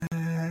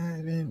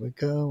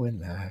we're going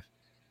live.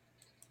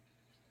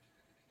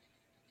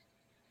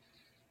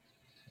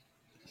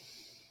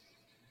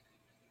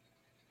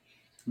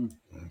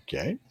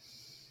 Okay.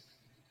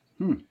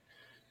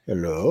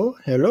 Hello,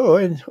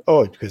 and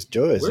because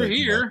Joe is We're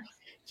here.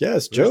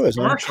 Yes, Joe is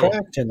on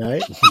track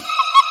tonight.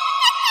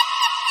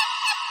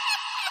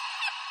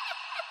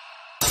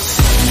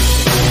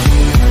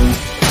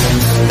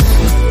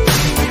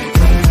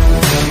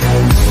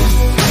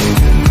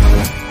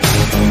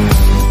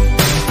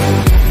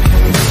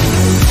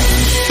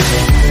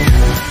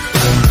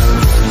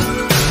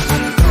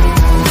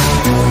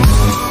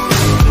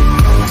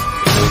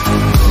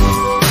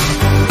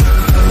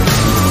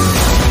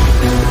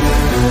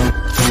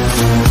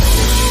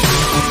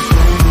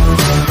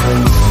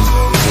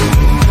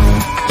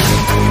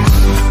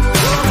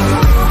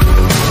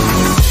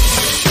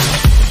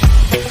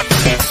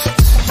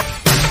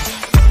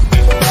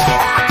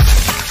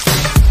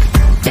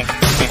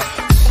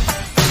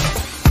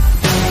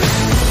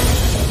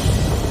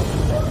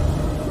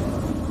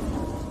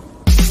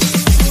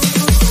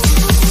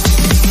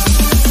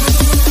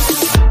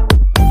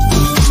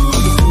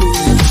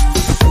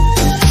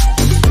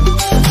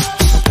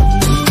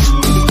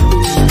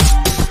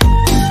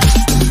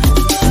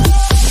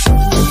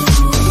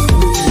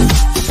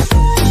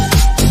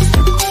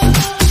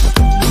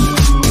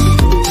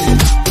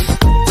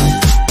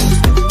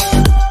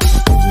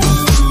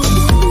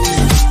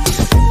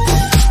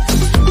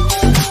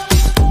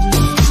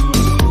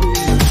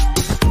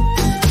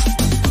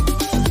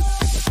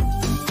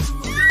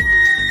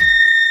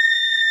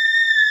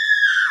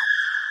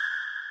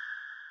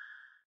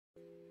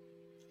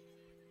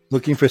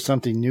 Looking for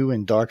something new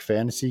in dark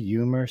fantasy,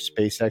 humor,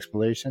 space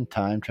exploration,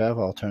 time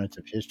travel,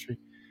 alternative history?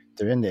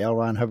 They're in the L.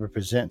 Ron Hubbard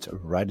Presents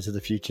Writers of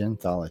the Future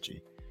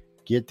anthology.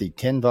 Get the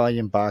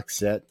 10-volume box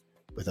set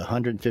with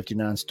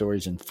 159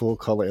 stories and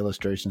full-color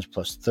illustrations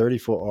plus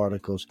 34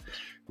 articles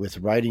with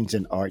writings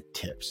and art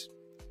tips.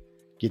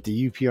 Get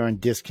the UPR on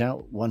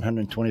discount,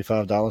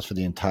 $125 for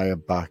the entire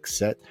box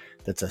set.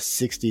 That's a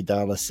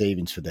 $60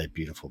 savings for that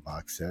beautiful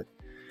box set.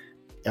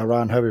 L.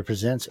 Ron Hubbard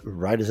Presents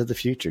Writers of the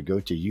Future.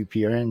 Go to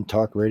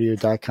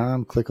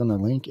uprntalkradio.com, click on the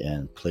link,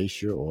 and place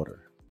your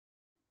order.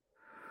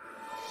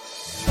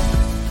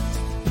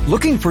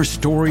 Looking for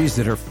stories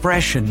that are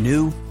fresh and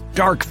new?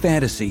 Dark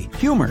fantasy,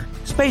 humor,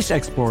 space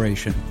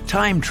exploration,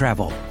 time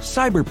travel,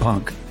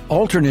 cyberpunk,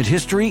 alternate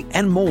history,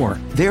 and more.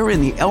 They're in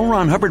the L.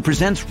 Ron Hubbard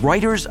Presents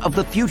Writers of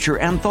the Future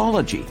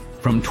anthology.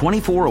 From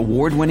 24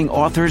 award-winning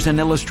authors and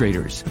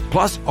illustrators,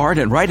 plus art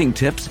and writing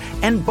tips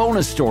and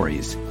bonus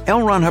stories.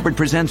 L. Ron Hubbard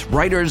Presents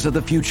Writers of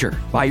the Future.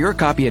 Buy your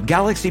copy at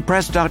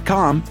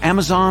galaxypress.com,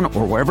 Amazon,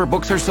 or wherever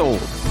books are sold.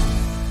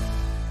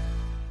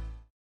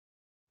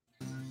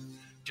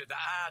 To the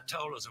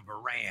Ayatollahs of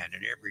Iran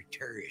and every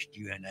terrorist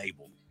you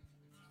enable,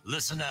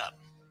 listen up.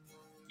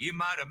 You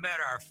might have met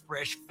our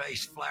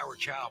fresh-faced flower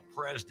child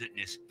president and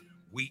his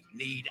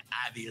weak-kneed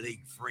Ivy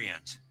League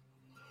friends,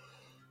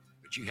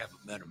 but you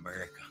haven't met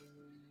America.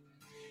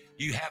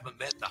 You haven't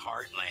met the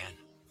heartland,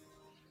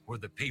 where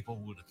the people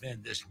will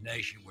defend this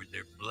nation with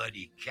their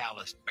bloody,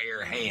 calloused,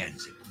 bare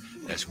hands.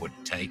 That's what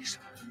it takes.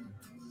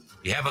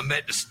 You haven't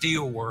met the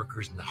steel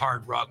workers and the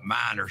hard rock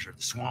miners or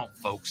the swamp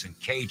folks in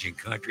Cajun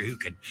country who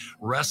can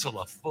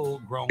wrestle a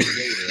full-grown gator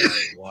out of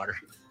the water.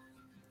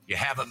 You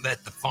haven't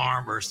met the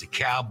farmers, the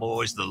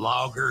cowboys, the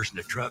loggers, and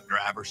the truck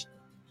drivers.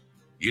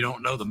 You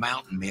don't know the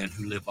mountain men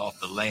who live off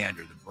the land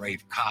or the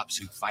brave cops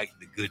who fight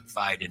the good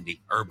fight in the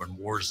urban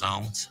war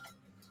zones.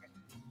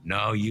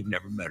 No, you've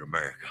never met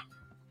America,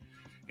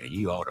 and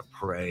you ought to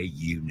pray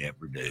you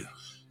never do.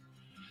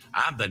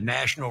 I'm the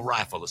National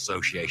Rifle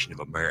Association of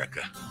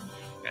America,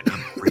 and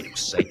I'm freedom's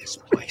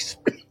safest place.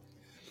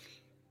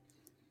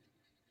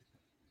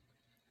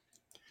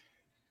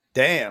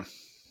 Damn.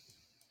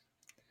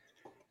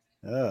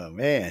 Oh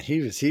man,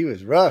 he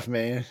was rough,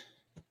 man.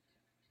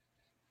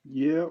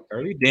 Yeah.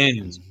 Early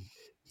Daniels.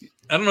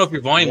 I don't know if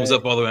your volume was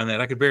up all the way on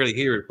that. I could barely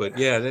hear it, but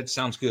yeah, that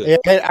sounds good.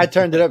 Yeah, I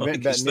turned it up about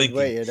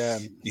midway.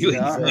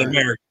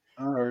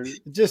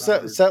 Just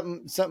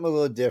something a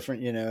little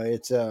different, you know.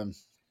 It's what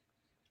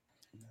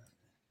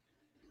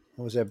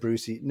was that,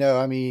 Brucey? No,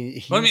 I mean,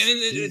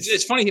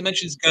 it's funny he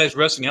mentions guys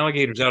wrestling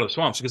alligators out of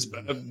swamps because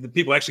the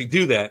people actually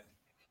do that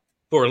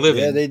for a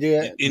living. Yeah, they do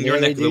it in your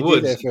neck of the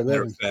woods. As a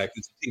matter of fact,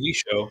 it's a TV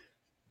show.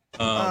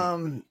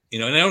 And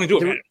they only do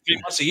it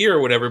 3 months a year or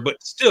whatever,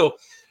 but still.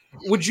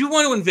 Would you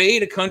want to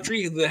invade a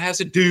country that has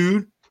a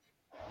dude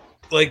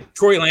like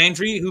Troy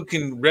Landry who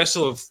can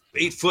wrestle a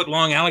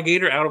 8-foot-long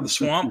alligator out of the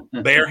swamp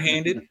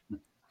barehanded?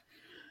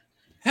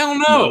 Hell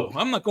no.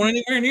 I'm not going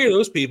anywhere near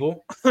those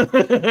people.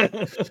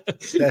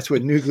 That's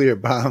what nuclear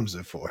bombs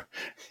are for.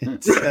 Hey,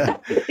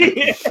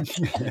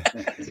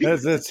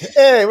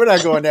 we're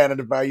not going down to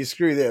the bayou.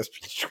 Screw this.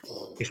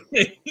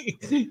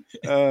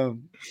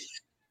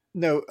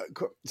 No,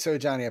 so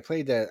Johnny, I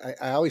played that.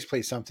 I always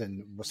play some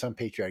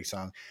patriotic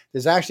song.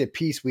 There's actually a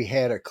piece we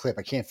had, a clip.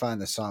 I can't find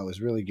the song. It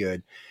was really good.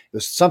 It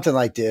was something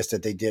like this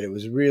that they did. It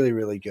was really,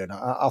 really good.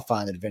 I'll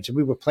find it eventually.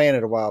 We were playing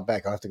it a while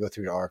back. I'll have to go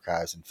through the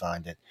archives and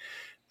find it.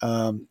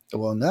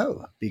 Well,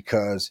 no,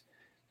 because,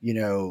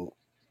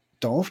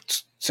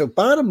 don't. So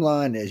bottom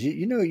line is,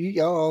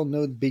 you all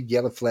know the big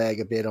yellow flag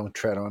up there, don't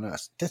tread on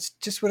us. That's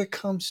just what it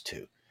comes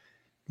to.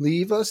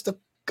 Leave us the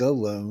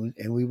alone,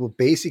 and we will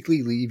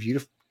basically leave you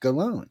to go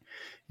alone.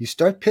 You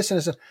start pissing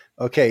us off.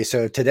 Okay,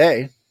 so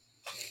today,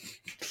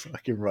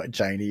 fucking right,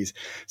 Chinese.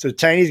 So the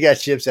Chinese got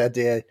ships out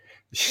there.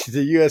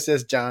 The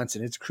USS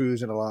Johnson, it's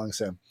cruising along.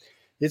 So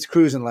it's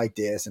cruising like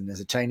this, and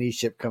there's a Chinese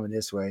ship coming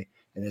this way,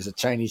 and there's a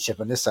Chinese ship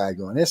on this side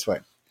going this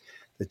way.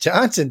 The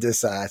Johnson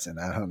decides, and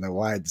I don't know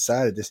why it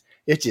decided this,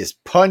 it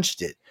just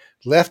punched it,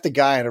 left the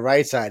guy on the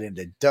right side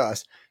into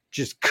dust,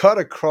 just cut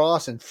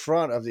across in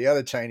front of the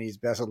other Chinese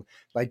vessel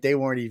like they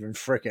weren't even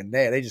freaking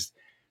there. They just,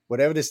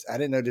 whatever this, I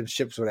didn't know them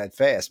ships were that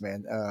fast,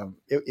 man.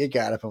 It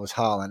got up and was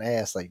hauling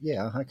ass like,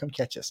 yeah, come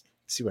catch us.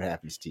 See what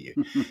happens to you.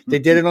 They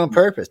did it on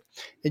purpose.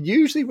 And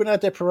usually we're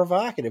not that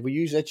provocative.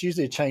 That's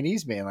usually a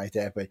Chinese man like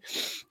that, but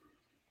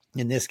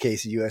in this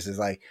case, the U.S. is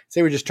like,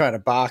 say we're just trying to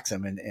box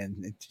him,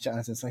 and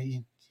Johnson's like,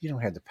 you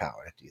don't have the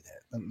power to do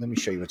that. Let me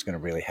show you what's going to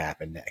really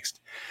happen next.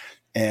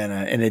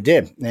 And it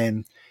did.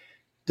 And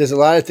there's a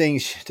lot of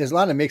things. There's a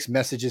lot of mixed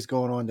messages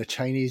going on. The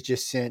Chinese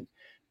just sent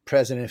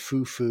President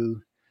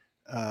Fufu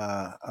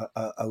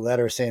a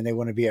letter saying they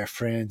want to be our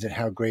friends and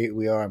how great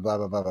we are and blah,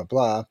 blah, blah, blah,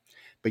 blah.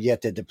 But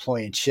yet they're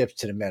deploying ships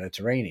to the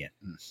Mediterranean.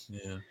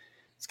 Yeah.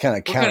 It's kind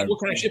of counter. What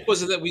kind of ship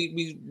was it that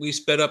we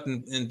sped up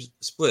and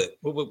split?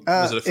 What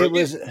was it, a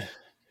frigate?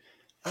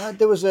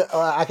 There was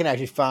I can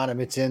actually find them.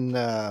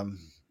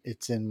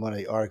 It's in one of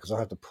the articles. I'll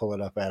have to pull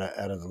it up out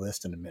of the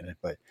list in a minute.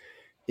 But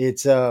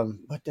it's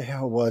what the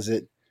hell was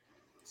it?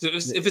 So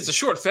if it's a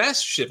short,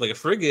 fast ship like a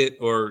frigate,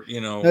 or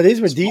no,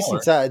 these were smaller.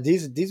 Decent size.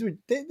 These were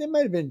they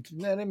might have been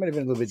a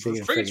little bit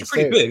bigger. Frigates are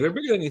pretty big. They're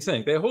bigger than you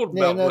think. They hold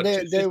about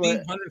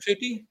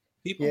 150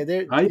 people.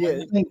 Yeah, I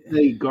think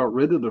they got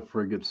rid of the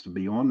frigates, to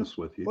be honest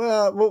with you.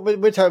 Well,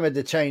 we're talking about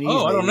the Chinese.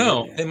 Oh, I don't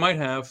know. They might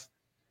have.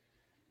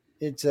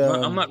 It's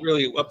I'm not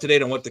really up to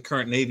date on what the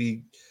current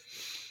Navy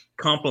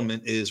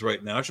complement is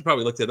right now. I should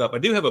probably look that up. I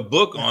do have a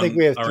book on. I think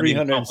we have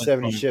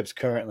 370 ships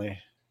currently.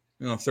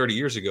 30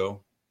 years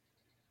ago.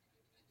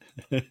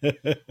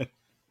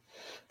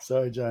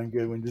 Sorry, John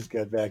Goodwin just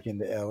got back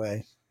into LA.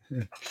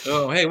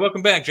 Oh, hey,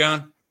 welcome back,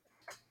 John.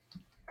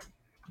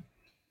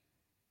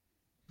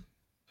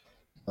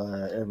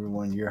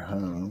 Everyone, you're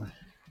home.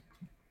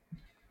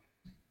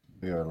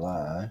 We are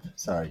live.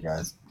 Sorry,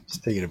 guys.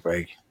 Just taking a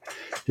break.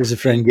 There's a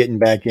friend getting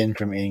back in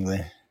from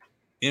England.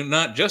 And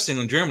not just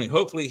in Germany.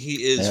 Hopefully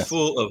he is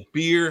full of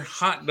beer,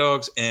 hot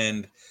dogs,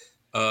 and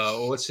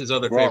what's his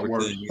other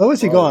favorite thing? What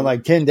was he going,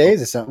 like 10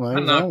 days or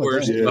something?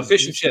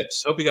 Fish and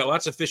chips. Hope he got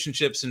lots of fish and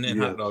chips and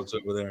hot dogs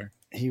over there.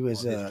 He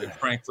was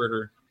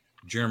Frankfurter,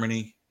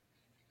 Germany,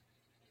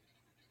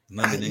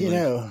 London,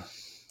 England.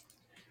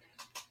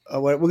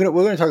 We're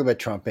gonna talk about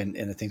Trump and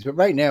the things, but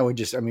right now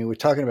we're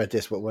talking about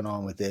this, what went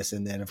on with this,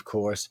 and then of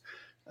course,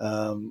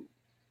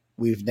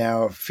 we've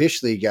now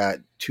officially got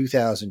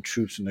 2,000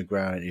 troops on the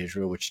ground in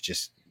Israel, which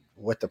just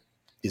what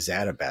is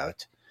that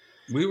about?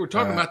 We were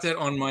talking about that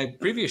on my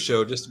previous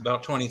show just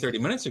about 20, 30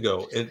 minutes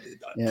ago.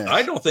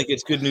 I don't think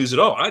it's good news at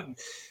all. I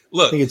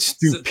think it's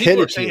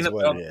stupidity is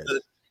what it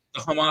is.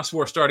 The Hamas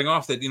war starting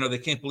off that, they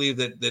can't believe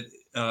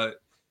that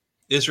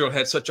Israel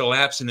had such a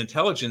lapse in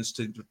intelligence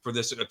for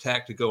this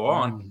attack to go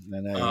on. I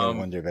know, you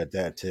wonder about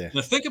that too.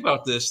 Now think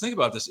about this.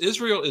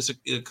 Israel is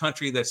a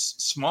country that's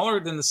smaller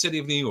than the city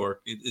of New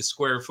York. It is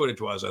square footage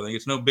wise. I think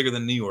it's no bigger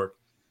than New York.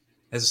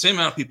 Has the same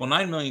amount of people,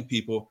 9 million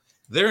people.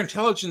 Their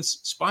intelligence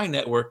spy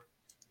network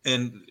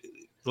and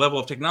level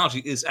of technology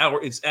is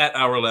at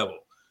our level.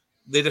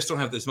 They just don't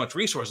have as much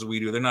resources as we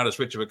do. They're not as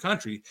rich of a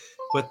country,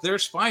 but their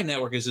spy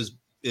network is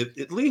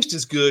at least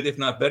as good, if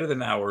not better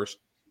than ours.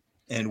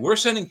 And we're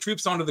sending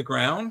troops onto the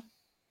ground.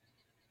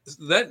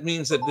 That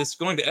means that it's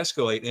going to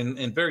escalate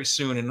and very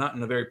soon, and not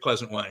in a very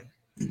pleasant way.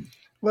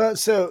 Well,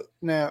 so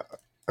now,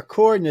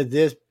 according to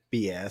this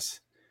BS,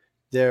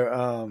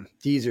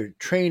 these are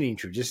training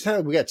troops. Just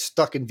how we got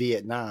stuck in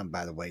Vietnam,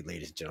 by the way,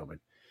 ladies and gentlemen.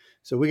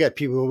 So we got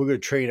people who we're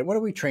going to train. What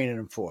are we training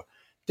them for?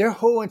 Their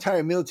whole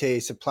entire military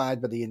is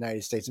supplied by the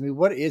United States. I mean,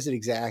 what is it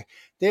exact?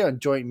 They're on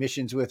joint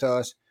missions with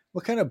us.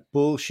 What kind of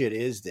bullshit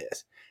is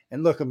this?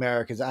 And look,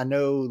 Americans, I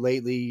know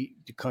lately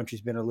the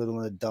country's been a little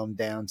on the dumbed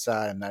down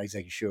side. I'm not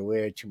exactly sure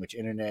where. Too much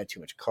internet, too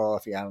much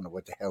coffee. I don't know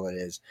what the hell it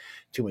is.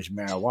 Too much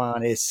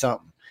marijuana. It's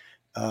something.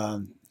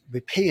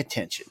 But pay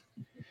attention.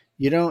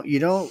 You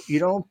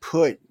don't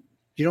put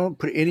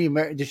any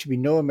there should be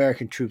no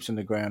American troops on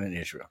the ground in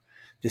Israel.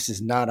 This is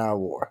not our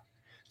war.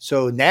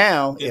 So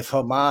now, if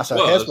Hamas or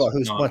Hezbollah,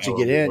 who's supposed to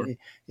get in,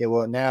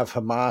 now if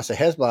Hamas or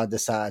Hezbollah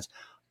decides,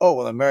 oh,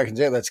 well, Americans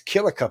there, let's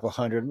kill a couple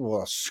hundred.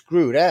 Well,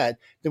 screw that.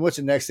 Then what's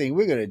the next thing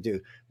we're going to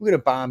do? We're going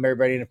to bomb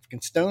everybody in the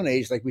freaking Stone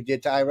Age like we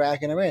did to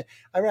Iraq and Iran.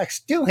 Iraq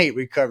still ain't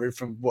recovered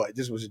from what?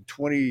 This was in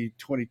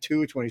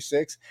 2022,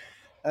 26.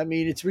 I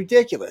mean, it's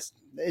ridiculous.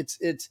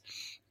 It's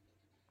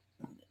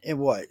and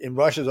what? And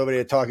Russia's over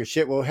there talking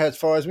shit. Well, as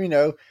far as we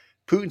know,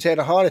 Putin's had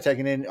a heart attack,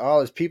 and then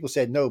all his people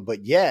said no.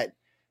 But yet,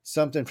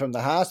 something from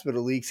the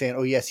hospital leak saying,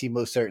 oh, yes, he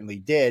most certainly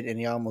did, and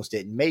he almost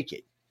didn't make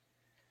it.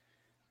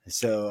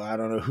 So I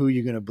don't know who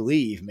you're going to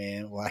believe,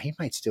 man. Well, he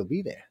might still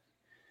be there.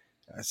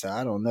 So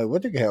I don't know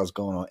what the hell's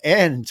going on.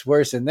 And it's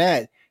worse than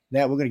that.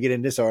 Now we're going to get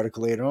in this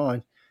article later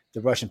on.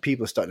 The Russian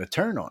people are starting to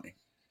turn on him.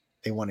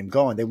 They want him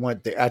gone. They call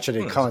it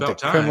the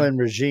Kremlin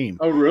regime.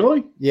 Oh,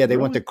 really? Yeah, they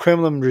want the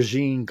Kremlin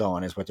regime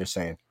gone, is what they're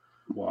saying.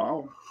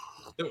 Wow.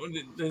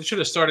 They should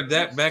have started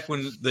that back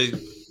when they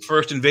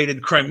first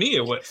invaded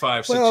Crimea,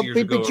 5-6 years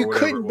ago. But you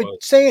couldn't. But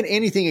saying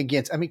anything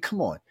against, I mean,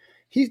 come on.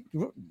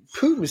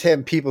 Putin was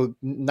having people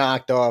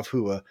knocked off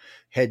who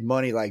had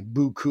money like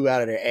buku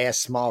out of their ass,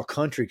 small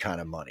country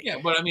kind of money. Yeah,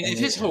 but I mean, if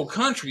his whole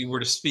country were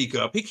to speak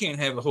up, he can't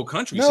have a whole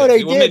country. No,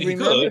 they well, did. Maybe he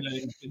could.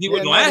 He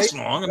wouldn't last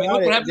long. I mean,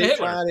 look what happened to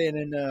Hitler. Tried it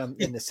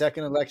in the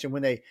second election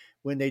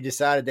when they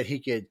decided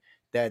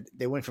that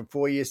they went from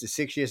 4 years to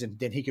 6 years, and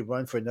then he could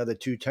run for another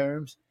 2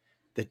 terms.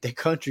 That the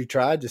country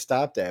tried to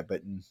stop that,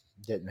 but it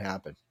didn't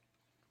happen.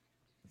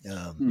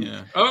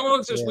 Yeah. Oh, well,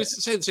 we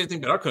say the same thing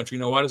about our country.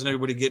 Why doesn't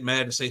everybody get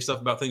mad and say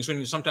stuff about things?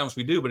 Sometimes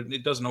we do, but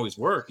it doesn't always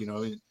work.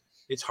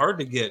 It's hard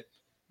to get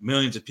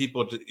millions of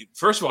people to,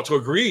 first of all, to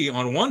agree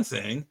on one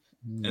thing,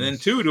 and then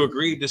 2, to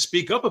agree to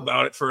speak up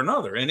about it for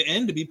another,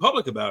 and to be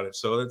public about it.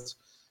 So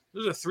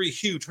those are 3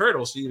 huge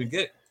hurdles to even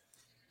get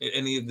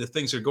any of the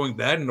things that are going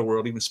bad in the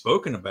world even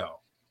spoken about.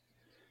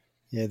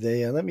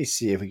 Yeah, let me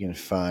see if we can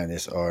find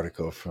this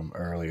article from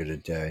earlier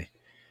today.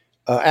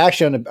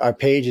 Actually, on our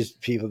pages,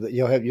 people, that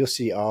you'll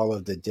see all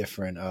of the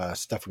different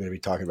stuff we're going to be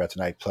talking about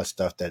tonight, plus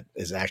stuff that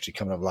is actually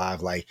coming up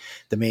live. Like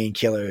the main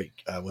killer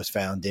was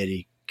found dead;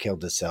 he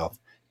killed himself,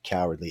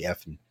 cowardly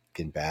effing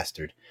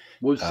bastard.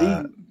 Was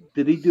he?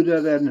 Did he do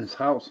that in his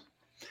house?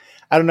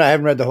 I don't know. I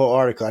haven't read the whole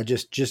article. I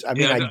just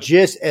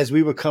as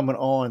we were coming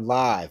on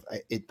live,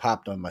 it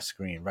popped on my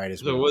screen right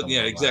as we were coming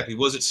on exactly. Live.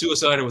 Was it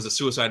suicide or was it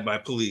suicide by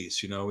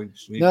police? No,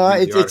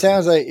 it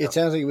sounds like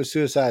it was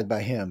suicide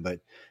by him, but.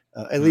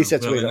 At least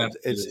that's what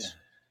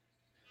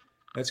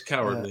that's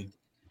cowardly.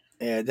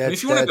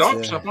 If you want to off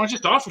yourself, why not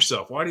just off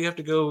yourself? Why do you have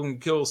to go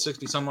and kill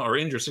 60 some or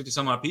injure 60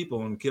 some odd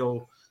people and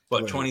kill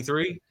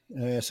 23?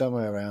 Yeah,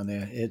 somewhere around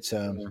there. It's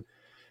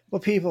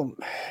well, people,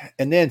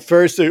 and then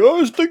first say,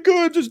 "Oh, it's the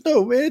guns." It's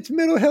no, man. It's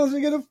mental health.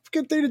 You got a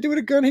good thing to do with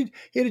a gun. He'd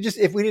have just,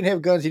 if we didn't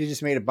have guns, he'd have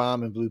just made a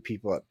bomb and blew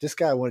people up. This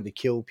guy wanted to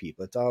kill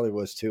people. That's all there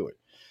was to it.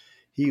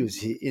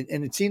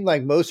 And it seemed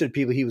like most of the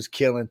people he was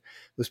killing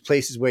was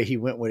places where he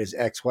went with his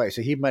ex-wife.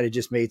 So he might have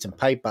just made some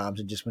pipe bombs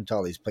and just went to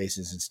all these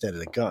places instead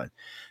of the gun.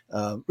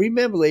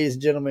 Remember, ladies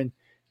and gentlemen,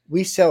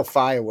 we sell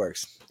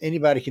fireworks.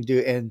 Anybody can do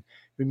it. And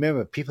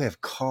remember, people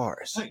have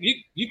cars.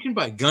 You can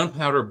buy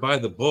gunpowder by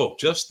the bulk,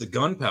 just the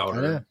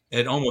gunpowder,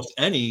 at almost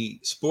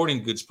any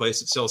sporting goods place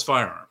that sells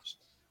firearms.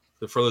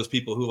 So for those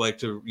people who like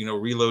to,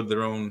 reload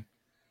their own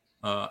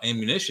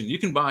ammunition, you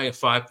can buy a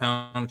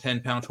 5-pound,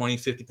 10-pound, 20,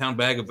 50-pound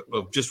bag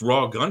of just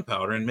raw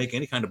gunpowder and make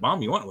any kind of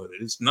bomb you want with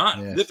it. It's not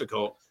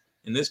difficult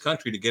in this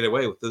country to get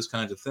away with those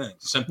kinds of things.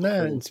 Simple,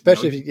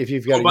 especially if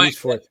you've got a use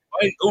for it.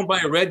 Go and buy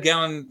a red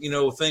gallon,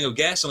 thing of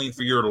gasoline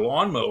for your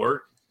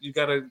lawnmower. You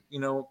got to,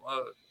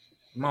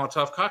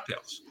 Molotov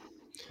cocktails.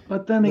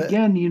 But then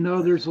again,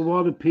 there's a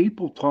lot of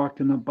people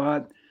talking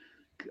about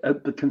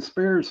the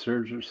conspirators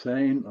are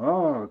saying,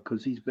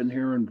 because he's been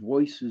hearing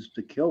voices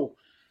to kill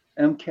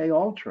MK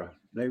Ultra.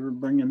 They were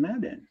bringing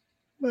that in.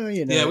 Well,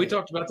 yeah, we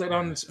talked about that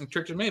on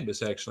Church of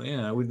Mavis, actually.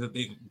 Yeah,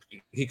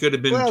 he could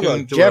have been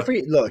tuned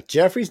to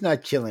Jeffrey's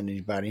not killing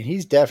anybody, and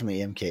he's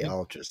definitely MK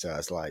Ultra. So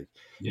it's like,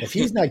 if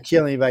he's not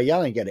killing anybody,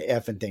 y'all ain't got an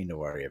effing thing to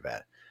worry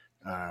about.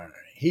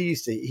 He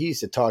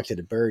used to talk to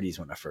the birdies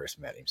when I first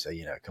met him. So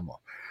come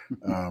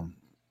on.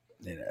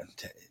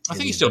 I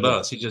think he still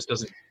does. He just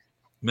doesn't.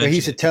 But he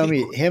used to tell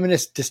me, him and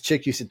this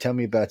chick used to tell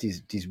me about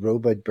these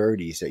robot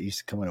birdies that used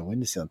to come on a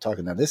windowsill and talk.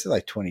 Now, this is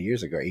like 20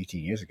 years ago,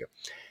 18 years ago.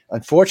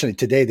 Unfortunately,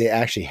 today they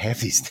actually have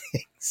these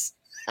things.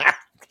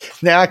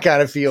 Now I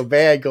kind of feel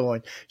bad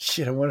going,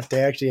 shit, I wonder if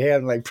they actually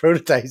have them like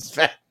prototypes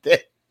back then.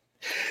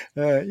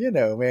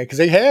 Man, because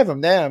they have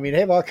them now. I mean, they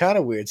have all kind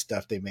of weird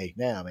stuff they make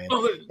now, man.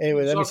 Well,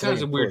 anyway, all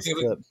kinds of weird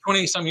things.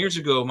 20-some years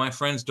ago, my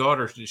friend's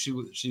daughter, she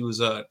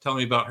was telling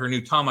me about her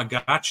new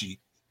Tamagotchi.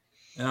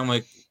 And I'm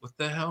like, what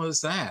the hell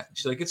is that?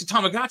 She's like, it's a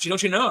Tamagotchi,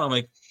 don't you know? And I'm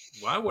like,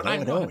 why would I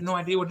know? I have no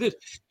idea what it is.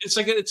 It's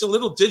like it's a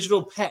little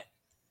digital pet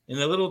in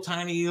a little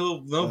tiny,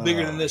 no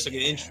bigger than this, like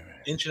an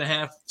inch and a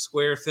half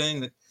square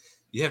thing that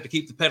you have to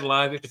keep the pet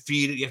alive. You have to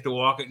feed it. You have to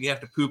walk it. You have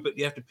to poop it.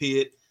 You have to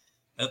pee it.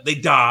 They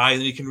die,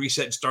 and then you can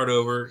reset and start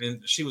over.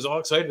 And she was all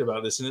excited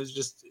about this, and it's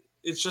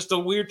just a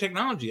weird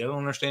technology. I don't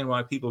understand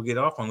why people get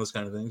off on those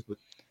kind of things, but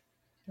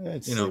there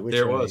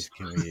it was.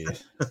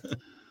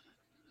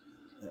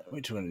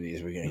 Which one of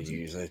these are we going to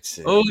use? Let's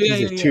see. Oh, yeah,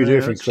 these are two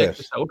different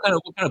clips. What kind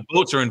of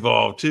boats are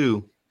involved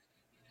too?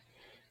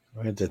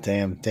 Where'd the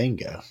damn thing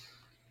go?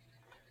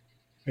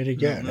 Where'd it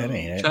go? That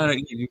ain't it. Trying to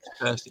get you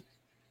past it.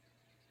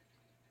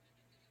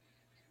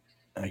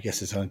 I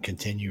guess it's on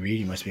continue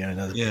reading. Must be on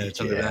another page.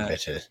 It's under that. I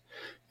bet you.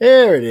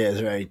 There it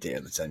is, right there.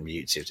 Let's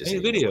unmute. See if there's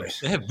any video. voice.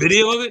 They have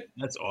video of it.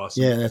 That's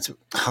awesome. Yeah, that's.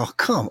 Oh,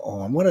 come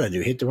on! What did I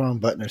do? Hit the wrong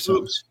button or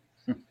something? Oops.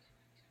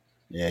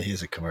 Yeah,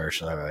 here's a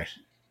commercial. All right.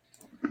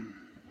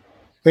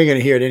 We're gonna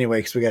hear it anyway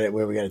because we got it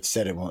where we got it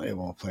set. It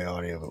won't play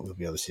audio, but we'll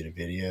be able to see the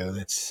video.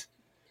 Let's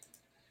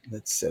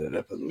set it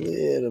up a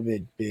little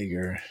bit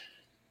bigger.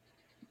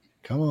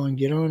 Come on,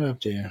 get on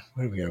up there.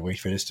 What do we gotta wait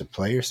for this to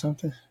play or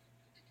something?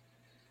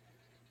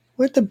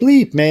 What the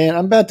bleep, man?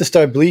 I'm about to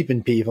start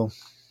bleeping people.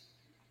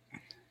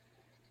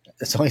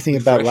 That's the only thing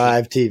about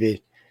live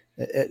TV.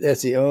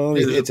 That's the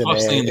only. It's an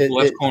ad. In the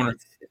left corner.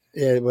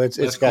 Yeah, well,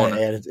 it's got an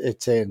ad.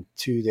 It's saying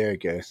 2. There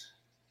it goes.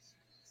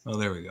 Oh,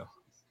 there we go.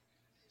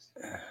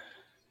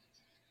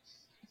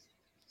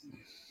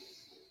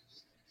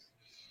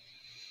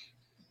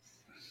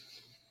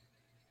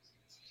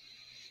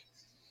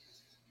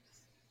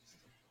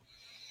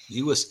 The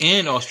U.S.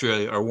 and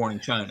Australia are warning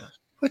China.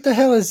 What the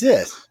hell is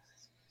this?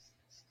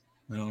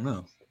 I don't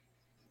know.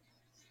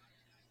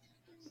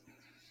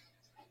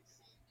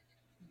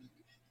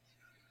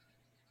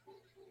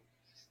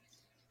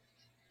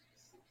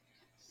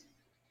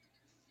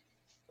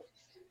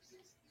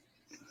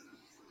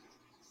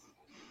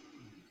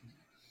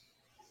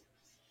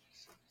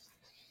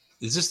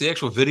 Is this the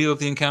actual video of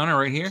the encounter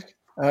right here?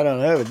 I don't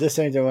know, but this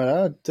ain't the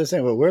one. This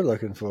ain't what we're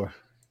looking for.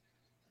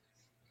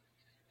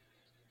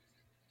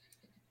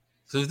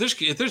 So if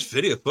there's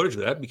video footage of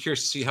that, I'd be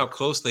curious to see how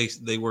close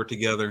they were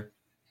together.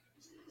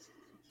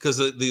 Because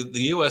the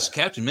U.S.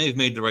 captain may have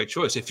made the right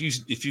choice. If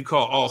you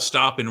call all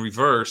stop in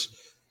reverse,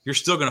 you're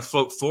still going to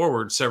float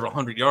forward several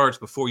hundred yards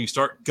before you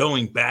start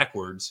going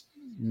backwards.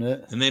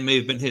 No. And they may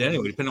have been hit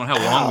anyway, depending on how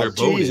long their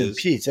boat is. And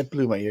Pete, that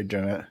blew my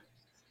eardrum out.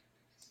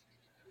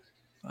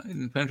 I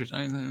didn't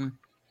penetrate.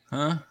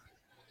 Huh?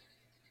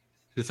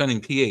 Defending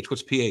PH.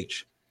 What's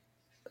PH?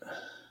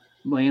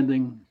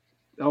 Landing.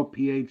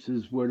 LPH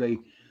is where they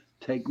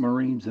take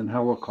Marines and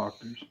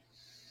helicopters.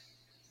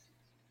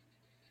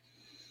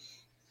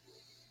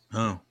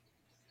 Oh.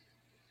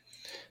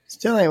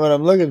 Still ain't what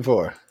I'm looking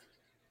for.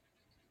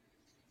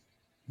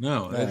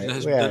 No, that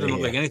doesn't look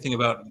like anything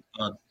about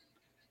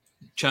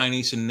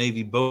Chinese and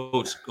Navy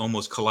boats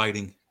almost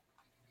colliding.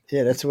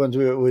 Yeah, that's the ones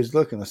we were always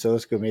looking. So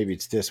let's go. Maybe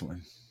it's this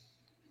one.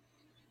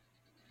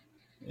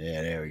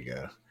 Yeah, there we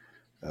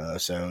go.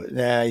 So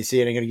now you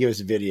see it. I'm going to give us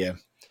a video.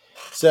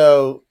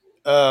 So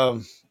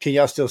can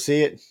y'all still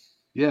see it?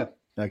 Yeah.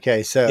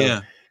 Okay.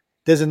 So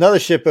there's another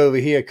ship over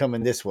here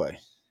coming this way.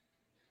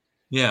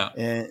 Yeah.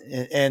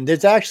 And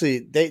there's actually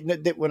they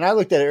when I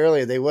looked at it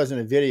earlier, there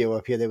wasn't a video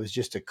up here. There was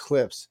just a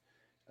clips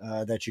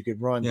that you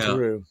could run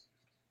through.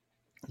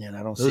 Yeah, and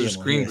I don't see them. Those are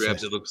screen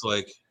grabs. It looks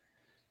like.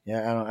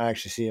 Yeah, I don't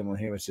actually see them on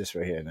here. What's this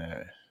right here?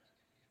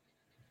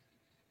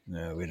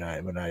 No, we're not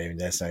even.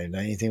 That's not even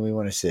anything we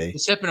want to see.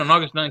 This happened on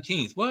August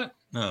 19th. What?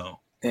 No.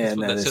 Yeah, that's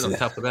what that said on the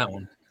top of that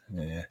one.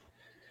 Yeah.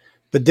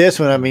 But this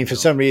one, I mean, for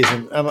some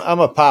reason, I'm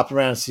gonna pop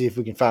around and see if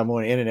we can find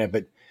more on the internet.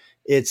 But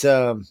it's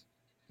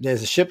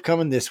there's a ship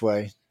coming this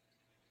way,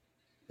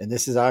 and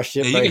this is our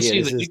ship right here.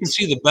 You can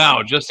see the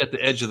bow just at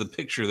the edge of the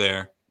picture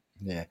there.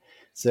 Yeah.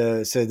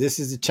 So this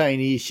is a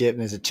Chinese ship,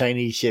 and there's a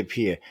Chinese ship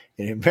here.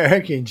 An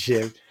American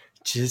ship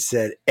just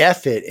said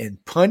F it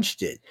and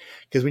punched it.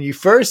 Because when you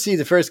first see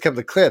the first couple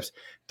of clips,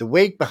 the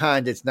wake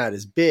behind it's not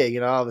as big,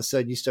 and all of a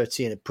sudden you start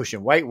seeing it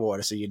pushing white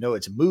water, so you know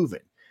it's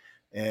moving.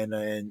 And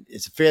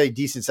it's a fairly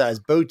decent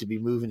sized boat to be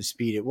moving the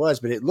speed it was,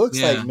 but it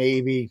looks like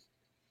maybe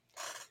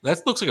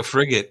that looks like a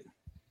frigate.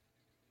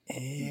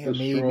 Yeah,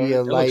 maybe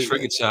a light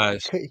frigate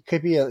size.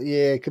 Could be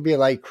a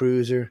light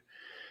cruiser.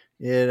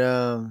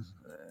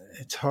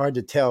 It's hard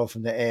to tell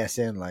from the ass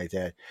end like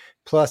that.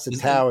 Plus, the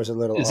tower's a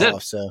little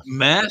off. So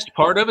mast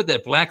part of it,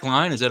 that black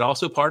line, is that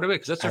also part of it?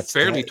 Because that's a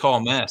fairly tall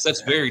mast.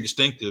 That's very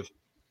distinctive.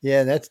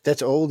 Yeah,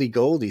 that's oldie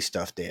goldie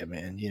stuff there,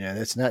 man. You know,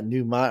 that's not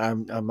new.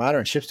 Our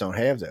modern ships don't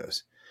have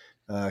those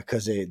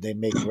because they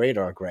make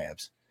radar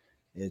grabs.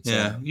 You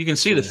can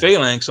see the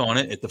phalanx on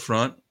it at the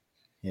front.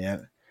 Yeah,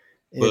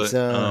 it's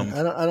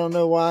I don't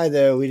know why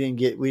though we didn't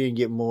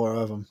get more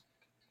of them.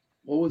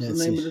 What was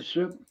the name of the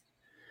ship?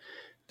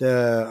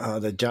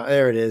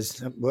 There it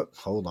is.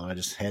 Hold on, I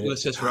just had it.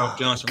 USS Ralph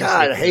Johnson.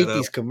 God, I hate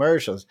these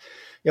commercials.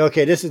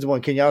 Okay, this is the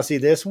one. Can y'all see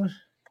this one?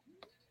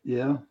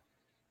 Yeah.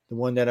 The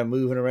one that I'm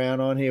moving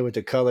around on here with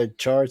the colored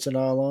charts and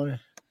all on it.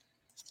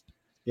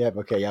 Yep.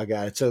 Okay, y'all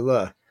got it. So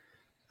look,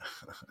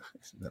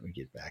 let me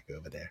get back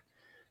over there.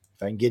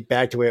 If I can get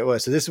back to where it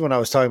was. So this is what I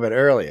was talking about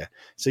earlier.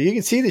 So you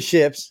can see the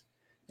ships,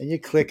 and you're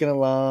clicking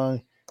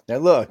along. Now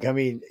look, I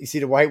mean, you see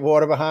the white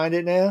water behind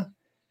it now.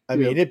 I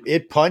mean,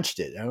 it punched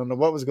it. I don't know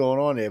what was going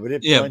on there, but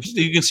it punched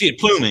you can see it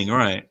pluming,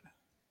 right?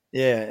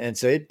 Yeah, and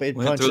so it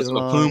punched it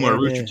along. A plume or a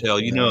rooster tail,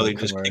 they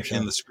just kicked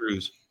in the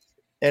screws.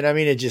 And I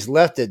mean, it just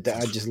left it.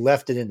 I just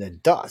left it in the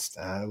dust.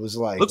 I was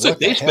like, looks like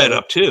they sped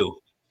up too.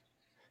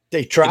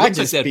 They tried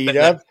to speed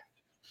up.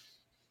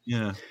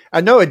 Yeah,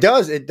 I know it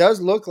does. It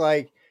does look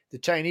like the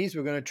Chinese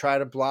were going to try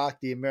to block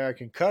the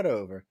American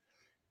cutover,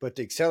 but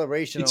the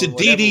acceleration. It's a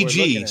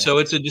DDG, so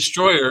it's a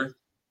destroyer,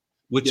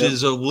 which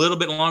is a little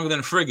bit longer than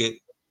a frigate.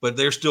 But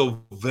they're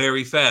still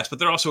very fast. But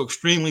they're also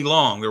extremely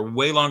long. They're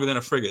way longer than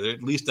a frigate. They're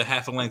at least a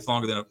half a length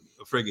longer than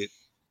a frigate.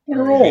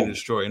 Being a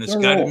destroyer. And it's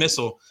guided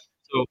missile.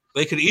 So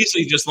they could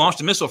easily just launch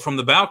a missile from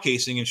the bow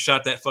casing and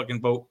shot that fucking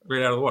boat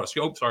right out of the water.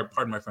 So, sorry,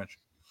 pardon my French.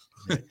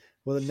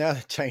 Well, now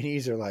the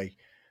Chinese are like,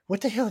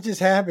 what the hell just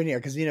happened here?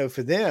 Because,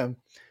 for them,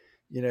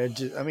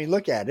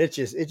 look at it.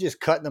 It's just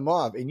cutting them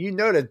off. And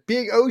the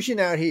big ocean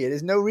out here.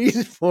 There's no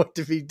reason for it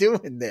to be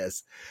doing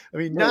this.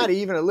 Not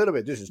even a little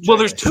bit. This is China,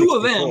 there's two 64.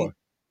 Of them.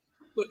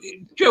 But,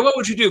 Joe, what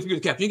would you do if you're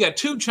the captain? You got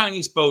two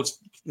Chinese boats,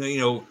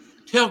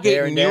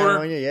 tailgating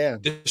your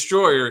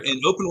destroyer in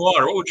open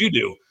water. What would you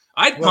do?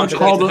 I'd punch the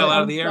hell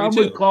out of the area,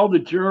 too. I would call the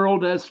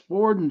Gerald S.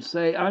 Ford and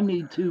say, I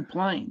need 2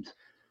 planes.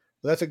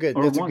 Well, that's a good.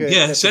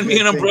 Send me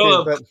an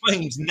umbrella of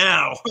planes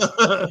now.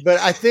 But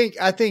I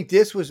think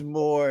this was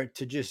more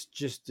to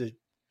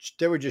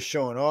they were just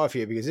showing off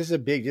here because this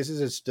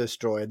is a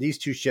destroyer. These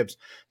 2 ships,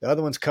 the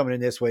other one's coming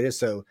in this way.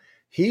 So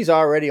he's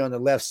already on the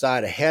left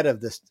side ahead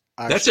of this.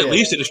 That's ship. At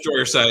least a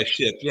destroyer-sized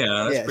ship.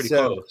 Yeah, that's pretty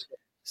close.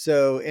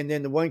 So, and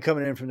then the one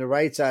coming in from the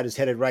right side is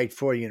headed right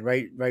for you and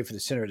right for the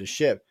center of the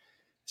ship.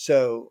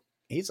 So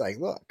he's like,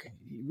 look,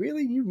 you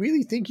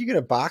really think you're going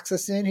to box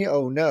us in here?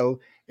 Oh, no.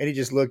 And he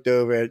just looked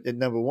over at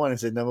number 1 and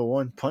said, number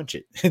 1, punch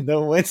it. And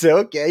number 1 said,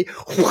 okay.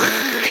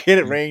 Hit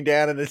it, rang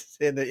down in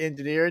the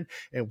engineering,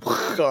 and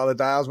all the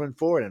dials went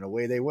forward, and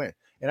away they went.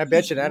 And I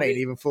bet you that ain't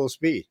even full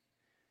speed.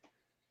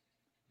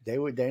 They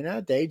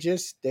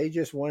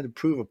just wanted to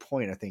prove a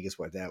point, I think is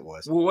what that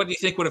was. Well, what do you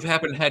think would have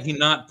happened had he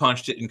not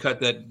punched it and cut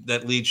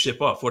that lead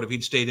ship off? What if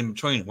he'd stayed in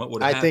between? What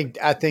would have happened?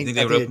 I think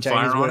they would open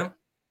fire on him?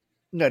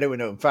 No, they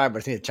wouldn't open fire, but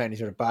I think the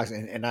Chinese would have boxed,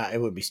 and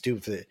it would be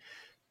stupid for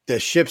the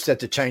ships that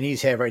the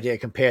Chinese have right there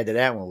compared to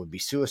that one would be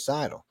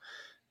suicidal.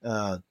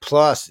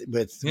 Plus,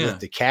 with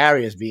the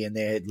carriers being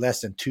there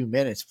less than 2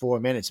 minutes, 4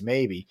 minutes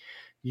maybe,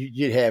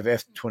 you'd have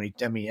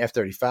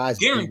F-35s.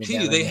 Guarantee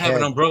you they have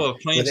an umbrella of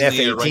planes in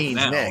the air right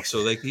now, next.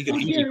 So he could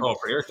easily call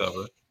for air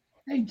cover.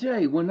 Hey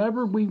Jay,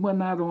 whenever we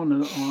went out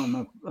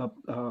on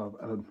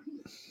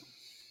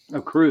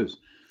a cruise,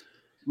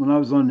 when I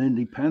was on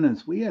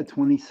Independence, we had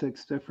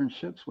 26 different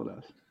ships with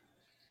us.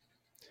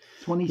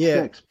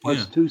 26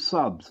 plus 2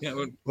 subs. Yeah,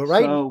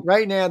 well,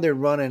 right now they're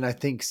running, I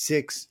think,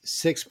 six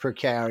per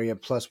carrier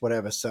plus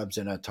whatever subs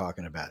they're not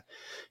talking about,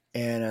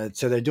 and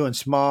so they're doing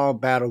small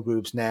battle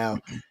groups now.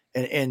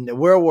 And in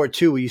World War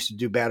II, we used to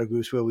do battle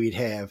groups where we'd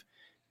have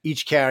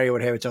each carrier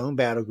would have its own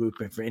battle group,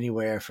 and for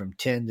anywhere from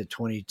 10 to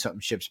 20 something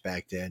ships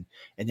back then.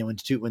 And then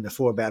when the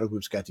 4 battle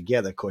groups got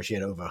together, of course, you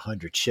had over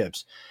 100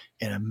 ships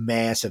and a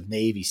massive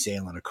navy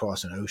sailing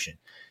across an ocean.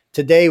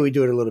 Today, we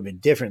do it a little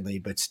bit differently,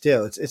 but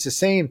still, it's the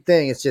same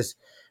thing. It's just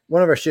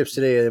one of our ships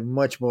today are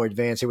much more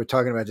advanced. They were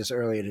talking about this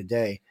earlier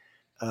today.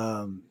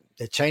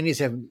 The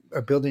Chinese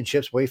are building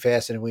ships way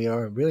faster than we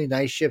are. Really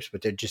nice ships,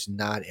 but they're just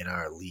not in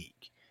our league.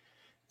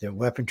 Their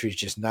weaponry is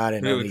just not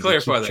in our league.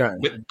 Clarify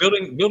that.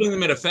 Building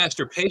them at a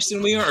faster pace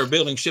than we are, or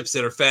building ships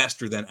that are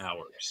faster than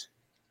ours?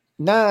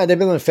 Nah, they're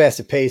building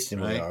faster pace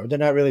than we are. They're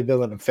not really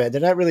building them fast.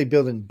 They're not really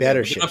building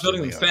better ships. They're not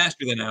building them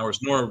faster than ours,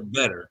 nor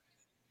better.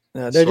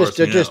 No, they're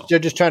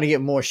just trying to get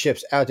more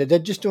ships out there. They're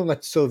just doing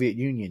like the Soviet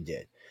Union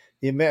did.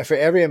 For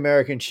every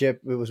American ship,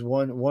 it was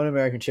one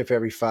American ship for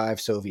every 5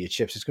 Soviet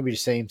ships. It's going to be the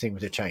same thing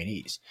with the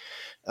Chinese,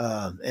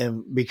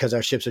 and because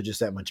our ships are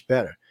just that much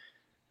better.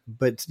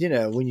 But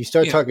when you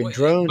start talking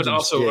drones, but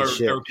also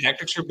our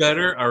tactics are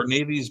better, our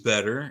navy's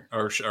better,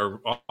 our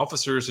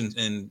officers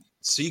and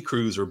sea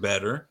crews are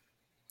better.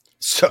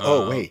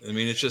 So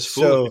it's just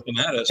foolish looking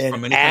at us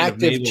from any kind of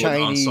naval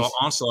Chinese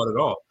onslaught at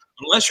all.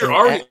 Unless you're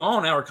already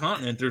on our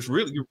continent, you're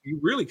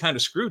really kind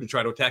of screwed to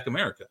try to attack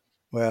America.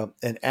 Well,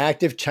 an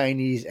active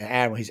Chinese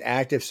admiral, he's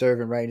active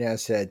serving right now,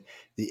 said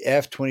the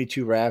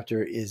F-22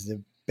 Raptor is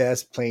the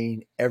best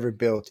plane ever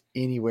built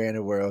anywhere in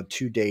the world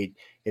to date.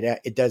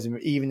 It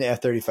doesn't, even the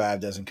F-35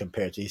 doesn't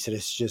compare to. He said it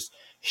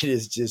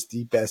is just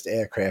the best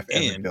aircraft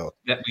ever built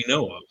that we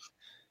know of.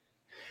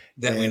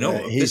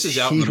 This is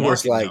out in the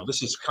market now.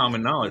 This is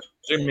common knowledge.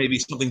 There may be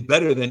something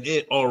better than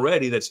it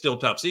already that's still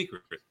top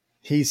secret.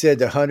 He said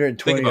the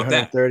 120 or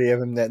 130 of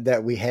them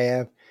that we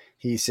have,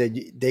 he said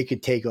they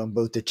could take on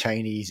both the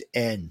Chinese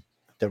and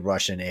the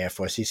Russian Air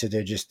Force. He said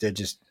they're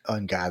just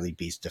ungodly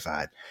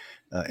beastified,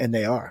 and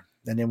they are.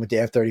 And then with the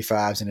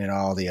F-35s and then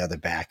all the other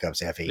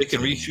backups, F-18s. They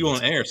can refuel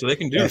in air, so they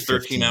can do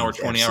 13-hour,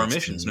 20-hour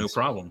missions, no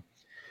problem.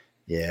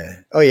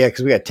 Yeah. Oh, yeah,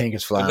 because we got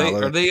tankers flying.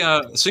 Are they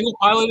single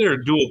piloted or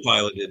dual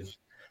piloted?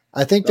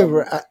 I think the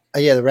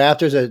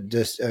Raptors are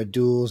just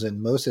duals,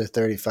 and most of the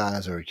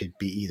 35s could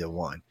be either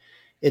one.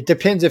 It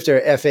depends if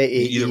they're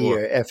FAAE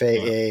or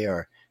FAA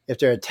or if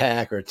they're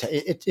attack or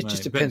it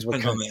just depends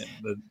what kind.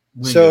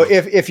 So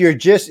if you're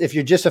just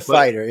a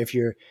fighter, if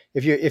you're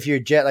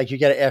jet, like you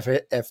got an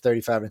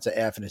F-35, it's an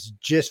F, and it's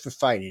just for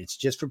fighting, it's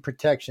just for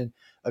protection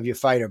of your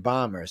fighter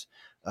bombers.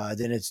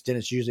 Then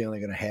it's usually only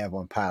going to have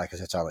one pilot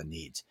because that's all it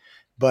needs.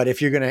 But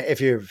if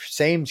you're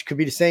same, could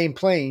be the same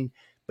plane,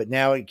 but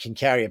now it can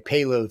carry a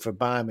payload for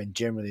bombing.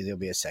 Generally, there'll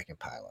be a second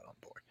pilot on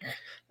board,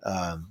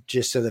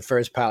 just so the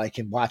first pilot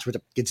can watch what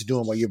it's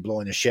doing while you're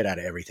blowing the shit out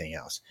of everything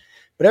else.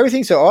 But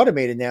everything's so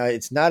automated now;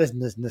 it's not as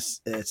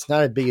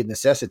big a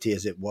necessity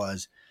as it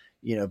was,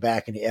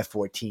 back in the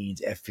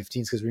F-14s, F-15s.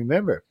 Because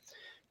remember,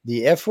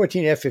 The F-14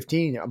 and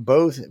F-15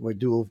 both were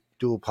dual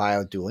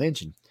pilot, dual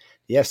engine.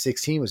 The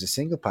F-16 was a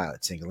single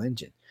pilot, single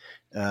engine.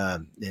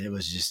 And it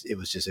was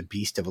just a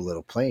beast of a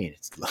little plane.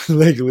 It's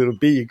like a little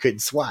bee you couldn't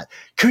swat.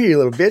 Come here, you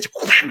little bitch.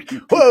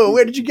 Whoa,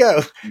 where did you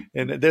go?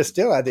 And they're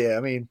still out there.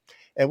 I mean,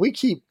 and we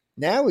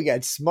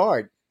got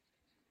smart,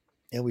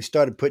 and we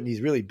started putting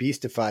these really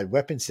beastified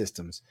weapon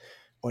systems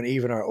on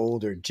even our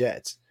older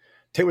jets.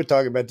 They were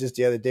talking about this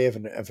the other day.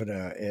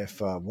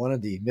 If one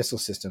of the missile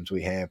systems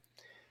we have,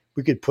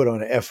 we could put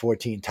on an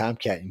F-14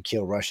 Tomcat and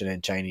kill Russian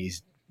and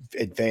Chinese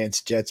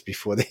advanced jets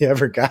before they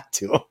ever got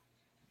to them.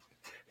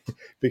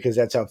 Because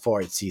that's how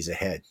far it sees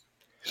ahead.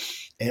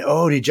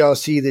 And did y'all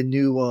see the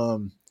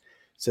new?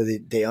 So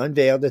they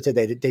unveiled it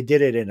today. They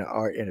did it in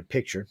a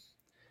picture.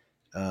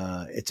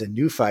 It's a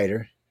new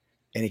fighter,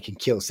 and it can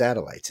kill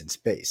satellites in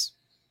space.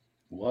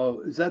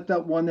 Whoa! Is that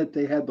one that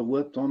they had the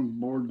lift on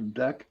board the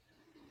deck?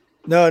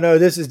 No.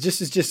 This is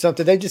just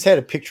something. They just had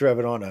a picture of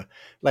it on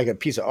a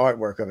piece of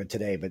artwork of it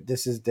today. But they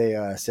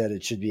said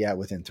it should be out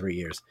within 3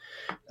 years.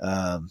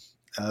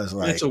 I was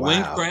like, it's a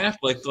winged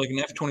craft, like an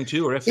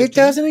F-22 or F-15. It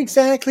doesn't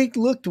exactly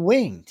look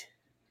winged.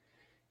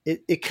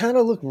 It kind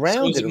of looked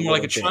rounded. So it's more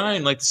like a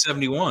chine, like the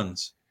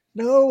 71s.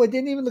 No, it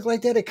didn't even look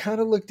like that. It kind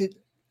of looked at.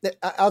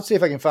 I'll see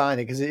if I can find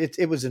it because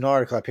it was an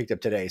article I picked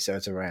up today, so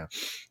it's around.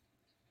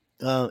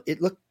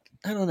 It looked.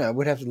 I don't know. I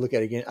would have to look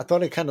at it again. I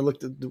thought it kind of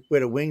looked where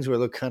the wings were,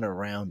 looked kind of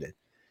rounded.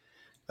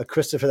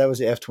 Christopher, that was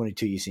the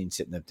F-22 you seen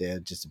sitting up there,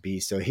 just a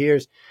beast. So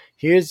here's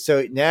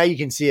so now you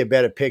can see a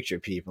better picture,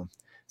 people.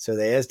 So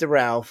there's the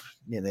Ralph.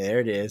 Yeah, there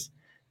it is.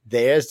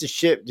 There's the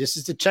ship. This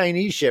is the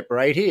Chinese ship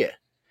right here.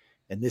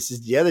 And this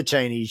is the other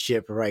Chinese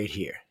ship right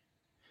here.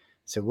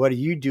 So what do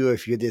you do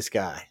if you're this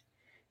guy?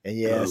 And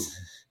yes,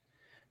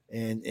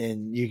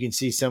 and you can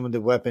see some of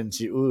the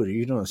weapons.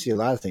 You don't see a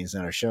lot of things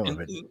that are showing.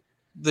 But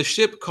the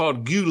ship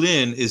called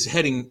Gulin is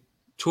heading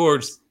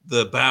towards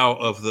the bow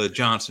of the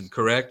Johnson,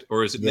 correct?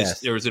 Or is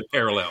it or is it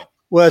parallel?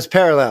 Well, it's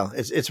parallel.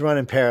 It's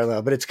running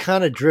parallel, but it's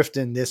kind of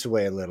drifting this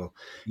way a little.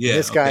 Yeah,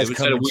 this guy's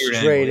coming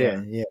straight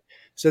in. Yeah.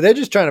 So they're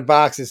just trying to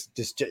box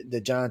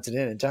the Johnson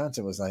in, and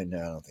Johnson was like, "No,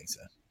 I don't think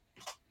so."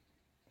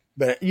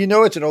 But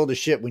it's an older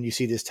ship when you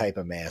see this type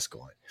of mask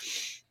on it.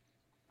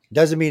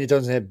 Doesn't mean it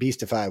doesn't have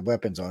beastified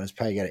weapons on it. It's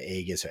probably got an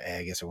Aegis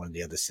or one of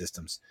the other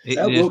systems.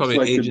 That looks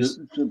like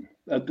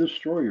a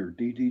destroyer,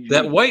 DDG.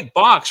 That white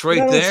box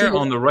right there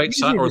on the right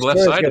side or the left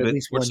side of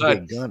it. One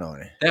big gun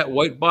on it. That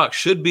white box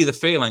should be the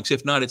phalanx.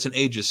 If not, it's an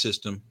Aegis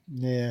system.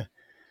 Yeah.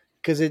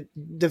 Because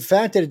the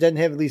fact that it doesn't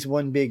have at least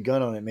one big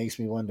gun on it makes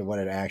me wonder what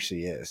it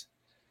actually is.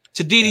 It's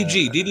a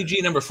DDG.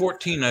 DDG number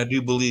 14, I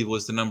do believe,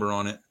 was the number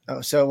on it.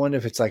 Oh, so I wonder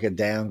if it's like a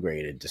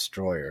downgraded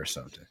destroyer or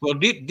something. Well,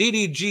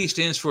 DDG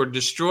stands for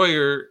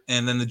destroyer,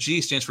 and then the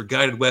G stands for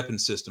guided weapon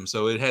system.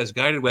 So it has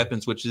guided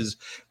weapons,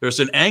 there's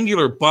an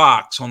angular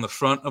box on the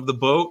front of the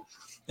boat,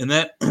 and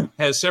that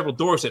has several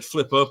doors that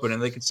flip open,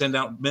 and they can send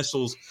out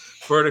missiles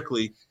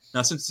vertically.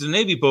 Now, since it's a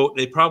Navy boat,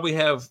 they probably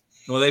have,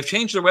 they've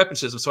changed their weapon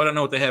system, so I don't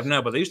know what they have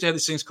now, but they used to have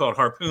these things called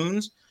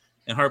harpoons,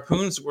 and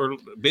harpoons were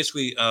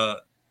basically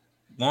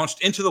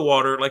launched into the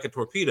water like a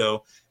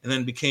torpedo and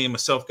then became a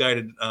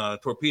self-guided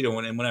torpedo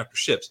and went after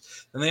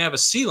ships. Then they have a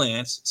Sea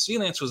Lance. Sea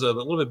Lance was a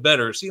little bit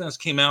better. Sea Lance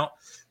came out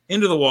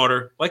into the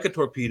water like a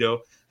torpedo.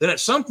 Then at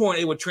some point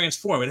it would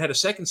transform. It had a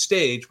second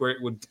stage where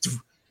it would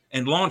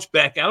and launch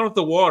back out of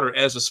the water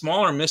as a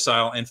smaller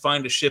missile and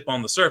find a ship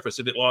on the surface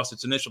if it lost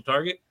its initial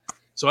target.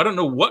 So I don't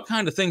know what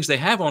kind of things they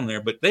have on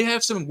there, but they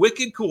have some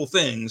wicked cool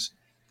things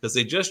because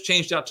they just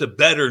changed out to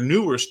better,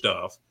 newer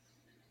stuff.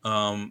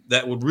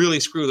 That would really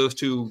screw those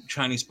two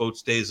Chinese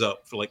boats' days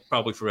up for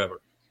probably forever.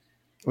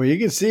 Well, you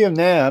can see them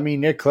now. I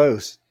mean, they're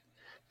close.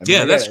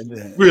 That's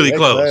really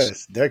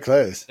close. They're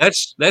close.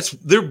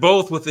 They're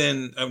both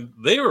within.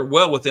 They were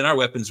well within our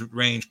weapons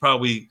range,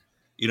 probably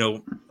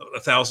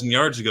 1,000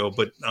 yards ago.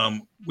 But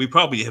we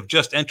probably have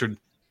just entered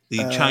the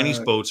Chinese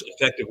boats'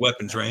 effective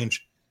weapons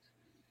range.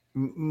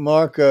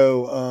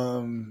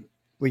 Marco,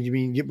 what you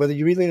mean? Whether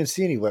you really didn't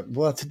see any weapons?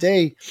 Well,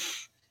 today.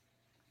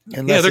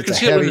 They're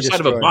concealed inside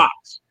of a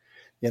box.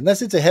 Yeah,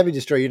 unless it's a heavy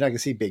destroyer, you're not going to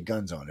see big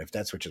guns on it, if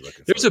that's what you're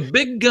looking for. There's a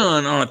big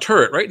gun on a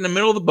turret right in the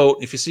middle of the boat.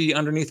 If you see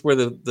underneath where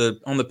the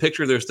on the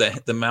picture, there's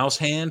the mouse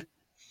hand.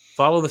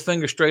 Follow the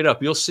finger straight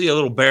up. You'll see a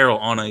little barrel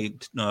on a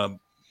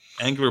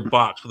angular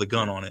box with a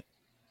gun on it.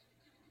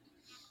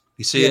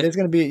 You see it? There's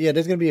going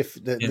to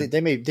be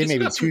they may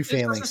be two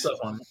phalanx.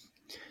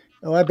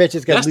 Oh, I bet you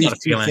it's got at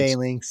least two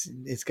phalanx.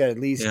 It's got at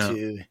least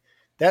two.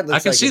 That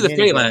looks. I can see the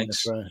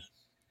phalanx.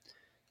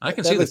 I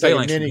can see the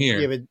phalanx from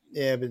here.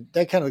 But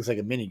that kind of looks like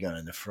a minigun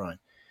in the front.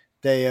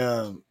 I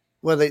don't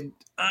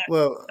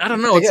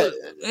know.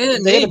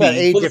 They got about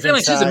 8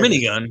 different sizes. It's a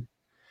minigun.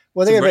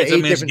 Well, they got about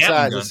 8 different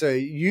sizes. So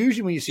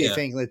usually when you see a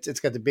thing, it's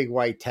got the big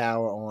white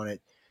tower on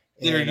it.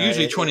 They're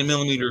usually 20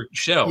 millimeter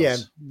shells. Yeah,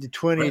 the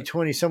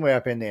 20 somewhere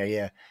up in there.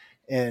 Yeah,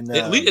 and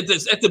at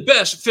the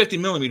best 50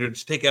 millimeter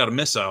to take out a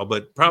missile,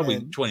 but probably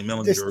 20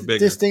 millimeter or bigger.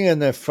 This thing in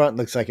the front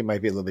looks like it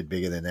might be a little bit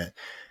bigger than that.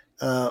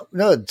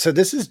 No, so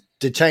this is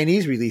the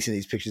Chinese releasing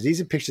these pictures.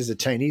 These are pictures the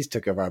Chinese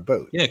took of our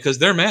boat. Yeah, because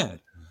they're mad.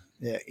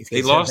 Yeah,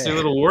 they lost their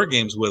little war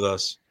games with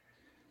us.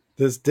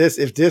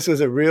 If this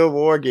was a real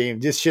war game,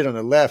 this shit on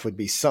the left would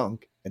be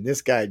sunk, and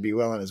this guy'd be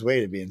well on his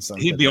way to being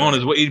sunk. He'd be on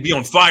his way. He'd be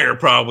on fire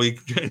probably.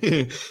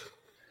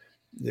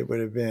 It would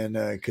have been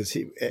because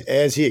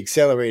as he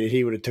accelerated,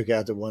 he would have took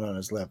out the one on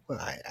his left. Well,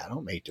 I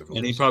don't make the rules.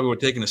 And he probably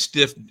would have taken a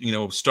stiff,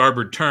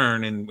 starboard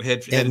turn and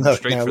headed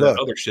straight for that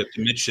other ship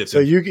to midship. So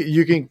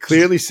you can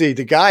clearly see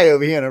the guy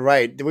over here on the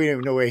right. We don't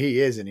even know where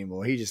he is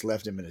anymore. He just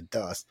left him in the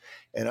dust,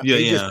 and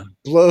he just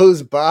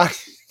blows by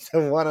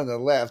the one on the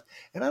left.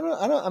 And I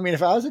don't. I mean,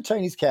 if I was a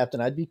Chinese captain,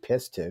 I'd be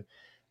pissed too.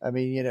 I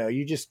mean,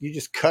 you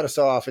just cut us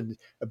off in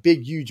a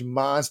big, huge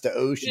monster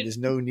ocean. There's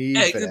no need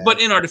for that.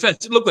 But in our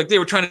defense, it looked like they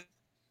were trying to.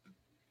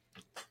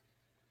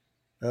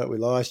 We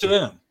lost to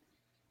them.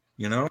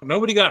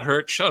 Nobody got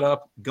hurt. Shut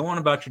up. Go on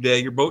about your day.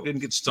 Your boat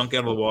didn't get sunk out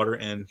of the water,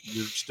 and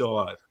you're still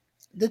alive.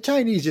 The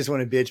Chinese just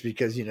want to bitch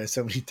because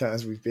so many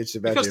times we've bitched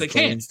about their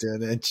planes doing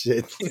that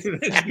shit.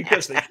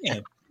 Because they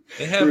can.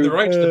 They have the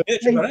right to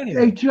bitch about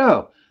anything. Hey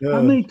Joe,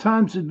 how many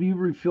times have you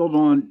refilled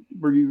on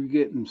where you were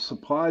getting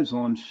supplies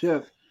on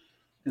ship,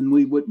 and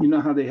we would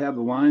how they have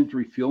the lines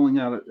refueling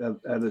out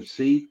at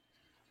sea?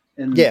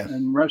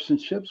 And Russian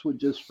ships would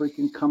just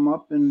freaking come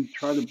up and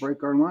try to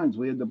break our lines.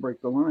 We had to break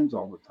the lines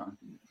all the time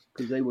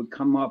because they would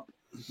come up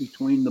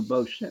between the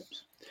both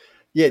ships.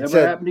 Yeah,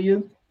 never happened to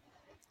you?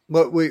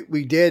 What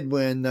we did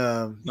when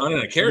not in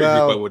a carrier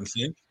group, I wouldn't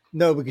think.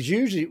 No, because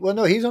usually,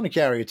 no, he's on a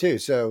carrier too.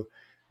 So,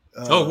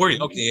 were you?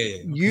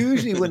 Okay, yeah.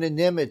 Usually, when the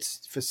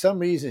Nimitz, for some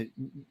reason,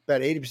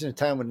 about 80% of the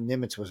time when the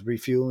Nimitz was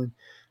refueling,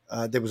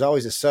 there was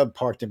always a sub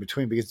parked in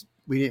between because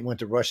we didn't want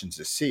the Russians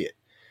to see it.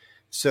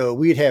 So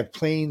we'd have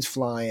planes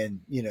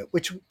flying,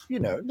 which,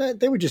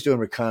 they were just doing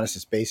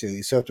reconnaissance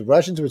basically. So if the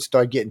Russians would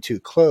start getting too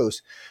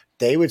close,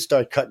 they would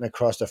start cutting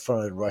across the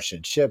front of the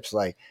Russian ships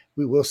like,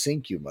 we will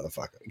sink you,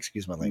 motherfucker.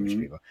 Excuse my language,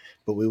 people.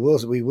 But we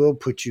will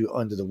put you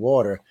under the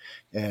water,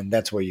 and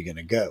that's where you're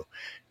going to go.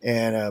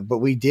 And but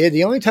we did.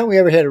 The only time we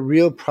ever had a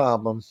real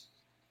problem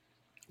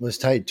was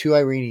two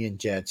Iranian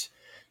jets,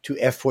 two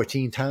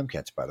F-14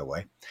 Tomcats, by the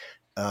way,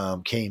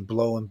 came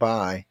blowing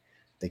by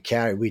the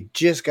carrier. We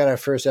just got our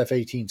first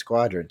F-18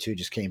 squadron too,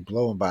 just came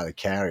blowing by the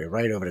carrier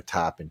right over the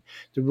top. And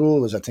the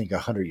rule is, I think,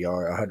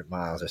 100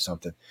 miles or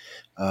something.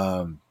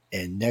 And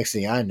next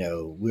thing I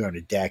know, we're on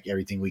the deck.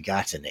 Everything we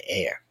got's in the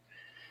air.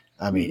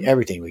 I mean,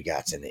 everything we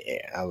got's in the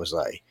air. I was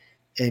like,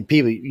 and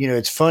people,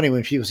 it's funny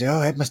when people say, "Oh,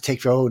 that must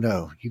take for." Oh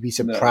no, you'd be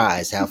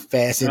surprised how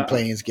fast them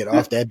planes get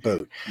off that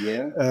boat.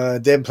 Yeah,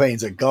 them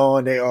planes are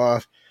gone. They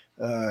off.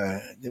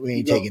 We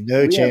ain't taking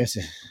no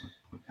chances.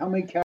 How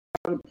many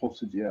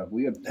catapults did you have?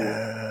 We had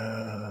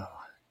 4.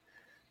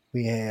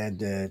 We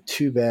had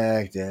 2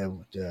 back.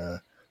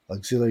 The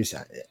auxiliaries.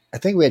 I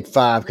think we had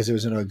 5 because there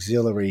was an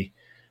auxiliary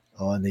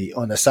on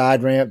the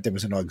side ramp. There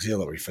was an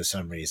auxiliary for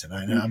some reason.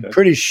 I'm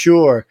pretty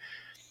sure.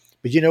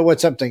 But you know what?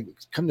 Something.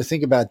 Come to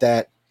think about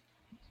that,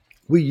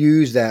 we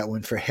used that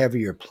one for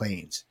heavier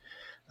planes.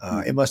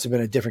 It must have been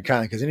a different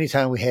kind because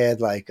anytime we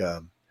had like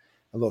a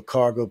little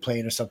cargo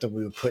plane or something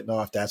we were putting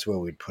off, that's where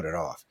we'd put it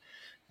off.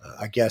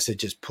 I guess it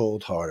just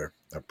pulled harder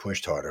or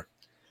pushed harder.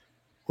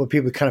 Well,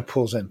 people kind of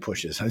pulls and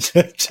pushes. I'm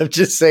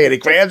just saying,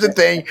 it grabs a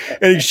thing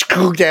and it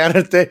screws down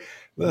a thing.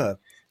 Look.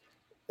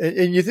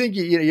 And you think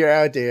you're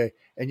out there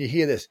and you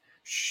hear this,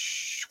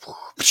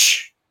 and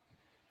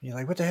you're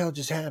like, what the hell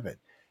just happened?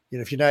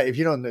 If you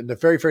don't, the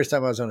very first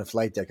time I was on a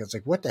flight deck, I was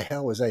like, what the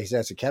hell was that? He said,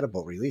 that's a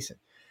catapult releasing.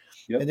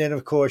 Yep. And then,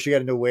 of course, you got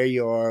to know where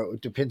you are.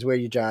 It depends where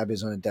your job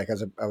is on the deck.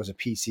 I was a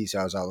PC, so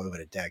I was all over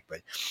the deck.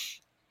 But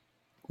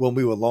when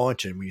we were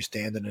launching, when you're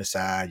standing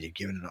aside, you're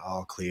giving an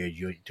all clear,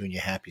 you're doing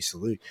your happy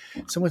salute.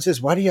 Someone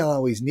says, why do y'all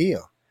always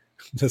kneel?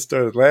 I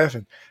started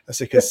laughing. I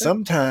said, because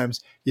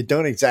sometimes you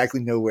don't exactly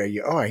know where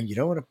you are, and you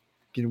don't want to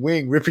get a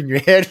wing ripping your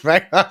head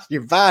right off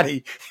your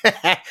body.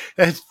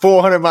 That's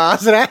 400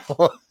 miles an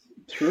hour.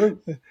 True.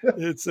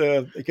 It's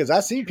because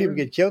I've seen people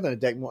get killed on the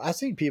deck. I've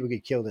seen people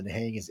get killed in the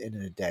hangars into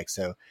the deck.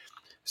 So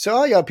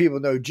all y'all people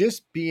know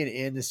just being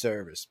in the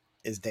service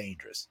is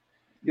dangerous.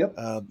 Yep.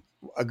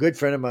 A good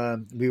friend of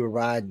mine, we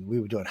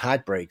were doing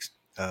hot breaks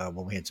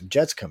when we had some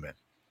jets come in.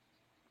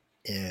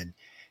 And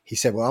he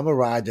said, well, I'm going to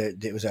ride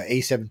it was an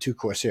A-72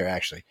 Corsair,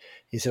 actually.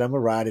 He said, I'm going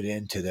to ride it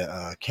into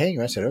the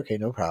hangar. I said, okay,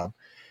 no problem.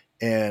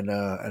 And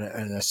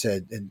I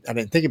said, and I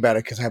didn't think about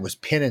it because I was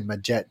pinning my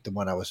jet, the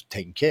one I was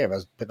taking care of. I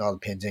was putting all the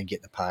pins in,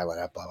 getting the pilot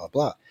out, blah, blah,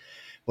 blah.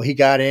 Well, he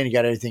got in, he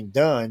got everything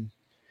done,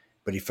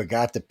 but he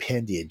forgot to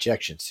pin the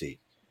ejection seat.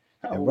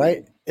 Oh. And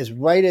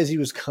right as he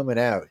was coming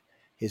out,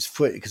 his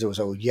foot, because it was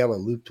a yellow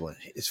looped one,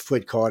 his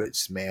foot caught it,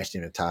 smashed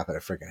him in the top of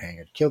the freaking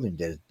hangar. Killed him,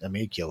 did it? I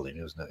mean, he killed him.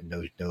 There was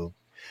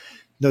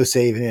no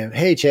saving him.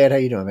 Hey, Chad, how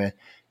you doing, man?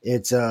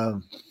 It's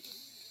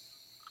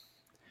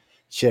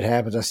shit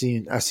happens. I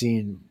seen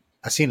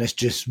us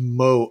just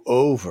mow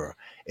over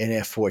an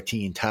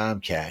F-14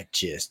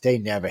 Tomcat. They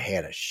never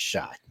had a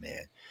shot,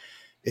 man.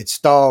 It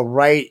stalled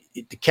right.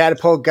 The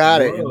catapult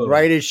got it, and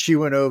right as she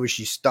went over,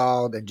 she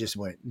stalled and just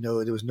went.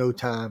 No, there was no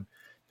time.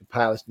 The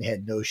pilots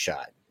had no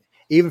shot.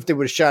 Even if they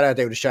would have shot out,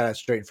 they would have shot out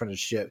straight in front of the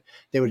ship.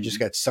 They would have just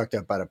got sucked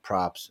up by the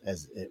props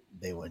as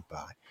they went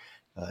by.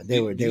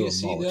 They were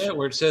see mulched. that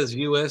where it says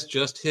U.S.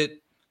 just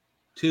hit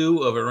 2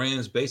 of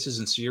Iran's bases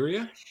in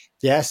Syria?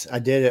 Yes, I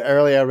did.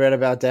 Earlier I read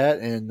about that,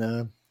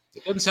 and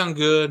it doesn't sound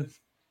good.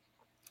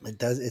 It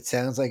does. It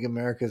sounds like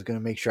America is going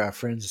to make sure our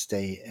friends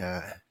stay.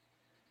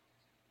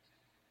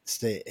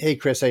 Hey,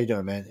 Chris, how you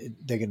doing, man?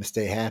 They're going to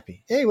stay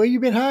happy. Hey, where you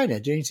been hiding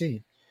at? Jane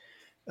seen.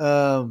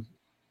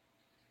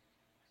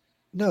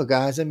 No,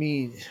 guys. I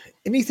mean,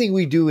 anything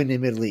we do in the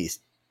Middle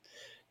East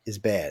is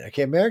bad.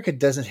 Okay, America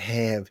doesn't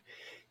have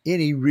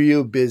any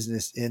real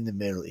business in the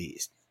Middle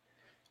East.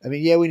 I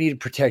mean, yeah, we need to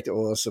protect the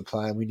oil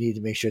supply, and we need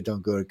to make sure it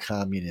don't go to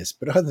communists.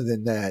 But other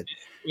than that,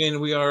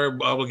 and we are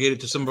obligated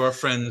to some of our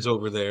friends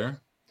over there.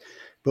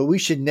 But we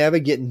should never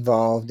get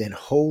involved in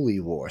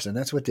holy wars, and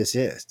that's what this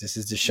is. This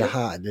is the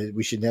Shahad.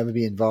 We should never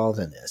be involved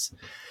in this.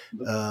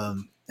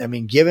 I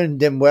mean, giving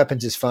them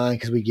weapons is fine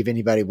because we give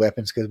anybody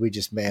weapons because we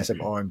just massive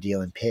arm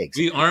dealing pigs.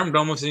 We armed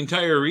almost the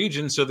entire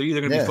region, so they're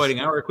either going to be fighting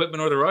our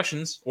equipment or the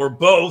Russians, or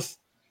both.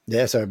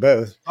 Yes, or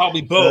both.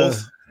 Probably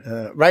both.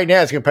 Right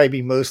now, it's going to probably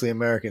be mostly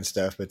American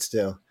stuff, but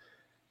still.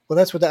 Well,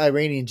 that's what the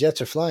Iranian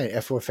jets are flying: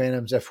 F-4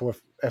 Phantoms, F-14.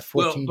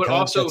 Well, but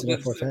also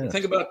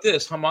think about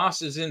this: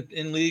 Hamas is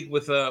in league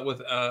with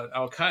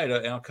Al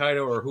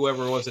Qaeda, or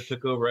whoever it was that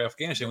took over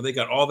Afghanistan. Well, they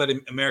got all that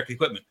American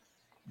equipment,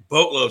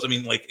 boatloads. I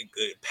mean, like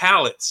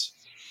pallets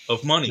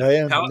of money,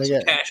 pallets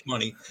of cash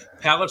money,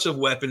 pallets of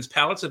weapons,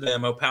 pallets of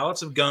ammo,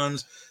 pallets of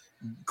guns,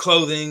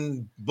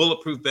 clothing,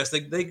 bulletproof vests.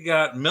 They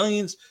got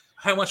millions.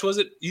 How much was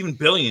it? Even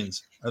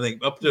billions. I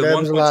think up to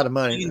 $1.6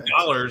 billion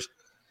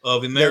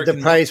of American.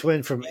 The price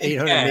went from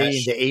 800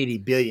 million to 80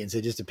 billion. So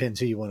it just depends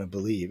who you want to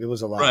believe. It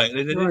was a lot. Right.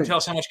 They didn't tell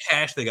us how much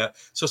cash they got.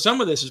 So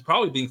some of this is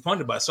probably being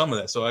funded by some of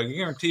that. So I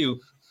guarantee you,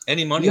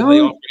 any money that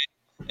they offer,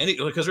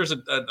 because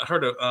I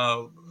heard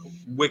a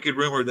wicked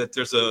rumor that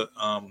there's a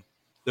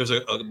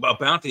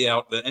bounty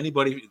out that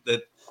anybody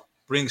that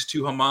brings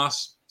to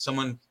Hamas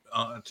someone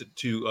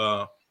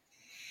to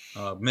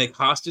make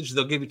hostage,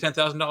 they'll give you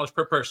 $10,000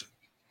 per person.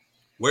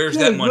 Where's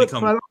that money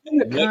coming from?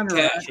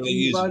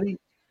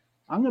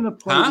 I'm going to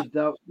play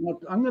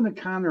I'm going to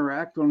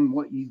counteract on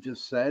what you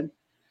just said.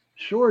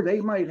 Sure,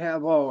 they might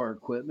have all our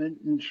equipment,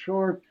 and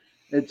sure,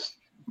 it's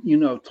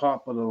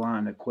top of the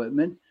line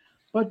equipment,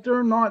 but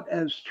they're not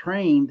as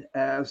trained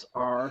as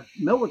our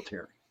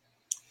military.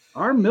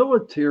 Our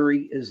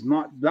military is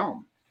not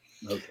dumb.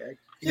 Okay.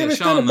 Yeah,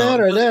 it's not a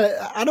matter of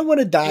that. I don't want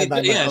to die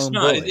by my own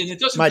bullet. And it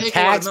doesn't my take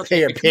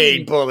taxpayer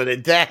paid bullet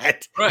at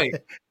that. Right.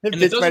 And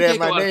it doesn't take a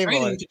lot of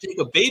training to take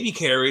a baby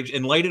carriage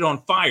and light it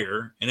on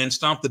fire and then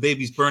stomp the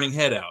baby's burning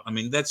head out. I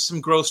mean, that's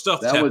some gross stuff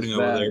that's happening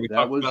over there. We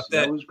talked about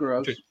that. That was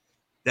gross.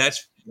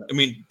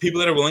 People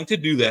that are willing to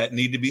do that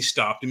need to be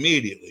stopped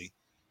immediately.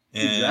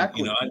 And,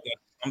 exactly.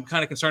 I'm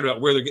kind of concerned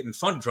about where they're getting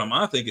funded from.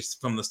 I think it's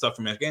from the stuff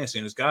from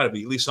Afghanistan. It's got to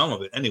be at least some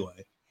of it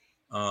anyway.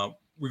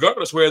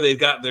 Regardless where they've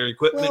got their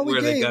equipment, how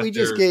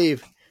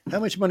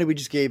much money we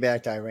just gave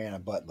back to Iran, a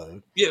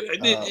buttload. Yeah,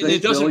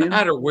 it doesn't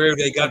matter where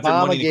they got their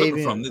money and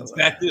equipment from. The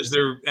fact is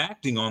they're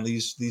acting on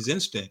these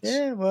instincts.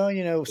 Yeah, well,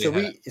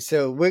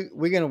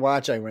 we're going to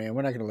watch Iran.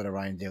 We're not going to let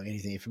Iran do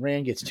anything. If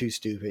Iran gets too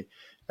stupid,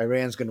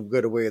 Iran's going to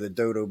go the way of the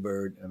dodo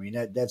bird. I mean,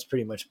 that's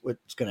pretty much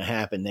what's going to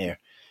happen there.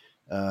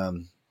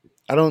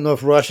 I don't know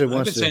if Russia wants to.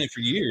 I've been saying it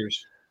for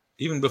years.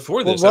 Even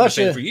before this, I've been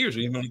saying for years,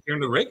 even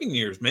during the Reagan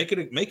years, make it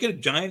a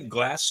giant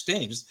glass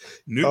stain. Just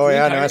nuke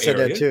I said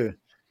that too.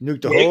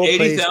 Nuke the whole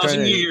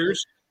 80,000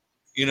 years,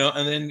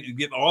 and then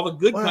get all the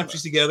good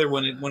countries together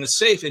when it's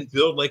safe and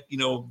build like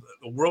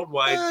a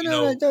worldwide,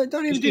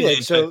 don't even do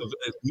that. So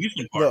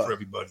amusement park for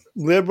everybody.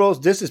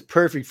 Liberals, this is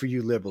perfect for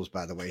you liberals,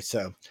 by the way.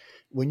 So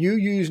when you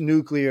use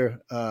nuclear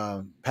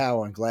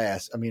power on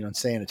glass, on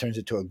sand, it turns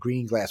into a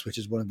green glass, which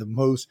is one of the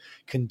most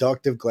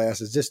conductive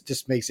glasses.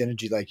 This makes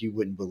energy like you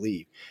wouldn't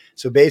believe.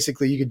 So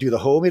basically, you could do the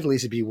whole Middle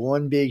East. It'd be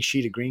one big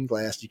sheet of green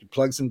glass. You could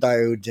plug some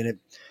diodes in it,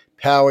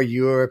 power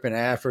Europe and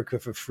Africa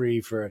for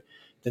free for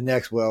the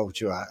next, I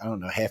don't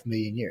know,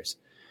 500,000 years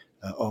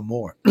or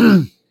more.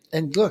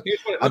 And look,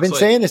 I've been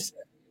saying this.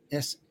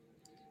 Yes.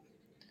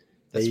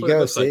 There you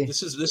go. See,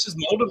 this is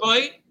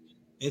Moldavite.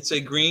 It's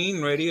a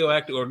green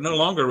radioactive, or no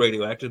longer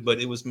radioactive, but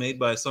it was made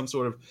by some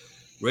sort of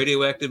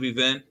radioactive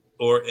event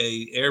or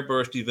a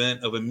airburst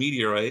event of a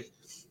meteorite,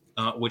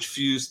 which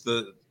fused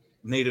the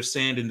native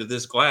sand into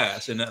this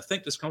glass. And I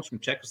think this comes from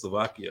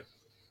Czechoslovakia.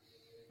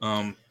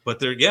 But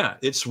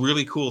it's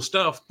really cool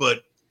stuff.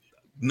 But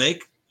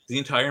make the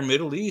entire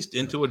Middle East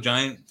into a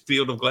giant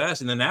field of glass,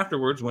 and then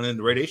afterwards, when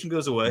the radiation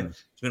goes away,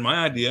 it's been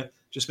my idea,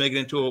 just make it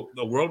into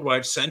a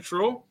worldwide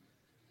central,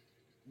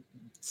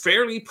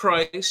 fairly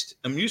priced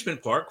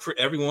amusement park for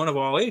everyone of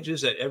all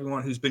ages, that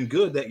everyone who's been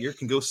good that year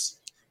can go,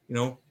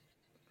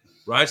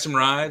 ride some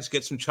rides,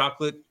 get some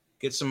chocolate,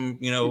 get some,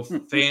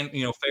 fair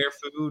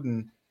food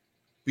and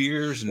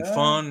beers and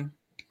fun,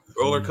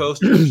 roller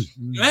coasters.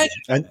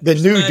 Imagine the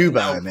new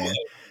Dubai, man.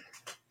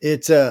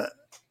 It's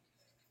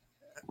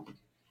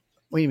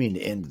what do you mean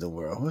the end of the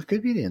world? Well, it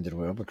could be the end of the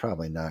world, but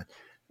probably not.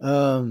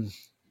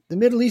 The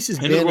Middle East has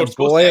and been it a was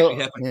supposed to boil.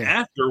 actually happen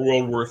after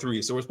World War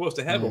III. So we're supposed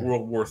to have a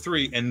World War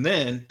III, and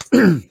then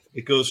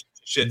it goes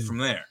shit from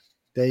there.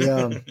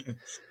 The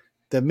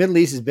Middle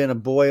East has been a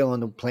boil on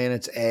the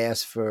planet's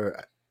ass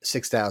for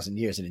 6,000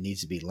 years, and it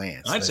needs to be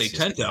land. So I'd say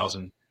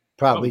 10,000.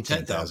 Probably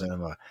 10,000 or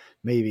more.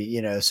 Maybe,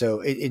 you know, so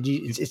it's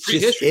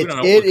just, history.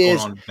 It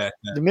is,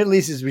 the Middle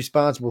East is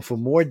responsible for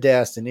more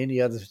deaths than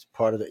any other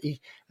part of the,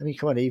 I mean,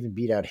 come on, they even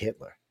beat out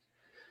Hitler.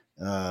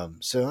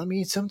 So, I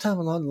mean, sometime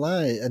along the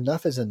line,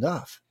 enough is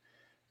enough.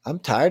 I'm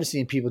tired of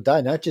seeing people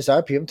die, not just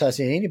our people. I'm tired of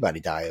seeing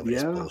anybody die over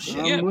this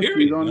bullshit. Yeah,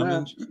 period. I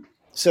mean,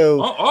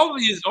 so all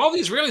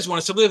the Israelis want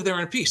us to live there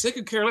in peace. They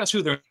could care less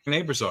who their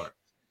neighbors are.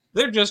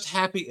 They're just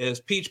happy as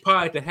peach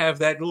pie to have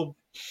that little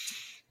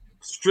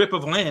strip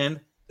of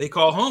land they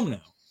call home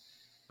now.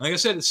 Like I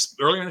said, it's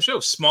earlier in the show,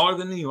 smaller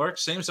than New York,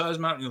 same size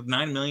amount,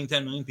 9 million,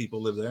 10 million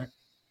people live there.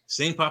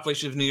 Same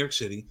population of New York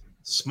City,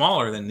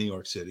 smaller than New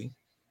York City.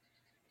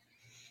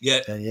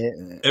 Yet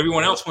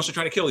everyone else wants to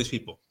try to kill these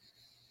people.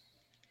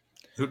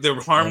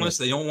 They're harmless.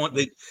 They don't want,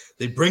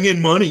 they bring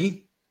in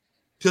money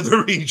to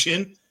the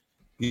region,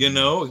 you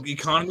know,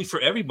 economy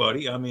for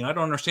everybody. I mean, I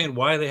don't understand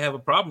why they have a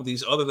problem with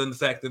these other than the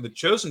fact they're the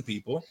chosen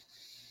people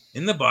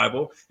in the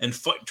Bible and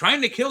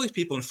trying to kill these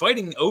people and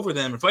fighting over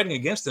them and fighting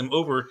against them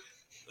over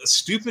a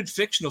stupid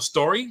fictional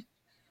story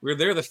where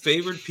they're the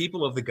favored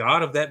people of the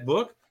God of that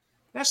book.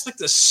 That's like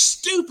the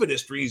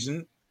stupidest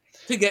reason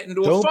to get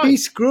into a fight. Don't be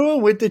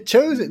screwing with the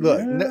chosen.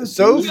 Look,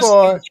 so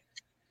far,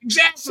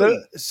 exactly.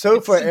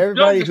 So far,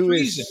 everybody who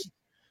is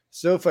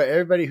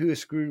everybody who is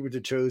screwed with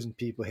the chosen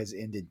people has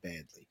ended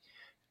badly.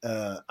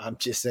 I'm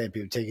just saying,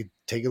 people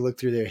take a look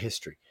through their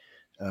history.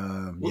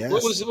 Yes.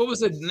 What was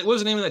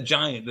the name of that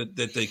giant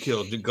that they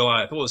killed?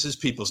 Goliath. What was his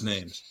people's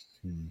names?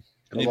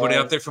 Anybody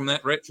out there from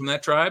that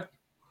tribe?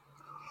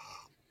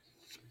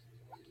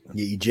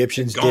 The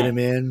Egyptians did him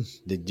in.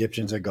 The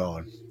Egyptians are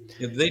gone.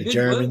 Yeah, the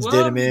Germans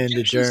did him in.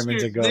 The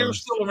Germans are gone. They're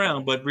still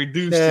around, but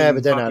reduced. Yeah,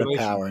 but they're not a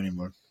power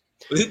anymore.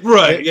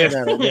 Right?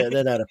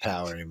 They're not a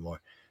power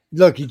anymore.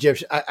 Look,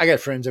 Egyptians. I got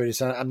friends over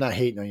there. I'm not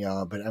hating on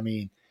y'all, but I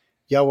mean,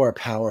 y'all were a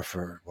power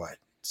for what?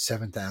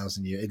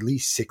 7,000 years, at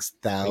least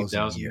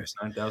 6,000 years,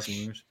 9,000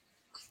 years.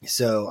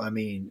 So, I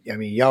mean,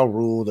 y'all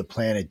ruled the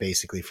planet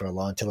basically for a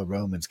long until the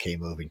Romans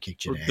came over and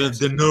kicked your ass.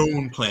 The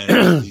known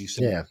planet.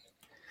 Yeah.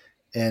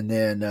 And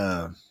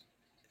then,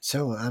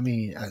 so, I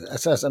mean,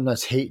 I'm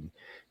not hating.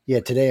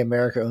 Yeah, today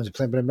America owns the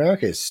planet, but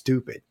America is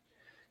stupid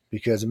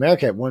because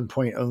America at one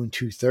point owned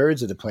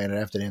 2/3 of the planet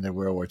after the end of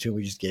World War II.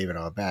 We just gave it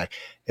all back.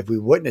 If we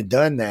wouldn't have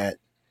done that,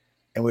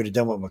 and we'd have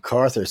done what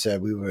MacArthur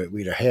said,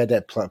 we'd have had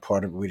that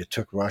part of it. We'd have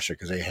took Russia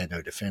because they had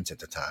no defense at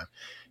the time.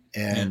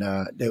 And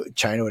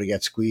China would have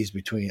got squeezed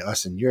between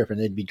us and Europe, and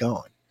they'd be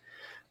gone.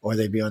 Or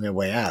they'd be on their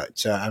way out.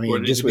 So, I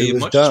mean, just be a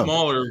much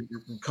smaller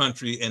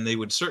country, and they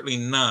would certainly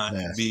not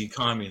be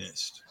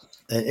communist.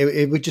 And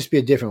it would just be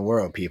a different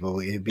world, people.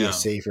 It would be a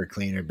safer,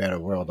 cleaner, better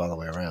world all the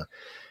way around.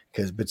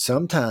 But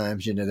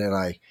sometimes, you know, they're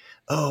like,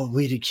 oh,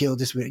 we'd have killed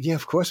this. Yeah,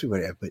 of course we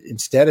would have. But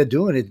instead of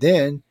doing it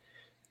then,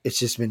 it's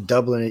just been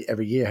doubling it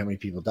every year how many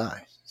people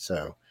die.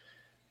 So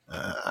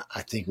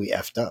I think we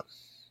effed up.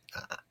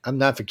 I'm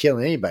not for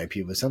killing anybody,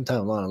 people, but sometime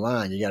along the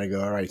line, you got to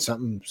go, all right,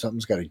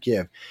 something's got to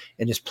give.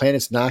 And this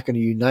planet's not going to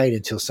unite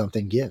until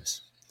something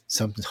gives.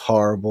 Something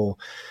horrible,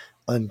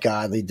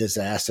 ungodly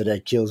disaster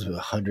that kills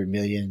 100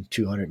 million,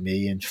 200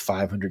 million,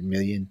 500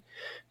 million.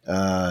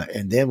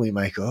 And then we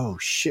might go, oh,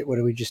 shit, what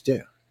did we just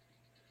do?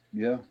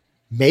 Yeah.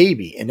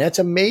 Maybe. And that's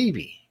a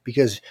maybe.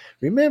 Because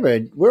remember,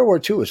 World War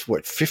II was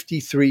what,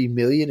 53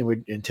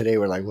 million, and today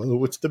we're like, well,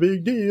 what's the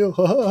big deal?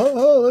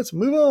 Let's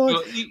move on.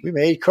 Well, we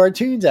made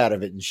cartoons out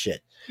of it and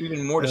shit.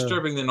 Even more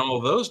disturbing than all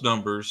of those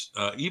numbers,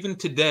 even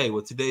today,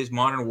 with today's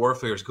modern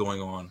warfare is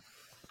going on,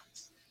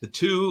 the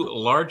two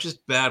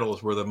largest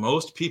battles where the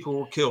most people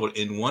were killed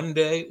in one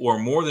day or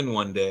more than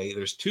one day.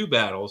 There's two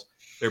battles.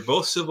 They're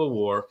both Civil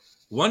War.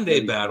 One day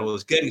battle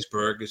is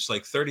Gettysburg. It's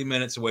like 30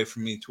 minutes away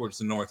from me towards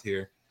the north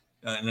here.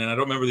 And then I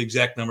don't remember the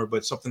exact number,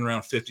 but something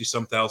around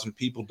 50-some thousand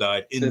people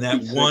died in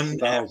that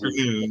one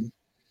afternoon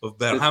of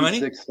battle. How many?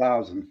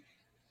 56,000.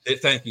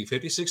 Thank you.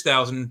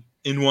 56,000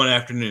 in one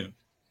afternoon.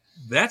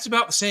 That's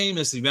about the same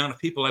as the amount of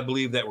people I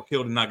believe that were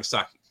killed in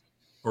Nagasaki,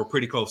 or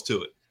pretty close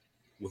to it,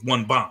 with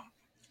one bomb.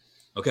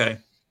 Okay?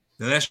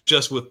 And that's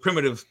just with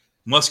primitive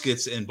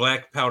muskets and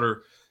black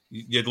powder.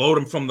 You load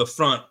them from the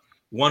front,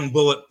 one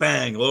bullet,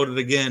 bang, load it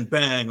again,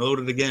 bang, load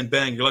it again,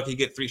 bang. You're lucky you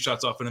get 3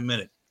 shots off in a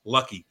minute.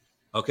 Lucky.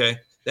 Okay?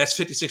 That's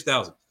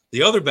 56,000.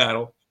 The other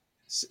battle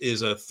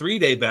is a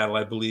 3-day battle,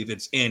 I believe.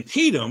 It's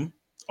Antietam,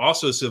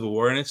 also Civil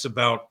War, and it's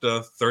about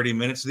 30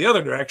 minutes the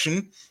other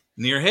direction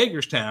near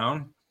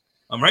Hagerstown.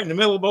 I'm right in the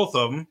middle of both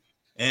of them,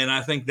 and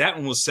I think that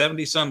one was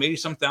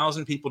 80-some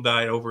thousand people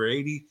died over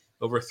a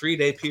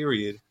 3-day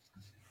period.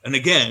 And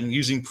again,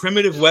 using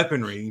primitive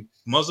weaponry,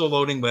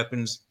 muzzle-loading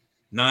weapons,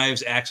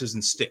 knives, axes,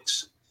 and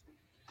sticks.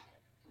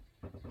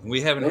 We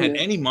haven't had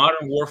any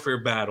modern warfare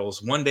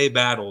battles, one-day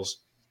battles,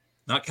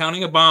 not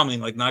counting a bombing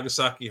like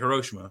Nagasaki,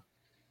 Hiroshima,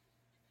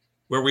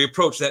 where we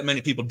approach that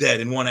many people dead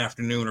in one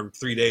afternoon or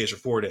 3 days or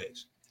 4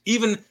 days.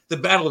 Even the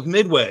Battle of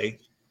Midway,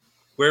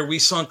 where we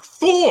sunk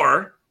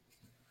four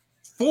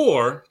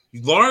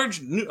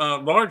large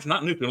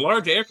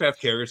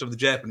aircraft carriers of the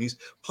Japanese,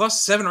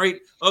 plus 7 or 8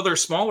 other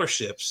smaller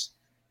ships.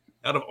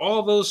 Out of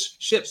all those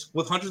ships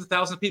with hundreds of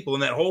thousands of people in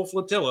that whole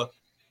flotilla,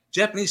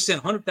 Japanese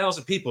sent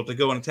 100,000 people to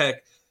go and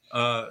attack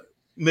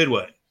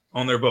Midway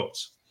on their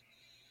boats.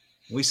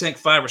 We sank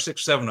 5 or 6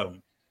 or 7 of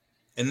them.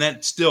 And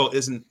that still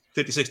isn't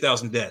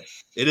 56,000 dead.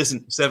 It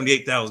isn't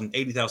 78,000,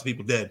 80,000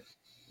 people dead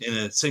in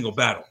a single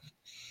battle.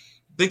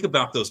 Think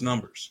about those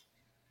numbers.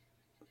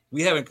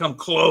 We haven't come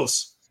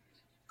close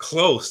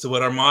to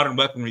what our modern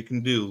weaponry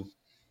can do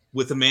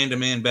with a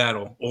man-to-man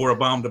battle or a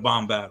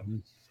bomb-to-bomb battle.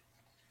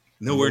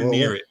 Nowhere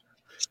near it.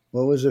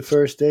 What was the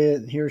first day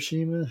at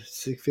Hiroshima?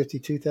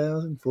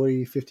 52,000,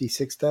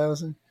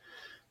 56,000?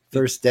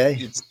 First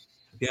day?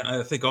 Yeah,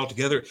 I think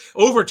altogether.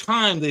 Over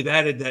time, they've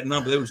added that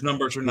number. Those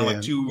numbers are now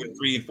like 2 and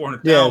 3 and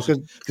 400,000.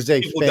 Yeah, because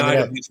they people died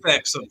of the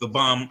effects of the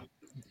bomb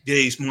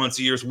days, months,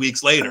 years,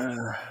 weeks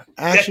later.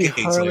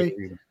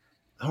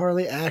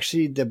 Harley,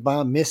 actually, the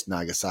bomb missed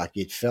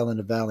Nagasaki. It fell in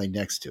the valley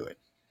next to it.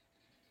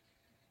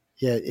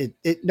 Yeah, it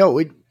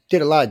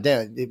did a lot of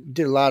damage. It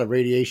did a lot of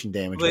radiation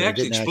damage. Well, they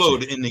actually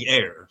exploded in the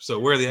air. So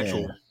where the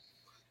actual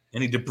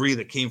any debris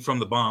that came from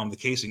the bomb, the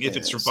casing, if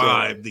it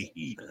survived the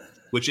heat,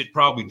 which it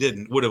probably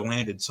didn't, would have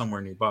landed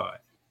somewhere nearby.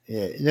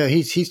 Yeah, no,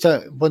 he's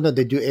talking. Well, no,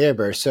 they do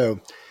airburst. So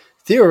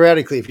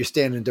theoretically, if you're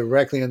standing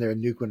directly under a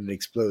nuke when it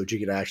explodes, you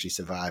could actually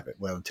survive it.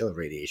 Well, until the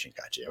radiation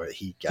got you, or the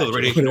heat got you.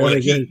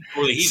 Anyway,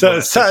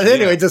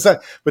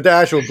 but the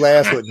actual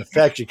blast wouldn't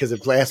affect you because the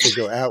blast would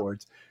go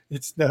outwards.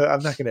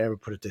 I'm not going to ever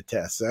put it to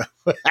test. So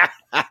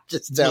I'm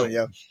just telling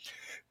you.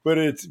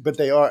 But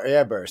they are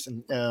airbursts,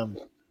 and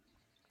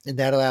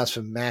that allows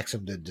for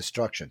maximum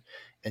destruction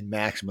and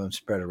maximum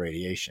spread of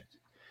radiation.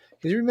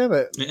 Because you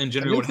remember, and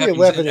generally what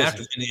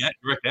happens in the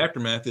direct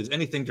aftermath is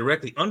anything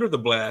directly under the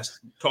blast,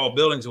 tall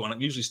buildings will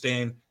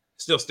usually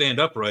still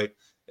stand upright.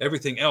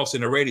 Everything else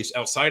in a radius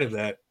outside of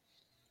that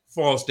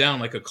falls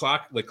down like a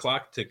clock,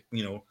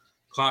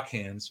 clock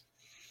hands.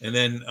 And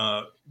then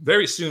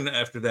very soon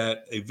after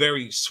that, a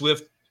very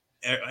swift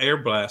air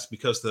blast,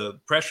 because the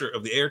pressure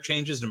of the air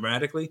changes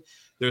dramatically.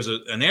 There's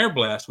an air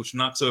blast which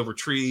knocks over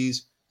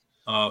trees,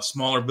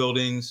 smaller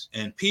buildings,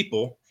 and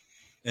people.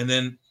 And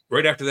then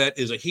right after that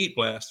is a heat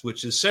blast,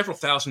 which is several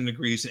thousand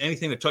degrees. And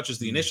anything that touches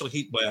the initial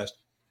heat blast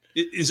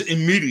is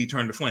immediately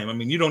turned to flame. I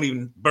mean, you don't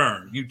even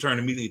burn. You turn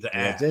immediately to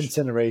ash. It's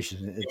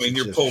incineration.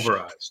 You're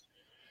pulverized.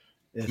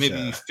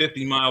 Maybe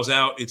 50 miles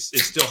out, it's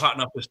still hot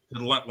enough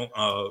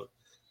to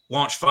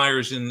launch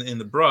fires in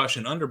the brush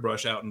and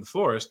underbrush out in the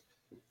forest,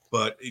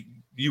 but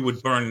you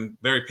would burn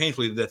very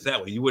painfully to death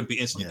that way. You wouldn't be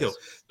instantly killed.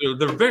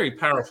 They're very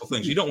powerful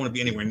things. You don't want to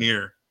be anywhere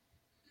near.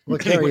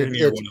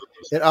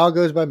 It all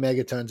goes by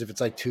megatons. If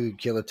it's like 2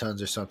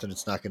 kilotons or something,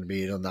 it's not going to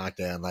be. It'll knock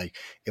down. Like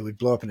it would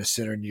blow up in the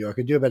center of New York.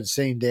 It'd do about the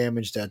same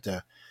damage that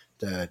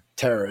the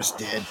terrorists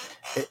did.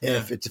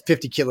 If it's a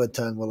 50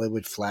 kiloton, well, it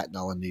would flatten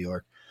all of New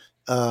York.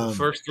 The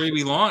first 3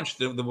 we launched,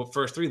 the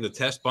first 3, the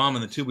test bomb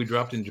and the 2 we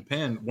dropped in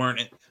Japan,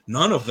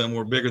 none of them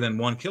were bigger than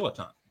 1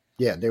 kiloton.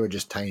 Yeah, they were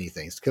just tiny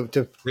things.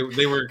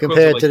 They were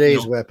compared to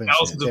today's weapons.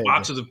 Thousands of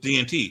boxes of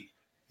TNT.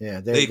 Yeah,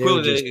 the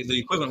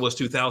equivalent was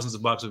 2,000s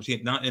of boxes of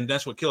TNT, and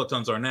that's what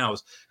kilotons are now.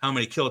 Is how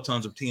many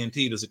kilotons of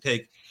TNT does it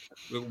take?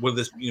 Will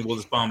this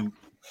bomb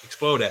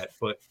explode at?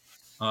 But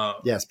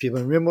yes,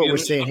 people remember what we're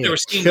saying here. I've never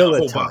seen a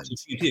whole box of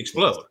TNT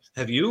explode.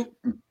 Have you?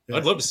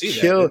 I'd love to see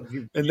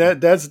that. And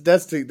that's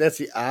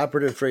the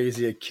operative phrase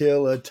here: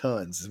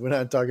 kilotons. We're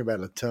not talking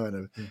about a ton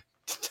of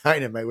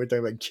dynamite. We're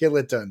talking about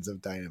kilotons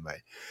of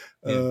dynamite.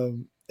 Yeah.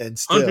 And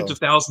still, hundreds of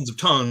thousands of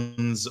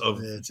tons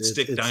of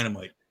stick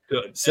dynamite.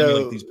 Good.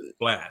 So these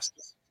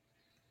blasts.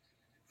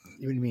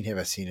 What do you mean? Have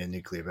I seen a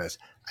nuclear blast?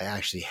 I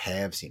actually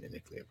have seen a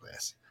nuclear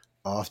blast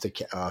off the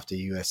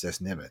USS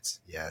Nimitz.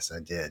 Yes, I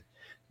did.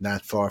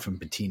 Not far from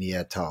Bikini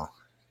Atoll.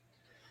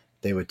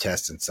 They were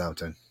testing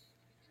something.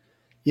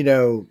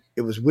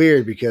 It was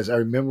weird because I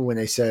remember when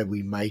they said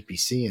we might be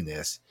seeing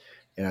this,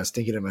 and I was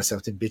thinking to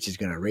myself, "The bitch is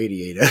going to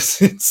radiate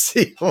us and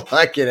see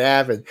what can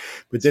happen."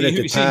 But then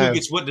see who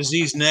gets what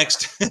disease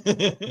next.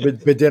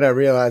 but then I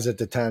realized at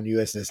the time the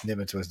USS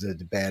Nimitz was the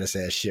baddest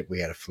ass ship we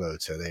had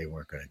afloat, so they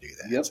weren't going to do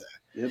that. Yep, so.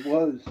 It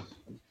was.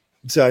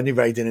 So I knew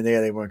right then and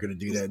there they weren't going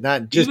to do that.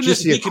 Not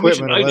just the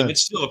equipment item,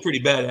 it's still a pretty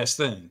badass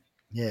thing.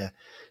 Yeah,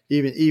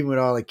 even with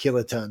all the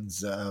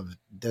kilotons,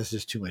 there's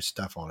just too much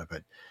stuff on it.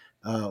 But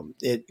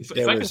if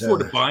I can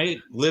afford to buy it,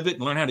 live it,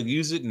 and learn how to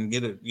use it, and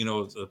get a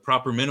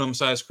proper minimum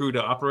size crew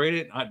to operate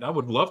it, I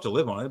would love to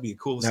live on it. It'd be a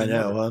cool thing. I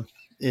know.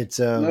 It's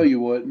no,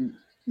 you wouldn't.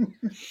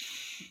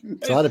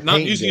 It's a lot of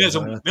not using it as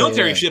a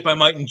military ship. I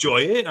might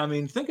enjoy it. I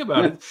mean, think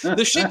about it.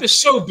 The ship is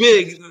so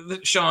big,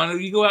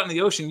 Sean. You go out in the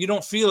ocean, you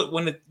don't feel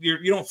it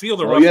you don't feel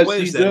the rough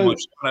waves that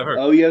much. I've heard.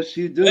 Oh yes,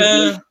 you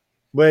do.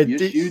 But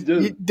yes, you do.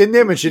 The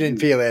Nimitz, you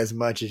didn't feel as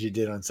much as you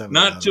did on some.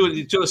 Not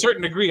to a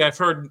certain degree. I've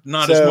heard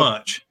not as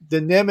much. The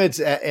Nimitz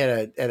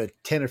at a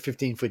 10 or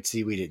 15 foot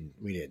sea, we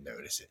didn't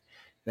notice it.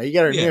 Now you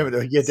got to remember, though,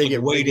 it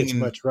gets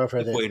much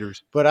rougher there.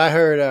 But I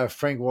heard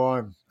Frank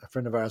Warren, a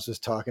friend of ours, was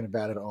talking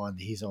about it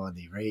he's on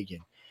the Reagan,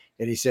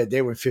 and he said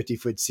they were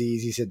 50-foot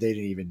seas. He said they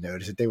didn't even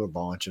notice it; they were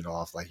launching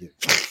off like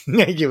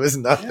it was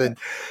nothing.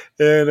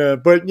 Yeah.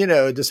 And but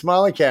the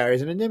smaller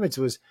carriers, and the Nimitz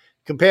was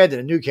compared to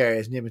the new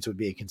carriers, Nimitz would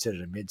be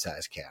considered a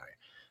mid-sized carrier.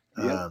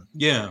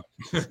 Yeah.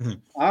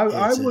 I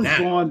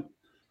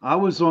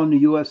was on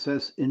the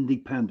USS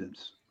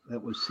Independence.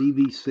 That was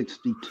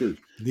CV-62.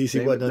 At least he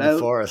wasn't on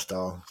the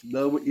Forrestal.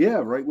 No, yeah,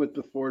 right with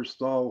the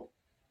Forrestal,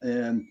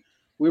 and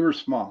we were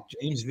small.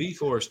 James V.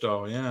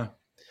 Forrestal, yeah.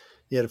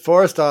 Yeah, the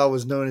Forrestal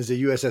was known as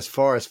the USS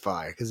Forest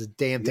Fire because the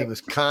damn thing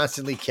was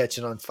constantly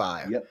catching on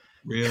fire. Yep.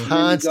 Really?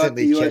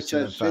 Constantly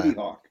catching on fire. City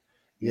Hawk.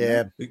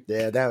 Yeah,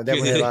 that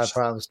one had a lot of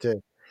problems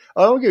too.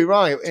 Oh, don't get me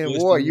wrong. In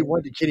war, you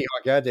want the Kitty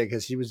Hawk out there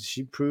because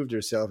she proved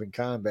herself in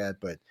combat,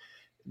 but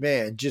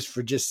man,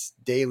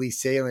 just daily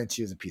sailing,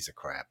 she was a piece of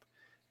crap.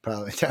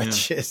 Probably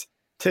not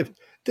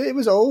it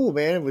was old,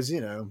 man. It was,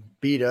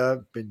 beat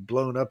up, been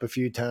blown up a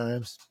few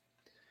times.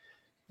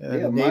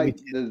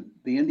 The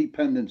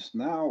Independence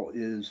now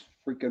is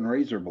freaking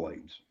razor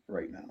blades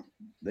right now.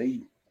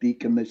 They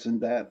decommissioned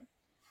that.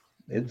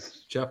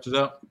 It's chopped it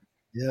up.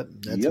 Yep,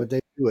 that's what they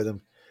do with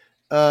them.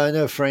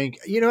 No, Frank,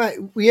 I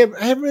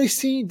haven't really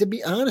seen, to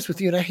be honest with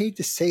you, and I hate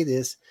to say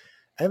this,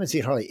 I haven't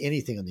seen hardly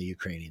anything on the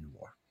Ukrainian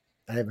war.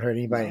 I haven't heard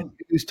anybody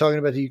who's talking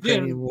about the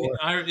Ukrainian war.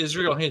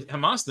 Israel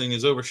Hamas thing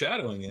is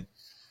overshadowing it.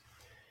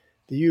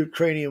 The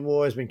Ukrainian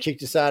war has been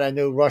kicked aside. I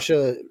know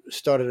Russia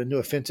started a new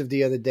offensive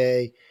the other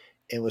day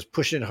and was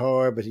pushing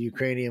hard, but the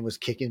Ukrainian was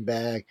kicking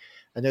back.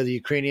 I know the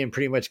Ukrainian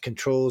pretty much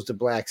controls the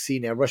Black Sea.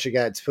 Now, Russia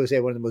got supposed to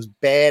have one of the most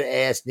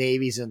badass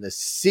navies in the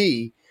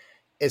sea.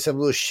 It's some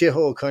little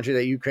shithole country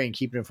that Ukraine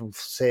keeping them from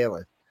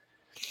sailing.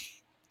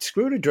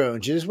 Screw the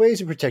drones. There's ways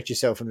to protect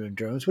yourself from the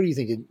drones. What do you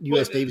think? The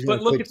U.S. Navy's going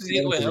to look at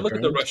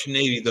the Russian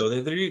Navy, though.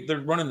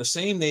 They're running the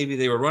same Navy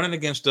they were running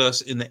against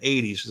us in the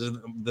 80s.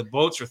 The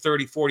boats are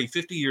 30, 40,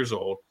 50 years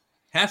old.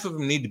 Half of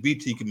them need to be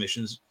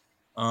decommissioned.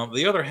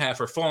 The other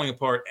half are falling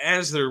apart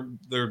as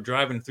they're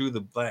driving through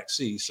the Black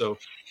Sea. So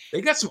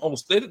they got some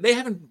old. They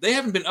haven't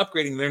been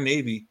upgrading their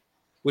Navy,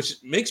 which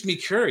makes me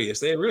curious.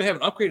 They really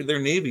haven't upgraded their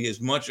Navy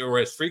as much or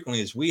as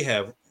frequently as we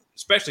have,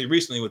 especially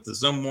recently with the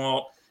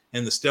Zumwalt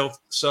and the stealth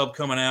sub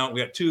coming out.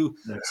 We got 2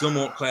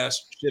 Zumwalt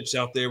class ships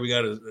out there. We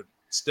got a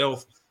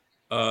stealth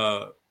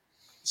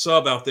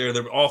sub out there.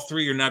 All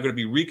 3 are now going to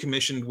be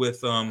recommissioned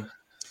with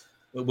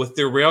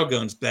their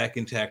railguns back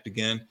intact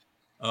again.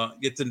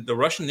 Yet the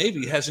Russian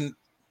Navy haven't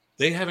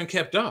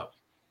kept up.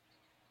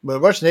 Well,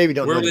 the Russian Navy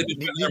don't know.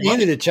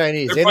 Neither the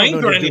Chinese. Their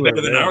planes aren't any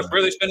better than ours.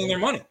 Where are they spending their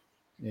money?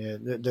 Yeah,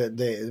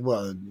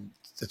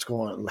 it's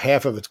going.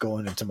 Half of it's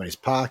going in somebody's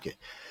pocket.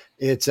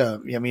 It's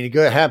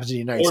it happens in the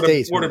United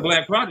States. Or the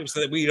black projects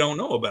that we don't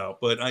know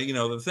about. But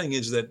the thing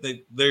is that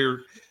their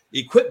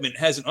equipment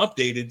hasn't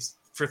updated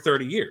for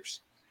 30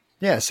 years.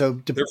 Yeah,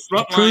 so their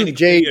frontline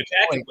attack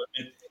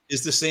equipment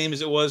is the same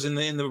as it was in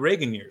the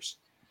Reagan years.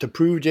 To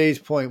prove Jay's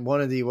point,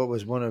 one of the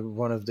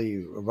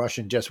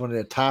Russian jets, one of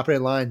the top of the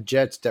line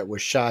jets that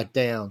was shot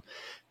down,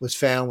 was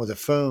found with a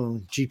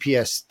phone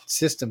GPS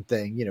system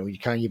thing. You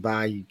carry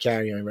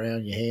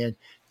around your hand,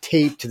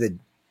 taped to the.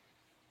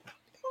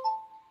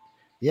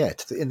 Yeah,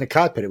 in the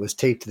cockpit, it was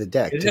taped to the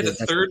deck. It had a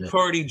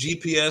third-party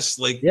GPS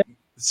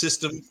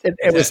system.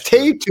 It was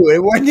taped to it.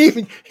 It wasn't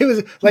even. It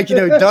was like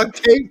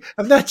duct tape.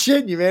 I'm not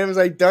shitting you, man. It was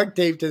like duct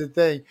tape to the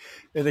thing,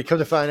 and they come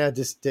to find out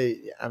this day.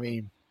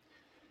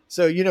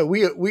 So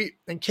we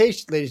in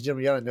case, ladies and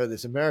gentlemen, y'all don't know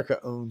this, America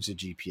owns a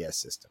GPS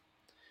system.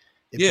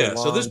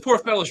 So this poor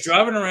fellow's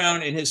driving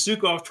around in his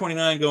Sukhov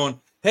 29,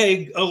 going,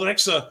 "Hey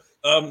Alexa,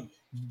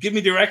 give me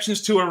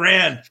directions to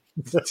Iran."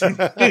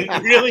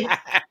 Really?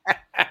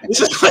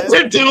 This is what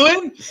they're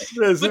doing?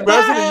 That was in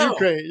the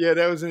Ukraine. Yeah,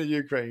 that was in the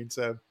Ukraine.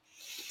 So,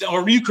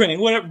 or Ukraine,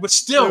 whatever. But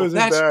still,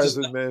 that's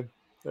embarrassing, man.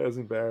 That was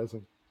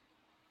embarrassing.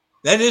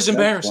 That is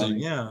embarrassing.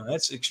 Yeah,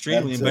 that's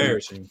extremely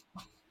embarrassing.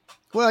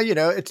 Well,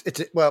 it's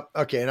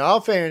okay. In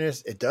all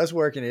fairness, it does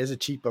work, and it is a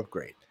cheap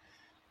upgrade.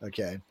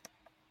 Okay,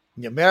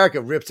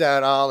 America rips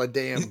out all the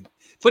damn.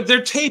 But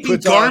they're taping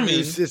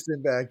Garmin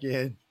system back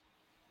in.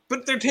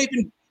 But they're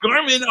taping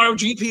Garmin, our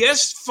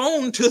GPS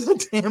phone, to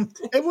the damn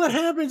thing. And what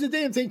happens? The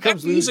damn thing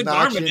comes loose. Use a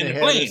Garmin in a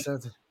plane.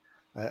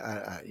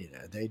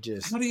 They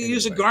just. How do you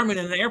use a Garmin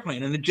in an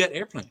airplane, in a jet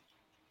airplane?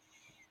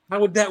 How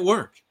would that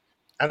work?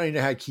 I don't even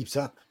know how it keeps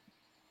up.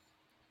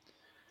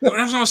 Well,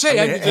 that's what I'm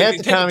saying. Half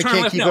the time it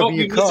can't keep up in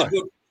your car.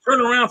 Turn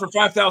around for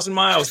 5,000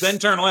 miles, then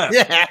turn left.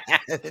 Yeah,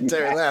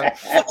 turn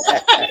left.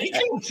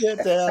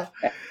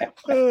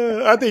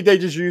 I think they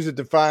just use it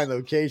to find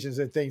locations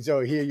and things. Oh,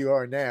 here you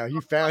are now.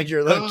 You found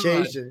your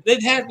location.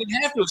 They'd have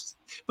to,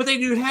 but they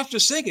do have to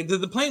sync it.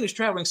 The plane is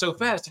traveling so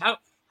fast.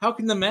 How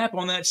can the map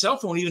on that cell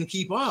phone even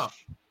keep up?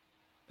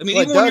 I mean,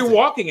 even when you're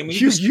walking,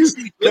 because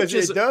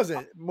it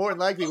doesn't. More than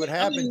likely, what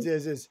happens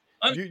is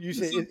you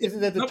say,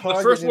 isn't that the target?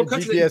 The first world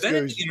country that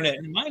invented the internet,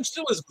 and mine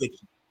still is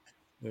glitching.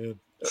 Yeah.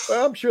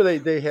 Well, I'm sure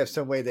they have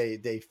some way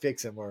they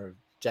fix them or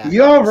jack.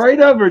 You're right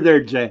over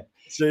there, Jay.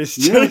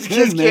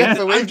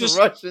 I'm just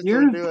Russians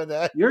doing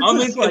that.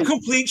 I'm in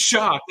complete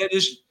shock. That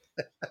is,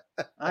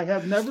 I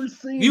have never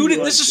seen.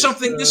 This is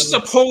something. This is a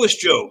Polish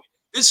joke.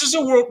 This is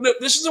a World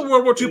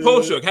War II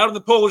Polish joke. How did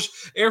the Polish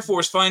Air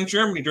Force find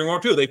Germany during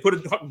World War II? They put a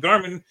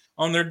Garmin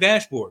on their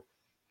dashboard.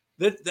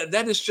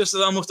 That is just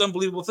the most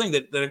unbelievable thing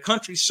that a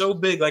country so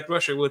big like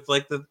Russia, with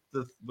like the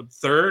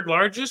third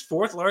largest,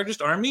 fourth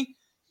largest army,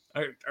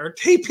 are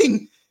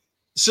taping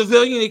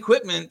civilian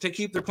equipment to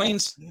keep their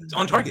planes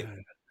on target.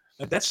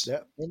 That's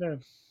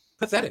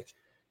pathetic.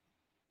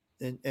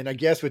 And I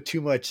guess with too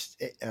much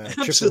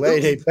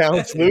AAA, they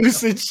bounce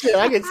loose and shit.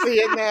 I can see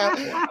it now.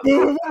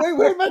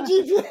 Where'd my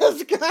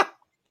GPS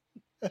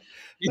go?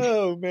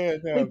 Oh,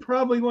 man. No. They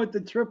probably went to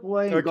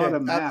AAA and got a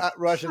map.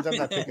 Russians, I'm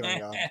not picking on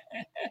y'all.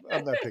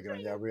 I'm not picking on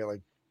y'all,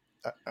 really.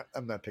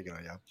 I'm not picking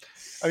on y'all.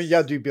 I mean,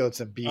 y'all do build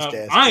some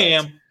beast-ass I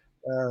am.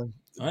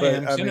 I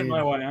am. Send it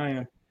my way. I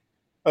am.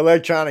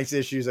 Electronics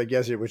issues, I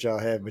guess, which y'all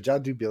have, but y'all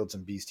do build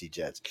some beastie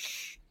jets.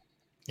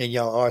 And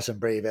y'all are some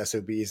brave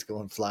SOBs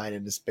going flying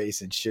into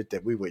space and shit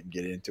that we wouldn't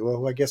get into.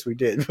 Well, I guess we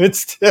did, but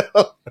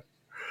still.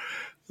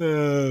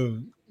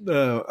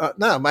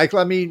 No, Michael,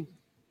 I mean,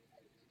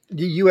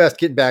 the U.S.,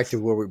 getting back to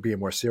where we're being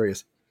more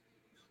serious,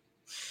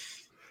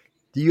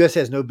 the U.S.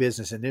 has no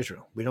business in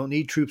Israel. We don't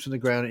need troops on the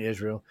ground in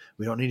Israel.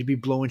 We don't need to be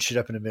blowing shit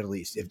up in the Middle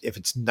East. If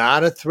it's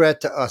not a threat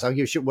to us, I don't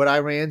give a shit what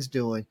Iran's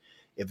doing.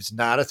 If it's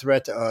not a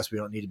threat to us, we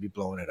don't need to be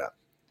blowing it up.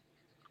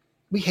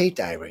 We hate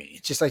the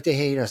Iranians, just like they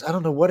hate us. I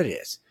don't know what it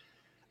is.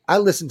 I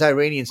listen to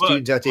Iranian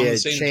students out there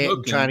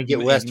chanting, trying to get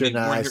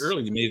westernized. Earlier,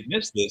 you may have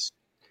missed this.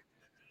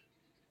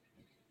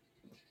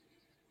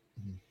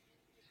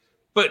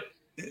 But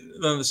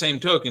on the same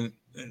token,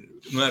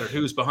 no matter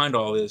who's behind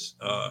all this,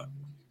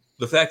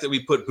 the fact that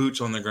we put boots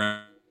on the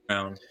ground,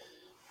 and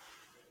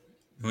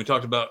I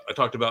talked about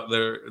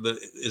the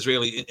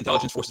Israeli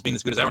intelligence forces being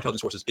as good as our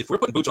intelligence forces. If we're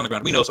putting boots on the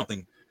ground, we know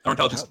something. Our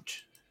intelligence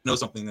knows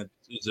something that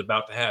is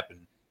about to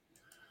happen.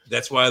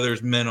 That's why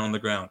there's men on the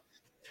ground.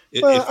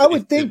 I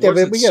would think that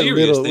we got a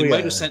little. They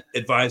might have sent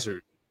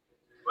advisors.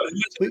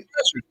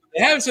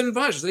 They haven't sent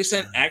advisors. They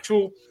sent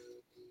actual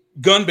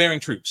gun-bearing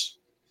troops.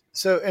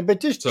 So, but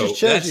just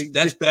shows you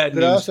that's bad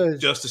news. Also,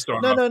 just to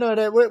start.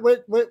 No.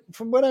 What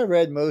from what I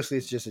read, mostly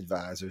it's just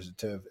advisors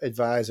to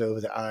advise over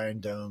the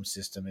Iron Dome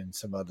system and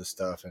some other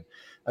stuff. And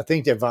I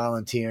think they're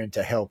volunteering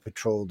to help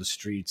patrol the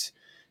streets.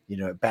 You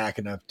know,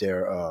 backing up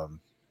their.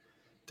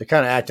 They're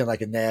kind of acting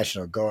like a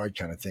National Guard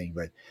kind of thing,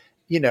 but.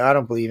 You know, I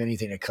don't believe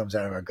anything that comes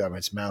out of our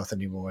government's mouth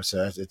anymore.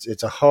 So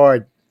it's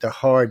hard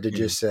to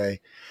just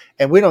say,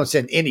 and we don't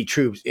send any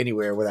troops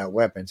anywhere without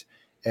weapons.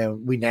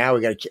 And we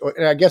got to,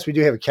 and I guess we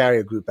do have a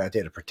carrier group out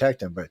there to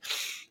protect them, but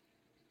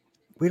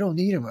we don't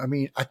need them. I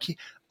mean,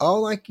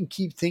 all I can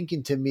keep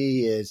thinking to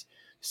me is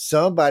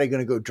somebody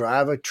going to go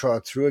drive a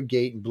truck through a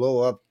gate and blow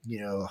up,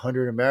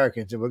 100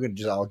 Americans, and we're going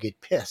to just all get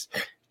pissed.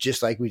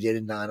 Just like we did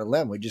in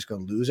 9/11. We're just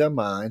going to lose our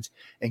minds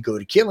and go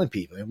to killing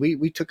people. And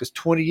we took us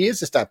 20 years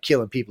to stop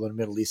killing people in the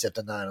Middle East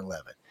after 9/11.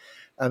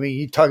 I mean,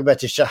 you talk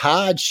about the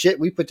Shahad shit.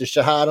 We put the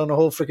Shahad on the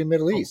whole freaking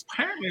Middle East.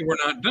 Apparently we're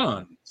not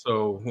done.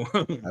 So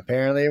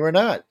apparently we're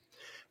not.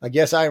 I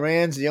guess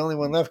Iran's the only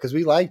one left because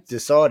we like the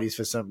Saudis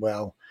for some.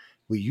 Well,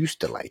 we used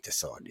to like the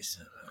Saudis.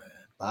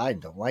 Biden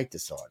don't like the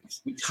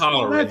Saudis. We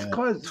tolerate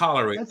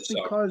that's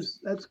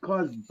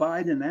because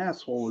Biden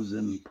asshole is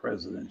in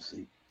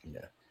presidency.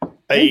 Yeah.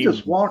 They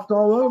just walked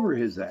all over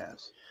his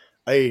ass.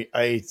 I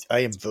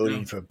am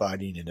voting for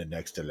Biden in the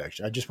next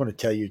election. I just want to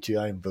tell you, too,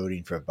 I am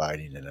voting for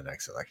Biden in the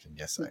next election.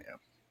 Yes, I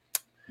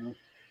am.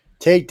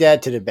 Take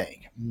that to the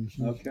bank.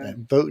 Okay.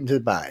 I'm voting to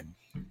Biden.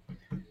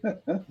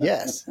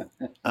 Yes.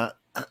 I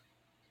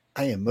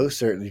am most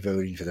certainly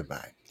voting for the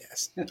Biden.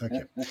 Yes.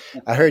 Okay.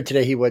 I heard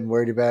today he wasn't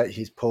worried about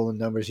his polling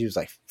numbers. He was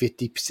like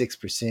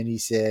 56%, he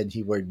said.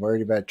 He wasn't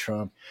worried about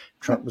Trump.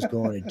 Trump was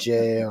going to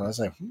jail. I was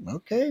like,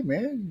 okay,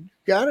 man.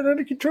 Got it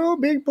under control,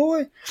 big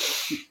boy.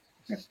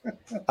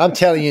 I'm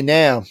telling you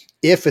now,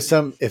 if for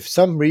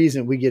some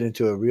reason we get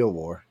into a real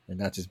war and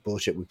not this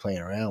bullshit we're playing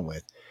around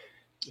with,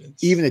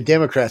 even the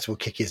Democrats will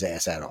kick his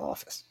ass out of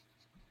office.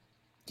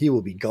 He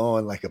will be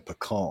gone like a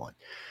pecan.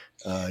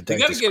 They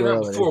got to get it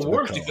out before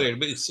war is declared.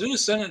 But as soon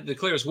as Senate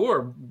declares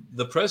war,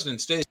 the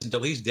president stays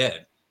until he's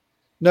dead.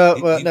 No,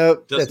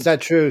 that's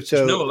not true.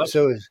 So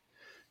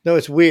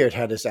it's weird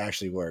how this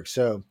actually works.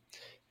 So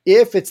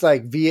if it's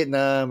like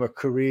Vietnam or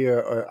Korea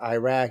or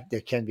Iraq,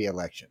 there can be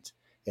elections.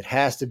 It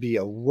has to be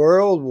a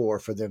world war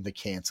for them to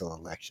cancel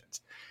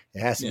elections.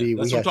 It has to be.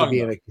 We have to be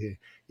in a.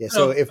 Yeah.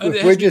 So if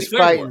we're just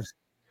fighting, war.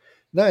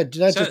 No, not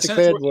just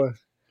declared war.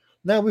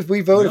 No,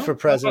 we voted for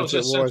presidents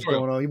that war is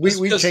going on.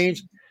 We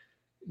changed.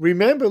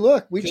 Remember,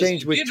 look, we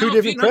changed with two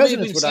different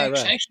presidents with Iraq.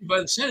 Sanctioned by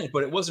the Senate,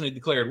 but it wasn't a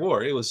declared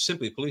war. It was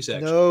simply police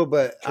action. No,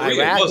 but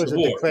Iraq was a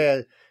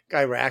declared.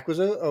 Iraq was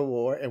a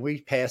war, and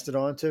we passed it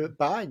on to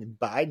Biden.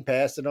 Biden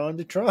passed it on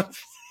to Trump.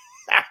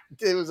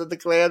 It was a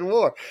declared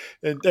war,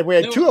 and we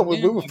had two of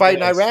them. We were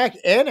fighting Iraq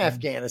and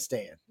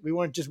Afghanistan. We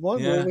weren't just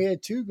one war; we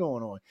had two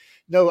going on.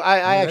 No,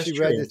 I actually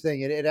read the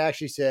thing, and it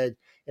actually said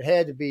it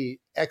had to be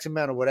X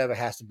amount of whatever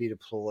has to be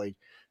deployed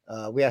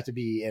We have to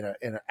be in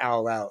an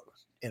all out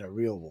in a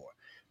real war,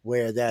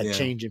 where that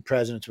change in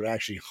presidents would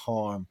actually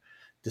harm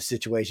the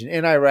situation.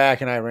 In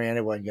Iraq and Iran,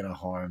 it wasn't going to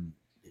harm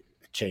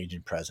change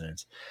in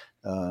presidents.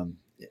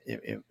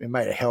 It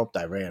might have helped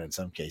Iran in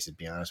some cases, to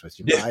be honest with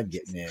you. Biden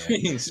getting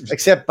in,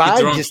 except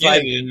Biden just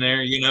like in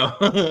there,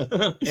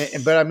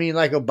 but I mean,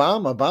 like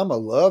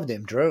Obama loved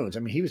them drones. I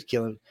mean, he was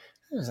killing.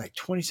 It was like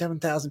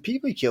 27,000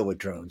 people he killed with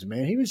drones.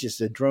 Man, he was just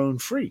a drone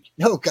freak.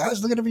 No,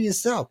 guys, look at it for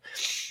yourself.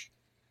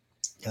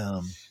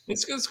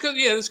 It's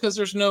because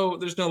there's no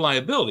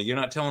liability. You're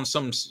not telling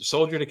some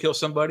soldier to kill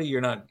somebody.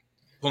 You're not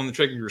pulling the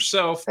trigger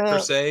yourself per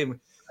se.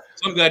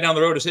 Some guy down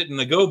the road is hitting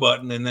the go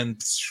button and then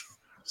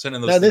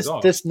sending those things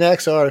off. This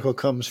next article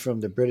comes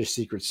from the British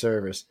Secret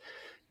Service,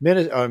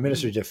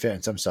 Ministry of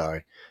Defense. I'm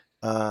sorry.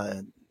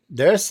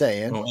 They're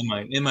saying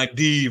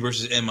MID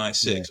versus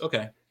MI6. Yeah.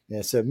 Okay.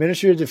 Yeah, so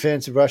Ministry of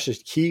Defense of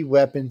Russia's key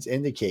weapons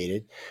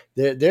indicated.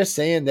 They're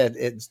saying that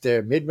it's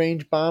their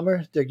mid-range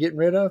bomber they're getting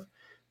rid of.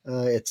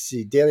 It's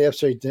the Daily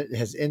Upside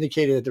has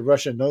indicated that the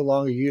Russia no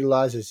longer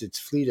utilizes its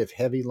fleet of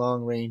heavy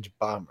long-range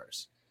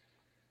bombers.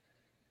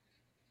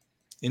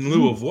 In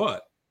lieu of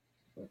what?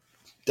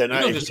 They're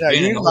not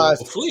using the whole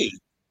fleet.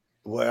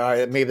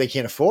 Well, maybe they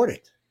can't afford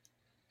it.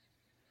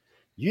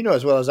 You know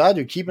as well as I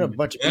do, keeping a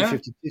bunch of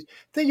B-52s.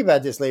 Think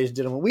about this, ladies and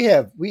gentlemen. We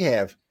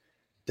have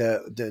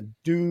the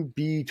new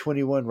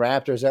B-21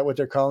 Raptor. Is that what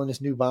they're calling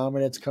this new bomber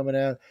that's coming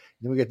out? And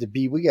then we got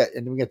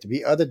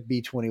the other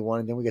B-21,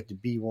 and then we got the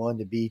B-1,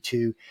 the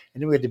B-2, and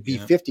then we got the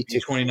B-52.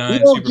 B-29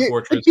 Super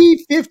Fortress.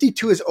 The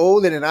B-52 is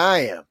older than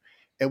I am,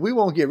 and we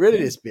won't get rid of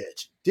this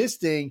bitch. This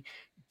thing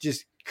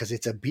just because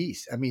it's a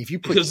beast. I mean, if you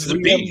put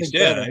three of them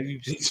together,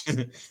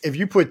 if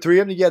you put three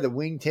of them together,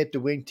 wingtip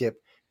to wingtip,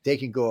 they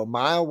can go a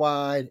mile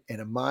wide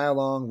and a mile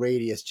long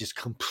radius, just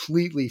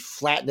completely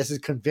flat. This is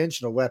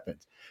conventional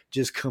weapons.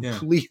 Just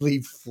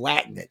completely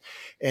flatten it.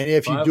 And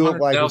if you do it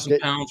like 500,000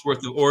 pounds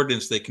worth of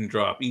ordnance they can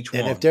drop each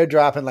one. And if they're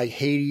dropping like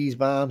Hades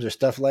bombs or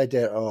stuff like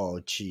that, oh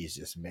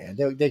Jesus, man.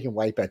 They can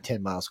wipe out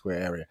 10-mile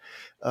square area.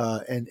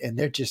 And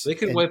they're just they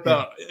could wipe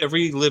out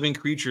every living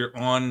creature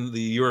on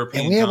the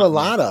European And we have a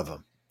lot of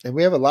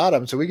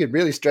them. So we could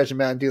really stretch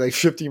them out and do like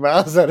 50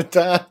 miles at a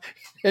time.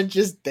 And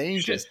just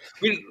dangerous.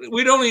 We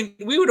would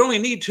only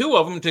need two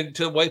of them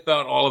to wipe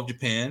out all of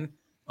Japan.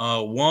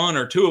 One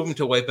or two of them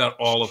to wipe out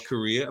all of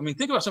Korea. I mean,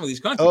 think about some of these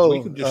countries.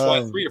 We could just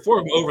fly 3 or 4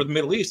 of them over the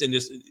Middle East and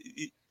just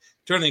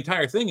turn the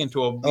entire thing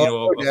into a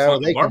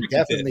they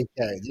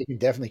can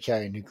definitely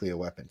carry nuclear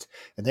weapons,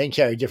 and they can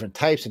carry different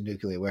types of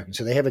nuclear weapons.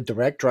 So they have a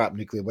direct drop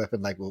nuclear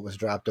weapon like what was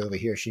dropped over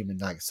Hiroshima and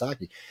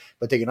Nagasaki,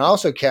 but they can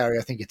also carry,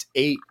 I think it's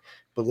 8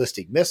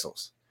 ballistic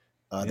missiles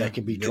that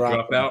can be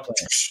dropped out.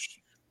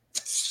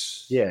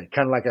 Yeah,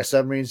 kind of like our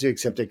submarines do,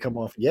 except they come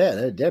off.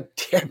 Yeah, they're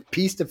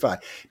piece-ified.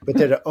 But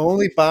they're the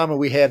only bomber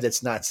we have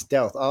that's not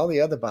stealth. All the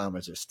other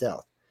bombers are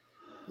stealth.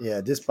 Yeah,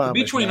 this bomber.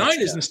 The B-29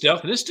 isn't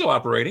stealth. It is still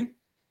operating.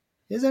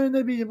 Is that in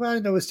the B-29? I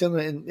know it's still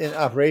in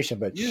operation,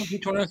 but yeah,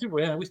 B-29 Super.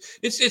 Yeah,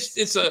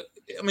 it's a.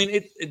 I mean,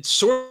 it's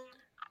sort.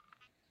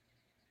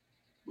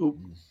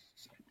 Come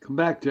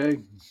back, Jay.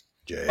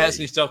 Has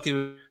any stealth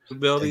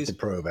capabilities? Take the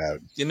probe out.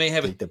 You may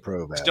have the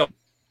probe out. Stealth.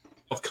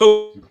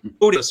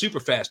 Code a super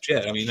fast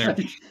jet. I mean, I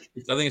think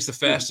it's the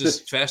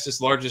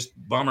fastest, largest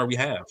bomber we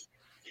have.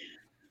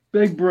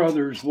 Big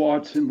Brother's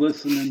watching,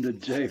 listening to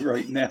Jay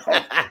right now.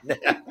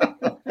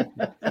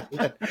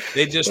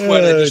 They just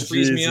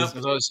freeze me up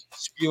because I was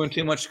spewing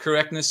too much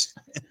correctness.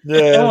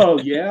 Yeah. Oh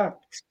yeah.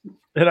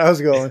 And I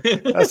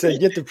said,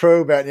 get the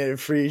probe out and it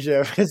freeze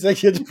you. It's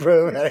like get the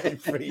probe out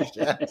and freeze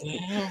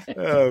you.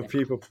 Oh,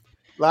 people.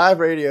 Live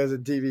radios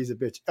and TV's a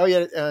bitch. Oh,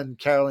 yeah. And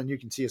Carolyn, you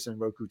can see us on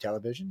Roku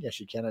television.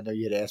 Yes, you can. I know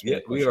you had asked me. Yeah,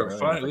 we are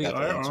fine. We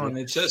are on.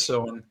 It says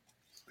so.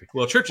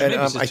 Well, Church of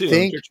Maybe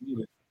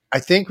too. I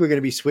think we're going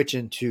to be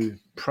switching to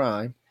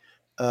Prime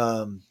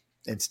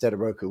instead of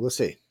Roku. We'll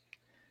see.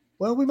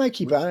 Well, we might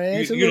keep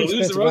it. You're going to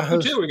lose the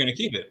Roku too? We're going to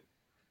keep it.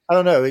 I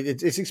don't know.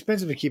 It's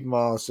expensive to keep them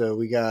all. So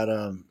we got,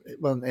 and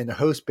the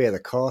hosts bear the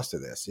cost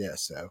of this. Yeah,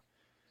 so.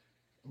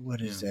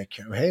 What is that?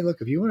 Hey, look,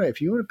 if you want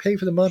to pay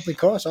for the monthly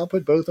cost, I'll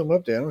put both of them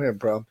up there. I don't have a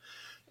problem.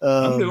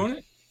 I'm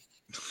doing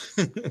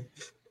it.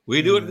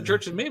 We do it at the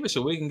Church of Maybe,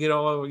 so we can get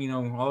all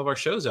of our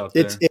shows out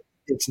there.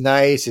 It's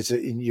nice. It's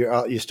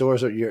your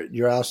stores are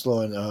you're also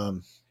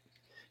on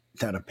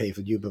not a pay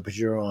for you, but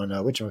you're on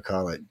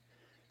whatchamacallit,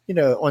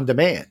 on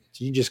demand.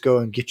 So you just go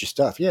and get your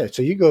stuff. Yeah.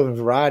 So you go in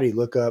Variety,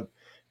 look up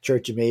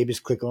Church of Mavis,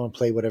 click on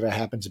play whatever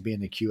happens to be in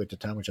the queue at the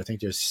time, which I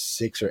think there's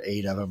 6 or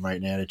 8 of them right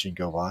now that you can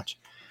go watch.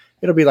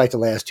 It'll be like the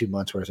last 2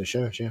 months worth of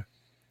shows, yeah.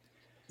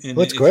 And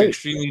well, it's great.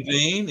 If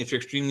you're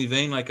extremely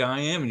vain like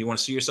I am, and you want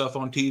to see yourself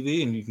on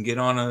TV, and you can get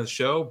on a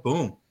show,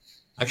 boom!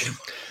 I can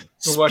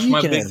watch my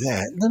big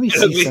that. Let me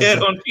see head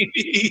on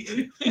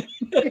TV.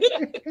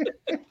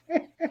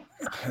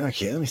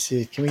 Okay, let me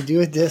see. Can we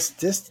do it?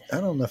 This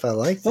I don't know if I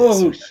like this.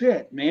 Oh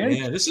shit, man!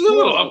 Yeah, this is a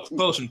little up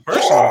close and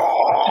personal.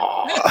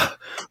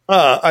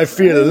 I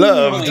feel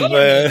loved,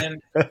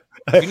 man.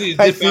 You need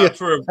to dip out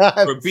for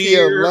a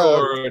beer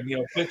or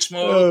quick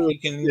smoke. We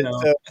can,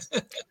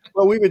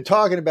 Well, we've been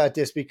talking about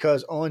this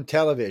because on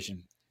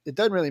television, it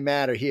doesn't really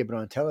matter here, but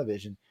on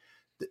television,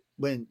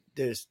 when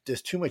there's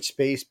too much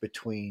space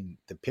between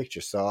the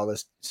picture, all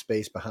this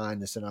space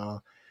behind us and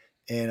all.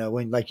 And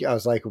when I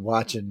was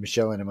watching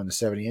Michelle and him on the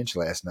 70-inch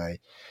last night,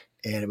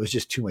 and it was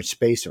just too much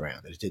space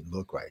around it. It didn't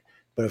look right.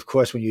 But of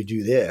course, when you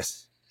do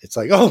this, it's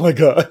like, oh my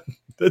God.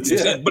 But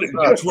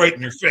it's right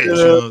in your face.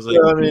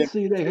 You can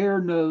see the hair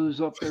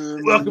nose up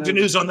there. Welcome to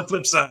News on the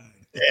Flip Side.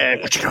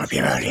 Yeah, what you gonna be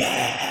about?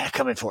 Yeah,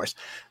 coming for us.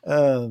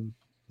 Hey,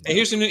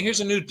 here's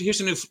a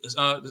new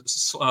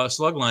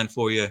slug line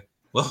for you.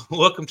 Well,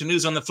 welcome to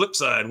News on the Flip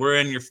Side.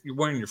 You're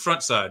wearing your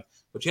front side,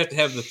 but you have to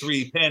have the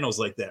 3 panels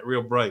like that,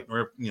 real bright,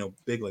 or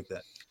big like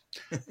that.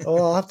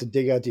 I'll have to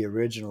dig out the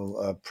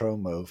original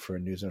promo for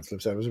News on the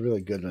Flip Side. It was a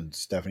really good one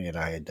Stephanie and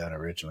I had done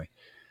originally.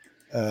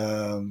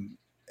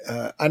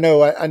 I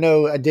know.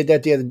 I did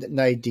that the other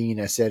night, Dean.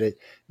 I said it.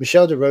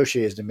 Michelle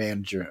DeRoche is the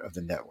manager of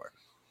the network.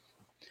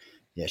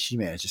 Yeah, she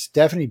manages.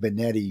 Stephanie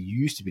Benetti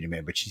used to be the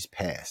manager, but she's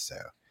passed. So,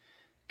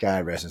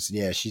 God rest her.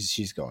 Yeah,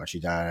 she's gone.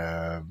 She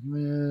died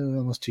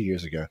almost 2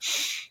 years ago.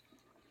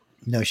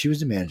 No, she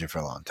was the manager for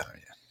a long time.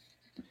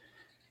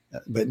 Yeah,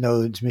 but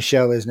no,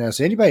 Michelle is now.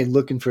 So anybody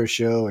looking for a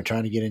show or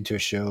trying to get into a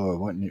show or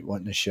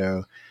wanting a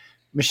show,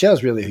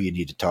 Michelle's really who you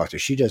need to talk to.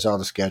 She does all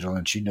the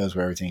scheduling. She knows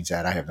where everything's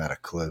at. I have not a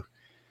clue.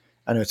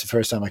 I know it's the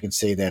first time I can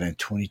say that in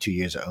 22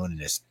 years of owning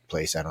this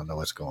place. I don't know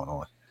what's going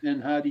on.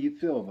 And how do you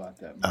feel about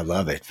that? I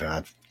love it.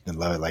 I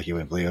love it like you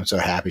wouldn't believe. I'm so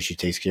happy she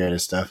takes care of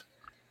this stuff.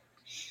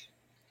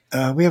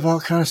 We have all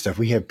kinds of stuff.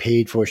 We have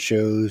paid for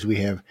shows. We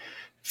have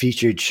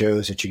featured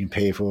shows that you can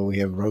pay for. We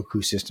have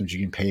Roku systems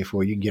you can pay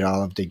for. You can get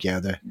all of them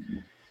together.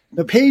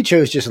 The paid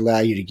shows just allow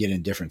you to get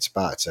in different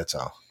spots. That's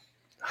all.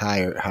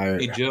 Higher,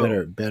 hey,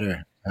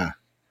 better.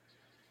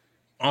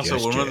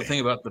 Also, another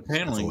thing about the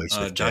paneling,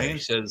 Diane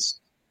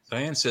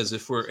says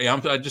if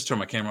I just turned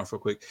my camera off real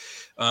quick.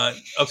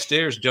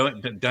 Upstairs,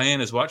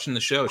 Diane is watching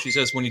the show. She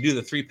says when you do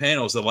the 3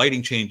 panels, the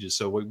lighting changes,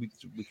 so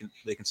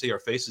they can see our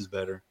faces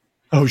better.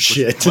 Oh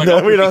shit!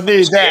 No, we don't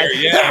need that.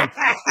 Yeah,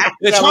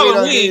 it's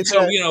Halloween,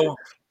 so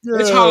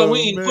it's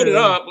Halloween. Man. Put it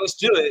up. Let's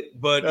do it.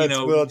 But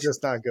we'll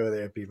just not go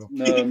there, people.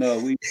 No,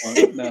 we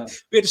won't. No.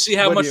 We have to see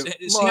how much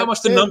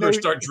the numbers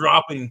start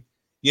dropping.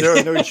 There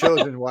are no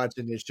children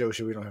watching this show,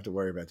 so we don't have to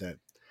worry about that.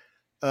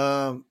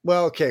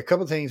 Well, okay, a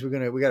couple of things we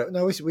got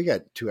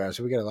 2 hours,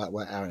 so we got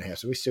hour and a half,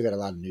 so we still got a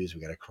lot of news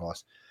we got to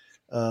cross.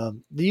 The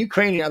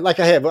Ukrainian,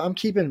 I'm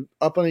keeping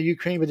up on the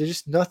Ukraine, but there's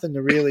just nothing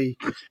to really.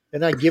 They're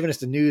not giving us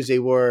the news they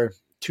were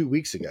 2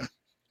 weeks ago.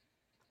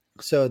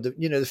 So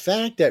the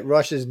fact that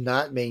Russia's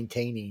not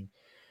maintaining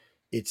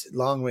its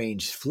long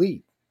range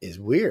fleet is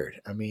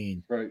weird. I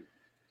mean, right.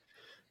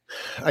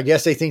 I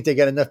guess they think they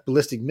got enough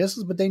ballistic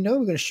missiles, but they know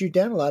we're going to shoot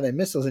down a lot of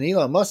missiles. And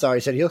Elon Musk already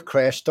said he'll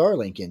crash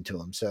Starlink into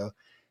them. So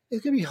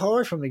it's going to be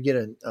hard for them to get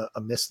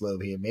a missile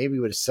over here, maybe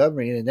with a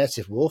submarine, and that's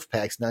if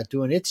Wolfpack's not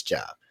doing its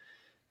job.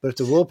 But if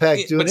the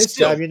Wolfpack's doing its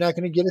job, you're not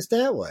going to get us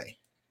that way.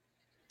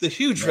 The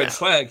huge red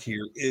flag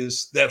here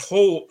is that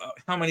whole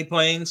how many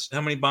planes, how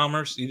many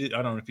bombers? I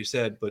don't know if you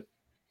said, but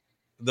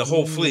the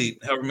whole fleet,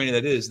 however many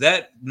that is,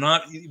 that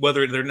not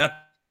whether they're not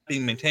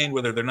being maintained,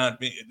 whether they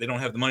don't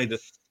have the money to.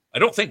 I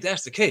don't think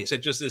that's the case.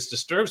 It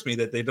disturbs me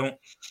that they're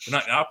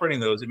not operating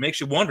those. It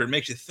makes you wonder. It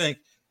makes you think.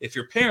 If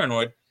you're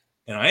paranoid,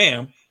 and I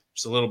am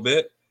just a little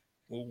bit,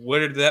 where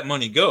did that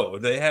money go?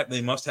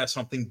 They must have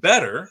something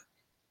better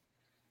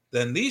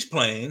than these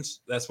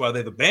planes. That's why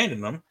they've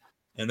abandoned them,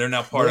 and they're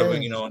now part of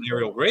an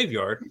aerial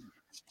graveyard.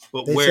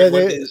 But what's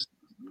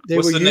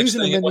the next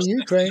thing? What's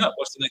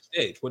the next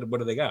stage? What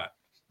do they got?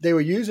 They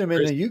were using them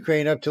in the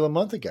Ukraine up till a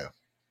month ago,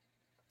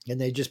 and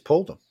they just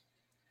pulled them.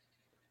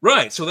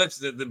 Right. So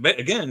that's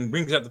again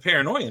brings up the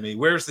paranoia in me.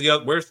 What's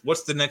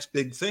the next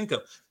big thing?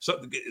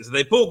 So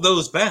they pulled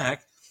those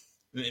back.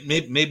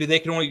 Maybe they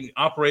can only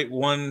operate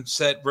one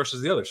set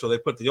versus the other. So they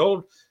put the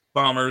old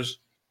bombers,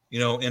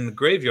 in the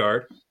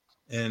graveyard,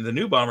 and the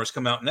new bombers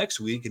come out next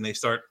week, and they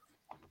start,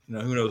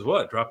 who knows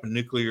what, dropping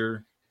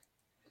nuclear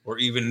or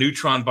even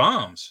neutron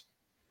bombs.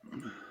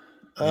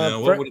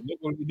 What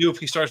would we do if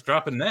he starts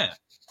dropping that?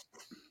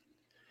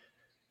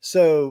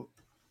 So,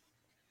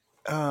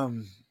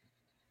 the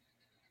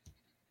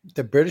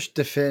British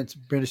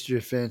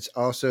defense,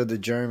 also the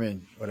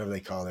German, whatever they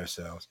call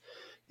themselves,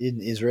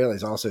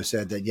 Israelis also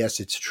said that, yes,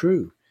 it's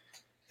true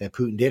that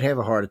Putin did have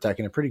a heart attack,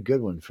 and a pretty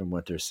good one from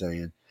what they're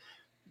saying.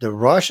 The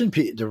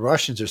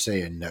Russians are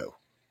saying no.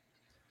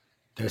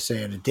 They're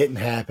saying it didn't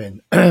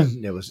happen.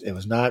 It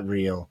was not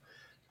real.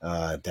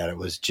 That it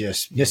was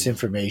just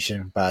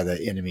misinformation by the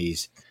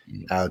enemies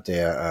out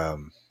there.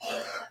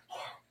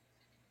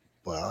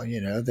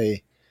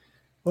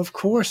 Of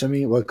course. I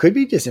mean, it could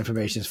be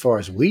disinformation as far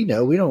as we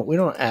know. We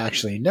don't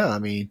actually know. I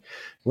mean,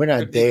 we're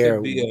not there. It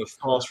could be a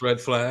false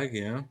red flag,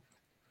 yeah.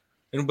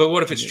 But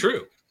what if it's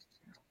true?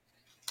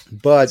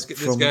 But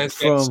this guy's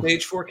got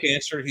stage 4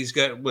 cancer. He's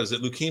got,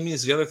 leukemia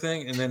is the other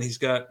thing, and then he's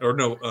got,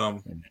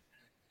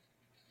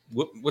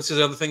 what's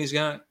his other thing he's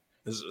got?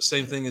 Is the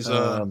same thing as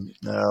Parkinson's.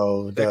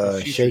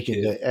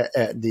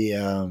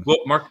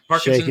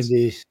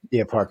 Parkinson's.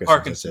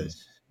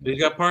 Parkinson's. He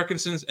got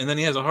Parkinson's, and then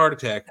he has a heart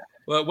attack.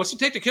 Well, what's it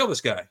take to kill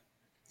this guy?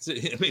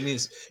 I mean,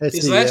 his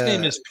last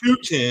name is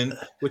Putin,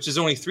 which is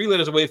only 3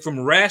 letters away from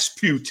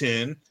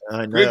Rasputin.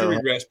 Grigory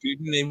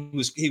Rasputin.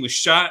 He was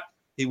shot.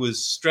 He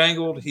was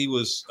strangled. He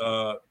was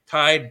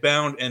tied,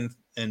 bound,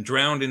 and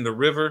drowned in the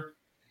river,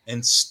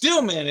 and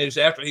still managed,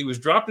 after he was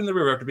dropped in the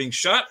river after being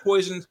shot,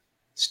 poisoned,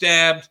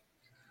 stabbed,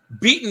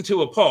 beaten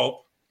to a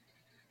pulp,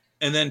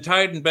 and then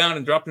tied and bound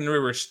and dropped in the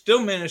river,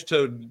 still managed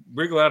to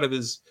wriggle out of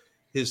his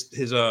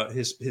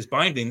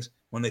bindings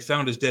when they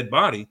found his dead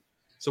body.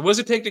 So what does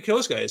it take to kill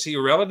this guy? Is he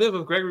a relative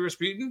of Grigory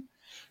Rasputin?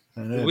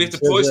 Do we have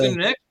to poison him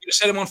next? You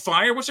set him on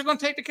fire? What's it going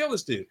to take to kill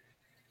this dude?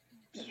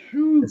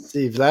 Let's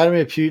see.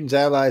 Vladimir Putin's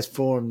allies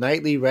formed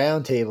nightly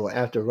roundtable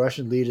after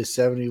Russian leader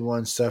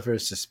 71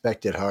 suffers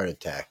suspected heart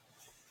attack.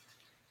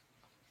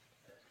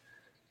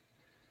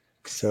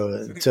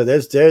 So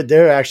there's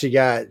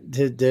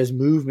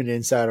movement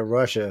inside of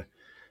Russia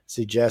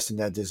suggesting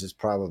that this is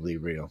probably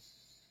real.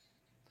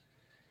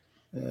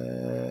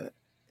 This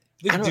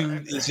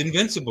dude is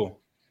invincible.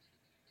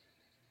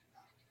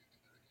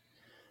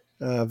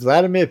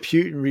 Vladimir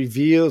Putin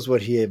reveals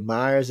what he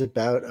admires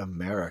about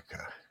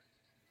America.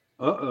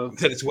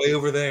 That it's way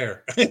over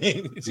there. Let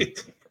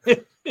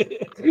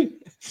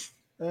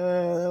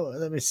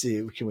me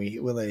see.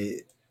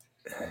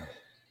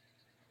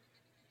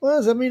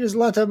 Well, I mean, there's a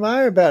lot to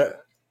admire about it.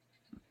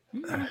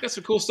 Got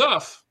some cool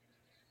stuff.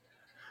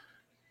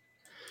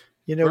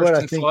 You know what?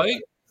 I think.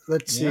 Flight.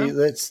 Let's see.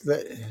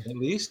 At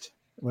least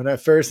when I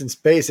first in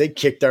space, they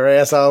kicked our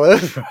ass all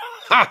over.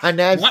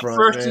 Not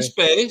first in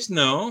space,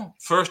 no.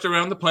 First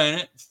around the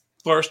planet,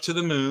 first to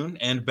the moon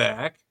and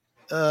back.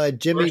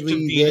 Jimmy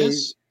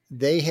Lee,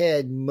 they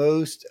had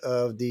most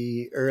of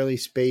the early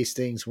space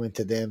things went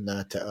to them,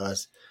 not to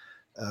us.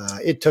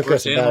 It took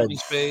us about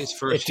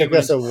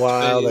a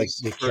while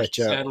to catch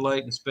up.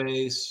 Satellite in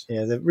space.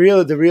 Yeah, the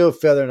real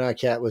feather in our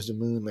cap was the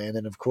moon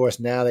landing. Of course,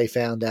 now they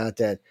found out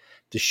that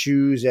the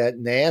shoes at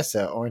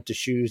NASA aren't the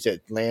shoes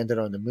that landed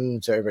on the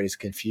moon, so everybody's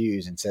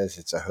confused and says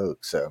it's a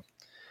hoax. So,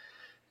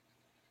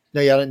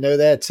 no, y'all didn't know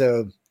that.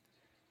 So,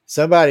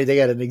 they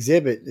got an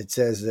exhibit that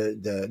says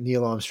the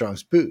Neil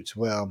Armstrong's boots.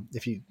 Well,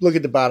 if you look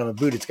at the bottom of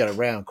the boot, it's got a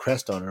round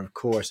crest on it. Of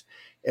course,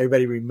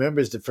 everybody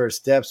remembers the first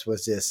steps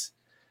was this,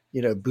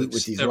 boot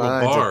with these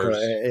lines.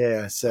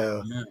 Bars.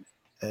 So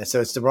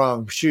it's the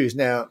wrong shoes.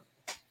 Now,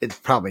 it's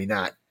probably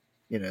not,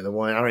 the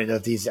one. I don't even know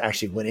if these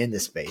actually went into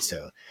space.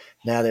 So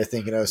now they're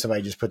thinking,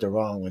 somebody just put the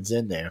wrong ones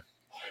in there.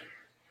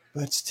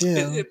 But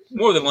still,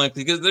 more than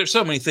likely, because there's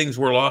so many things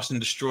were lost and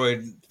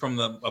destroyed from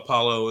the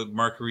Apollo,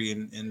 Mercury,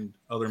 and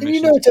other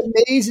missions. It's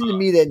amazing to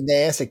me that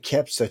NASA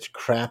kept such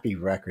crappy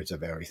records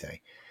of everything.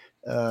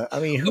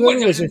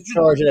 Whoever was in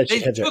charge of that,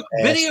 they took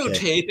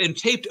videotape and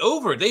taped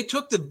over. They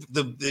took the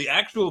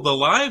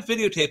live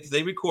videotape that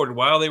they recorded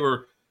while they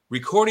were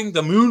recording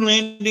the moon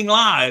landing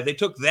live. They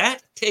took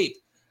that tape,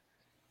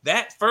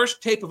 that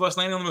first tape of us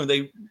landing on the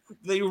moon.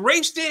 They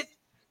erased it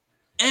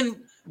and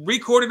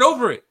recorded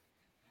over it.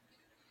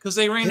 Because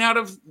they ran out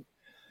of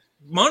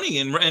money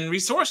and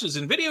resources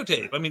and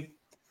videotape. I mean,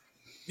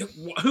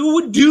 who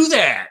would do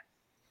that?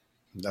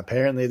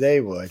 Apparently, they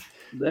would.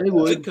 They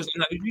would. Because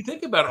if you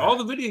think about it, all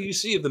the video you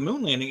see of the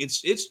moon landing,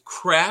 it's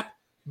crap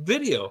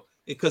video.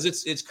 Because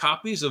it's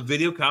copies of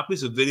video,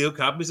 copies of video,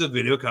 copies of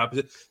video,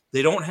 copies.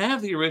 They don't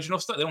have the original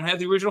stuff. They don't have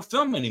the original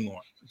film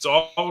anymore. It's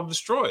all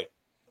destroyed.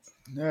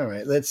 All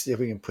right, let's see if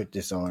we can put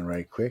this on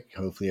right quick.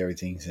 Hopefully,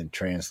 everything's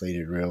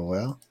translated real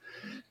well.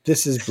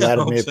 This is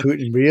Vladimir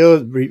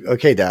Putin.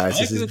 Okay, guys.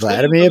 This is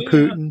Vladimir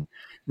Putin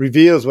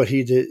reveals what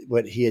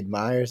he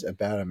admires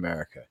about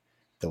America.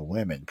 The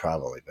women,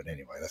 probably, but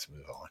anyway, let's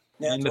move on.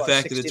 And the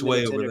fact that it's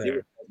way over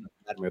there.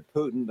 Vladimir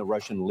Putin, the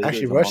Russian leader.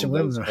 Actually, Russian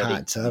women are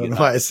hot, so I don't know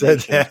why I said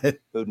that.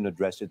 Putin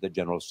addressed the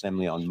General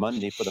Assembly on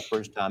Monday for the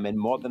first time in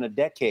more than a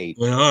decade.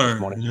 We are.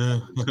 This morning,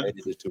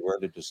 it is too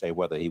early to say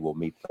whether he will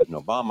meet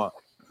President Obama.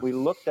 We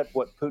looked at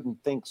what Putin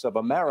thinks of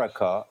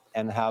America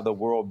and how the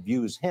world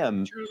views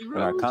him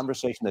in our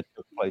conversation that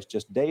took place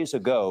just days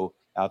ago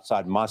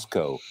outside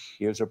Moscow.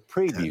 Here's a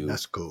preview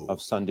of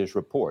Sunday's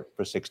report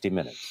for 60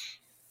 Minutes.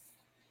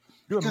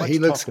 He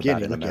looks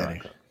giddy. Look at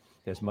him.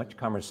 There's much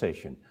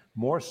conversation,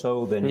 more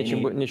so than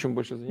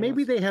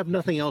maybe they have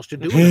nothing else to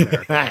do in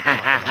America.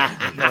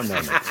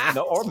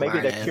 No, or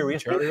maybe they're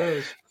curious.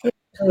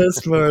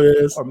 That's smart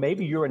as. Or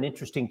maybe you're an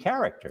interesting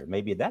character.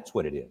 Maybe that's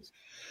what it is.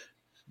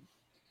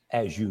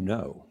 As you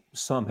know,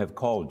 some have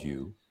called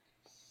you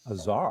a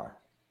czar.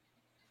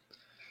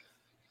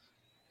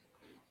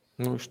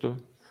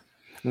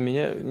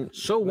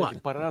 So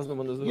what?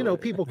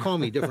 People call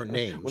me different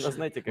names. Well,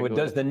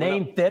 does the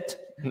name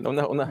fit? No,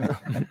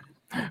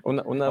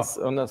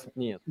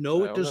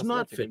 it does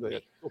not fit me.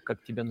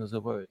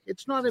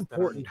 It's not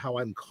important how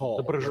I'm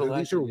called, whether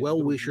these are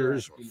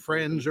well-wishers, or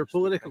friends, or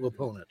political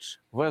opponents.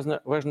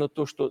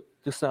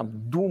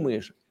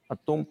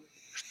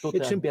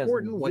 It's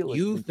important what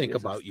you think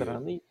about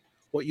you,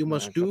 what you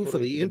must do for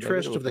the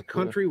interest of the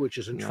country which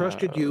has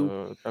entrusted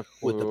you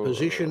with the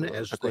position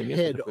as the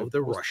head of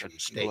the Russian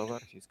state.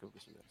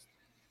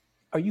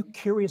 Are you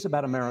curious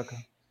about America?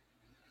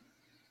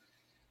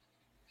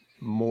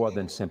 more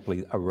than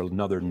simply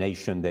another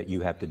nation that you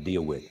have to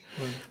deal with?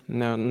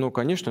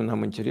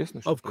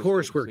 Of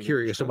course, we're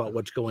curious about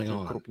what's going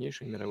on.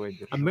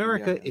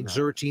 America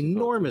exerts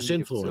enormous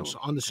influence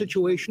on the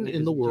situation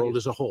in the world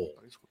as a whole.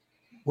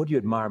 What do you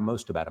admire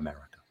most about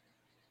America?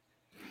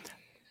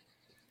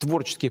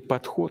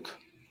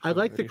 I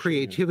like the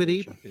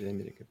creativity.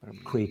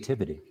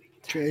 Creativity.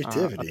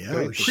 Creativity.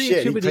 Oh,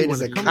 shit. Creativity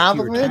when it comes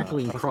to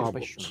tackling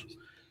problems.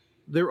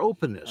 Their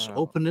openness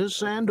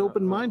and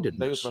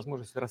open-mindedness,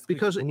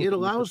 because it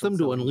allows them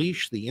to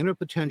unleash the inner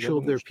potential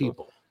of their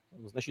people.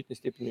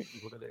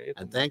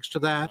 And thanks to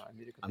that,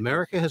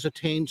 America has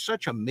attained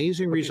such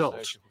amazing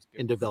results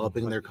in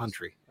developing their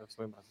country.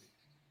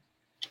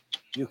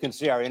 You can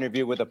see our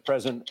interview with the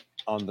president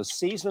on the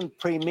season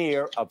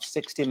premiere of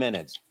 60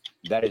 Minutes.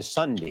 That is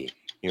Sunday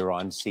here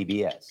on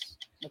CBS.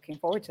 Looking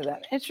forward to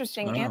that.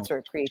 Interesting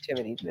answer,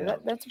 creativity. Did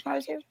that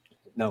surprise you?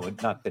 No,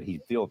 not that he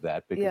feels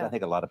that, because I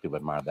think a lot of people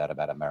admire that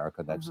about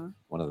America. That's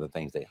one of the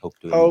things they hope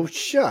to. Oh,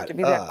 shut to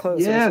be that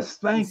close. Yes,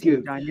 thank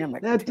you.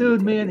 That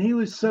dude, man, he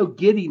was so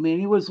giddy, man.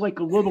 He was like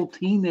a little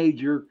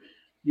teenager,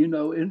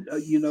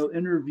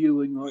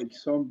 interviewing like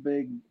some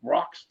big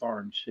rock star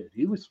and shit.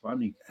 He was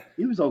funny.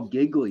 He was all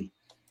giggly.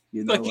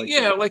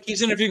 Like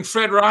he's interviewing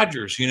Fred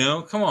Rogers.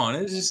 Come on,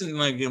 this isn't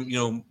like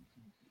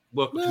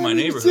welcome to my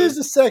neighborhood. This is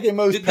the second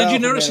most. Did you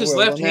notice his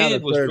left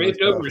hand was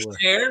draped over his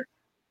chair?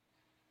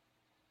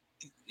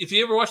 If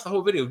you ever watch the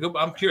whole video,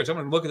 I'm curious. I'm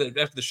going to look at it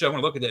after the show. I'm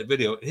going to look at that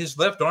video. His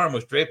left arm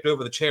was draped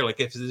over the chair, like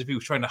as if he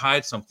was trying to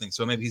hide something.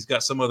 So maybe he's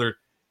got another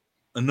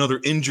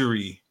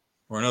injury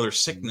or another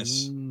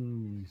sickness.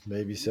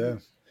 Maybe so.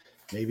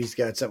 Maybe he's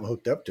got something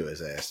hooked up to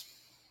his ass.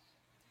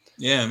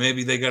 Yeah,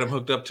 maybe they got him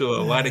hooked up to a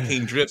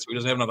lidocaine drip so he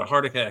doesn't have another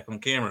heart attack on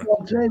camera.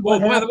 Well, Jay, by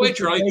the way,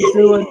 Charlie.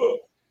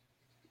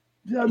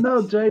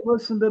 Jay,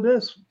 listen to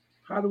this.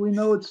 How do we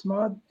know it's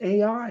not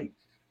AI?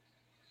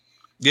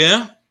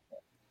 Yeah.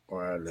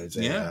 Well,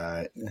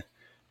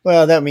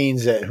 that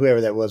means that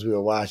whoever that was we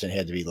were watching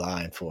had to be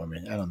lying for me.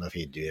 I don't know if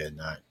he'd do that or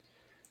not.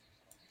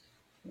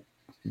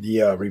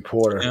 The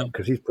reporter,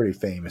 because he's pretty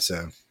famous.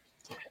 So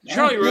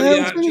Charlie,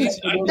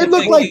 it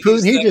looked like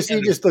Putin. He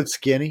just looked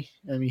skinny.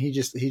 I mean, he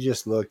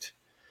just looked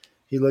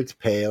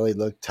pale. He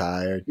looked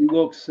tired. He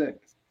looked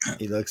sick.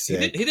 He looked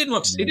sick. He didn't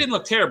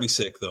look terribly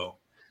sick though.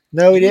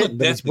 No, he didn't.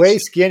 But he's way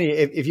skinny.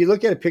 If you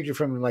look at a picture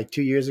from him like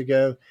 2 years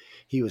ago,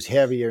 he was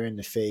heavier in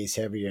the face,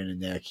 heavier in the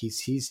neck.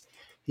 He's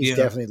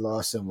definitely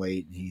lost some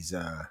weight. He's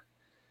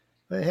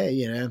but hey,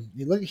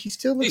 he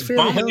still looks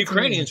fairly bombing healthy.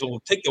 Ukrainians will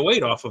take the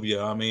weight off of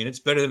you. I mean, it's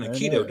better than a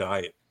keto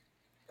diet.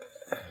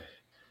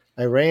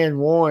 Iran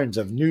warns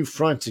of new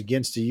fronts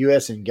against the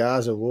U.S. and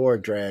Gaza war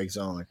drags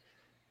on.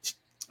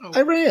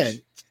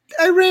 Iran,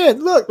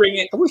 look.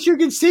 I wish you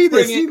could see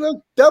this. See,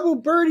 look, double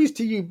birdies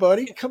to you,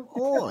 buddy. Come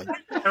on.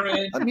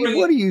 Iran, I mean,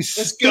 what are you,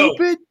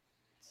 stupid?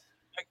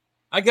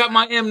 I got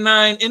my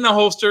M9 in the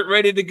holster,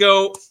 ready to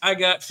go. I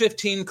got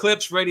 15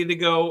 clips ready to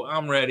go.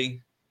 I'm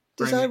ready.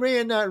 Does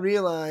Iran not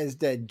realize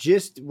that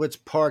just what's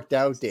parked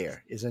out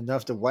there is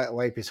enough to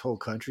wipe his whole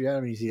country out?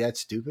 I mean, is he that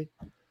stupid?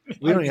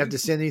 We don't even have to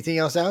send anything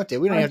else out there.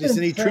 We don't have to send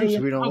any troops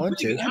if we don't want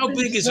to. How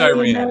big is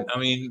Iran? I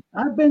mean,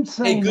 I've been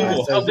saying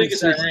Google, how big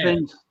is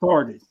Iran?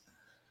 Started.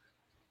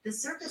 The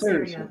surface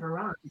area of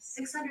Iran is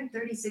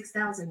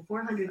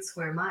 636,400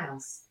 square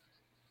miles.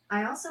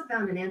 I also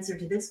found an answer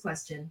to this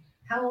question.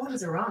 How old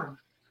is Iran?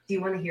 Do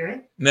you want to hear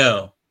it?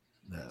 No.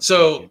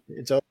 So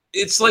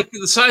it's like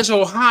the size of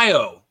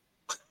Ohio.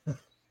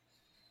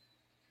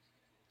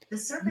 The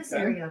surface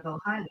area of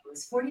Ohio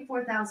is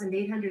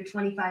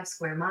 44,825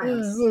 square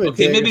miles.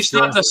 Okay, maybe it's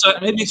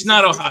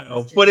not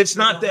Ohio, but it's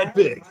not that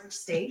big.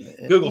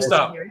 Google,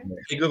 stop.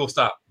 Hey, Google,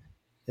 stop.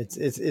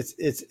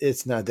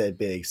 It's not that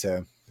big,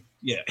 so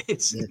yeah, but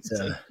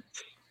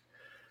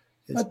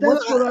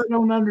that's what I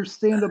don't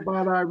understand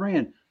about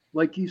Iran.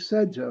 Like you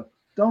said, Joe,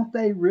 don't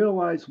they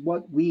realize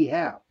what we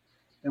have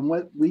and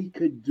what we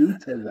could do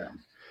to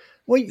them?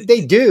 Well,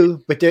 they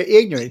do, but they're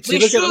ignorant. See,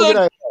 look at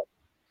Iraq.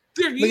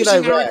 They're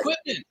using our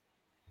equipment.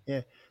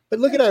 Yeah, but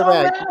look at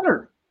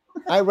Iraq.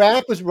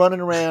 Iraq was running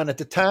around at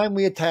the time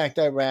we attacked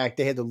Iraq.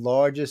 They had the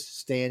largest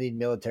standing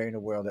military in the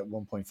world at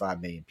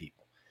 1.5 million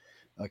people.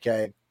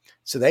 Okay,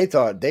 so they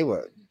thought they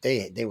were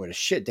the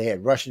shit. They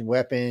had Russian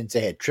weapons. They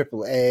had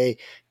AAA.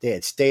 They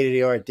had state of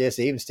the art this.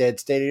 They even had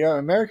state of the art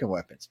American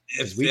weapons.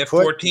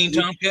 F-14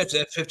 Tomcats,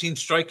 F-15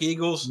 Strike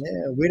Eagles.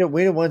 Yeah,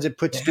 we're the ones that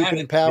put stupid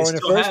in power in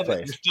the first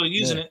place. They're still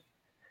using it.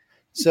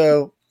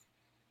 So.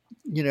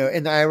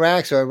 In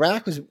Iraq, so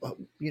Iraq was,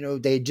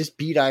 they just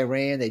beat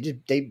Iran. They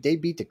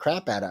beat the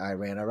crap out of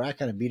Iran. Iraq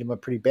kind of beat them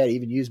up pretty bad.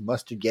 Even used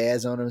mustard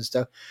gas on them and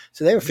stuff.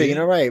 So they were figuring,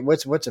 all right,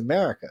 what's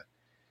America?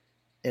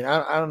 And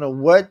I don't know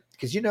what,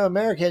 because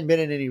America hadn't been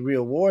in any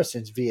real war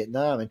since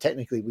Vietnam, and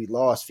technically we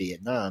lost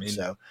Vietnam.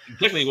 So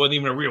technically, it wasn't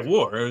even a real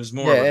war. It was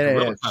more of a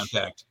guerrilla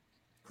contact.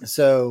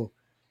 So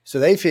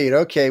they figured,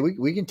 okay,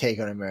 we can take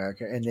on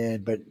America, and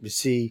then, but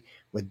see,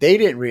 What they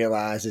didn't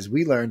realize is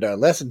we learned our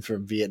lesson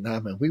from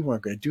Vietnam, and we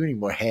weren't going to do any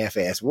more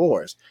half-ass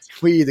wars.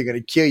 We either going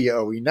to kill you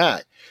or we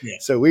not. Yeah.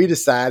 So we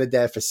decided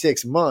that for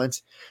 6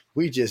 months,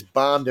 we just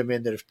bombed them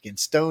into the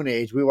Stone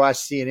Age. We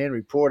watched CNN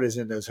reporters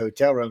in those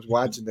hotel rooms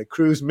watching the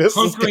cruise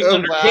missiles hunkering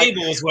under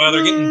cables while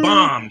they're getting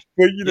bombed.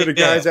 But the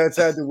guys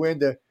outside the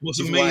window.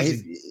 Was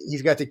amazing.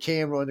 He's got the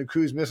camera on the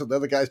cruise missile. The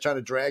other guy's trying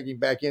to drag him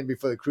back in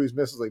before the cruise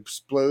missile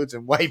explodes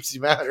and wipes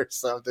him out or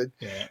something.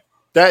 Yeah.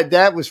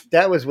 That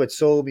was what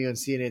sold me on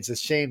CNN. It's a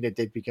shame that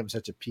they've become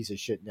such a piece of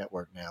shit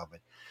network now, but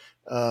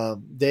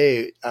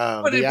it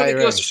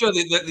goes to show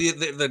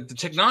the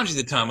technology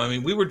at the time. I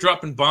mean, we were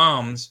dropping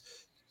bombs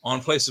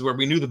on places where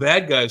we knew the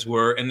bad guys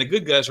were, and the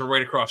good guys were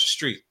right across the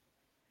street.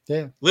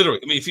 Yeah, literally.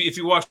 I mean, if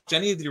you watched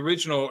any of the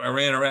original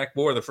Iran-Iraq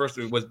war, the first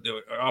was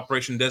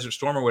Operation Desert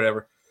Storm or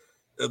whatever,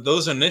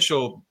 those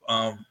initial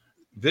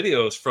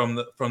videos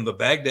from the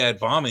Baghdad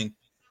bombing.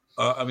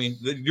 I mean,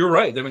 you're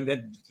right. I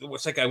mean,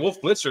 what's that guy Wolf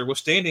Blitzer was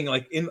standing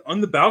like on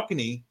the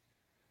balcony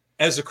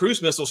as the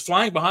cruise missiles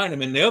flying behind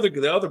him, and the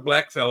other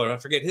black fella, I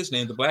forget his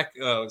name, the black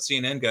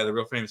CNN guy, the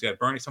real famous guy,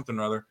 Bernie something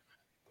or other,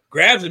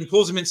 grabs him,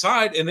 pulls him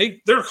inside, and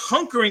they're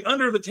hunkering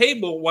under the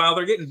table while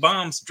they're getting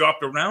bombs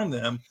dropped around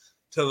them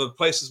to the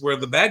places where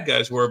the bad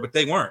guys were, but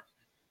they weren't.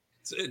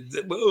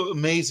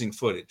 Amazing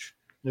footage.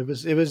 It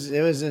was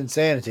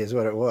insanity, is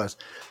what it was.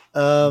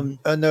 No,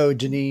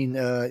 Janine.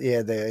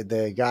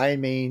 The guy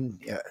in Maine.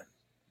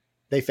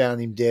 They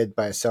found him dead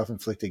by a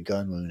self-inflicted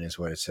gun wound, is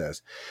what it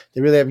says.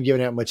 They really haven't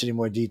given out much any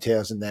more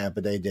details than that,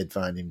 but they did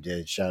find him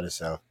dead, shot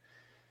himself.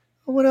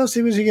 Well, what else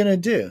was he going to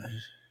do?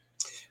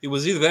 It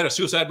was either that or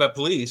suicide by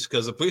police,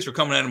 because the police were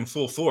coming at him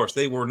full force.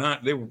 They were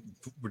not. They were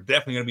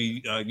definitely going to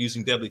be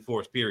using deadly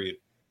force. Period.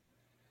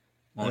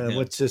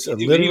 What's this?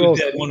 He was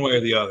dead one way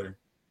or the other,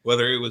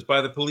 whether it was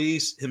by the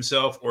police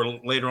himself or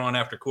later on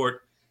after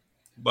court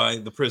by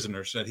the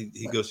prisoners that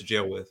he goes to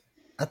jail with.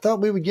 I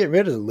thought we would get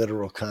rid of the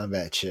literal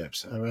combat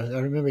ships. I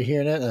remember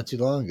hearing that not too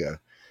long ago.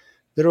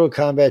 Literal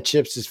combat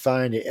ships is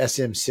firing the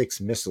SM-6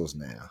 missiles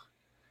now.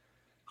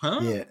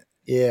 Huh?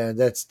 Yeah,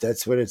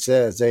 that's what it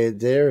says.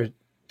 They're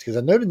because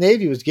I know the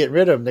Navy was getting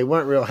rid of them. They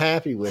weren't real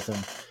happy with them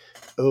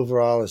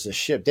overall as a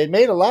ship. They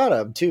made a lot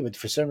of them too, but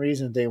for some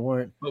reason they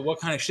weren't. But what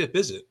kind of ship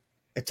is it?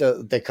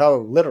 They call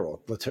it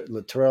literal,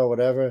 literal,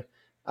 whatever.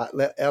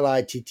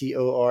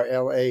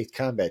 LITTORLA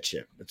combat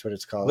ship. That's what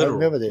it's called. Literal.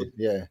 I remember that.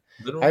 Yeah,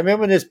 literal? I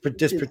remember this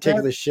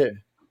particular ship.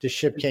 This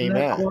ship came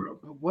out.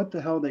 What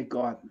the hell they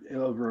got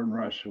over in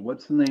Russia?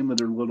 What's the name of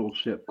their little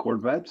ship?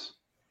 Corvettes?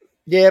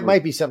 Yeah, it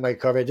might be something like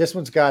Corvette. This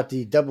one's got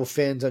the double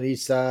fins on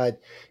each side.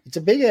 It's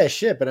a big ass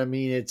ship, and I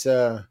mean, it's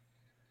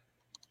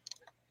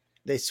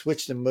they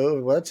switched them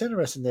over. Well, it's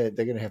interesting that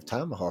they're going to have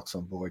Tomahawks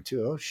on board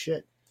too. Oh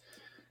shit!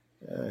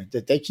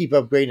 That they keep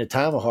upgrading the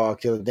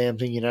Tomahawk till the damn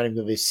thing you're not even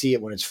going to see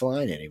it when it's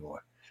flying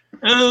anymore.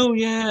 Oh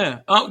yeah,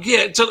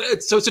 So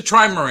it's a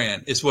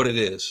trimaran, is what it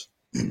is.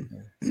 But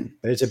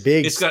it's a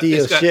big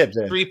steel ship.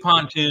 There. 3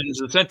 pontoons,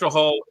 a central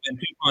hull, and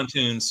 2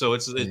 pontoons. So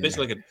it's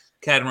basically like a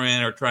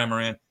catamaran or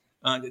trimaran.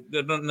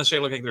 They don't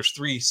necessarily look like there's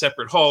 3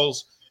 separate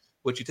hulls,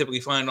 which you typically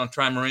find on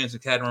trimarans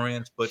and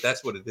catamarans, but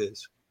that's what it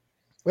is.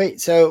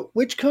 Wait, so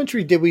which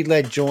country did we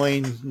let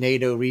join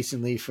NATO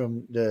recently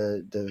from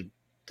the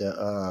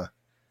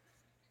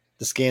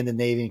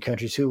Scandinavian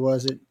countries? Who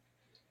was it?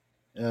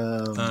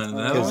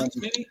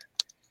 Maybe?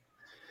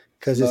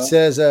 Because it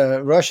says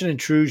Russian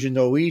intrusion,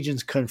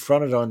 Norwegians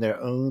confronted on their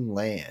own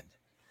land.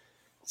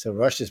 So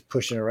Russia's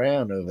pushing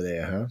around over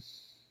there, huh?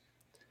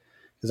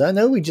 Because I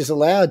know we just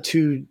allowed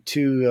two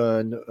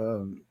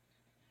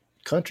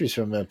countries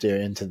from up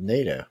there into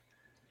NATO.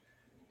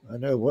 I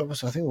know I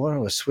think one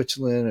was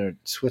Switzerland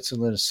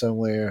or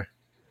somewhere.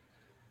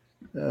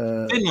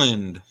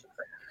 Finland.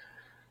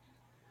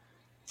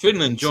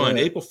 Finland joined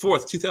April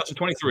 4th,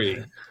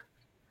 2023.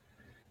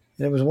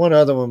 There was one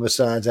other one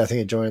besides. I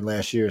think it joined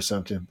last year or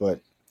something.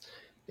 But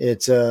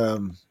it's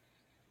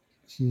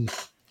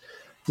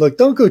look,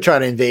 don't go try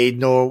to invade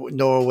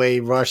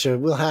Norway, Russia.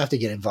 We'll have to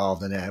get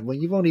involved in that. Well,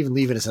 you won't even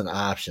leave it as an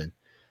option.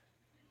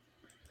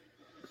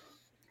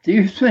 Do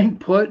you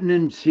think Putin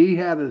and Xi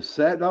had a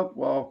setup?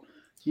 Well,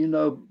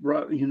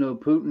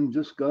 Putin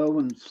just go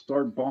and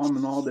start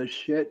bombing all this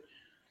shit,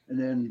 and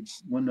then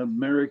when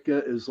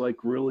America is like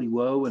really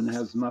low and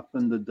has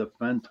nothing to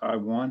defend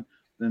Taiwan,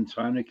 then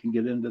China can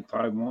get into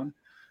Taiwan.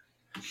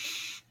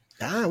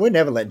 We're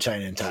never letting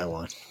China in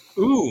Taiwan.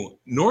 Ooh,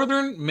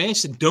 Northern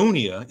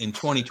Macedonia in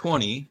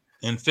 2020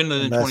 and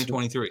Finland in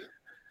 2023.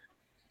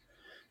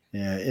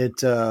 Yeah,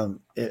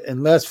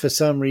 unless for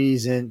some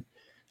reason,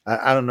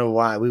 I don't know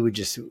why, we would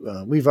just,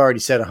 we've already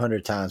said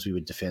 100 times we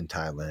would defend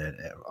Thailand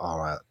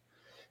all out.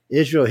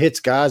 Israel hits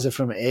Gaza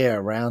from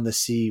air around the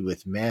sea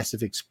with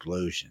massive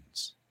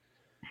explosions.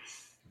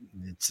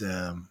 It's,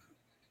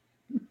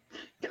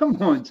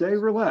 come on, Jay,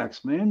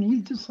 relax, man.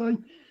 You just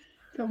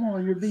come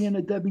on, you're being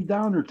a Debbie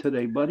Downer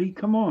today, buddy.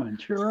 Come on,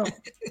 cheer up.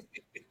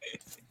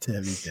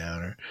 Debbie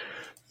Downer.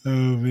 Oh,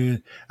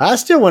 man. I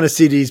still want to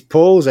see these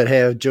polls that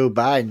have Joe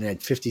Biden at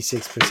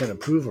 56%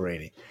 approval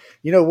rating.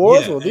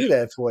 Wars will do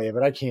that for you,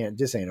 but I can't.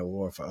 This ain't a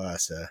war for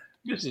us.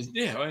 This is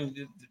I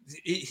mean,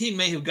 he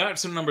may have got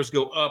some numbers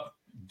go up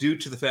due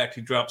to the fact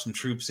he dropped some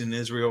troops in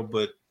Israel,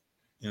 but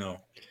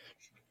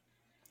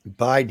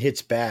Biden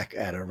hits back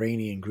at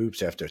Iranian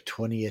groups after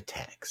 20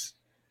 attacks.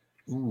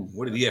 Ooh,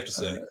 what did he have to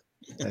say?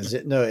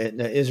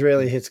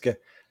 Israeli hits.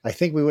 I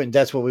think we went.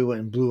 That's what we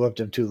went and blew up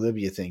them two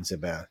Libya things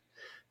about.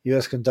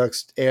 U.S.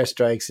 conducts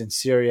airstrikes in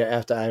Syria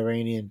after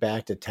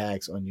Iranian-backed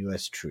attacks on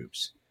U.S.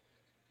 troops.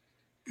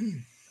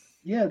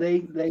 Yeah,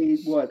 they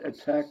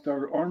attacked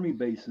our army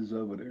bases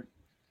over there.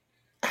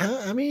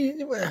 I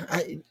mean,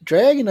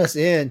 dragging us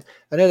in.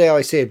 I know they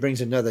always say it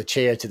brings another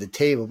chair to the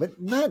table, but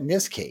not in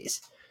this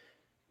case.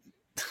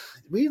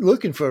 We're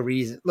looking for a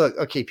reason. Look,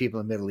 okay, people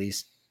in the Middle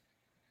East.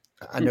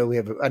 I know we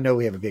have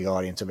a big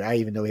audience. I mean, I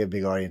even know we have a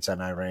big audience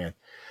on Iran.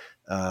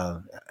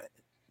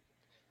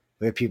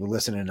 We have people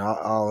listening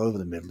all over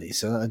the Middle East.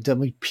 So,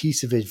 a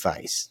piece of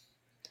advice: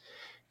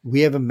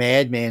 we have a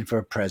madman for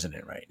a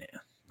president right now.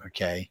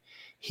 Okay,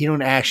 he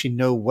don't actually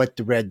know what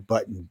the red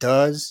button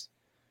does,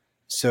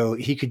 so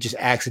he could just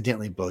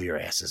accidentally blow your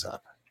asses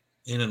up.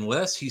 And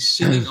unless he's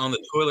sitting on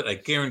the toilet, I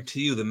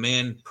guarantee you, the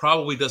man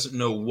probably doesn't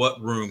know what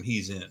room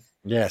he's in.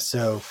 Yeah,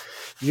 so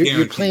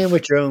you're playing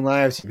with your own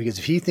lives, because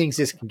if he thinks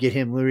this can get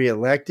him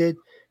reelected,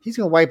 he's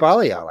going to wipe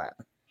all of y'all out.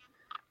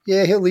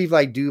 Yeah, he'll leave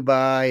like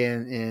Dubai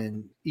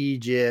and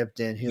Egypt,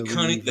 and he'll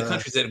leave the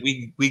countries that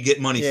we get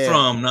money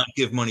from, not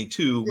give money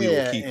to. We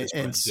will keep this.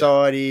 And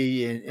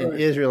Saudi and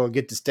Israel will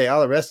get to stay.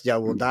 All the rest of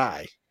y'all will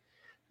die.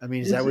 I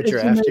mean, is that what you're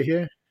after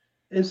here?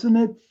 Isn't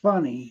it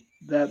funny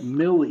that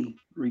Milley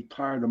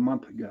retired a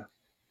month ago?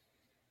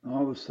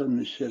 All of a sudden,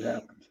 this shit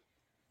happens.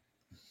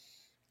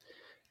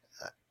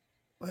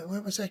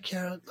 What was that,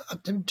 Carol?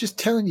 I'm just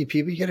telling you,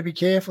 people, you got to be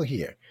careful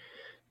here.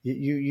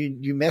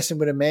 You messing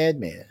with a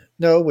madman.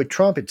 No, with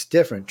Trump, it's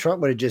different.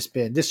 Trump would have just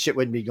been, this shit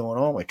wouldn't be going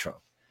on with Trump.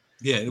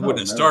 Yeah, it wouldn't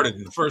have started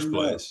in the first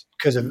place.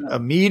 Because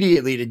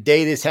immediately the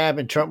day this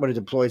happened, Trump would have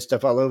deployed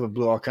stuff all over,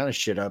 blew all kind of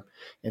shit up,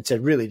 and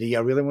said, really, do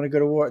y'all really want to go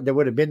to war? There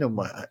would have been no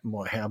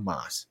more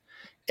Hamas.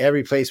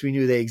 Every place we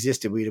knew they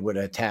existed, we would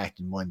have attacked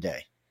in one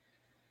day.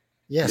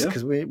 Yes,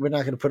 because we're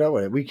not going to put up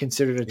with it. We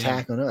consider an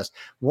attack on us.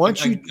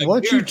 Once you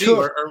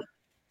took...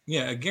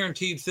 a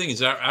guaranteed thing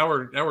is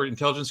our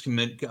intelligence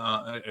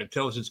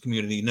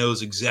community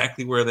knows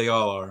exactly where they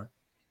all are,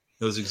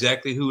 knows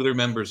exactly who their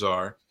members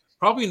are,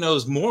 probably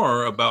knows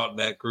more about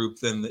that group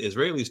than the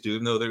Israelis do,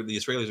 even though the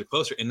Israelis are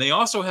closer. And they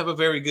also have a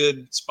very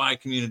good spy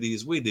community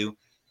as we do.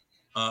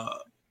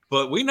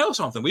 But we know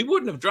something. We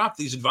wouldn't have dropped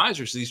these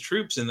advisors, these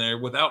troops in there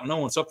without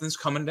knowing something's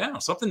coming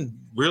down. Something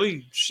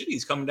really shitty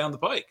is coming down the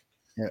pike.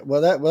 Yeah,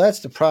 that's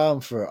the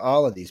problem for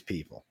all of these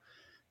people.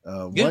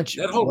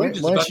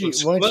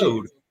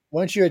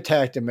 Once you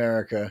attacked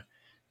America,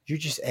 you're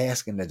just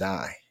asking to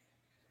die.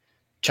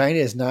 China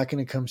is not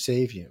going to come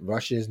save you.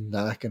 Russia is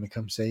not going to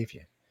come save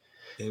you.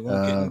 They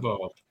won't get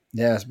involved.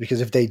 Yes, because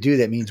if they do,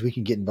 that means we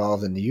can get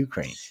involved in the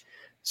Ukraine.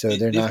 So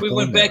they're not. If we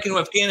went back into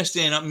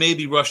Afghanistan,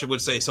 maybe Russia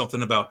would say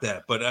something about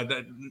that. But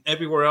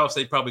everywhere else,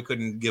 they probably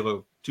couldn't give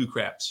two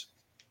craps.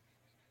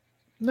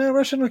 No,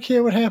 Russia don't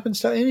care what happens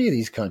to any of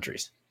these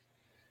countries.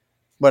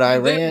 But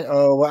Iran,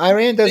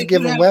 Iran does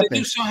give them weapons. They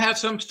do still have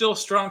some still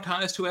strong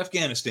ties to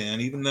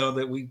Afghanistan, even though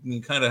that we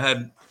kind of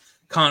had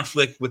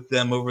conflict with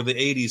them over the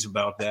 80s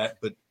about that,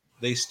 but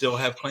they still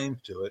have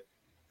claims to it.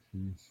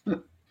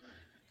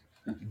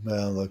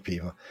 Well, look,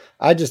 people,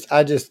 I just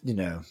I just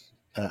know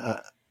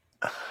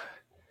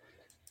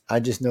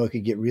it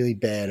could get really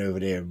bad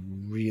over there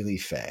really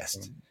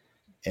fast.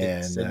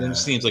 And it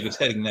seems like it's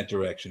heading in that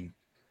direction.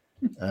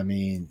 I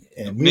mean,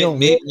 and we don't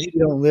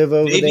live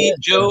over there.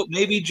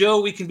 Maybe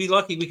Joe, we can be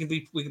lucky. We can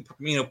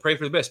pray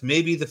for the best.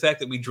 Maybe the fact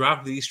that we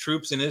dropped these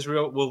troops in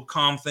Israel will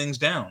calm things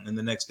down in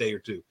the next day or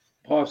two.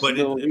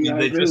 Possibility. But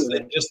they just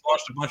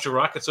launched a bunch of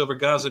rockets over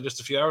Gaza just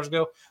a few hours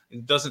ago.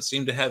 It doesn't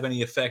seem to have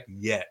any effect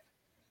yet.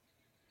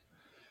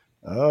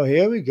 Oh,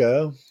 here we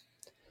go.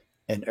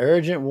 An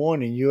urgent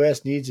warning: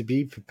 U.S. needs to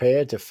be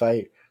prepared to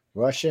fight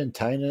Russia and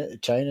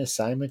China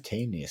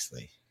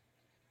simultaneously.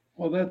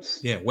 Well,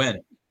 that's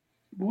when.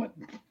 What?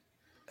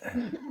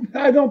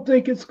 I don't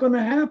think it's going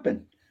to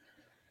happen.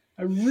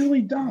 I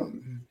really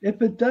don't.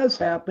 If it does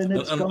happen,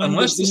 it's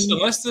unless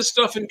this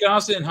stuff in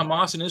Gaza and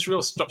Hamas and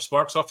Israel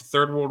sparks off the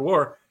Third World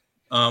War.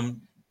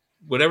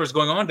 Whatever's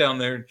going on down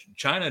there,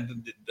 China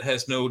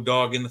has no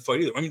dog in the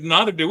fight either. I mean,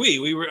 neither do we.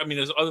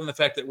 Other than the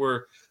fact that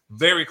we're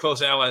very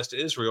close allies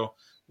to Israel,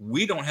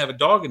 we don't have a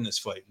dog in this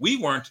fight. We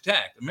weren't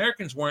attacked.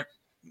 Americans weren't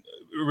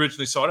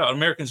originally sought out.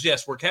 Americans,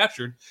 yes, were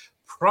captured.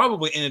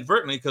 Probably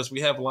inadvertently because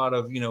we have a lot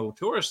of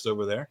tourists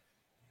over there,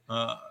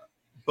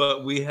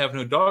 but we have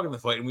no dog in the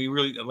fight, and we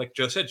really, like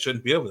Joe said,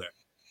 shouldn't be over there.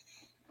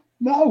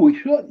 No, we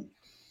shouldn't.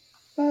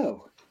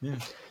 No. Yeah.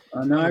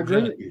 No, I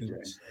agree with you, Jay.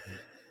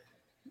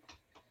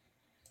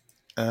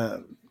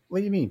 What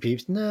do you mean,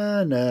 peeps?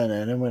 No.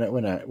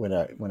 We're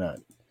not.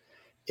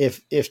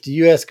 If the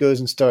U.S. goes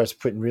and starts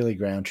putting really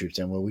ground troops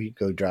in, we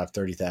go drop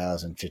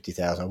 30,000,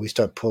 50,000. We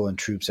start pulling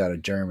troops out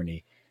of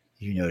Germany.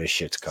 The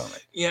shit's coming.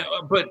 Yeah,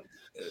 but.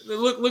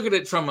 Look at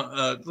it from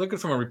a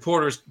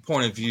reporter's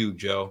point of view,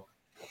 Joe.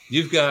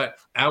 You've got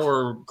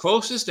our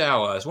closest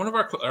allies, one of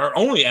our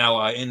only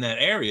ally in that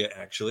area,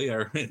 actually,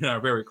 our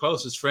very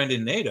closest friend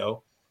in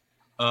NATO,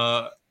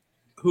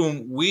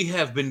 whom we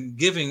have been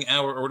giving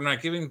or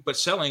not giving, but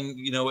selling,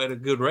 at a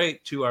good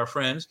rate to our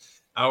friends,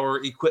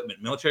 our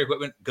equipment, military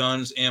equipment,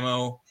 guns,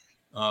 ammo,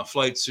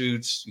 flight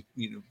suits,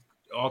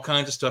 all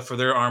kinds of stuff for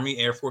their Army,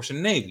 Air Force,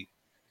 and Navy.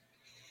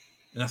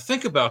 Now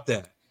think about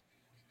that.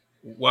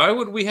 Why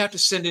would we have to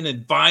send in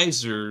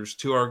advisors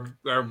to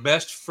our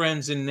best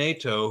friends in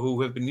NATO who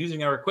have been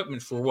using our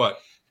equipment for what,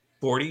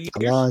 40 years? A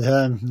long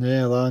time.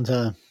 Yeah, a long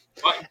time.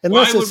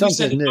 Unless it's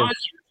something new.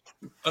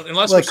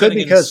 Unless we're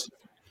sending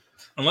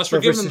unless we're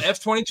giving them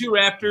F-22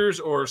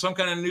 Raptors or some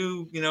kind of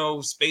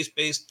new,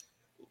 space-based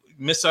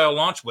missile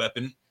launch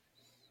weapon,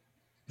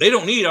 they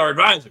don't need our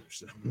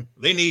advisors.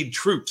 They need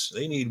troops.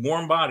 They need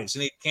warm bodies. They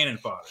need cannon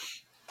fodder.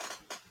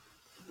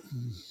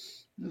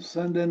 Just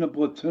send in a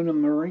platoon of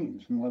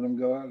Marines and let them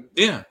go out.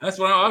 Yeah, that's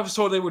what I was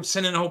told. They would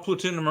send in a whole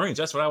platoon of Marines.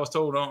 That's what I was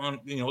told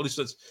at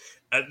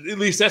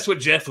least that's what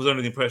Jeff was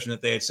under the impression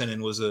that they had sent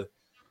in was a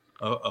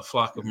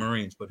flock of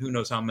Marines, but who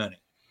knows how many.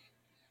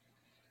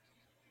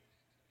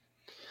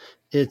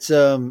 It's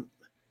at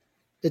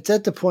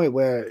the point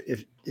where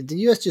if the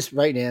U.S. just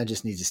right now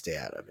just needs to stay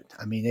out of it.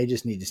 I mean, they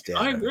just need to stay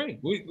out of it. I agree.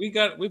 We've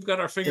got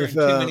our finger in too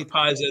many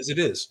pies as it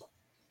is.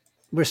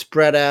 We're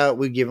spread out.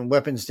 We've given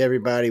weapons to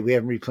everybody. We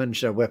haven't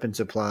replenished our weapon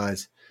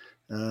supplies.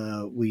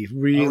 We've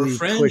really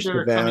pushed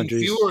the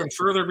boundaries. Fewer and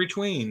further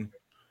between.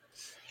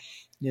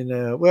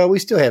 Well, we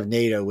still have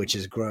NATO, which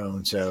has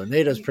grown. So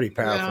NATO's pretty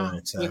powerful in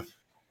itself.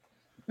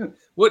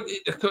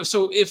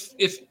 So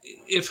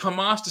if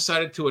Hamas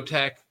decided to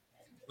attack,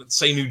 let's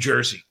say, New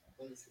Jersey,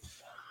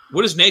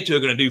 what is NATO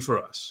going to do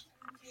for us?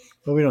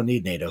 Well, we don't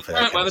need NATO for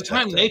that. By the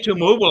time NATO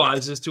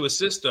mobilizes to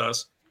assist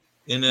us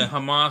in the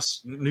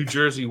Hamas New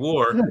Jersey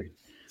war,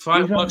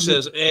 $5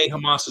 says, hey,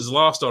 Hamas is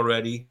lost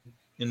already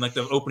in like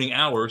the opening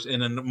hours, and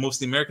then most of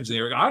the Americans in the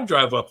area, I'll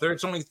drive up there.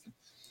 It's only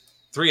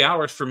 4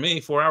 hours for me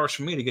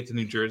to get to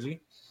New Jersey.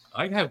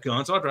 I have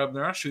guns. I'll drive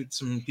there. I'll shoot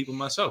some people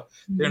myself.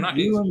 They're not.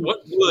 What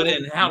would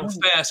and how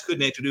fast could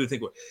NATO do?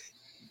 Think what?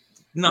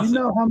 Nothing. You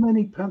know how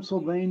many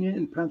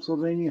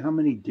how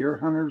many deer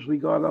hunters we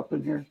got up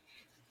in here?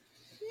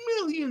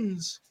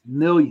 Millions.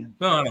 No,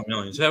 not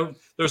millions.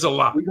 There's a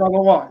lot. We got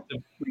a lot.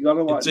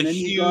 It's a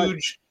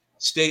huge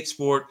state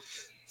sport.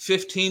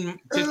 15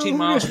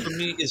 miles from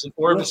me is an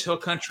Orvis Hill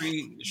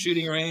Country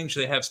shooting range.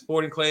 They have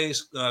sporting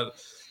clays, 5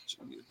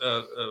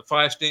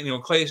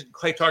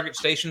 clay target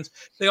stations.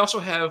 They also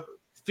have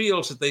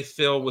fields that they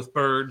fill with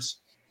birds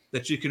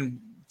that you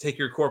can take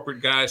your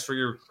corporate guys for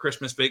your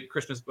Christmas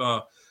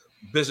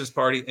business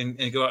party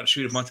and go out and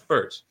shoot a bunch of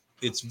birds.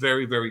 It's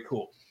very, very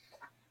cool.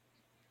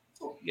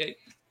 Yay.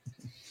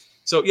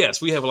 So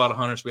yes, we have a lot of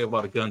hunters. We have a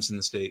lot of guns in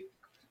the state.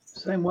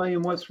 Same way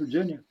in West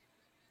Virginia.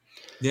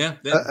 Yeah.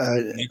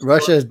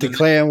 Russia is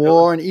declaring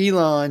war on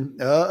Elon.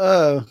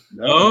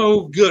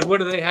 Oh, good. What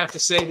do they have to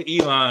say to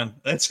Elon?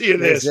 Let's hear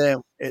this.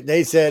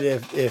 They said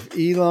if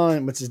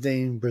Elon, what's his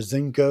name,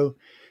 Brzezinski,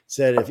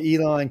 said if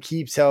Elon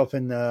keeps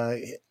helping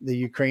the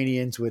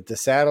Ukrainians with the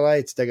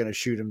satellites, they're going to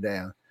shoot him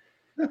down.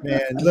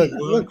 Man,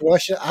 look,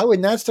 Russia. I would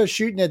not start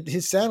shooting at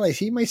his satellites.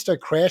 He might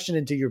start crashing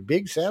into your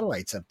big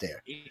satellites up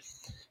there.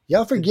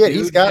 Y'all forget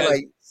he's got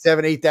like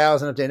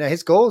 7,000-8,000 up there. Now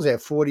his goal is to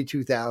have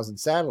 42,000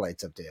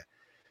 satellites up there.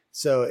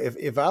 So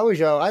if I was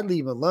y'all, I'd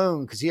leave him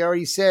alone because he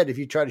already said if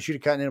you try to shoot a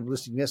continental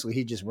ballistic missile,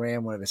 he just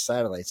ran one of his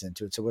satellites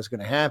into it. So what's going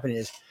to happen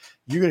is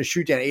you're going to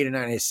shoot down 8 or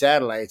 9 of his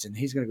satellites, and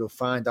he's going to go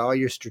find all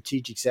your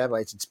strategic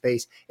satellites in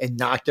space and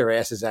knock their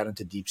asses out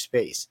into deep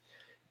space.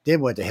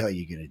 Then what the hell are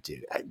you going to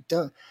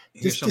do?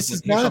 This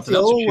is not the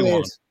old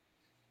ways.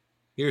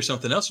 Here's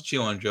something else to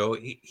chew on, Joe.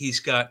 He's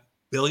got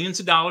billions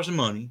of dollars of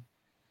money,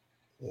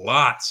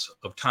 lots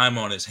of time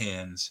on his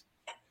hands,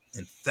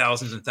 and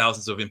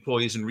thousands of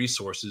employees and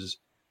resources.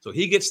 So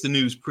he gets the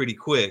news pretty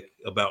quick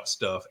about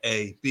stuff,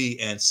 A, B,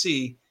 and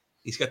C.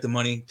 He's got the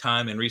money,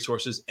 time, and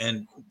resources,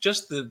 and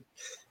just the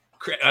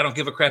I don't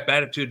give a crap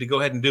attitude to go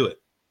ahead and do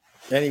it.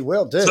 And he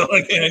will do. So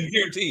I can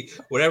guarantee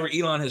whatever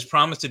Elon has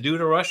promised to do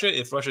to Russia,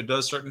 if Russia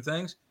does certain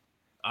things,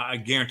 I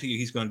guarantee you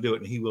he's going to do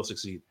it, and he will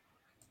succeed.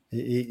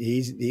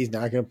 He's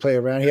not going to play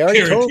around. He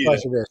already told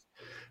Russia this.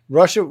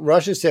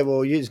 Russia said,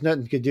 well, there's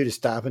nothing you could do to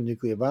stop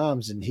nuclear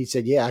bombs. And he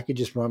said, yeah, I could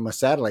just run my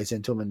satellites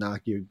into them and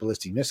knock your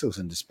ballistic missiles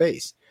into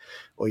space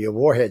or your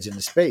warheads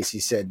into space.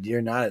 He said,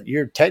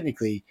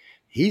 technically,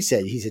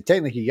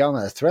 technically y'all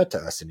not a threat to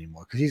us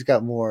anymore because he's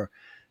got more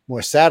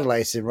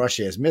satellites than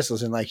Russia has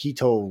missiles. And like he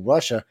told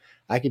Russia,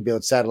 I can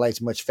build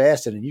satellites much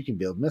faster than you can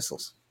build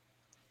missiles.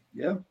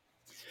 Yeah.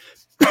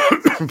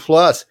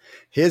 Plus,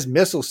 his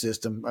missile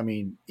system, I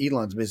mean,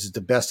 Elon's missile is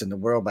the best in the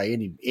world by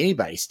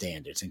anybody's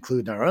standards,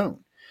 including our own.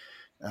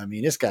 I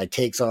mean, this guy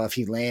takes off,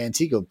 he lands,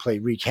 he go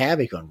wreak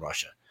havoc on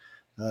Russia.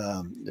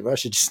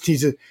 Russia just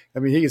needs he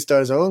can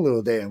start his own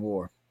little damn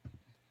war.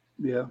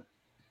 Yeah.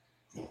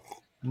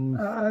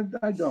 I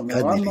don't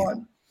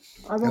know.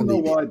 I don't know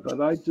why, but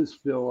I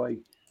just feel like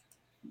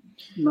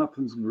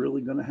nothing's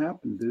really going to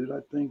happen, dude. I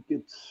think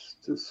it's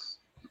just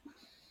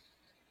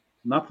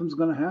nothing's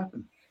going to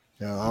happen.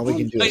 No, all we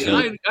can do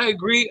is I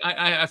agree.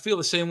 I feel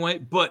the same way,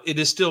 but it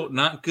is still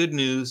not good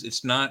news.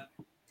 It's not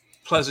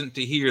pleasant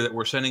to hear that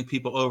we're sending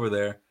people over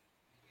there.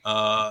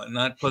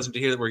 Not pleasant to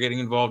hear that we're getting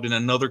involved in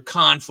another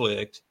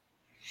conflict.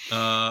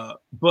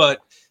 But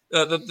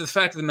the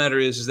fact of the matter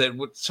is that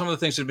some of the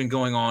things that have been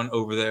going on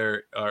over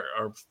there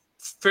are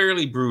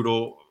fairly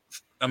brutal.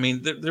 I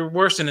mean, they're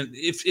worse than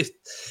if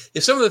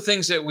some of the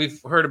things that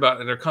we've heard about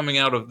that are coming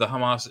out of the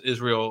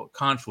Hamas-Israel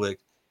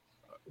conflict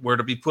were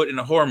to be put in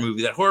a horror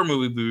movie, that horror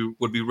movie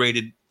would be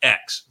rated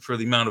X for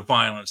the amount of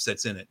violence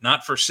that's in it,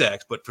 not for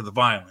sex, but for the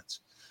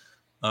violence.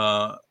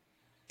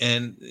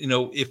 And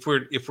if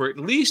we're at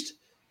least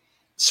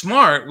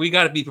smart, we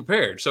got to be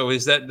prepared. So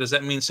does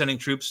that mean sending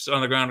troops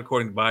on the ground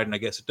according to Biden? I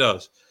guess it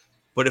does.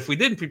 But if we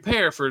didn't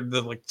prepare for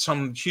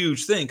some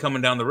huge thing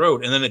coming down the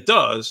road, and then it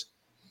does,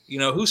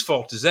 whose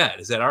fault is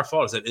that? Is that our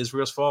fault? Is that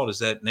Israel's fault? Is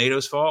that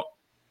NATO's fault?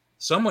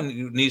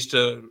 Someone needs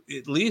to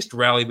at least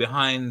rally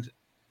behind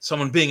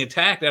someone being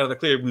attacked out of the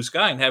clear blue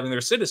sky and having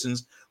their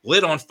citizens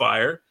lit on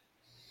fire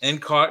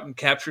and caught and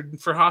captured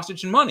for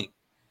hostage and money.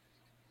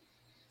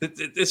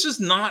 This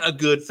is not a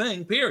good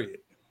thing, period.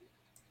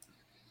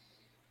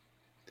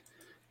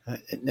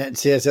 See,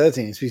 that's the other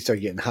thing. Is we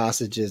start getting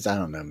hostages. I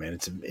don't know, man.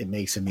 It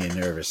makes me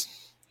nervous.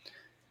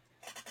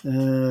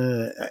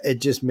 It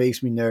just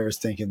makes me nervous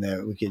thinking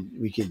that we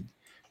could,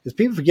 because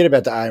people forget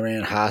about the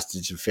Iran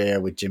hostage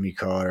affair with Jimmy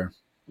Carter.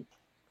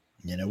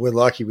 We're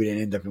lucky we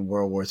didn't end up in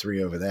World War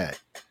III over that.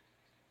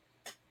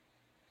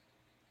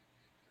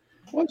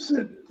 Was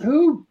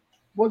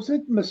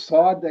it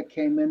Mossad that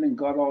came in and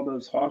got all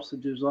those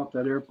hostages off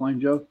that airplane,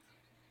 Joe?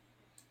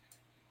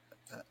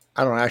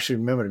 I don't actually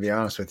remember, to be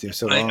honest with you.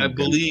 So I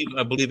believe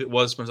it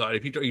was Mossad.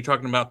 If you're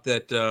talking about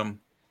that,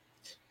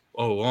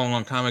 a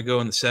long time ago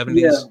in the 70s.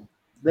 Yeah,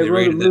 they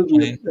wrote a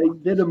movie. They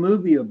did a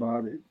movie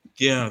about it.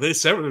 Yeah,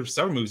 several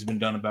movies have been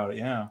done about it.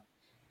 Yeah.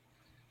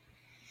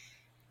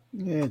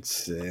 Let's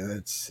see.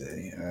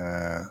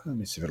 Let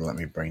me see if it'll let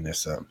me bring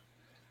this up.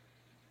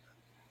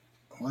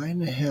 Why in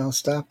the hell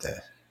stop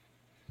that?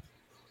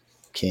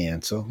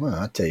 Cancel. Well,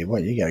 I'll tell you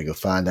what, you got to go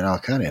find all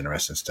kind of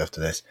interesting stuff to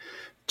this.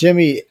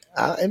 Jimmy,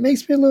 it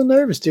makes me a little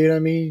nervous, dude. I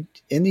mean,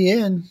 in the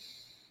end,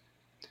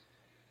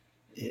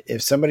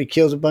 if somebody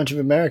kills a bunch of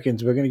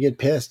Americans, we're going to get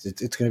pissed.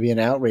 It's going to be an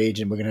outrage,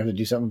 and we're going to have to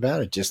do something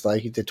about it, just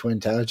like at the Twin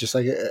Towers, just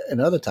like in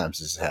other times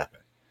this has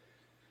happened.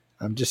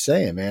 I'm just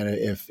saying, man,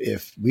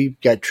 if we've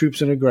got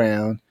troops on the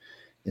ground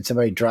and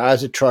somebody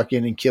drives a truck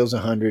in and kills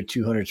 100,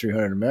 200,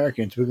 300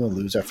 Americans, we're going to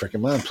lose our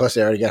freaking mind. Plus,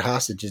 they already got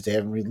hostages they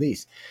haven't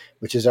released,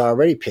 which is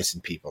already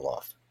pissing people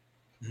off.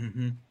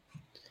 Mm-hmm.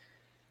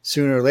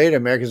 Sooner or later,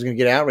 America's going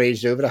to get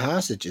outraged over the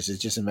hostages.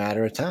 It's just a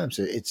matter of time.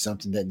 So it's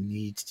something that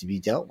needs to be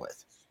dealt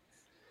with.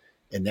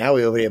 And now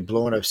we're over there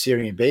blowing up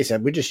Syrian bases.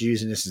 We're just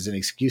using this as an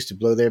excuse to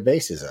blow their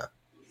bases up.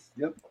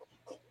 Yep.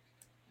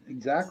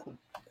 Exactly.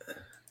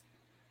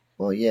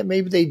 Well, yeah,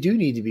 maybe they do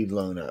need to be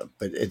blown up,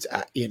 but it's,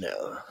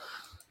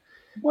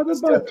 What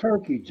about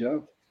Turkey,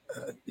 Joe?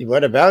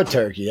 What about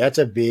Turkey? That's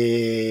a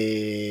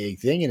big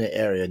thing in the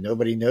area.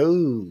 Nobody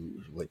knows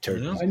what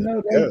Turkey is. I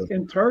know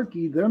in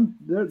Turkey,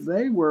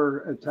 they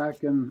were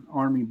attacking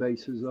army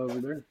bases over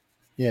there.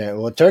 Yeah,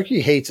 well,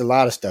 Turkey hates a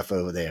lot of stuff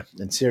over there,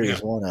 and Syria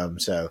is one of them.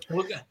 So,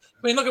 look at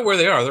where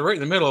they are. They're right in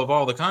the middle of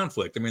all the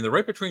conflict. I mean, they're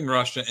right between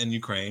Russia and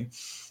Ukraine.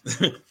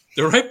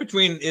 They're right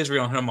between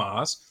Israel and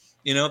Hamas.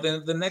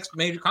 The next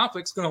major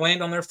conflict is going to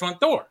land on their front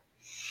door.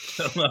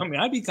 So, I mean,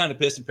 I'd be kind of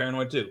pissed and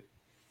paranoid too.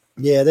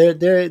 Yeah,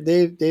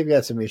 they've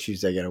got some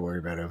issues they got to worry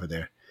about over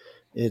there.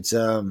 It's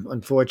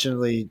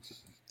unfortunately,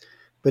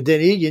 but then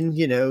Egan,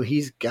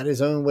 he's got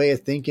his own way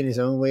of thinking, his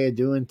own way of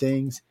doing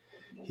things.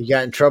 He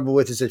got in trouble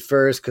with us at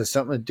first because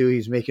something to do.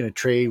 He's making a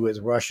trade with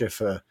Russia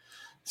for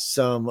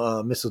some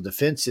missile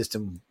defense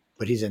system,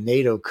 but he's a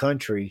NATO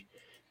country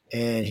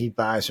and he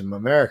buys from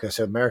America.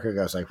 So America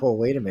goes like, "Well,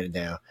 wait a minute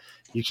now.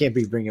 You can't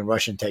be bringing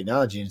Russian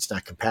technology and it's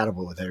not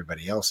compatible with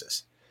everybody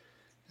else's."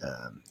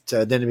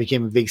 So then it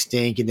became a big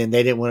stink, and then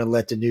they didn't want to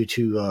let the new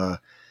two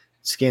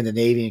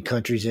Scandinavian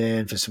countries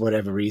in for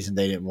whatever reason.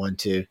 They didn't want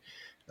to.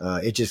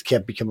 It just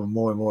kept becoming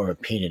more and more of a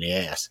pain in the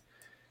ass.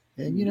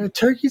 And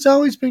Turkey's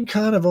always been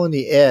kind of on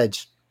the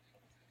edge.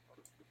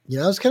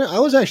 I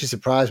was actually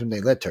surprised when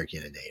they let Turkey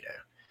into NATO,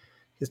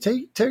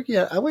 because Turkey,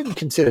 I wouldn't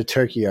consider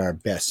Turkey our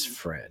best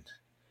friend.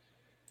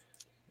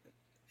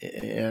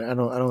 And I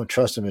don't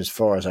trust them as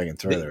far as I can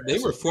throw them. They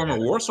were former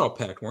Warsaw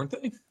Pact, weren't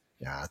they?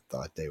 Yeah, I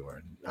thought they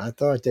were. I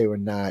thought they were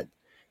not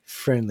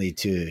friendly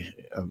to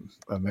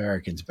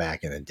Americans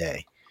back in the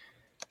day,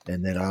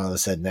 and then all of a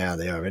sudden now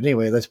they are. But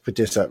anyway, let's put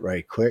this up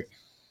right quick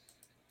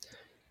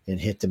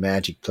and hit the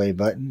magic play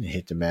button.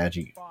 Hit the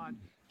magic.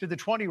 To the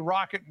 20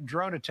 rocket and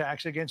drone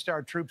attacks against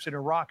our troops in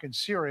Iraq and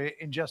Syria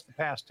in just the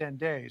past 10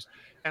 days,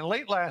 and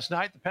late last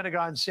night, the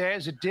Pentagon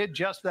says it did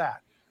just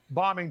that,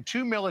 bombing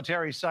 2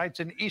 military sites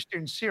in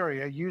eastern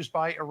Syria used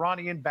by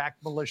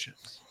Iranian-backed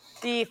militias.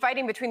 The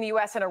fighting between the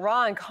U.S. and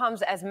Iran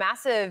comes as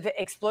massive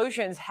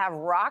explosions have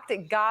rocked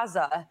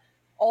Gaza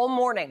all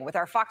morning, with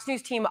our Fox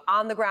News team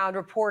on the ground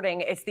reporting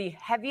it's the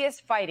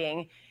heaviest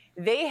fighting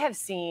they have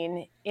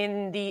seen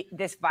in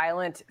this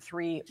violent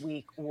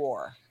 3-week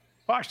war.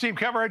 Fox team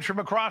coverage from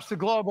across the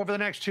globe over the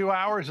next 2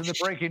 hours and the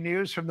breaking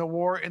news from the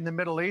war in the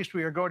Middle East.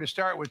 We are going to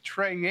start with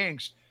Trey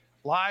Yingst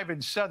live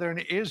in southern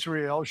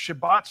Israel.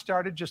 Shabbat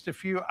started just a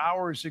few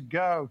hours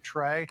ago,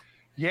 Trey.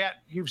 Yet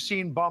you've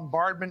seen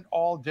bombardment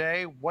all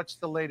day. What's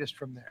the latest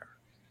from there?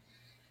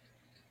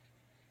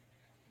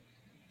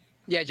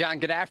 Yeah, John,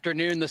 good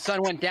afternoon. The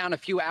sun went down a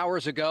few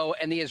hours ago,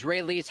 and the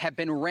Israelis have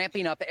been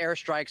ramping up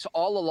airstrikes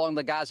all along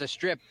the Gaza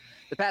Strip.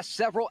 The past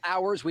several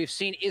hours, we've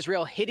seen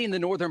Israel hitting the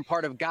northern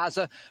part of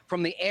Gaza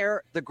from the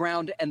air, the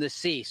ground, and the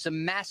sea.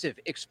 Some massive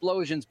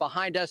explosions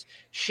behind us,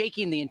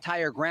 shaking the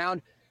entire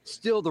ground.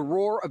 Still the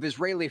roar of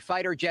Israeli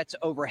fighter jets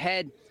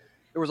overhead.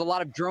 There was a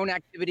lot of drone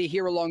activity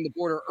here along the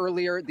border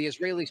earlier. The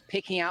Israelis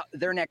picking out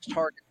their next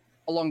target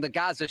along the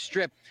Gaza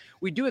Strip.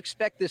 We do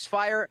expect this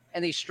fire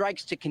and these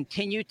strikes to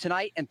continue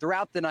tonight and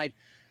throughout the night.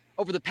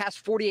 Over the past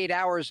 48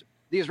 hours,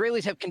 the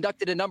Israelis have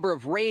conducted a number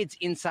of raids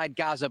inside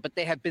Gaza, but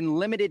they have been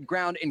limited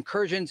ground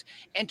incursions,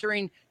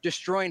 entering,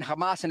 destroying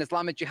Hamas and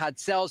Islamic Jihad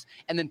cells,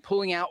 and then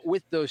pulling out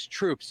with those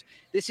troops.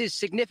 This is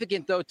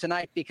significant, though,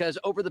 tonight, because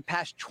over the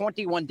past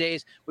 21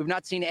 days, we've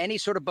not seen any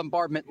sort of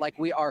bombardment like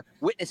we are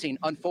witnessing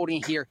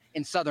unfolding here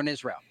in southern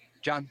Israel.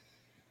 John?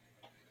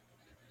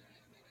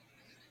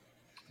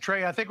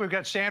 Trey, I think we've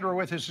got Sandra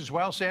with us as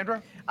well.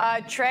 Sandra?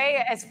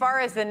 Trey, as far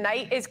as the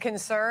night is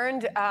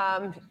concerned,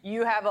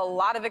 you have a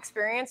lot of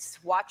experience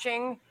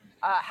watching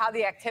how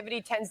the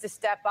activity tends to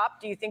step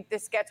up. Do you think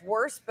this gets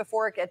worse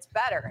before it gets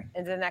better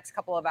in the next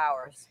couple of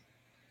hours?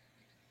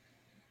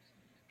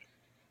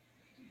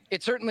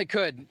 It certainly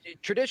could.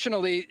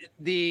 Traditionally,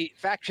 the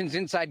factions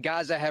inside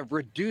Gaza have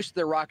reduced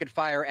their rocket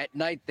fire at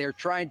night. They're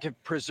trying to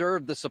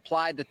preserve the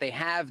supply that they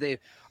have. They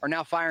are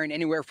now firing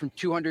anywhere from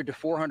 200 to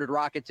 400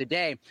 rockets a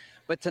day.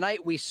 But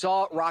tonight we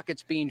saw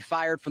rockets being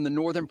fired from the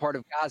northern part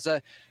of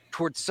Gaza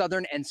towards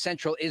southern and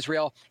central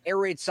Israel. Air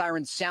raid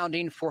sirens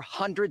sounding for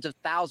hundreds of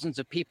thousands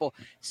of people,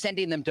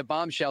 sending them to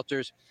bomb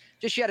shelters.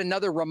 Just yet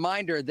another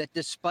reminder that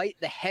despite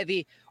the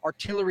heavy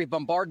artillery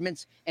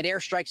bombardments and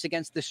airstrikes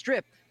against the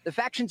Strip, the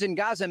factions in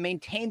Gaza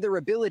maintain their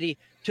ability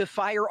to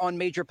fire on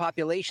major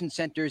population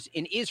centers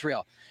in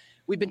Israel.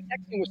 We've been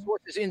texting with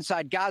sources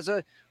inside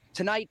Gaza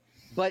tonight,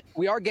 but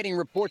we are getting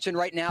reports in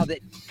right now that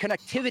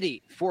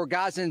connectivity for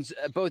Gazans,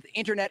 both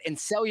internet and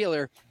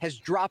cellular, has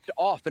dropped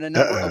off in a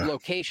number of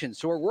locations.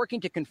 So we're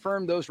working to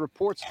confirm those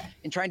reports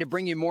and trying to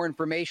bring you more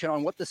information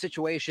on what the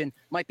situation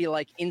might be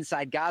like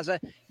inside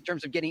Gaza in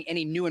terms of getting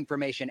any new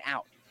information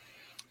out.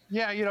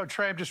 Yeah, you know,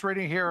 Trey, I'm just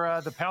reading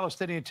here, the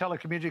Palestinian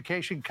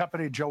telecommunication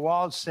company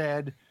Jawal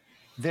said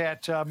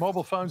that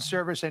mobile phone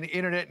service and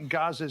internet in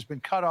Gaza has been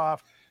cut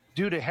off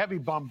due to heavy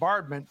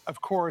bombardment. Of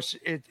course,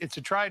 it's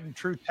a tried and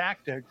true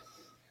tactic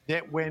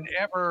that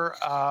whenever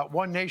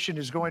one nation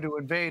is going to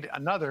invade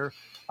another,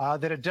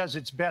 that it does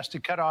its best to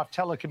cut off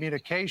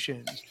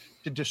telecommunications,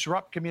 to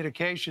disrupt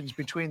communications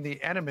between the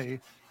enemy.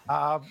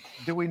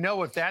 Do we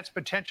know if that's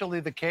potentially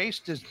the case?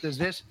 Does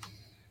this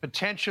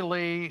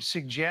potentially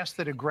suggest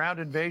that a ground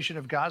invasion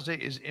of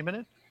Gaza is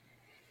imminent?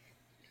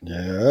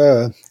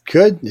 Yeah,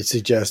 could it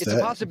suggest that? It's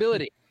a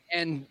possibility,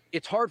 and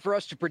it's hard for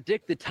us to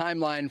predict the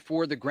timeline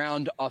for the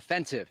ground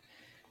offensive.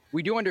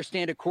 We do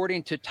understand,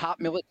 according to top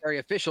military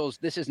officials,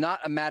 this is not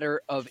a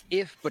matter of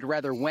if, but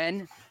rather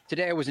when.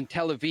 Today, I was in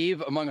Tel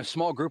Aviv among a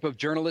small group of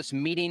journalists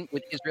meeting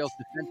with Israel's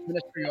defense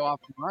minister, Yoav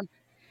Gallant,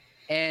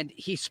 and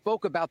he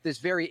spoke about this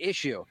very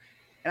issue.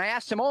 And I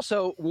asked him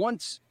also,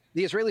 once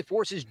the Israeli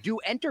forces do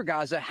enter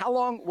Gaza, how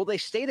long will they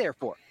stay there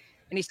for?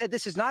 And he said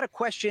this is not a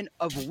question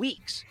of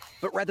weeks,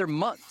 but rather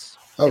months.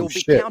 They will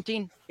be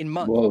counting in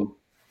months. Whoa.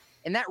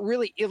 And that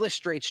really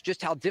illustrates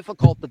just how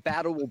difficult the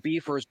battle will be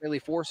for Israeli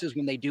forces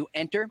when they do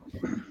enter.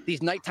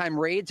 These nighttime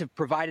raids have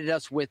provided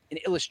us with an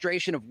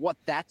illustration of what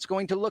that's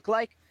going to look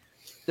like.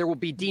 There will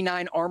be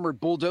D9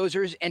 armored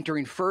bulldozers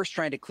entering first,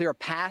 trying to clear a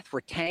path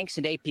for tanks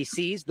and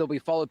APCs. They'll be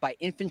followed by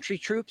infantry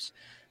troops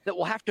that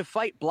will have to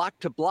fight block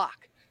to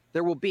block.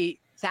 There will be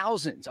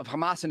thousands of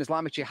Hamas and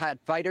Islamic Jihad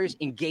fighters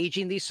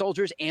engaging these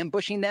soldiers,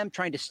 ambushing them,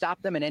 trying to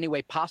stop them in any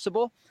way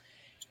possible.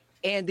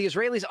 And the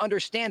Israelis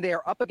understand they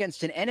are up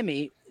against an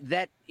enemy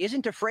that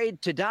isn't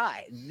afraid to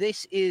die.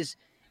 This is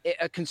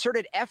a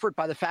concerted effort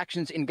by the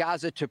factions in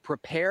Gaza to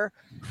prepare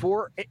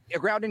for a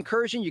ground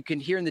incursion. You can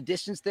hear in the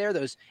distance there,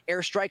 those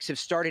airstrikes have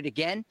started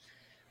again.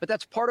 But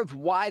that's part of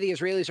why the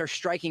Israelis are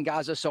striking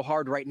Gaza so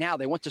hard right now.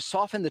 They want to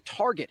soften the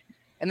target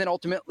and then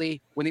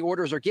ultimately, when the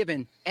orders are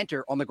given,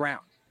 enter on the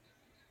ground.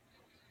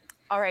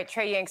 All right,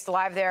 Trey Yingst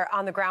live there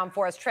on the ground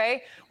for us.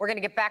 Trey, we're going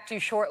to get back to you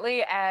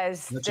shortly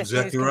as this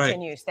news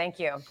continues. Thank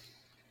you.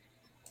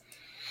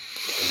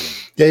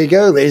 There you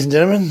go, ladies and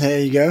gentlemen.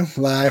 There you go,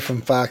 live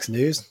from Fox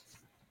News.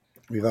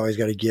 We've always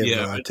got to give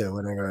to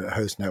whatever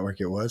host network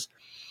it was.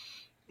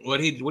 What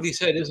he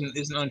said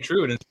isn't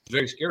untrue, and it's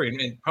very scary.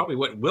 And probably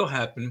what will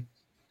happen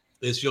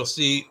is you'll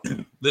see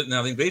that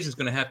now the invasion is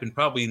going to happen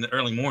probably in the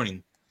early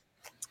morning,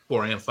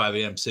 4 a.m., 5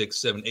 a.m.,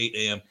 6, 7, 8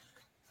 a.m.,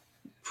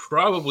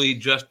 probably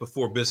just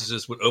before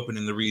businesses would open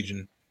in the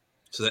region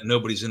so that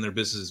nobody's in their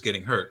businesses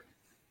getting hurt.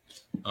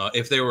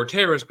 If they were a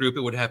terrorist group,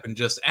 it would happen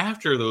just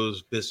after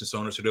those business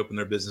owners had opened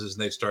their businesses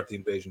and they'd start the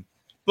invasion.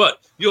 But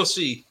you'll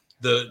see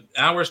the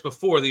hours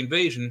before the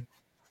invasion,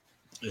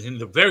 in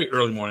the very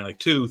early morning, like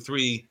 2,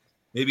 3,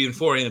 maybe even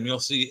 4 a.m., you'll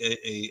see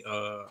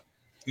a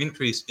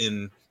increase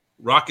in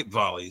rocket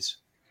volleys,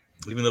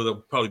 even though they'll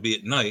probably be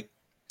at night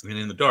and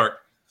in the dark.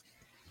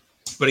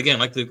 But again,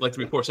 like the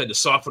report said, to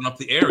soften up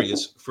the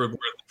areas for where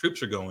the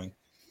troops are going.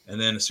 And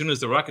then as soon as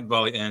the rocket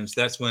volley ends,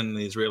 that's when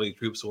the Israeli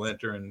troops will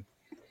enter and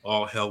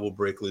all hell will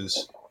break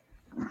loose.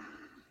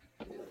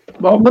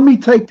 Well, let me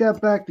take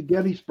that back to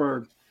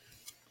Gettysburg.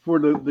 For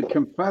the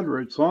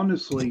Confederates,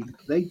 honestly,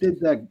 they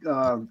did that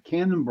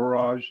cannon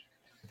barrage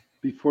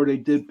before they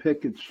did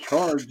Pickett's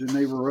charge, and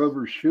they were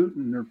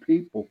overshooting their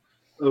people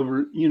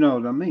over, you know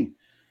what I mean?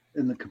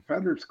 And the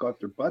Confederates got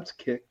their butts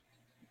kicked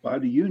by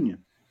the Union.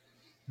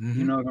 Mm-hmm.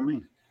 You know what I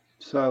mean?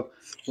 So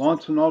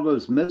launching all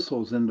those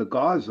missiles into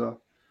Gaza,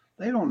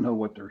 they don't know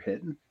what they're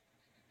hitting.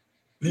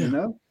 Yeah. You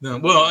know? No.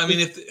 Well, I mean,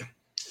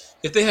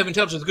 if they have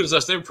intelligence as good as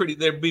us,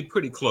 they'd be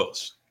pretty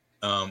close.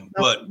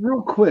 But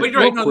real quick, but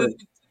you're right.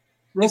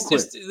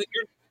 Just,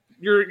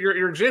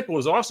 your example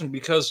is awesome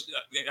because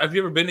have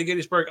you ever been to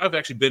Gettysburg? I've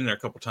actually been there a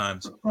couple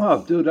times.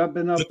 Oh, dude, I've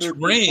been up there. The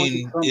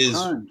terrain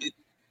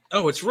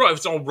it's rough.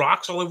 It's all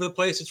rocks all over the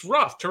place. It's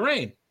rough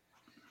terrain.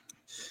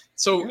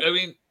 So, I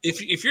mean,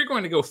 if you're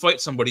going to go fight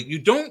somebody, you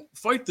don't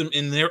fight them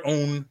in their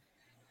own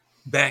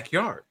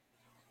backyard.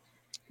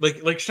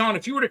 Like Sean,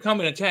 if you were to come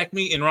and attack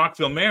me in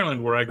Rockville,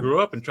 Maryland, where I grew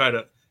up, and try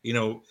to,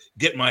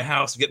 get my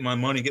house, get my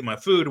money, get my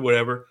food, or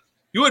whatever,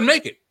 you wouldn't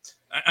make it.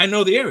 I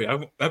know the area.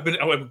 I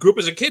grew up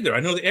as a kid there. I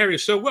know the area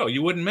so well.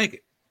 You wouldn't make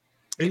it,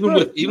 even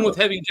with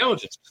heavy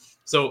intelligence.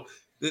 So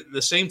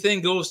the same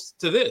thing goes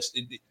to this.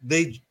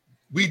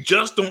 We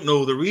just don't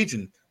know the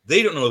region.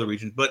 They don't know the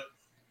region, but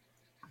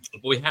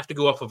we have to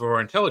go off of our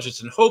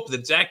intelligence and hope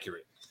that it's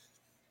accurate.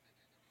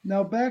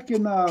 Now, back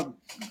in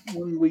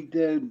when we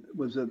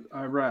was it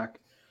Iraq,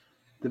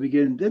 the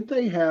beginning, did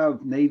they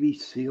have Navy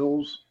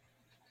SEALs?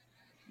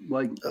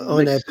 Like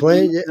on that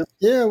plane,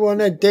 yeah. Well, on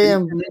that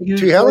damn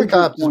 2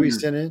 helicopters we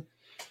sent in,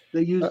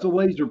 they used the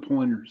laser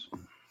pointers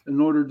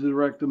in order to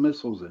direct the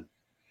missiles in.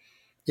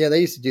 Yeah, they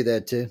used to do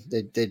that too.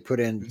 They'd put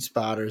in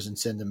spotters and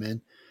send them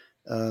in.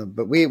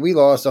 But we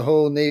lost a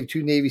whole 2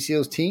 Navy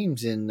SEALs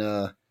teams in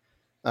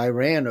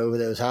Iran over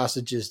those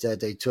hostages that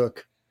they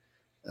took,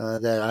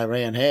 that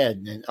Iran had,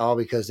 and all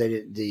because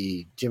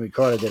Jimmy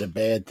Carter did a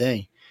bad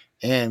thing,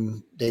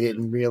 and they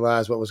didn't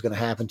realize what was going to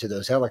happen to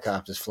those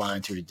helicopters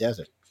flying through the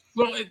desert.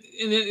 Well,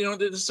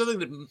 there's something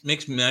that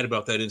makes me mad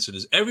about that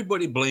incident is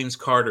everybody blames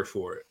Carter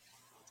for it.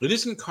 It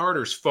isn't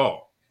Carter's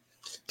fault.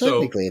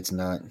 Technically, it's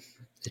not.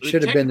 It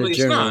should have been the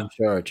general in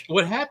charge.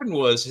 What happened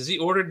was he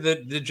ordered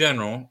the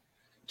general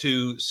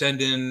to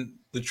send in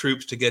the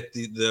troops to get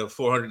the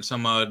 400 and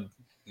some odd,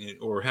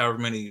 or however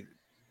many.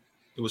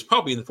 It was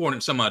probably in the 400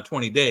 and some odd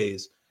 20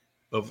 days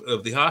of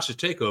the hostage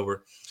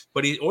takeover.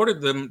 But he ordered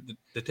them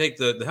to take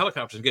the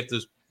helicopters and get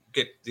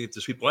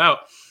those people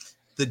out.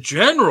 The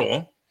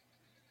general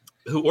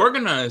who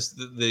organized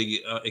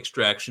the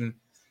extraction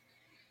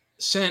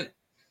sent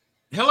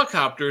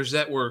helicopters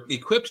that were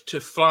equipped to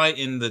fly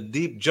in the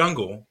deep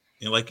jungle,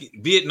 like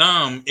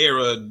Vietnam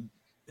era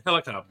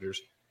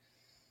helicopters,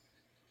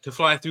 to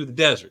fly through the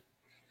desert.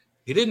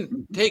 He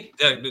didn't take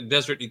the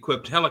desert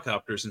equipped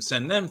helicopters and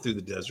send them through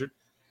the desert.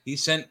 He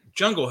sent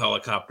jungle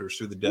helicopters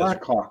through the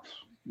desert. Blackhawks,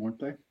 weren't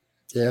they?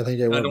 Yeah, I think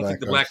they were. I don't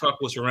think the Black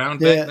Hawk was around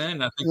back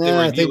then. I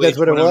think that's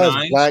what it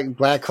was.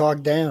 Black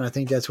Hawk down. I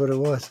think that's what it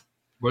was.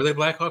 Were they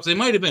Black Hawks? They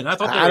might have been. I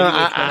thought they were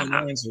I'm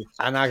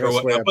not going to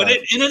swear. But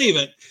in any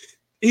event,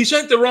 he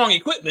sent the wrong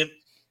equipment.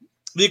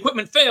 The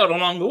equipment failed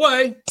along the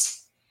way.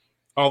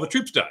 All the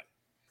troops died.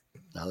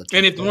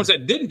 And if the ones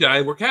that didn't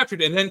die were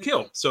captured and then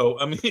killed. So,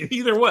 I mean,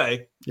 either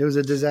way. It was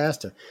a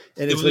disaster.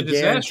 And it was a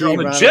disaster on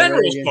the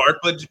general's part,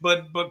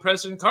 but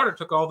President Carter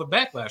took all the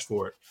backlash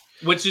for it,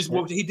 which is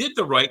what he did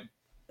the right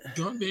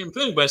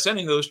thing by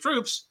sending those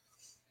troops.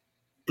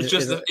 It's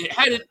just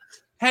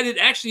had it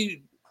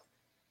actually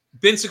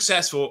been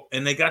successful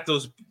and they got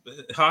those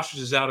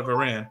hostages out of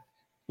Iran,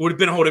 would have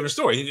been a whole different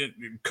story.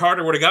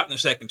 Carter would have gotten a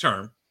second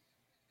term,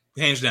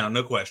 hands down,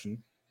 no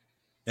question.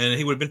 And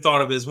he would have been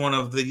thought of as one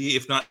of the,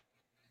 if not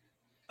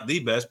the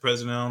best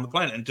president on the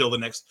planet until the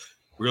next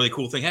really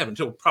cool thing happened,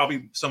 until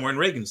probably somewhere in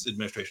Reagan's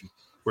administration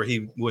where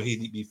he'd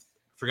be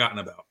forgotten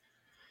about.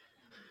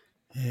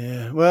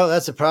 Yeah, well,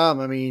 that's the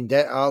problem. I mean,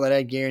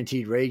 that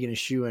guaranteed Reagan a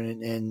shoe,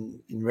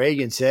 and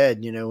Reagan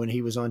said, when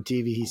he was on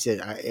TV, he said,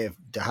 if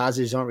the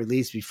hostages aren't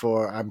released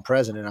before I'm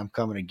president, I'm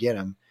coming to get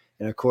them.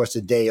 And of course,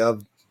 the day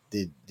of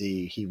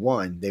he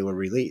won, they were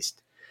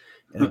released.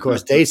 And of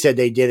course, they said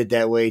they did it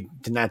that way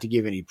not to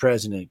give any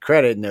president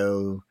credit.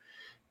 No,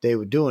 they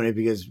were doing it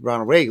because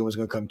Ronald Reagan was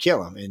going to come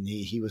kill him, and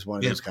he was one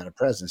of those kind of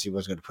presidents. He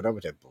wasn't going to put up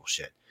with that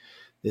bullshit.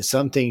 There's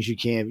some things you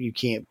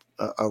can't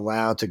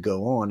allow to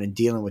go on, and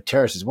dealing with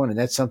terrorists is one, and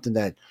that's something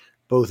that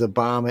both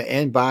Obama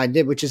and Biden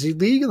did, which is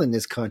illegal in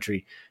this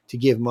country to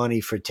give money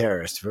for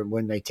terrorists for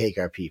when they take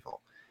our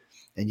people,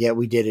 and yet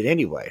we did it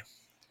anyway.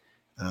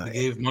 We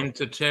gave money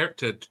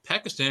to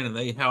Pakistan, and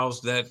they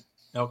housed that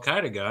Al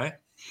Qaeda guy.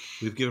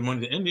 We've given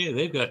money to India.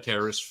 They've got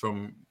terrorists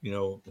from,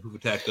 who've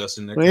attacked us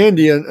in their country.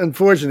 India,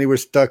 unfortunately, we're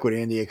stuck with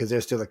India because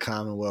they're still the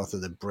Commonwealth of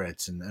the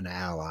Brits and an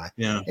ally.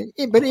 Yeah.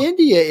 But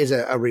India is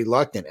a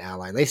reluctant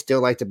ally. They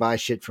still like to buy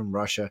shit from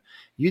Russia.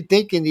 You'd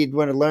think India'd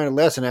want to learn a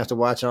lesson after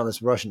watching all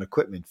this Russian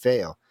equipment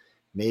fail.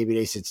 Maybe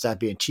they should stop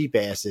being cheap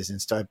asses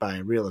and start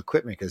buying real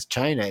equipment because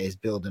China is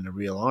building a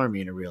real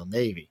army and a real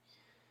navy.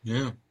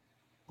 Yeah.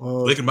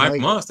 Well, they can buy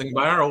from us. They can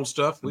buy our old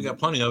stuff. We got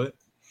plenty of it.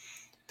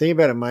 Think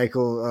about it,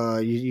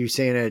 Michael. You're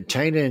saying that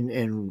China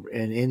and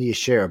India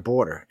share a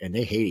border, and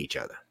they hate each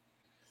other.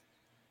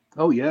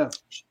 Oh, yeah.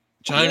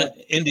 China,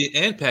 India,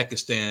 and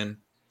Pakistan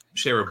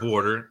share a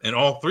border, and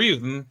all three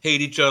of them hate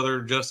each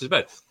other just as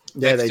bad.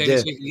 Yeah, they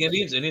did. Hate the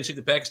Indians hate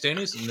the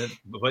Pakistanis, and then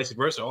vice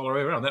versa, all the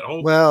way around. That's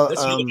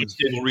a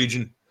stable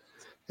region.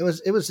 It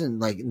was in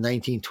like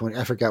 1920.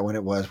 I forgot when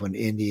it was when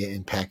India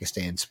and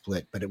Pakistan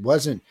split, but it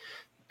wasn't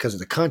because of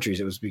the countries.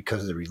 It was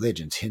because of the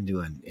religions,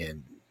 Hindu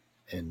and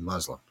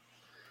Muslim.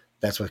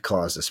 That's what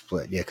caused the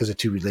split. Yeah, because the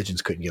two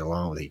religions couldn't get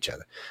along with each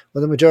other.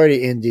 Well, the majority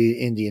of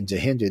Indians are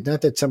Hindu.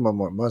 Not that some of them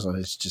weren't Muslim.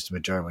 It's just the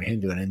majority were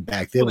Hindu. And then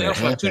back then, they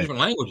also have two different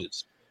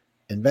languages.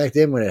 And back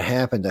then, when it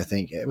happened, I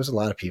think it was a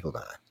lot of people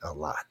died. A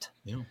lot.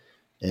 Yeah.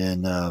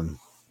 And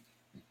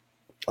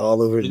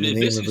all over the name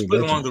of religion.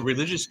 Split along the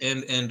religious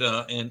and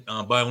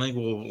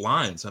bilingual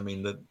lines. I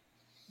mean,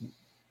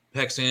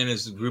 Pakistan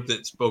is a group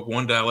that spoke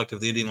one dialect of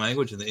the Indian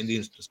language, and the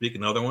Indians speak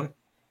another one.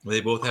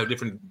 They both have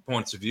different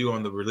points of view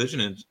on the religion,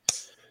 and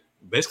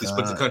basically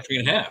split the country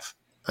in half.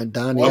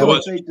 Donnie,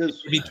 otherwise, it'd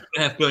be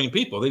 2.5 billion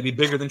people. They'd be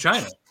bigger than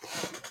China.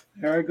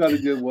 I got a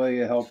good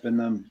way of helping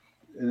them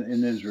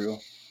in Israel.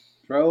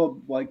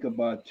 Throw like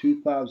about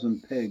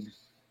 2,000 pigs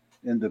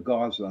into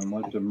Gaza and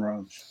let them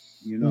run.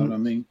 You know what I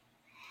mean?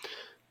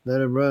 Let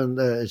them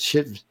run.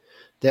 Shit.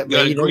 That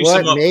you know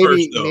what?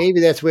 Maybe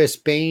that's where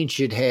Spain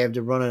should have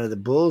the run out of the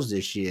bulls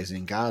this year is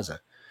in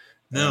Gaza.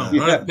 No,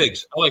 run out of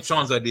pigs. I like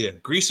Sean's idea.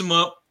 Grease them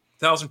up,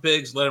 1,000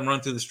 pigs, let them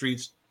run through the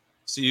streets.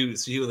 See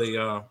who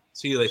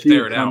they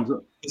ferret out.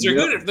 They're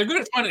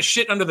good at finding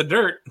shit under the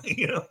dirt,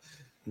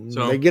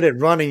 So they get it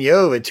running you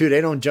over too. They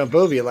don't jump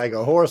over you like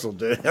a horse will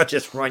do. They'll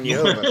just run you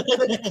over.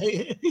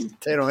 They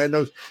don't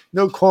have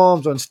no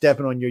qualms on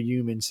stepping on your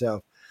human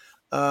self.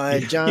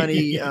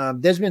 Johnny,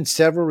 there's been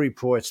several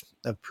reports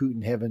of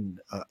Putin having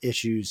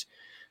issues.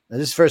 Now,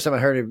 this is the first time I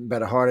heard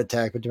about a heart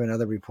attack, but there have been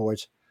other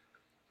reports.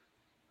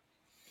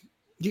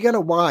 You got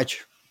to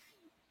watch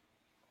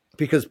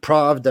because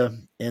Pravda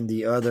and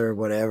the other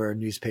whatever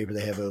newspaper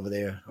they have over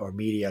there, or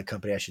media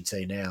company, I should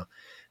say now,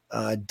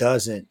 are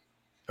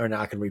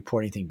not going to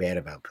report anything bad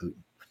about Putin.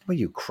 Are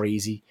you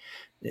crazy?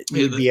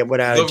 You'd be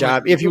without a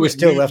job if you were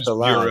still left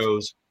alive.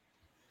 Bureaus.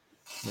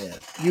 Yeah,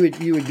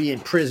 you would be in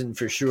prison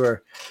for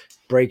sure,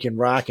 breaking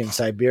rock in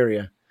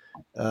Siberia.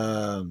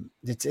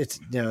 It's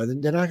they're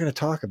not going to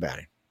talk about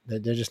it.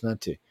 They're just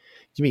not to.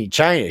 You mean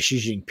China? Xi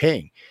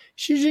Jinping.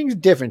 Xi Jinping's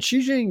different.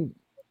 Xi Jinping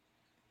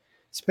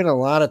spent a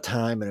lot of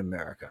time in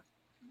America,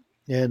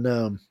 and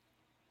I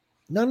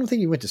don't think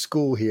he went to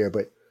school here,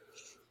 but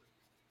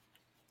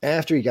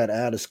after he got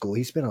out of school,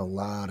 he spent a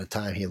lot of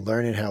time here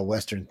learning how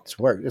Westerns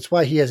work. That's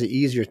why he has an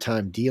easier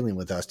time dealing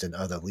with us than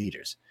other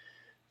leaders.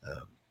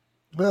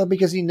 Well,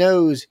 because he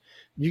knows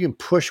you can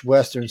push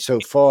Westerns so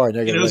far.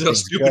 He knows how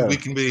stupid we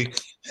can be.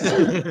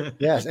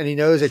 Yes, and he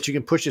knows that you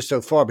can push it so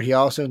far, but he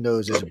also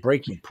knows there's a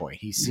breaking point.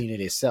 He's seen it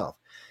himself.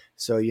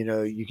 So,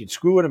 you can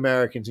screw with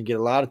Americans and get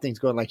a lot of things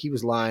going like he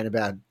was lying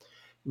about.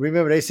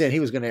 Remember, they said he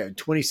was going to have a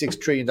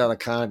 $26 trillion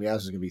economy.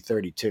 Ours was going to be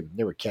 32.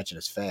 They were catching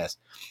us fast.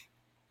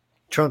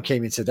 Trump came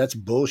in and said, that's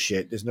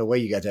bullshit. There's no way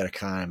you got that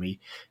economy.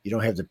 You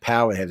don't have the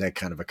power to have that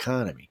kind of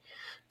economy.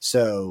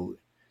 So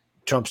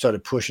Trump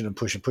started pushing and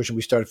pushing.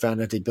 We started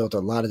finding out they built a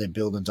lot of their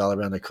buildings all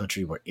around the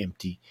country were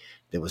empty.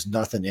 There was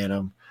nothing in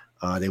them.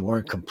 They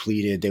weren't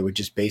completed. They were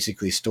just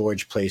basically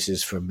storage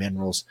places for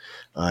minerals,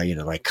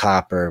 like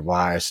copper,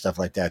 wire, stuff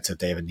like that. So if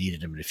they ever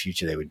needed them in the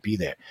future, they would be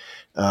there.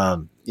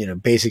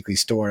 Basically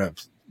storing up,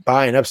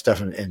 buying up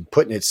stuff and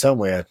putting it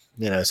somewhere,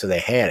 so they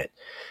had it.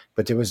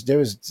 But there was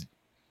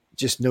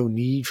just no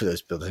need for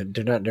those buildings.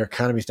 Their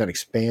economy's not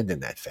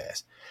expanding that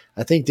fast.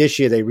 I think this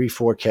year they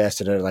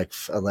reforecasted it at like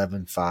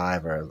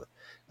 11.5 or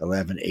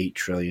 11.8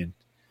 trillion.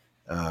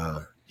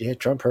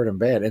 Trump hurt them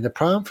bad. And the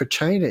problem for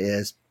China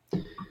is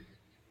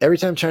every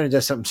time China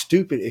does something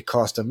stupid, it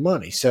costs them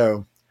money.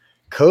 So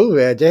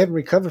COVID, they haven't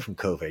recovered from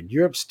COVID.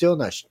 Europe still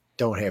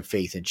don't have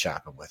faith in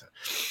shopping with them.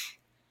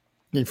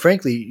 And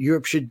frankly,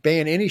 Europe should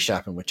ban any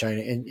shopping with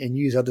China and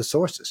use other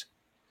sources.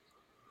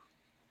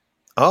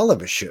 All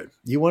of us should.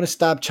 You want to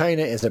stop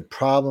China as a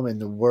problem in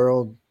the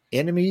world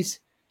enemies?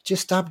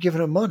 Just stop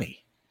giving them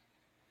money.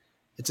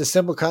 It's a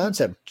simple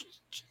concept.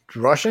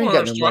 Russia ain't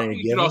got no money to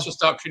give them. You could also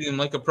stop treating them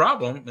like a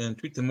problem and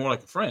treat them more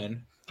like a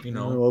friend.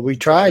 Well, we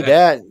tried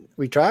that.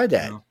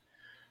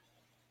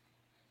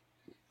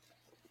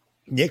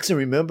 Nixon,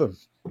 remember?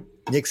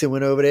 Nixon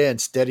went over there and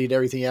studied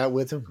everything out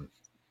with him.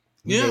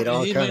 He made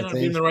all he kind may of not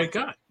things. be the right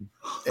guy.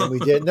 And we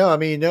did. No, I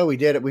mean, no, we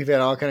did it. We've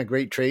had all kind of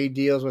great trade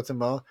deals with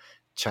them all.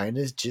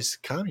 China's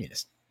just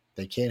communist.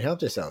 They can't help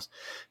themselves.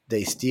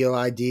 They steal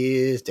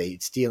ideas. They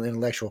steal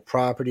intellectual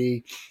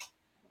property.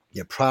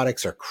 Their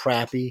products are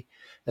crappy.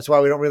 That's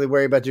why we don't really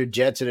worry about their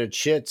jets or their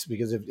chits,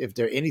 because if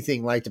they're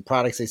anything like the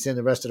products they send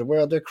the rest of the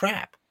world, they're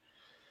crap.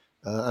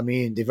 I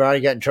mean, they've already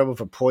got in trouble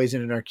for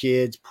poisoning our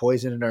kids,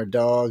 poisoning our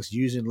dogs,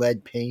 using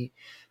lead paint.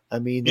 I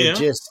mean, they're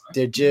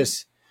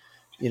just,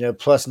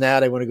 plus now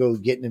they want to go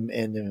get them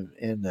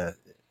in the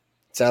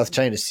South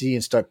China Sea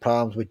and start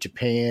problems with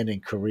Japan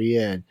and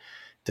Korea and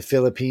the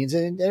Philippines,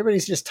 and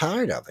everybody's just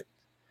tired of it.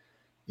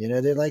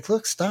 They're like,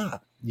 look,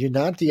 stop. You're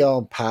not the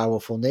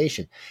all-powerful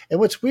nation. And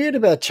what's weird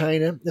about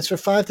China is for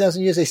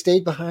 5,000 years they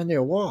stayed behind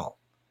their wall.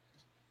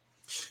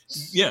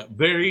 Yeah,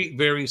 very,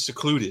 very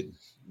secluded.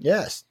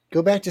 Yes.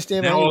 Go back to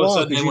staying behind your wall. Now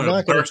all of a sudden they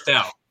want to burst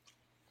out.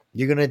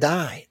 You're going to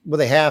die. Well,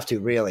 they have to,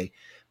 really.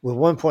 With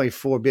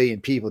 1.4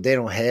 billion people, they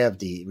don't have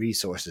the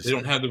resources. They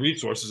don't have the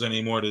resources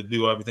anymore to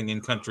do everything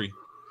in country.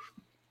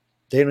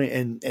 They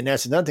don't, and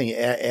that's another thing.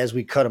 As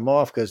we cut them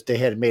off, because they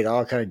had made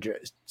all kind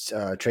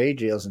of trade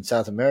deals in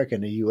South America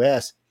and the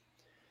U.S.,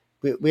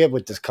 we have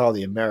what's called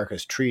the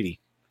Americas Treaty.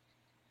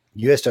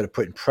 The U.S. started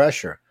putting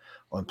pressure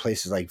on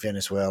places like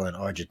Venezuela and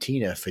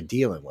Argentina for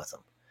dealing with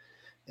them,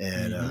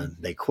 and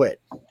they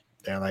quit.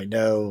 They're like,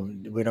 no,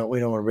 we don't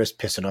want to risk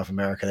pissing off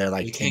America. They're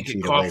like, they can't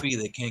get coffee,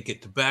 they can't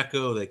get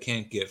tobacco, they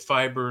can't get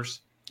fibers,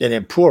 and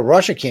then poor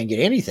Russia can't get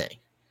anything.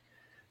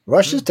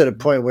 Russia's to the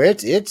point where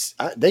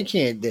they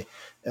can't.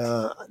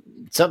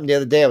 Something the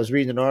other day, I was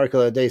reading an article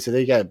the other day, so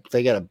they got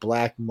a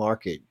black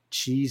market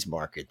cheese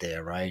market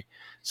there, right?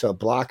 So a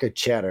block of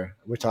cheddar,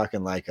 we're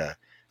talking like a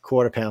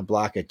quarter-pound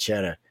block of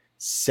cheddar,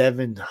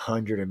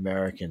 $700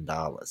 American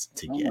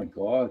to get. Oh my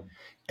God!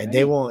 And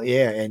they won't,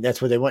 and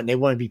that's what they want. They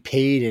want to be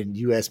paid in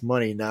U.S.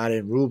 money, not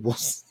in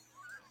rubles.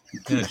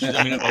 Yeah,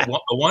 I mean,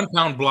 a 1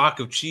 pound block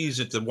of cheese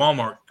at the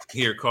Walmart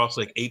here costs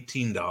like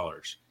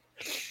 $18.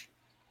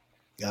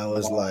 I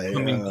was like,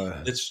 I mean,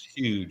 it's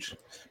huge.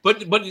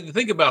 But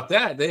think about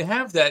that. They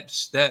have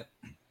that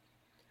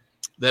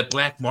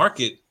black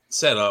market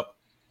set up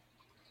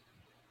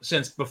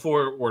since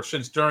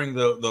during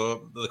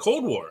the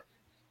Cold War.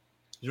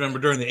 You remember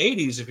during the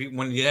 80s,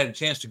 when you had a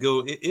chance to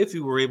go, if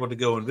you were able to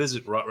go and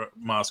visit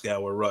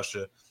Moscow or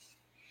Russia,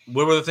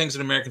 what were the things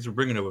that Americans were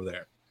bringing over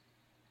there?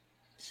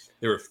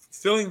 They were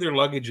filling their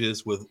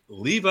luggages with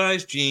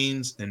Levi's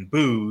jeans and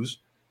booze,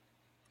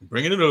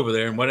 bringing it over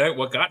there. And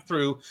what got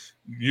through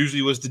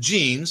usually was the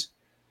jeans.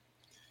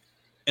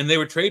 And they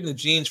were trading the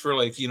jeans for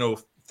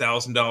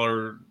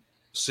 $1,000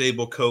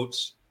 sable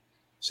coats,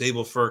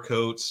 sable fur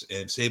coats,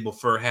 and sable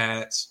fur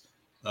hats.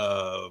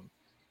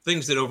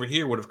 Things that over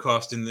here would have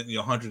cost in the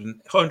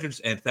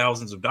hundreds and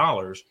thousands of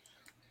dollars.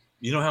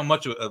 You know how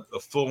much a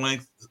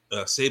full-length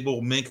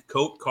sable mink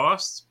coat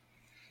costs?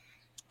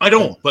 I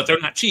don't, but they're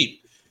not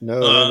cheap. No,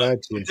 they're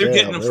not cheap. They're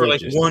getting them for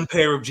like one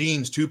pair of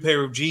jeans, two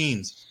pair of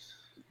jeans.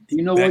 Do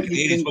you know Back what in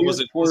you the 80s, can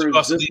get for a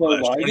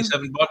Zippo lighter?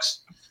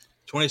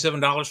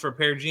 $27 for a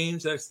pair of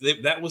jeans.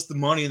 That was the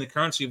money and the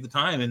currency of the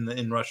time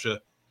in Russia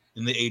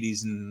in the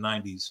 80s and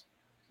 90s.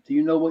 Do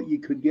you know what you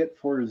could get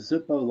for a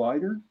Zippo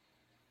lighter?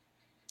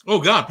 Oh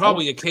God,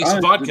 probably a case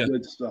of vodka.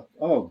 Good stuff.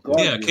 Oh God,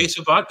 yeah, a case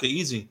of vodka,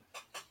 easy.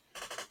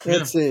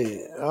 Let's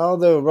see.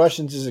 Although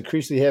Russians is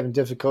increasingly having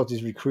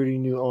difficulties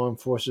recruiting new armed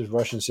forces,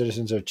 Russian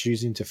citizens are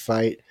choosing to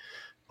fight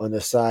on the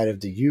side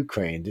of the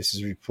Ukraine. This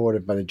is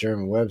reported by the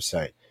German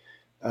website.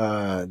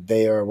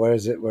 They are, what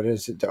is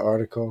it, the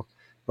article?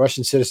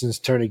 Russian citizens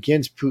turn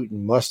against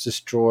Putin, must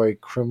destroy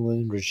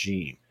Kremlin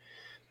regime.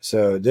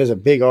 So there's a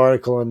big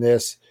article on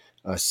this.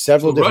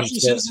 Several different Russian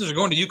citizens are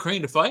going to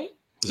Ukraine to fight?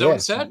 Is that what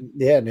it said?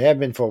 Yeah, and they have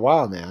been for a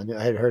while now.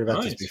 I had heard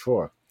about this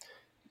before.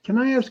 Can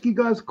I ask you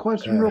guys a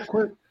question real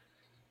quick?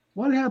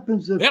 What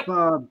happens if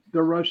the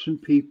Russian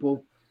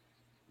people,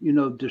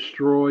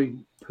 destroy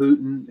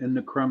Putin and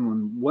the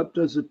Kremlin? What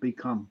does it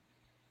become?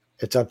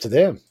 It's up to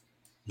them.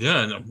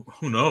 Yeah,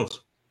 who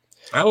knows?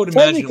 I would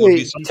imagine it would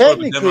be some sort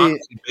of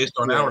democracy based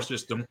on our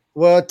system.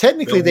 Well,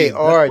 technically they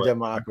are a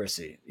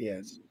democracy.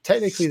 Yeah,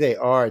 technically they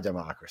are a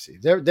democracy.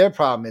 Their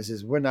problem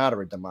is we're not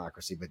a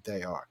democracy, but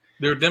they are.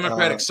 They're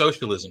democratic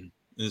socialism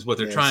is what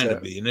they're trying to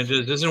be, and it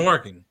just isn't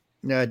working.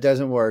 No, it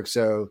doesn't work.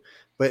 So,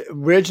 but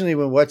originally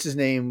when what's his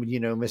name,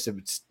 missed a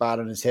spot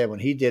on his head when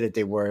he did it,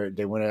 they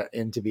went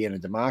into being a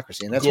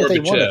democracy, and that's what they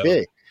want to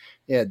be.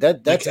 Yeah,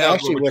 that's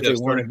actually what they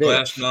want to be.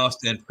 Glasnost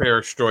and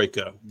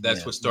Perestroika.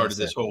 That's what started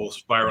this whole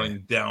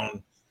spiraling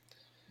down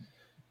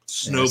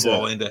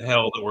snowball into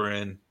hell that we're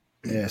in.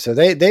 Yeah, so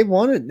they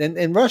wanted,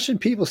 and Russian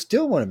people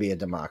still want to be a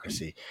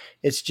democracy.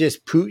 It's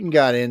just Putin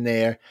got in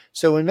there.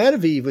 So when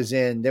Medvedev was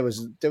in, there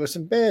was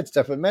some bad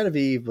stuff, but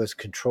Medvedev was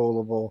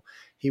controllable.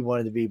 He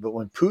wanted to be, but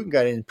when Putin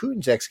got in,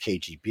 Putin's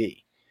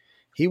ex-KGB.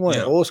 He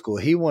wanted old school.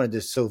 He wanted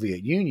the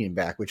Soviet Union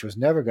back, which was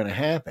never going to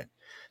happen.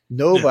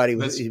 Nobody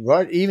was,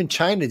 even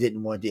China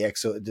didn't want the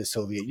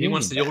Soviet Union. He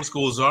wants the old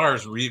school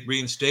czars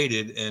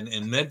reinstated, and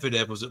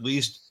Medvedev was at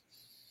least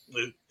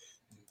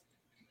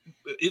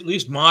at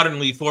least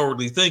modernly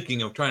forwardly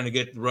thinking of trying to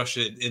get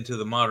Russia into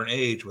the modern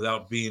age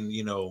without being,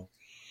 a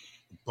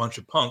bunch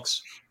of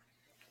punks.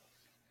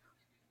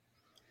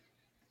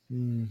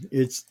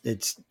 It's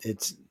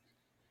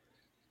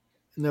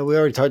no, we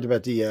already talked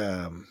about the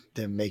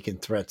them making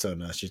threats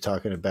on us. You're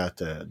talking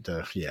about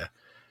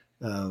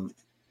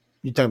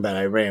you're talking about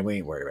Iran. We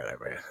ain't worried about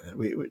Iran.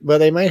 Well,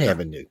 they might have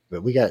a nuke,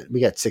 but we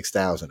got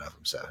 6,000 of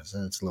them, so it's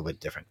a little bit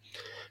different.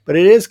 But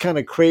it is kind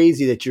of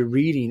crazy that you're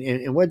reading.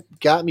 And what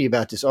got me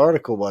about this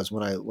article was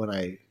when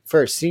I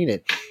first seen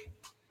it,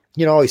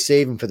 I always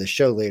save them for the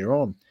show later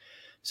on.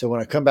 So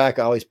when I come back,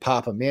 I always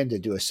pop them in to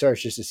do a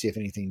search just to see if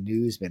anything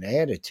new's been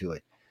added to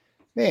it.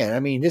 Man, I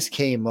mean, this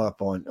came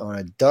up on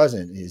a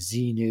dozen. It's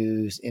Z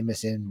News,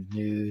 MSN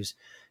News.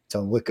 It's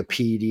on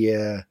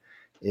Wikipedia.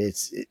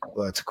 It's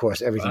of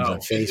course everything's on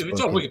Facebook. If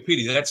it's on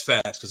Wikipedia, that's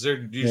fast because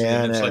they're usually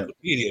an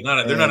encyclopedia.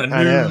 They're not a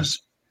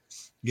news.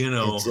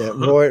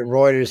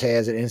 Reuters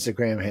has it,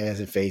 Instagram has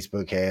it,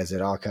 Facebook has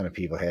it, all kind of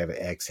people have it,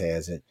 X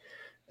has it.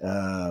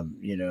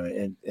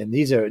 And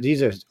these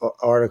are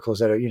articles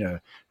that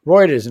are,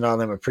 Reuters and all of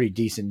them are pretty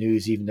decent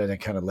news, even though they're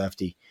kind of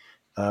lefty.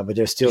 But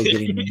they're still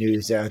getting the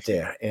news out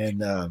there.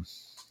 And,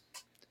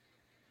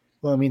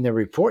 they're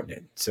reporting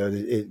it. So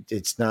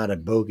it's not a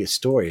bogus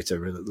story. It's a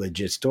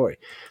legit story.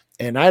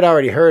 And I'd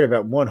already heard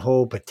about one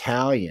whole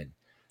battalion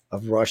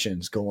of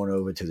Russians going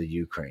over to the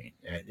Ukraine.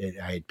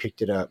 I had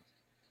picked it up.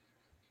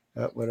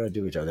 What did I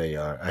do with you? There you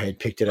are. I had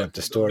picked it up,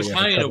 the story. A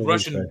battalion of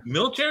Russian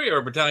military or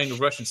a battalion of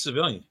Russian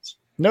civilians?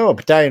 No, a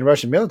battalion of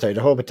Russian military,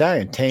 the whole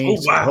battalion,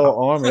 tanks, the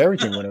whole army,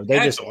 everything went over.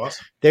 That's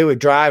awesome. They would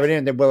drive it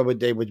in.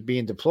 They were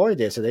being deployed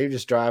there, so they were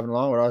just driving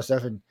along with all that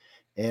stuff,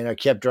 and I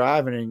kept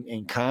driving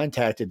and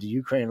contacted the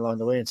Ukraine along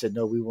the way and said,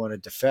 no, we want to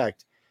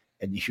defect,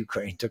 and the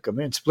Ukraine took them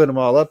in, split them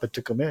all up, and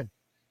took them in.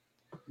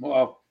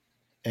 Wow.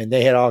 And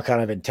they had all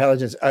kind of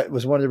intelligence. It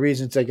was one of the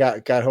reasons they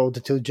got hold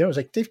of 2 generals.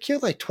 Like they've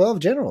killed like 12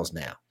 generals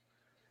now.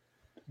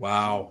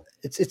 Wow.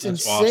 It's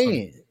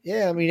insane. Awesome.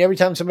 Yeah, I mean, every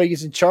time somebody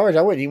gets in charge,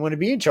 I wouldn't even want to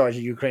be in charge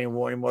of the Ukraine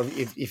war anymore.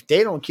 If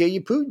they don't kill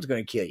you, Putin's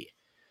going to kill you.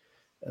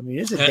 I mean,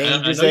 it's a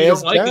dangerous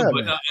ass job.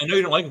 I know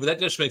you don't like it, but that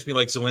just makes me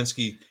like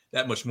Zelensky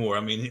that much more. I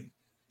mean,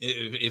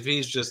 if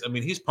he's just,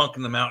 he's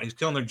punking them out. He's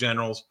killing their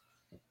generals.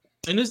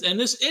 And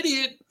this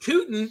idiot,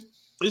 Putin,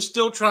 is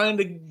still trying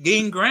to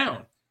gain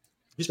ground.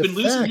 He's been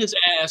losing his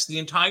ass the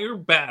entire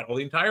battle,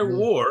 the entire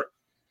war,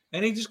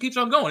 and he just keeps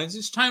on going. It's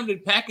just time to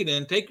pack it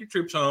in, take your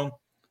troops home,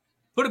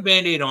 put a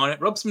Band-Aid on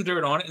it, rub some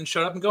dirt on it, and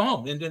shut up and go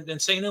home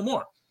and say no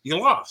more. You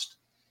lost.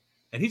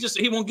 And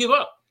he won't give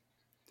up.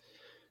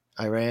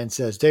 Iran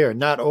says they are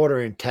not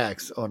ordering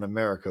attacks on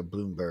America,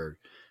 Bloomberg.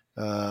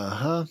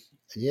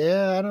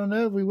 Yeah, I don't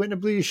know. We wouldn't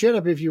have blew your shit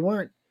up if you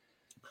weren't.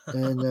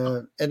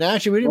 And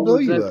actually, we didn't blow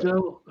you up.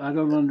 Joe? I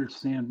don't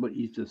understand what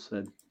you just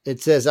said. It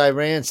says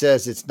Iran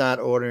says it's not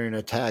ordering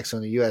attacks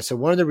on the U.S. So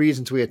one of the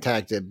reasons we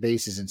attacked the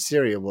bases in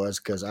Syria was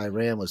because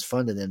Iran was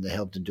funding them to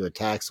help them do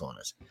attacks on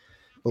us.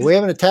 But we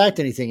haven't attacked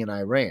anything in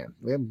Iran.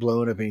 We haven't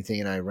blown up anything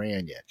in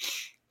Iran yet.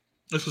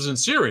 This was in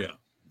Syria.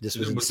 This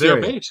was in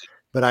Syria. Their base.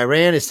 But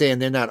Iran is saying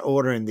they're not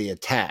ordering the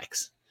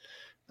attacks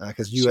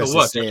because U.S.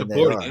 is saying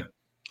they are. It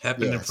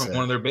happened from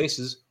one of their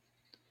bases.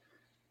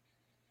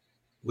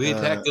 We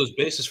attacked those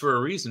bases for a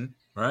reason,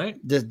 right?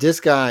 This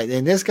guy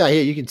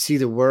here, you can see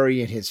the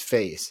worry in his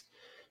face.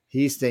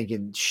 He's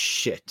thinking,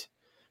 shit,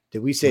 did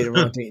we say the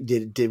wrong thing?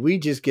 Did we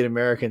just get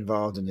America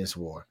involved in this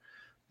war?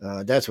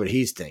 That's what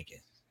he's thinking.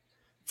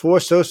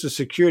 4 Social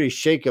Security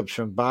shakeups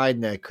from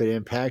Biden that could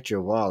impact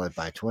your wallet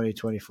by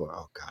 2024.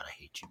 Oh, God, I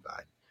hate you,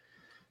 Biden.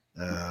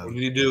 What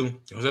did he do?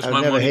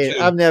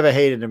 I've never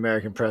hated an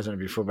American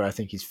president before, but I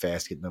think he's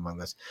fast getting on my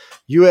list.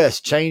 U.S.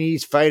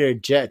 Chinese fighter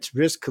jets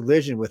risk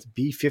collision with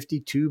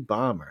B-52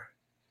 bomber.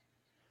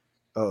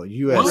 Oh,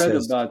 U.S. I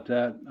read about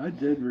that. I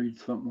did read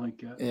something like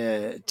that.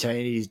 Yeah,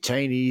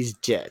 Chinese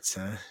jets,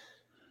 huh?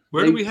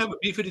 Where do we have a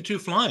B-52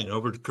 flying?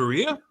 Over to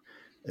Korea?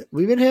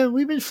 We've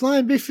been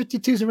flying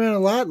B-52s around a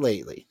lot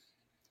lately.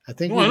 I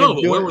think. Well, I know,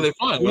 but where were they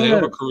flying? Were they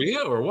over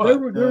Korea or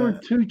what? There were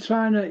 2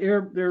 China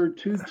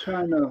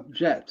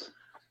jets,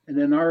 and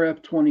then our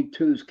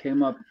F-22s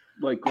came up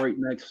like right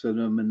next to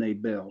them, and they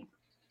bailed.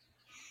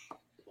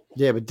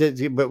 Yeah,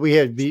 but we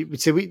had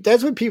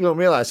that's what people don't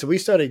realize. So we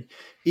started,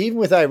 even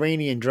with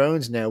Iranian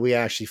drones now, we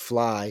actually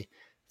fly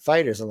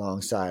fighters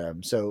alongside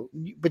them. So,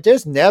 but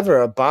there's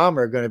never a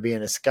bomber going to be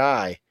in the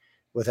sky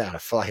without a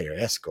fighter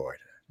escort.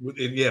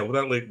 Yeah,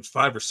 without like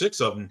 5 or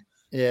 6 of them.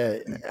 Yeah,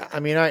 I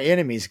mean, our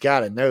enemies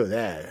got to know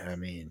that. I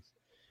mean,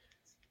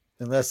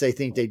 unless they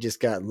think they just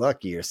got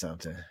lucky or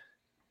something.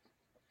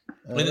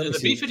 And the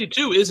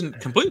B-52 isn't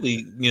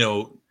completely,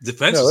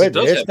 defensive. No, it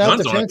does have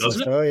guns on it,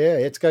 doesn't it? Oh, yeah.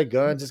 It's got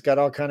guns. It's got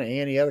all kind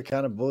of other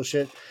kind of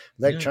bullshit.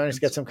 Electronics,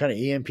 got some kind of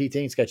EMP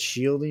thing. It's got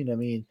shielding. I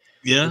mean.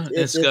 Yeah,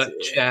 it's got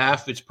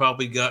chaff. It's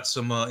probably got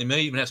some, it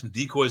may even have some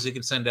decoys they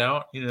can send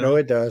out. No,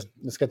 it does.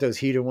 It's got those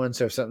heater ones.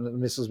 So if something,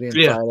 missiles being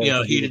fired.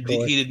 Yeah,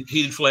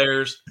 heated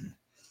flares.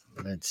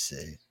 Let's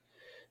see.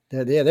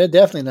 They're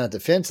definitely not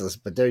defenseless,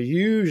 but they're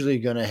usually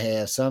going to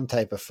have some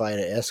type of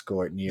fighter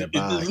escort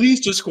nearby. At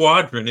least a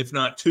squadron, if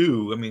not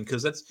two. I mean,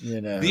 because that's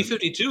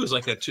B-52 is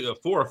like a $4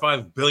 or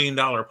 $5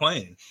 billion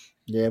plane.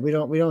 Yeah, we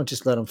don't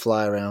just let them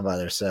fly around by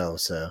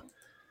themselves. So,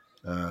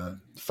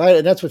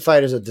 fighter. That's what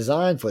fighters are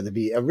designed for. To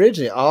be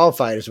originally, all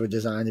fighters were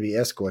designed to be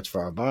escorts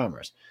for our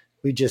bombers.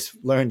 We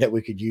just learned that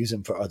we could use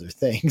them for other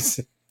things.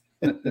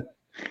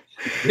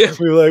 Yeah.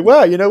 We were like,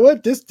 wow, you know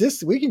what?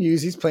 This we can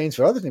use these planes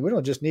for other things. We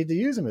don't just need to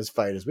use them as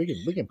fighters. We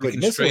can put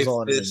missiles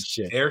on them and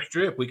shit.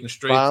 Airstrip. We can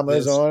strafe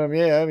bombers on them.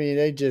 Yeah, I mean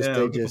they just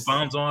put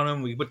bombs on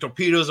them. We put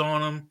torpedoes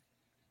on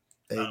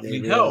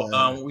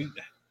them.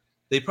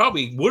 They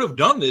probably would have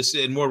done this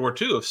in World War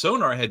II if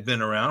sonar had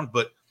been around,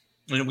 but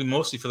we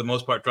mostly, for the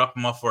most part, dropped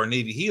them off for our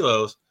Navy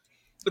helos.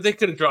 But they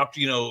could have dropped,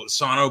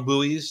 sonar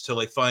buoys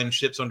to find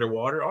ships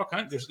underwater. All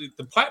kinds.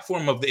 The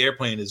platform of the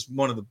airplane is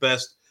one of the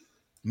best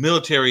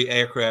military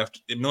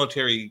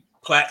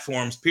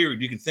platforms,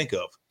 period, you can think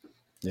of.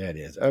 Yeah, it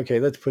is. Okay,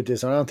 let's put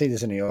this on. I don't think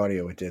there's any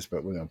audio with this,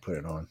 but we're going to put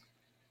it on.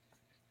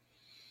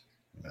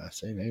 I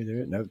say maybe there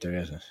is. Nope, there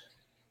isn't.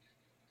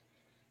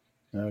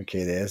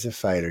 Okay, there's a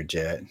fighter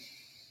jet.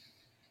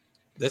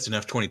 That's an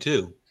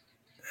F-22.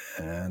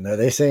 No,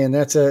 they're saying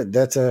that's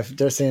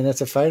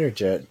a fighter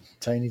jet,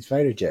 Chinese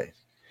fighter jet.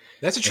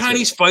 That's a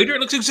Chinese fighter?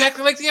 It looks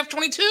exactly like the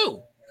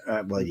F-22.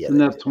 Well, yeah. It's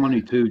an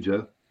F-22,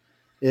 Joe.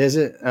 Is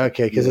it?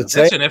 Okay, because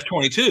that's an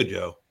F-22,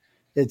 Joe.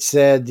 It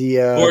said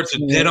or it's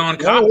a dead-on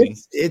copy.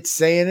 It's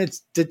saying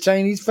it's the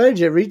Chinese fighter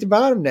jet. Read the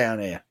bottom down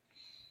there.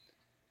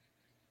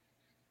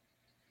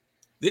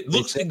 It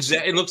looks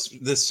It looks.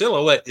 The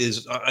silhouette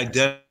is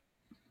identical.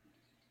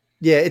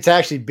 Yeah, it's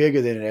actually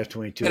bigger than an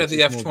F-22. It's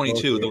the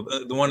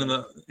F-22, the one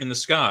in the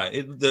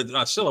sky.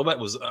 The silhouette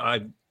was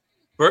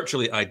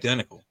virtually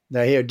identical.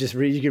 Now here, just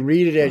read. You can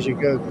read it as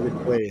you go through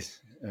the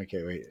place.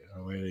 Okay, wait.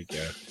 Oh, where did it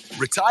go?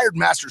 Retired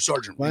Master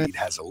Sergeant Reed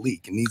has a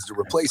leak and needs to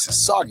replace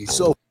his soggy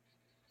sofa.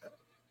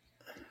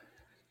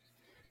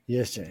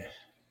 Yes, sir.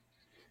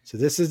 So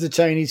this is the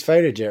Chinese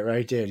fighter jet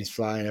right there. He's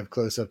flying up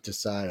close up to the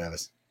side of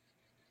us.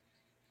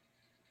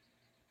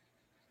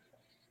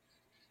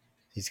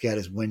 He's got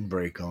his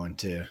windbreak on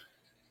too.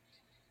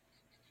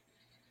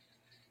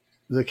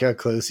 Look how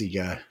close he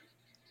got.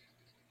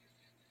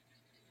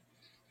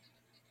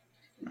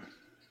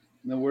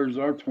 Now where's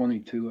our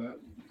 22 at?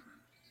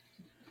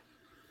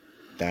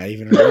 Not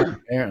even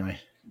around, apparently.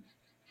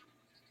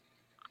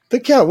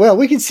 Look how well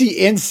we can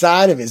see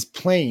inside of his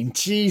plane.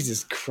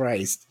 Jesus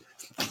Christ.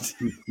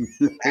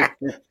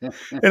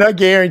 And I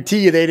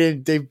guarantee you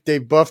they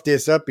buffed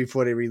this up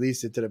before they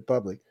released it to the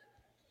public.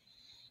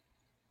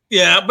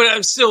 Yeah,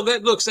 but still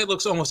that looks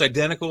almost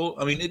identical.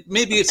 I mean,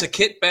 maybe it's a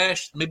kit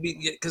bash,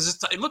 maybe because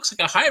it looks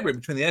like a hybrid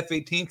between the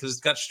F-18 because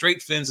it's got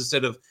straight fins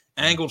instead of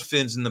angled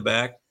fins in the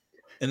back.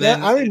 And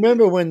then I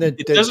remember when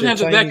it doesn't have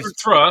the vector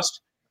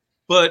thrust.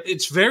 But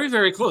it's very,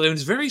 very close.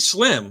 It's very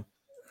slim.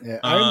 Yeah,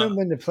 I remember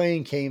when the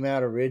plane came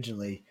out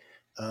originally,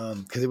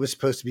 because it was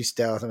supposed to be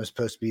stealth and it was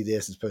supposed to be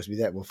this and supposed to be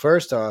that. Well,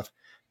 first off,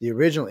 the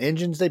original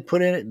engines they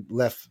put in it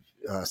left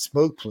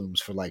smoke plumes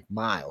for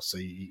miles, so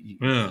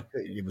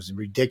it was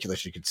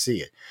ridiculous. You could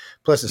see it.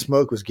 Plus, the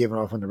smoke was giving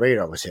off when the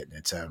radar was hitting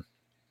it, so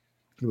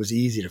it was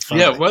easy to find.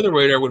 Yeah, weather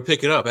radar would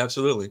pick it up.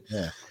 Absolutely.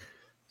 Yeah.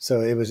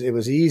 So it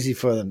was easy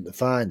for them to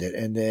find it,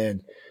 and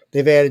then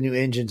they've added new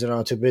engines and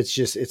all too, but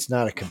it's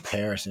not a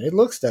comparison. It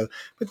looks though,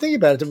 but think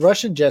about it. The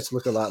Russian jets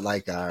look a lot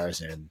like ours.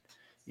 And,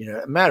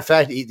 matter of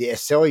fact, the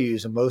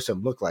Soyuz and most of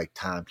them look like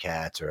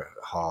Tomcats or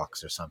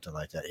Hawks or something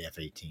like that,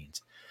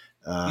 F-18s.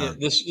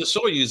 The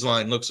Soyuz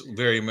line looks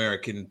very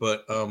American,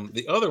 but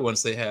the other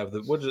ones they have,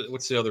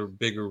 what's the other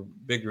bigger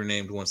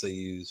named ones they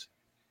use?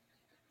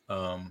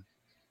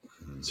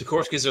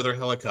 Sikorsky's are their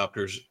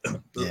helicopters.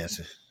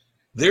 Yes.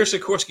 Their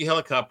Sikorsky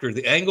helicopter,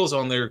 the angles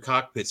on their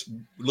cockpits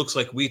looks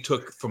like we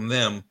took from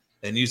them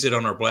and used it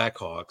on our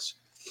Blackhawks.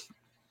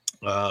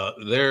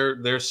 Their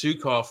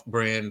Sukhov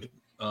brand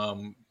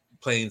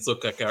planes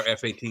look like our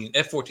F-18,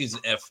 F-14s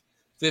and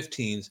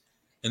F-15s.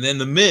 And then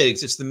the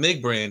MiGs, it's the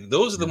MiG brand.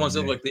 Those are the ones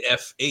that look like the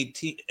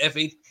F-18,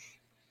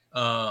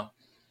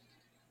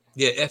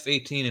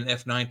 F-18 and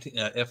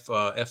F-19,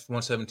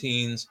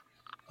 F-117s.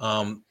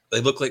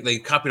 They look like they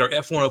copied our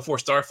F-104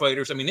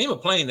 starfighters. I mean, name a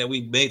plane that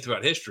we made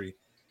throughout history.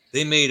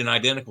 They made an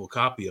identical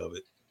copy of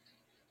it.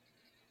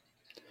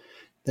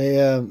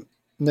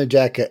 No,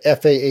 Jack.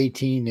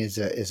 FA-18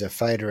 is a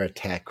fighter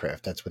attack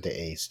craft. That's what the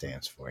A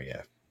stands for.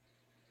 Yeah.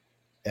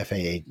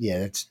 FA-8. Yeah,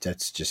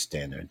 that's just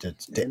standard.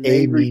 That's the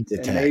A means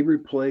attack. And they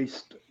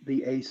replaced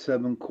the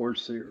A-7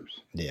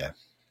 Corsairs. Yeah.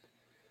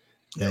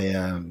 They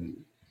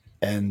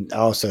and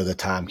also the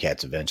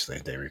Tomcats eventually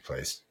they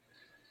replaced.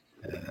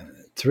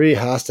 3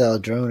 hostile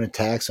drone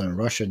attacks on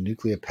Russian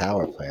nuclear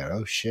power plant.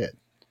 Oh shit.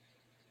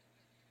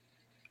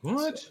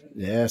 What?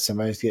 Yeah,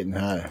 somebody's getting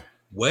hot.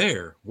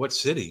 Where? What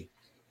city?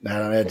 I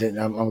don't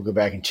know. I'm gonna go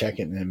back and check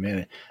it in a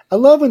minute. I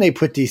love when they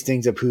put these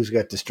things up. Who's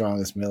got the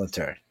strongest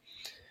military?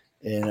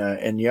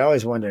 And you're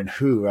always wondering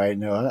who, right?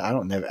 No, I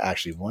don't never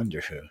actually wonder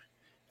who.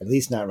 At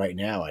least not right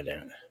now. I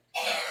don't.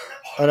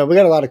 Oh no, we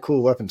got a lot of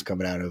cool weapons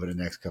coming out over the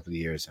next couple of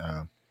years.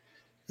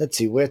 Let's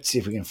see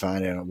if we can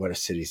find out what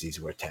cities these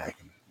were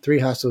attacking. Three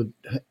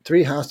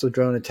hostile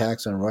drone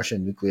attacks on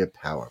Russian nuclear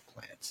power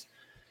plants.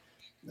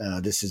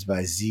 This is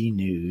by Z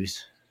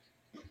News.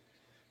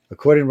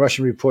 According to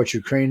Russian reports,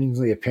 Ukrainians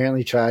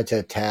apparently tried to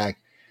attack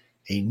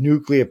a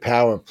nuclear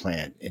power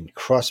plant in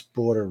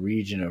cross-border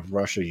region of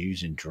Russia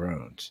using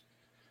drones.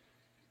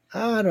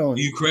 The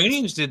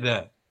Ukrainians did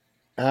that.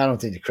 I don't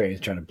think the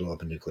Ukrainians are trying to blow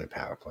up a nuclear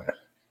power plant.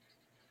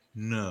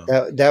 No.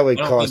 That would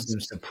cost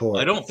them support.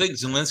 I don't think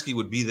Zelensky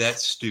would be that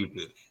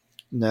stupid.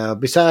 No.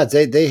 Besides,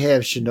 they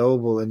have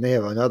Chernobyl and they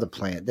have another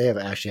plant. They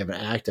actually have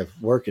an active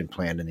working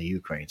plant in the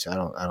Ukraine. So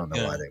I don't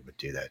know why they would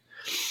do that.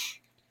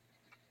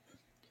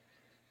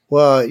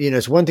 Well,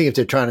 it's one thing if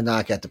they're trying to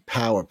knock out the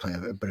power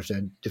plant, but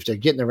if they're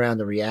getting around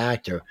the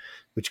reactor,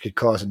 which could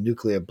cause a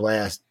nuclear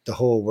blast, the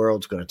whole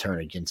world's going to turn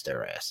against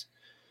their ass.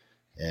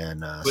 And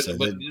but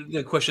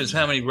the question is,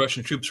 how many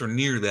Russian troops are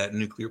near that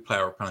nuclear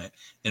power plant,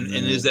 and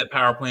is that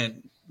power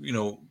plant,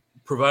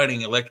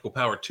 providing electrical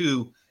power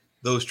to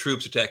those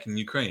troops attacking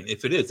Ukraine?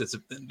 If it is,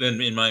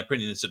 then in my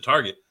opinion, it's a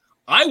target.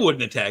 I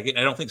wouldn't attack it.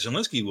 I don't think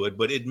Zelensky would,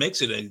 but it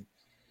makes it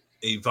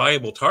a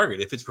viable target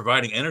if it's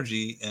providing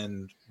energy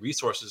and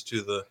resources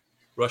to the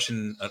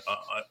Russian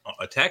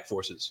attack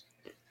forces.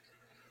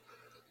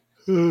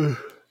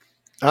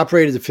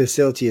 Operator of the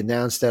facility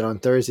announced that on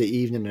Thursday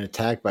evening, an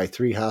attack by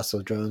 3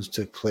 hostile drones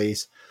took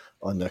place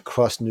on the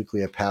Krust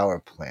nuclear power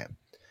plant,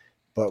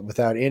 but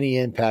without any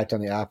impact on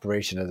the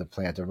operation of the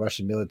plant. The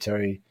Russian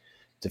military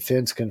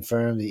defense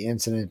confirmed the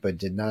incident, but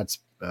did not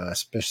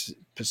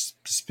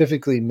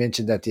specifically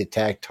mention that the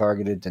attack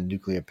targeted the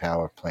nuclear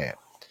power plant,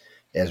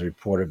 as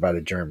reported by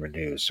the German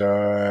news.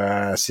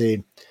 So,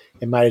 see,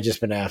 it might have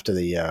just been after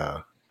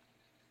the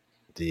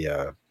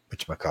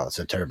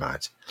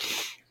turbines.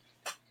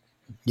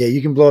 Yeah,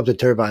 you can blow up the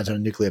turbines on a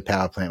nuclear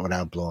power plant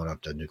without blowing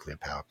up the nuclear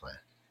power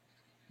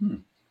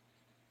plant.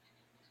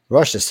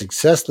 Russia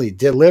successfully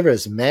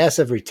delivers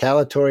massive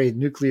retaliatory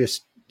nuclear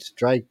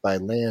strike by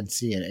land,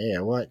 sea, and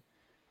air. What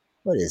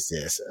is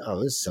this?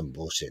 Oh, this is some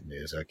bullshit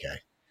news. Okay.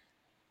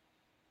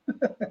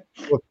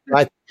 Well,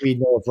 I think we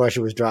know if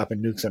Russia was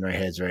dropping nukes on our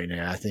heads right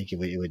now, I think it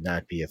would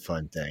not be a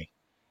fun thing.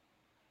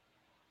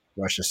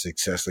 Russia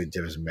successfully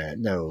delivers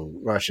No,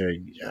 Russia,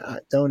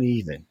 don't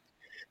even.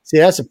 See,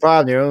 that's the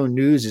problem. Their own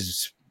news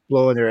is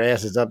blowing their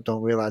asses up,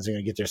 don't realize they're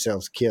going to get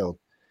themselves killed.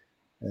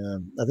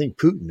 I think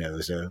Putin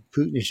knows.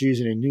 Putin is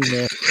using a new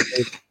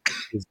method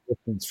his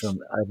distance from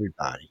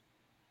everybody.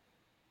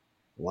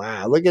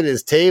 Wow, look at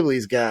his table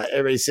he's got.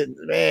 Everybody sitting,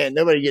 man,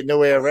 nobody getting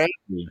nowhere around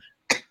him.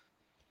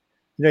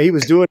 He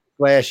was doing it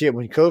last year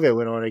when COVID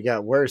went on. It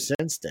got worse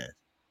since then.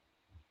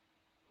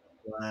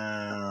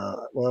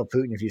 Wow. Well,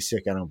 Putin, if you're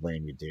sick, I don't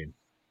blame you, dude.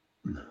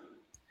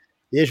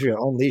 Israel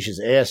unleashes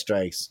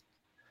airstrikes,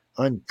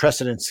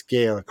 unprecedented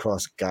scale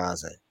across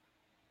Gaza.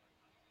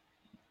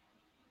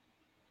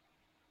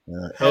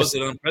 How is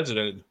it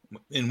unprecedented?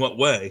 In what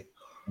way?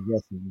 I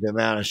guess the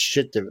amount of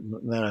shit,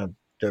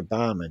 they're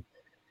bombing.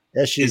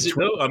 Is it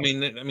though? I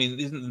mean,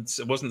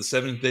 wasn't the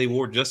 7th Day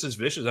War just as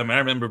vicious? I mean, I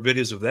remember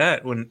videos of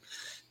that when,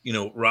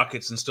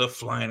 rockets and stuff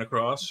flying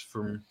across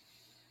for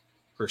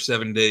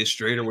 7 days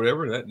straight or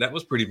whatever. That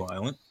was pretty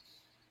violent.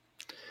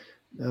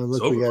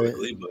 Look,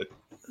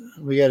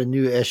 we got a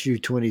new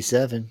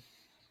Su-27.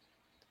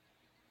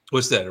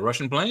 What's that? A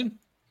Russian plane?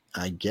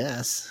 I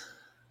guess.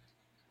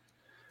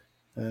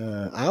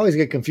 I always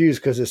get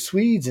confused because the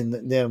Swedes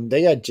and them,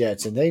 they got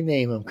jets and they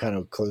name them kind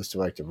of close to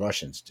like the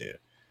Russians do.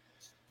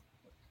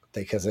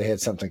 Because they had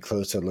something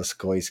close to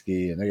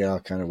Laskoysky and they got all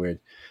kind of weird.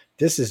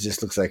 This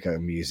just looks like a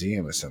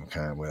museum of some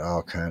kind with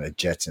all kind of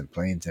jets and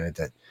planes in it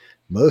that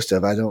most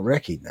of I don't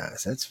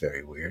recognize. That's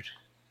very weird.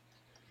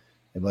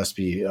 It must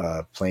be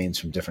planes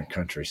from different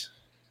countries.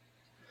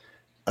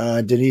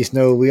 Denise,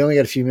 no, we only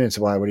got a few minutes.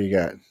 Why? What do you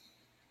got?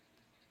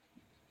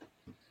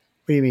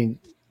 What do you mean?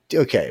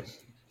 Okay.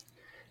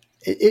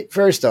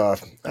 First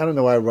off, I don't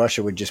know why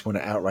Russia would just want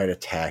to outright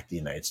attack the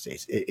United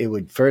States. It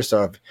would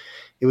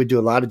do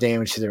a lot of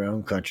damage to their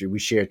own country. We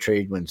share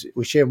trade winds.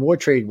 We share more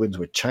trade winds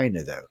with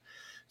China, though.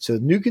 So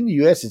nuking the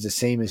U.S. is the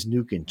same as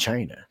nuking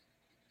China.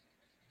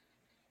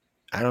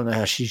 I don't know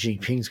how Xi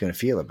Jinping's going to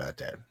feel about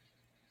that.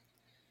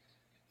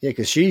 Yeah,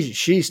 because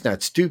she's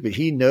not stupid.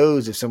 He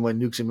knows if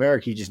someone nukes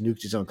America, he just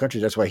nukes his own country.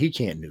 That's why he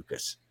can't nuke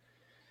us.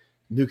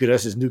 Nuking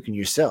us is nuking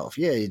yourself.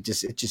 Yeah, it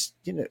just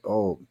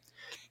oh.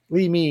 What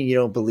do you mean you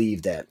don't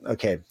believe that?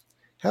 Okay.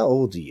 How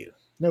old are you?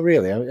 No,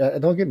 really. I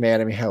don't get mad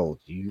at me. How old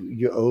are you?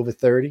 You're over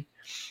 30?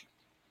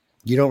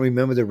 You don't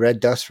remember the red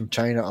dust from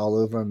China all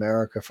over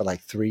America for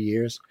like 3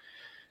 years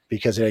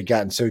because it had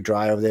gotten so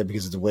dry over there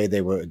because of the way they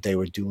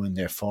were doing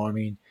their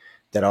farming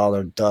that all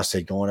the dust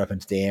had gone up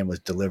into the air and was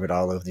delivered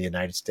all over the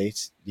United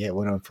States? Yeah, it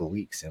went on for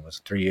weeks. It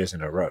was 3 years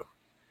in a row.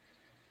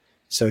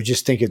 So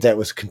just think if that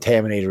was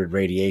contaminated with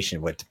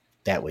radiation, what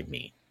that would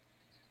mean.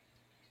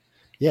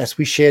 Yes,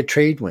 we shared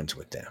trade winds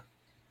with them.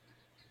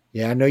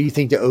 Yeah, I know you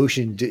think the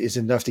ocean is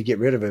enough to get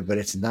rid of it, but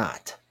it's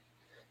not.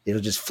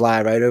 It'll just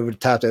fly right over the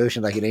top of the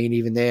ocean like it ain't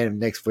even there. And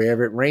next,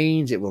 wherever it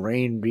rains, it will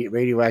rain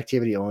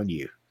radioactivity on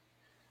you.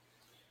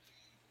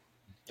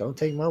 Don't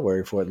take my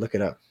word for it. Look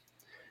it up.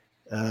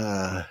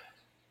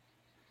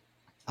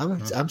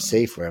 I'm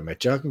safe where I'm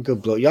at. Y'all can go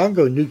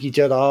nuke each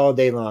other all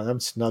day long. I'm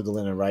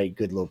snuggling in a right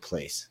good little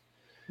place.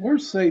 We're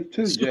safe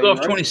too, Jay.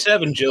 Sukhoi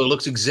 27, Joe,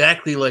 looks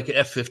exactly like an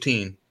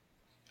F-15.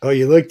 Oh,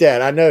 you looked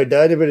at it. I know it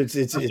does, but it's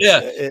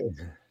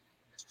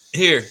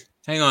Here,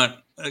 hang on,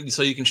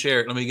 so you can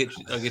share it.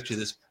 I'll get you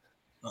this.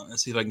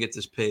 Let's see if I can get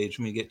this page.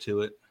 Let me get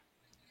to it.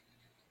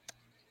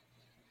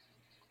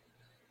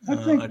 I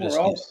think we're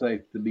all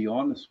safe, to be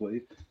honest with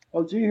you.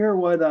 Oh, did you hear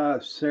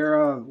what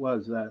Sarah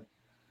was that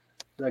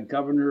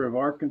governor of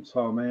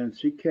Arkansas, man?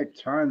 She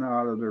kicked China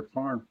out of their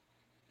farm.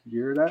 Did you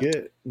hear that?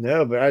 Good.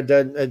 No, but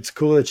it's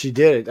cool that she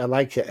did it. I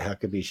like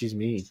Huckabee. She's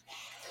mean.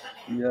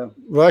 Yeah.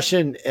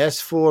 Russian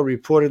S-4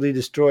 reportedly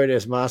destroyed,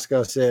 as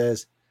Moscow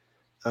says.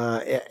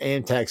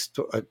 Antax.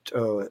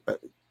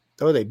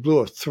 They blew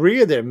up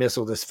 3 of their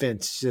missile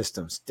defense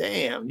systems.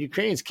 Damn,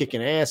 Ukraine's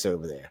kicking ass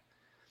over there.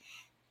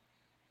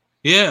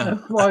 Yeah.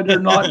 That's why they're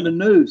not in the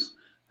news.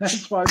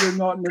 That's why they're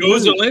not in the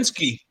news. Go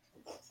Zelensky.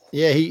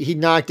 Yeah, he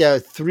knocked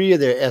out 3 of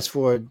their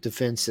S-4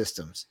 defense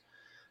systems.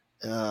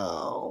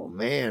 Oh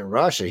man,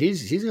 Russia,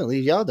 he's gonna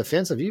leave y'all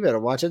defensive. You better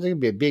watch it. There's gonna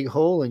be a big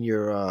hole in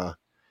your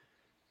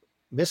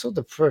missile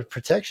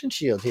protection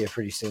shield here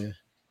pretty soon.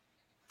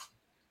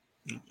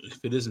 If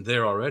it isn't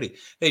there already.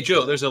 Hey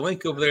Joe, there's a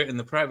link over there in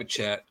the private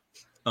chat.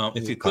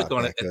 If you click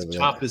on it, at the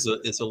top is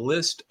a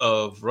list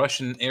of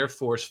Russian Air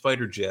Force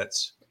fighter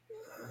jets.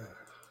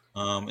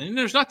 And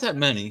there's not that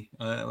many.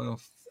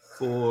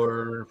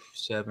 4,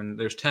 7.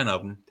 There's 10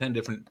 of them. 10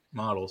 different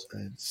models.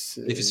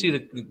 If you see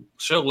the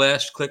show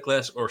less, click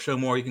less, or show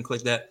more, you can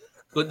click that.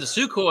 But the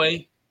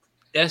Sukhoi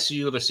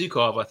SU, or the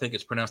Sukhov, I think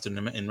it's pronounced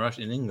in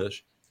Russian, in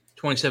English.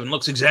 27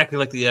 looks exactly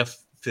like the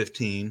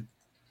F-15.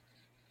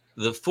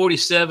 The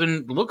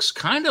 47 looks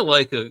kind of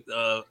like a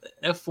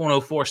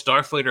F-104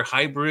 Starfighter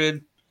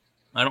hybrid.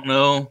 I don't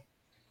know.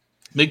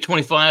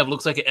 MiG-25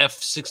 looks like an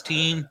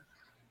F-16.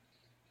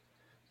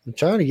 I'm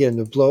trying to get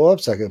them to blow up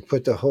so I can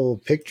put the whole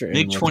picture in.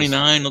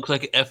 MiG-29 looks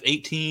like an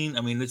F-18.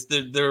 I mean,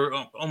 they're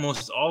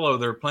almost all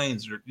of their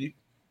planes.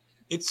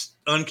 It's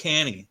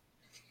uncanny.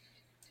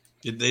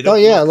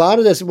 A lot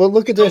of this. Well,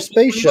 look at their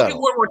space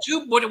shuttle. When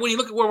you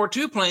look at World War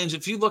II planes,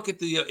 if you look at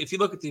the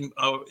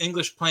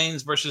English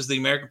planes versus the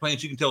American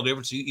planes, you can tell the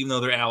difference, even though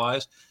they're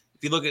allies.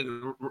 If you look at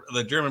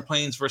the German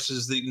planes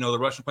versus the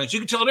Russian planes, you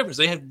can tell the difference.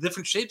 They have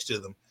different shapes to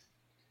them.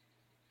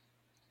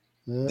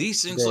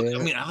 These things look. I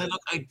mean, they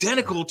look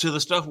identical to the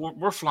stuff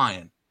we're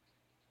flying.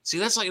 See,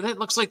 that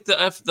looks like the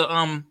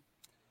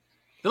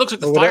It looks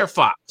like the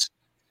Firefox.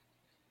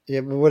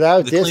 Yeah, but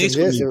without this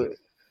and this.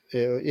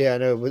 Yeah, I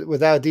know.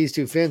 Without these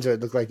 2 fins, it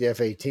would look like the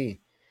F-18.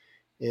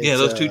 Yeah,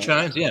 those 2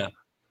 chines. Yeah.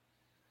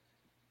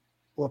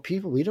 Well,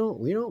 people, we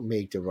don't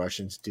make the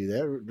Russians do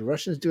that. The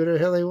Russians do whatever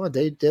the hell they want.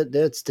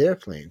 That's their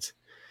planes.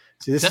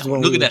 See, this is what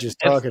we were just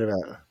talking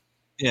about.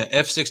 Yeah,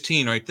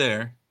 F-16 right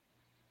there.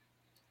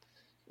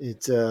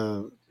 It's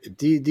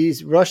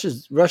these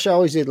Russia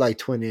always did like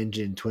twin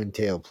engine, twin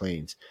tail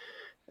planes.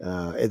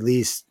 At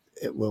least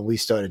when we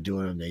started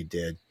doing them, they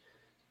did.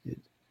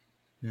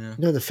 Yeah.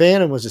 No, the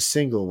Phantom was a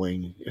single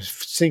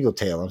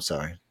tail. I'm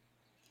sorry.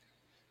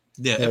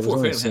 Yeah,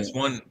 F-4 Phantom has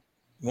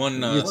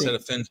one set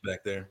of fins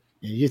back there.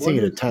 Yeah, you're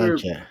thinking of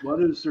Tomcat.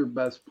 What is their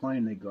best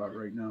plane they got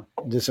right now?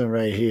 This one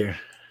right here.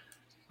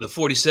 The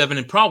 47,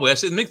 and probably I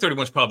said the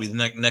MiG-31 is probably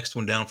the next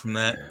one down from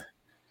that.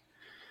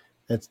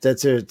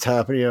 That's their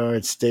top of the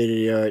art, state of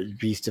the art,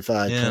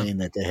 beastified plane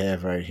that they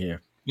have right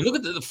here. You look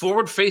at the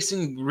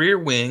forward-facing rear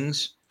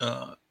wings.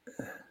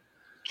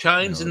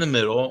 Chines in the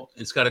middle.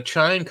 It's got a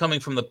chine coming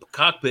from the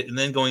cockpit and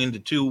then going into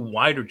 2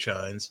 wider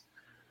chines.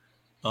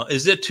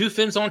 Is that 2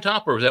 fins on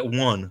top, or is that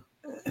 1?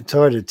 It's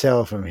hard to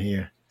tell from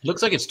here.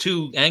 Looks like it's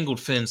 2 angled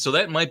fins, so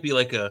that might be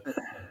like a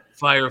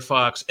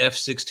Firefox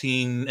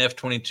F-16,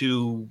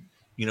 F-22,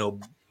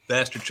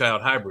 bastard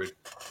child hybrid.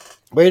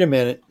 Wait a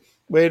minute.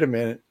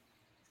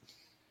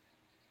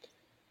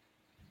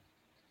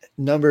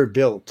 Number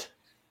built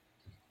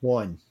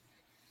 1.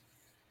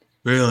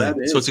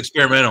 Really? So it's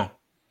experimental.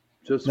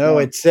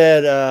 It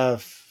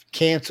said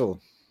canceled.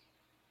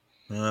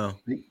 Oh.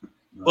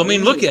 Well, I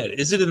mean, look at it.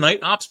 Is it a night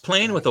ops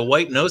plane with a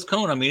white nose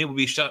cone? I mean, it would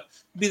be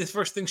the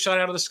first thing shot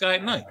out of the sky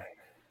at night.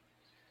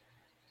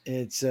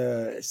 It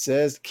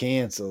says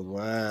canceled.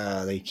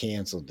 Wow, they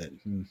canceled it.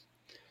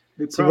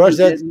 They probably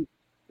didn't.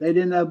 They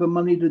didn't have the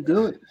money to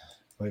do it.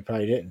 Well, they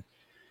probably didn't.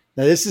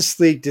 Now this is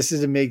sleek. This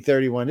is a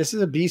MiG-31. This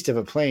is a beast of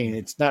a plane.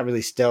 It's not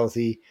really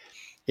stealthy.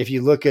 If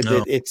you look at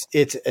it,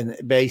 it's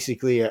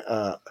basically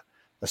a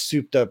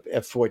souped up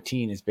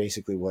F-14 is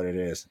basically what it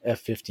is.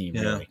 F-15,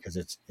 really, because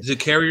it's is it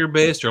carrier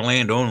based or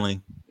land only?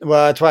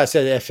 Well, that's why I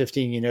said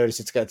F-15. You notice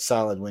it's got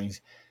solid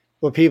wings.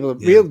 Well,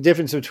 real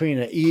difference between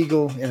an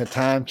Eagle and a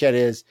Tomcat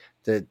is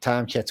the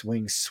Tomcat's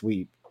wings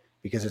sweep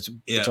because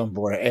it's on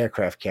board an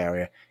aircraft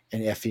carrier,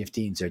 and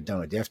F-15s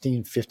don't. The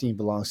F-15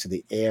 belongs to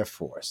the Air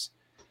Force.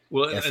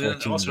 Well, and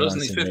then also doesn't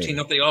the F-15,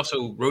 don't they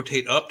also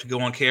rotate up to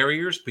go on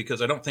carriers?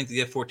 Because I don't think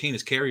the F-14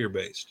 is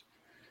carrier-based.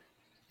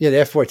 Yeah,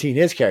 the F-14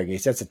 is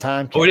carrier-based. That's a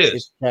Tomcat. Oh, it is?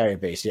 It's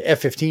carrier-based. The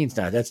F-15's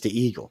not. That's the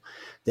Eagle.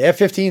 The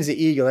F-15 is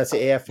the Eagle. That's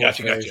the Air Force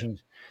version.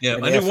 Yeah,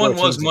 I knew one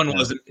was, one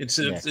wasn't.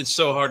 It's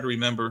so hard to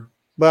remember.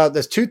 Well,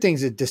 there's two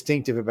things that are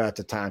distinctive about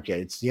the Tomcat.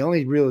 It's the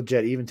only real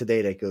jet, even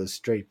today, that goes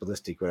straight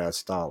ballistic without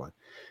stalling.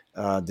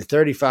 The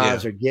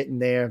 35s are getting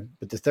there,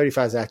 but the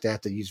 35s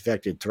have to use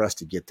vector thrust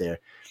to get there.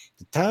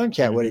 The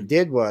Tomcat, what it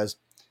did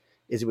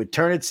is it would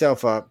turn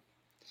itself up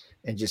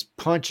and just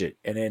punch it,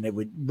 and then it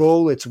would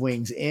roll its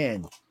wings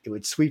in. It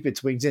would sweep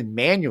its wings in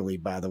manually,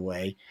 by the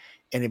way,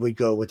 and it would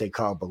go what they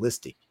call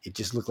ballistic. It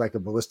just looked like a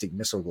ballistic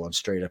missile going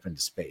straight up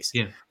into space.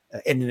 Yeah.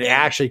 And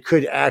it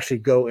could actually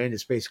go into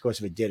space. Of course,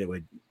 if it did, it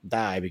would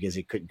die because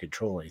it couldn't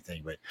control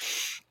anything. But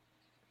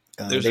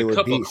there's a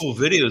couple of cool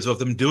videos of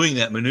them doing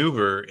that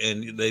maneuver,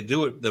 and they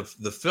do it. The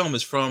film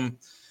is from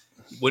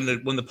when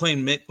the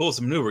plane pulls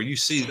the maneuver. You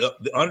see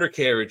the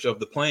undercarriage of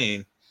the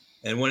plane,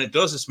 and when it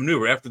does this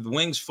maneuver, after the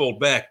wings fold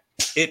back,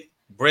 it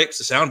breaks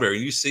the sound barrier.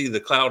 You see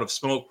the cloud of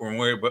smoke from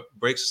where it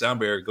breaks the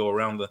sound barrier go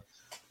around the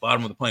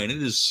bottom of the plane.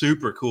 It is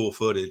super cool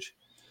footage.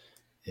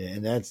 Yeah,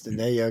 and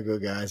there you go,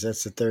 guys.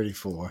 That's the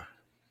 34.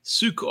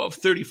 Sukhov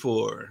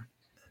 34.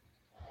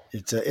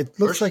 It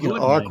looks like an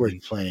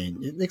awkward plane.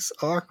 It looks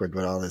awkward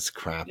with all this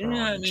crap. Yeah,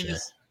 I mean,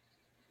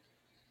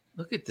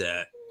 look at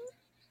that.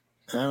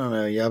 I don't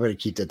know. Y'all better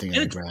keep that thing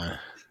on the ground.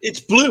 It's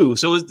blue.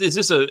 So is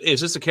this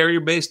a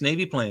carrier-based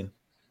Navy plane?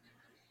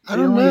 I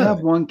don't know. They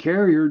have one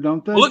carrier,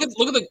 don't they? Well, look at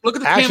the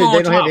camo Actually, on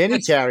they don't top. have any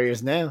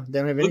carriers now. They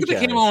don't have any. Look at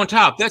the camo on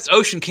top. That's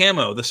ocean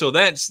camo. So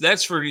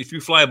that's for if you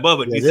fly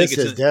above it. Yeah, you think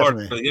it's part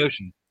of the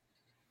ocean.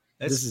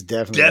 This is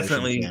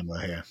definitely camo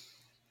here.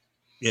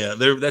 Yeah,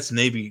 that's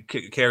Navy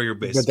carrier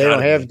based. But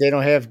they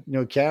don't have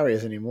no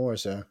carriers anymore.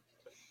 So,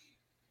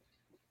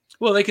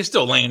 well, they can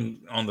still land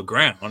on the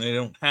ground. They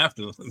don't have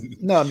to.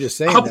 No, I'm just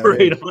saying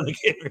operate on a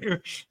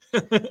carrier.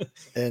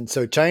 And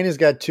so China's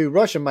got two.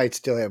 Russia might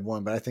still have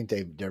one, but I think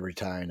they're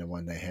retiring the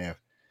one they have.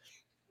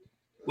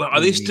 Well,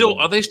 are they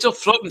still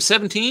floating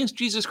 17s?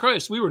 Jesus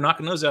Christ, we were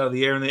knocking those out of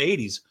the air in the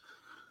 80s.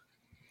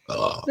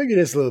 Look at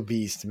this little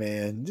beast,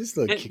 man. This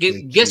little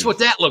guess what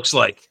that looks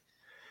like?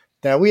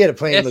 Now we had a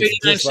plane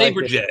F-89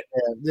 Sabre jet.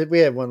 Yeah, we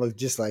had one look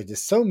just like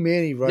this. So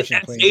many Russian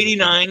planes.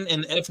 F-89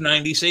 and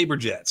F-90 Sabre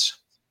jets.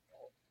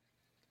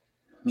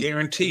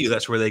 Guarantee you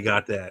that's where they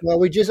got that. Well,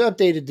 we just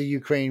updated the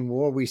Ukraine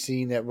war. We've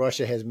seen that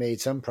Russia has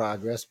made some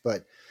progress,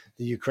 but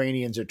the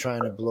Ukrainians are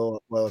trying to blow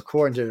up. Well,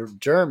 according to the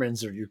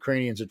Germans, the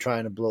Ukrainians are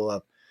trying to blow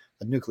up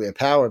a nuclear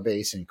power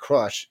base and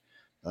crush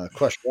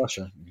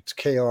Russia. It's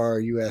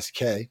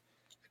K-R-U-S-K.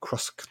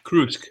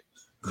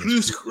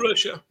 Kursk,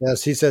 Russia.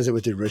 Yes, he says it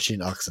with the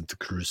Russian accent.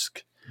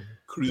 Kursk.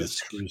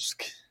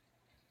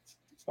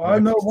 I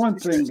know one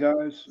thing,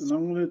 guys, and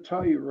I'm going to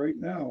tell you right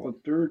now.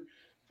 If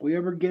we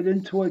ever get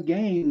into a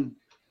game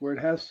where it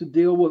has to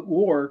deal with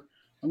war,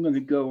 I'm going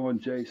to go on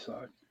Jay's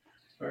side.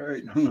 All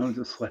right, I'm going to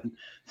just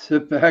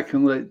sit back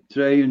and let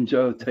Jay and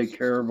Joe take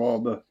care of all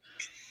the,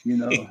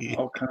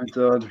 all kinds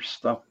of other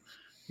stuff.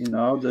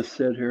 I'll just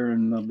sit here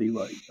and I'll be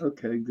like,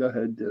 okay, go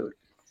ahead, do it.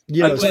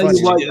 Yeah,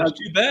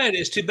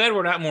 it's too bad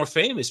we're not more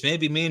famous.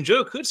 Maybe me and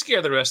Joe could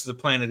scare the rest of the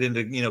planet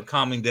into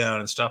calming down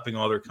and stopping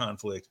all their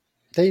conflict.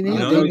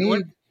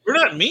 We're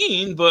not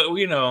mean, but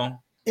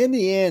in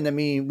the end, I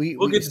mean,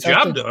 we'll get the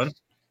job done.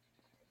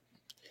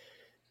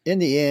 In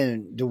the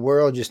end, the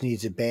world just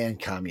needs to ban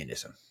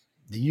communism.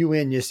 The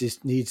UN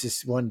just needs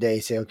to one day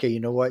say, okay, you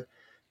know what?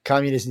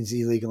 Communism is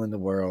illegal in the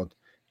world,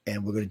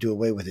 and we're going to do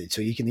away with it.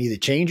 So you can either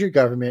change your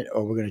government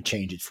or we're going to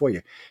change it for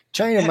you.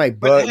 China might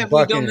but have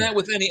we done that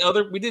with any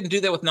other? We didn't do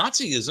that with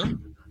Nazism.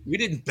 We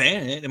didn't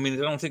ban it. I mean,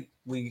 I don't think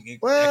we.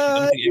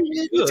 Well,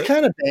 it's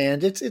kind of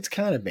banned. It's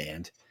kind of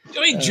banned. I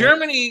mean,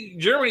 Germany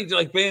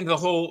like banned the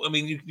whole. I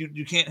mean,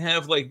 you can't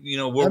have World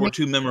War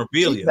II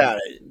memorabilia. Think about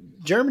it.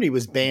 Germany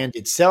was banned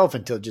itself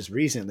until just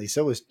recently.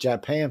 So was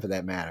Japan, for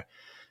that matter.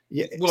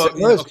 Yeah. Well,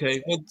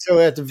 okay. Well, so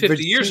at the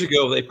 50 years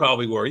ago, they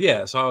probably were.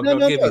 Yeah. So I'll give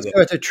you that. So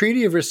at the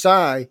Treaty of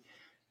Versailles,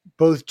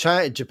 both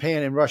China,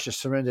 Japan, and Russia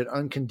surrendered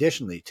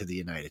unconditionally to the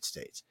United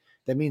States.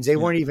 That means they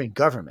weren't even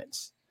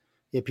governments.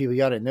 Yeah, people,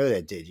 you ought to know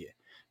that, did you?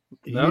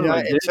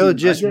 Until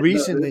just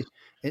recently,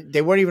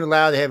 they weren't even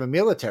allowed to have a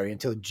military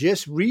until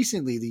just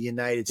recently. The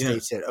United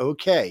States said,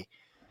 "Okay,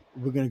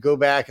 we're going to go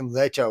back and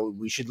let y'all.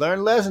 We should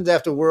learn lessons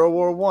after World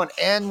War I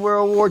and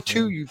World War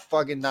II, you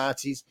fucking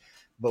Nazis.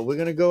 But we're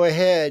going to go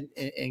ahead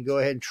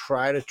and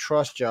try to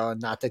trust y'all,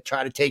 not to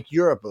try to take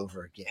Europe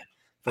over again."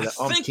 I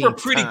think we're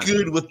pretty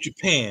good with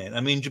Japan.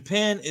 I mean,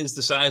 Japan is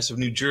the size of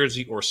New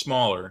Jersey or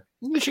smaller.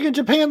 Michigan,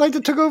 Japan, like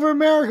they took over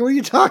America. What are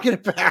you talking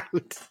about?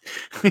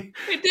 They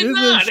did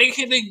not. They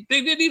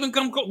didn't even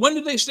come. When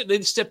did they step?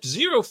 They stepped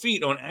 0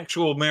 feet on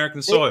actual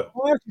American soil.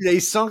 They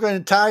sunk an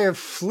entire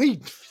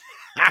fleet.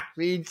 I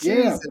mean,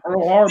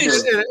 Pearl Harbor.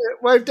 It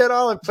wiped out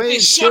all the planes. They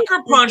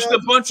sucker punched a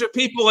bunch of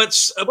people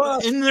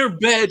in their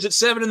beds at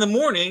 7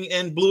 a.m.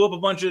 and blew up a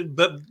bunch of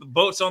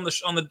boats on the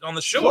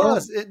shore.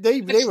 Plus,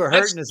 they were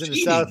hurting us in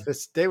the South.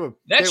 They were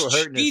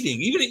hurting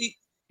cheating. us.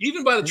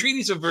 Even by the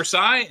treaties of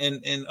Versailles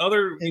and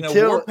other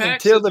war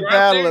pacts until the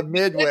Battle of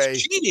Midway.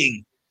 That's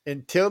cheating.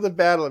 Until the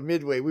Battle of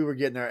Midway, we were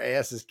getting our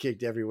asses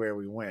kicked everywhere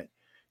we went.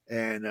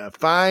 And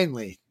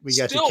finally, we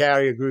got the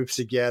carrier groups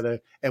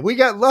together. And we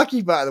got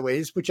lucky, by the way.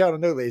 Just put you out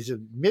on know, ladies.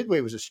 Midway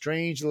was a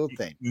strange little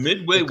thing.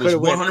 Midway was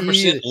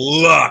 100%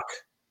 luck.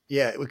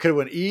 Yeah, we could have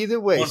went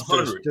either way.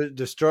 100.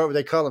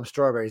 They call them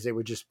strawberries. They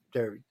were just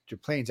their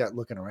planes out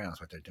looking around is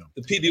what they're doing.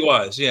 The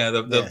PBYs,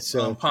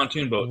 the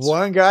pontoon boats.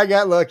 One guy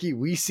got lucky.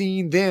 We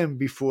seen them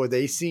before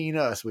they seen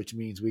us, which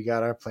means we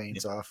got our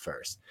planes off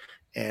first.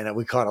 And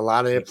we caught a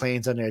lot of their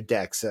planes on their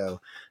deck. So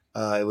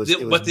but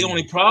the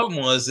only problem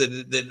was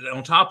that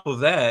on top of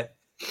that,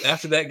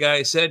 after that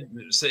guy said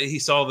he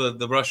saw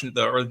the Russian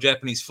or the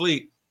Japanese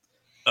fleet,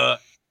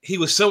 he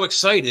was so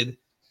excited.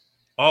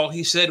 All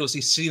he said was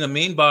he's seen a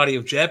main body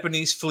of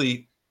Japanese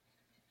fleet,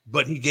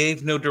 but he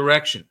gave no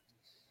direction.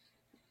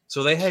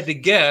 So they had to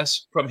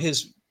guess from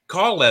his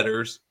call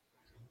letters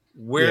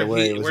where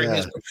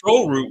his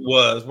patrol route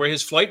was, where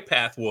his flight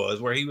path was,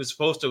 where he was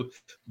supposed to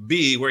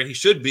be, where he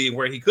should be,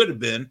 where he could have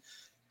been,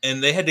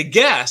 and they had to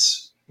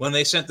guess when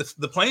they sent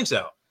the planes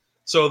out.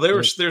 So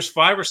there's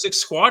 5 or 6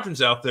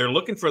 squadrons out there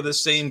looking for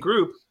this same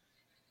group,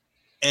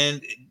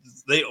 and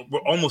they were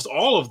almost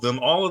all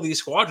of these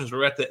squadrons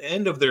were at the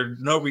end of their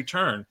no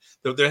return.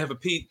 They have a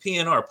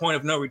PNR, point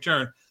of no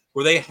return,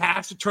 where they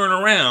have to turn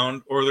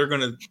around or they're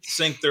going to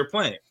sink their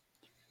plane.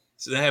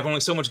 So they have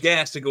only so much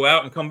gas to go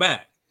out and come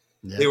back.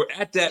 Yeah. They were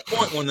at that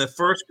point when the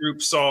first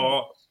group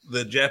saw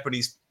the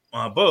Japanese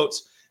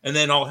boats, and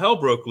then all hell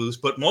broke loose.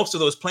 But most of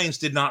those planes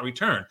did not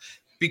return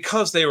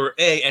because they were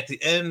at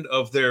the end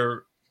of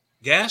their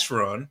gas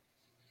run.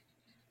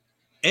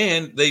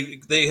 And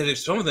they had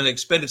some of them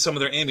expended some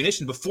of their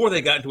ammunition before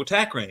they got into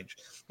attack range.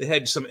 They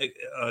had some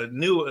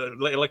new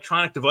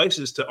electronic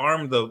devices to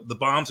arm the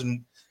bombs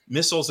and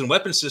missiles and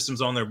weapon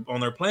systems on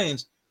their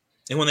planes.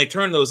 And when they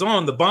turned those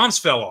on, the bombs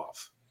fell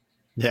off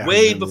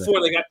way before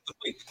they got to the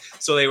fleet.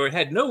 So they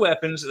had no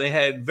weapons. They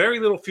had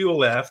very little fuel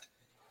left.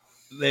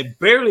 They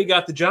barely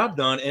got the job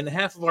done, and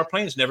half of our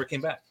planes never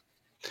came back.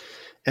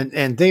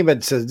 And think about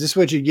it. So this is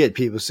what you get,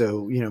 people.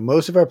 So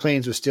most of our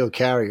planes were still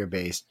carrier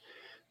based.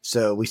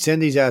 So we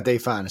send these out, they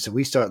find us. So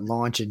we start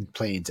launching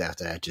planes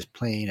after that, just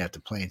plane after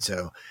plane.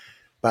 So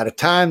by the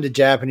time the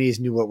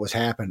Japanese knew what was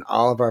happening,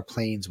 all of our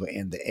planes were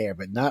in the air,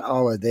 but not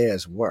all of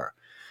theirs were.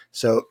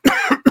 So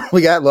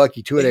we got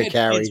lucky. 2 of their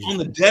carriers on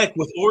the deck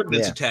with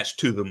ordnance attached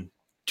to them.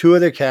 2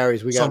 of their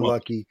carriers, we got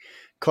lucky,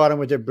 caught them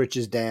with their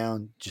britches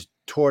down, just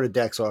tore the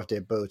decks off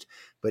their boats.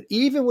 But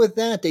even with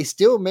that, they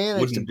still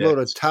managed to blow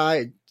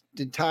the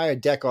entire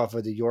deck off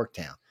of the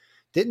Yorktown.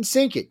 Didn't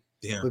sink it,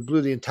 but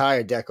blew the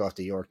entire deck off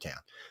the Yorktown,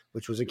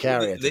 which was a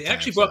carrier. They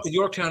actually brought the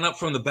Yorktown up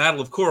from the Battle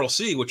of Coral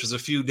Sea, which was a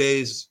few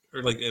days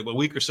or like a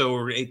week or so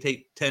or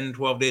 10,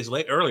 12 days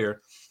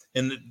later.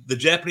 And the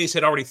Japanese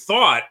had already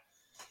thought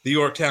the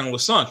Yorktown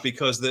was sunk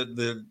because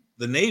the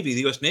Navy,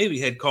 the U.S. Navy,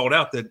 had called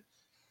out that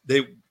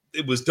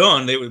it was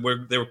done. They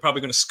were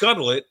probably going to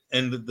scuttle it,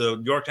 and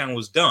the Yorktown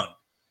was done.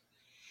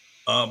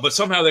 But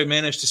somehow they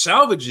managed to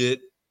salvage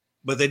it,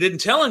 but they didn't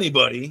tell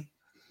anybody.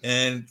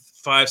 And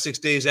 5-6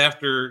 days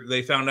after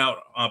they found out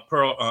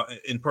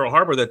in Pearl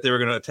Harbor that they were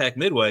going to attack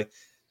Midway,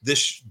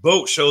 this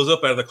boat shows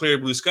up out of the clear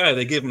blue sky.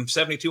 They give them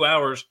 72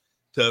 hours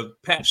to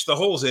patch the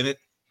holes in it,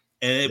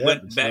 and it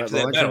went back to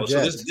that battle. So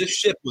this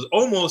ship was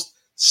almost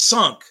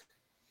sunk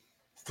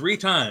 3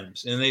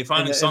 times, and they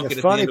finally sunk it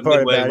at the end of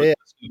Midway.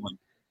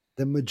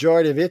 The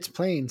majority of its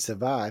planes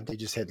survived. They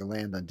just had to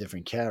land on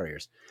different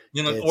carriers,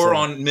 or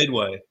on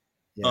Midway.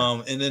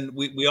 Yeah. And then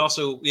we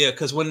also,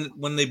 because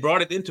when they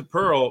brought it into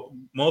Pearl,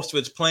 most of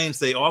its planes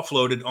they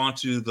offloaded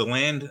onto the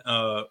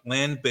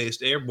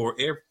land-based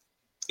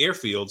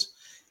airfields,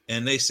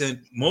 and they sent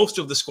most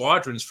of the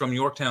squadrons from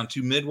Yorktown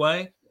to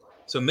Midway.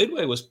 So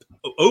Midway was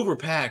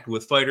overpacked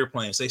with fighter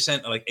planes. They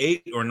sent like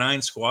 8 or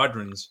 9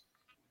 squadrons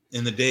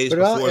in the days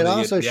before it the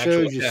also actual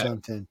shows you attack.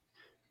 something.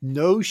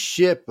 No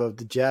ship of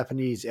the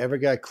Japanese ever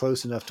got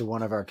close enough to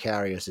one of our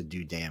carriers to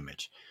do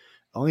damage.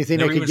 Only thing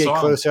they could get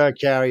close to our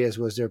carriers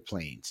was their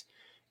planes.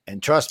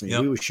 And trust me,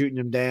 we were shooting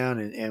them down,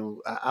 and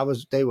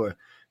they were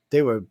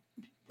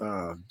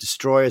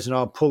destroyers and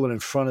all pulling in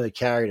front of the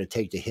carrier to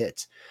take the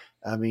hits.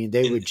 I mean,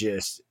 they would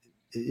just,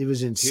 it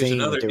was insane. Here's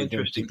another what they were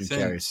interesting doing, thing.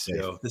 carriers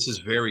safe. This is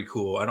very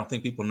cool. I don't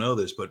think people know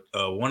this, but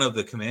one of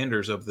the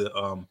commanders of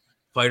the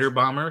fighter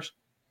bombers,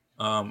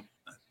 McConnell,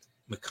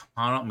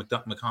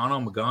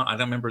 I don't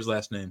remember his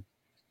last name.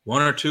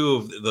 1 or 2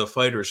 of the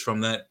fighters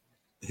from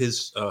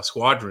his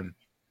squadron,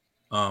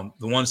 the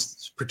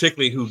ones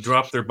particularly who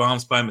dropped their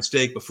bombs by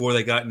mistake before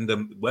they got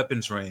into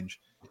weapons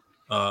range,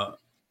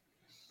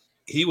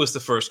 he was the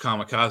first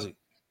kamikaze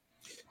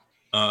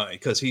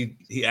because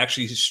he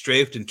actually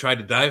strafed and tried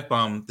to dive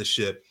bomb the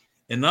ship,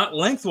 and not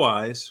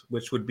lengthwise,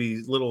 which would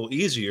be a little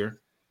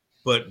easier,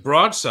 But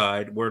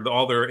broadside, where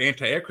all their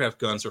anti-aircraft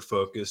guns are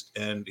focused,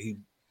 and he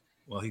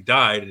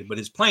died, but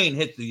his plane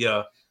hit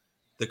the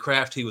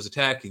craft he was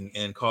attacking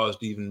and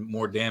caused even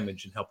more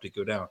damage and helped it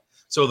go down.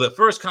 So the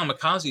first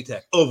kamikaze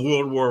attack of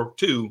World War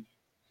II,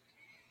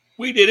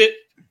 we did it.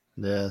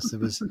 Yes, it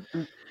was.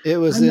 It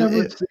was. I've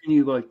never seen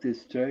you like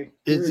this, Jay.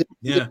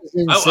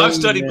 I've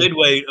studied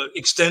Midway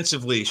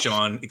extensively,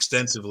 Sean.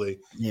 Extensively.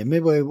 Yeah,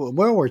 Midway. World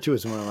War II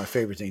is one of my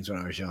favorite things when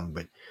I was young.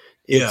 But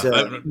it's,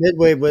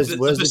 Midway was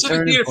the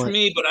turning point point for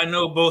me. But I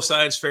know both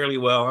sides fairly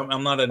well.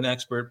 I'm not an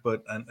expert,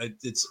 but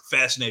it's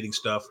fascinating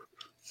stuff.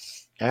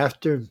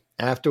 After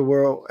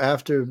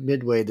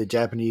Midway, the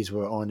Japanese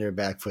were on their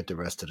back foot the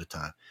rest of the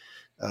time.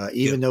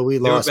 Even though we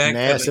lost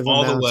massive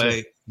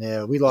amounts,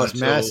 we lost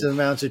massive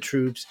amounts of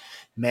troops,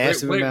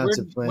 massive amounts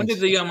of planes.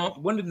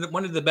 When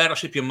did the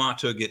battleship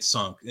Yamato get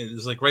sunk? It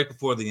was like right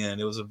before the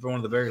end. It was one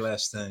of the very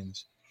last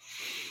things.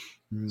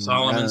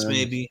 Solomon's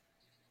maybe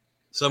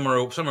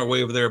somewhere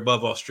way over there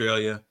above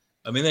Australia.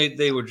 I mean,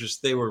 they were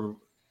just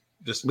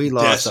we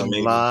lost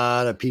decimated. A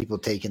lot of people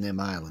taking them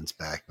islands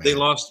back. Man. They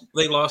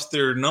lost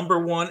their number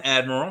one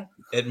admiral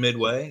at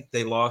Midway.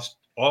 They lost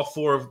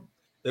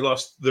they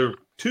lost their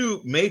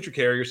 2 major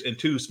carriers and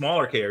 2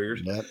 smaller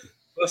carriers. Yep.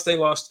 Plus they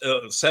lost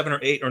 7 or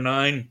 8 or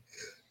 9.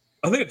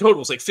 I think the total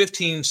was like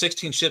 15,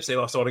 16 ships they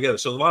lost altogether.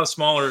 So a lot of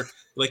smaller,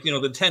 like,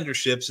 the tender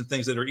ships and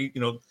things that are,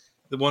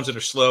 the ones that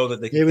are slow that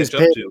they can catch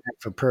up to.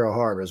 For Pearl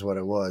Harbor is what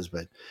it was.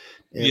 But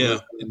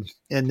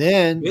and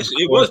then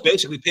it was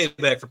basically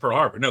payback for Pearl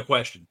Harbor. No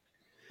question.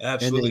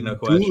 Absolutely no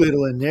question.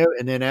 Doolittle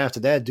and then after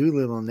that,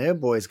 Doolittle and their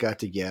boys got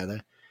together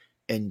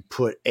and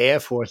put Air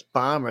Force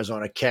bombers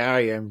on a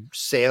carrier and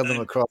sailed them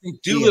across. I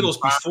think Doolittle's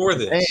before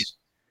this.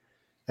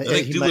 I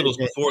think Doolittle's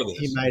before this.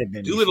 He might have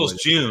been. Doolittle's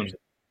June.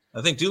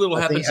 I think Doolittle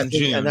happens in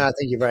June. No, I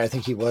think you're right. I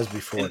think he was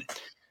before.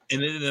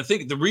 And I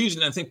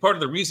think part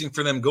of the reason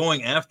for them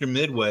going after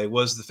Midway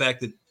was the fact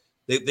that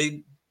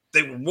they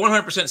were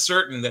 100%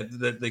 certain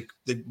that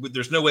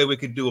there's no way we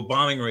could do a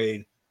bombing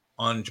raid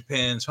on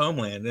Japan's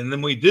homeland, and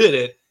then we did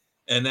it,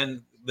 and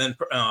then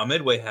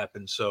Midway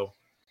happened. So.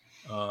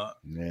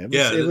 It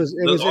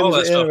was all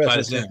that stuff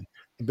ties in.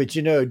 But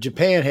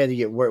Japan had to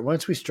get work.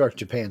 Once we struck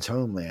Japan's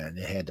homeland,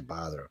 it had to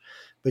bother them.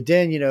 But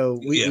then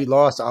we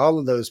lost all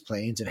of those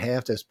planes and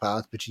half those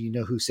pilots. But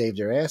who saved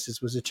their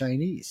asses was the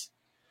Chinese.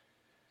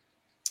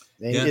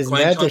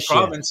 Guangdong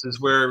province is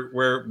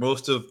where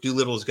most of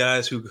Doolittle's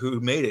guys who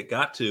made it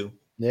got to.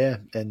 Yeah,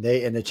 and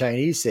the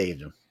Chinese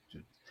saved them.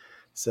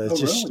 So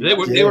it's just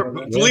really? They were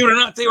believe it or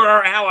not, they were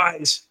our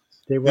allies.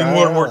 They were in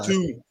World War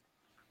II.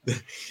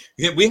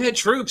 Yeah, we had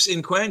troops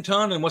in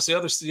Guangdong, and what's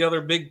the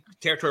other big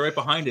territory right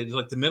behind it? It's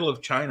like the middle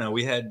of China.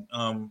 We had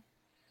I don't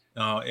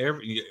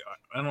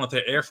know if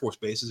they're Air Force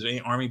bases or any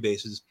Army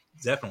bases,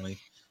 definitely,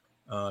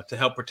 to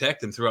help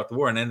protect them throughout the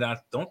war. And then I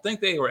don't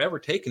think they were ever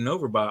taken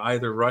over by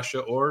either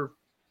Russia or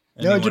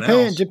anyone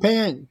else.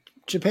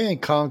 Japan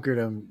conquered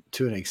them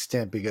to an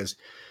extent because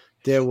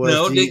there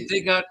was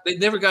they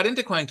never got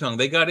into Guangdong.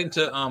 They got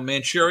into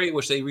Manchuria,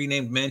 which they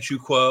renamed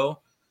Manchukuo.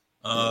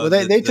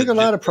 They took a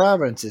lot of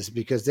provinces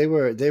because they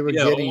were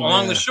getting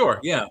along the shore.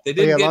 Yeah, they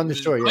did along the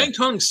shore.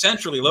 Guangdong's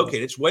centrally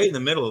located. It's way in the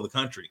middle of the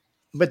country.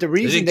 But the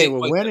reason they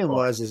were winning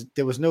was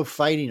there was no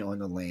fighting on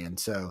the land.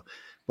 So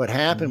what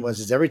happened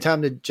was every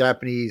time the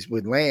Japanese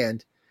would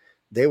land,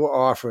 they were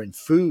offering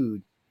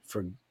food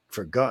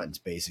for guns,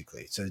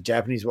 basically. So the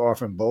Japanese were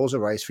offering bowls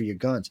of rice for your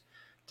guns.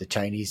 The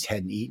Chinese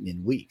hadn't eaten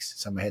in weeks.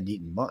 Some hadn't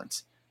eaten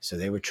months. So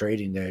they were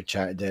trading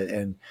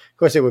and of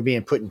course they were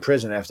being put in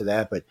prison after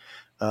that. But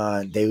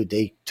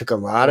they took a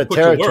lot of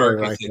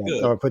territory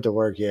put to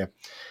work, yeah.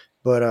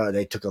 But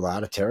they took a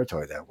lot of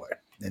territory that way.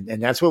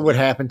 And that's what would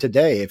happen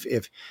today.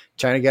 If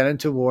China got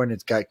into war and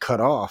it got cut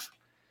off,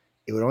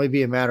 it would only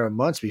be a matter of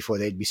months before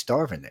they'd be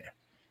starving there.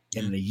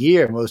 And in a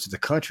year, most of the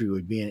country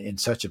would be in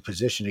such a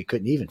position they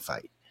couldn't even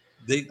fight.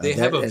 They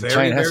have a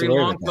very, very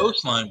long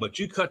coastline, but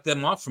you cut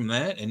them off from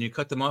that, and you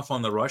cut them off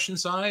on the Russian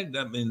side.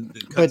 I mean,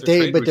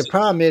 the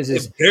problem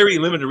is very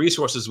limited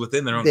resources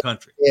within their own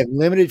country. They have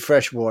limited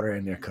fresh water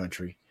in their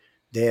country.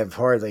 They have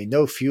hardly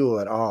no fuel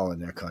at all in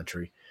their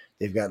country.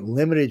 They've got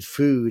limited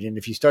food, and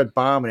if you start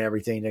bombing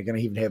everything, they're going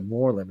to even have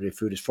more limited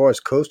food. As far as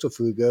coastal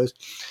food goes,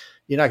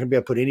 you're not going to be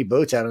able to put any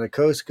boats out on the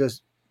coast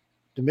because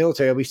the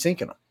military will be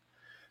sinking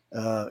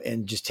them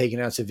and just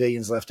taking out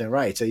civilians left and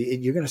right. So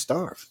you're going to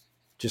starve.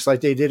 Just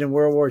like they did in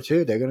World War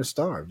II, they're going to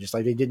starve. Just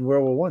like they did in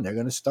World War I, they're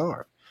going to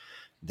starve.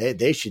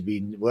 They should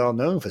be well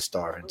known for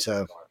starving.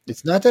 So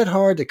it's not that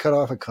hard to cut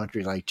off a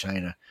country like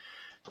China.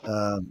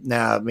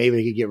 Now, maybe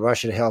they could get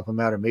Russia to help them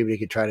out, or maybe they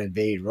could try to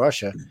invade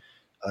Russia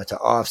to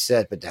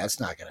offset, but that's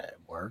not going to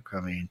work.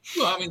 I mean,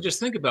 just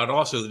think about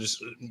also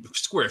just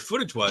square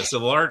footage wise. The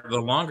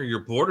longer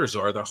your borders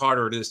are, the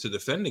harder it is to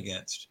defend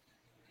against.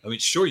 I mean,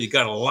 sure, you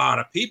got a lot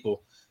of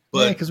people,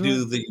 but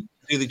do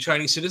the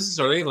Chinese citizens,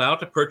 are they allowed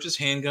to purchase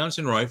handguns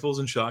and rifles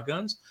and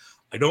shotguns?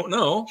 I don't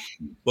know,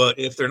 but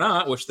if they're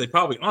not, which they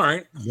probably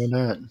aren't, they're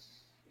not.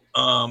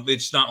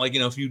 It's not like,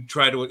 if you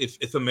try to,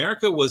 if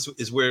America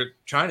is where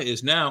China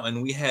is now,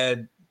 and we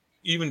had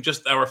even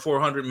just our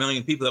 400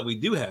 million people that we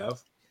do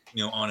have,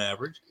 on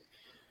average.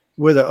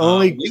 We're the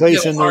only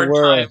place in the world.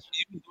 Time,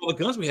 even with all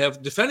the guns we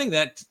have, defending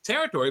that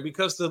territory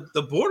because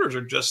the borders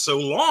are just so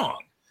long.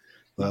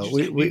 Well,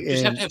 you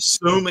just have to have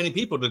so many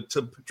people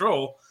to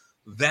patrol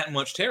that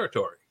much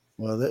territory.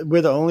 Well,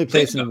 we're the only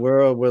place in the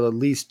world where at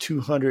least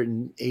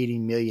 280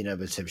 million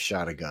of us have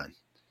shot a gun.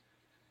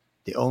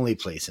 The only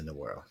place in the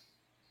world.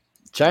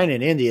 China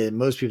and India,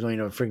 most people don't even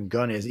know what a freaking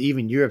gun is.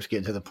 Even Europe's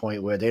getting to the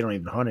point where they don't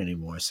even hunt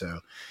anymore. So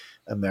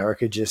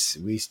America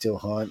we still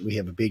hunt. We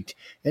have a big,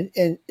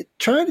 and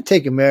trying to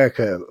take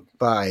America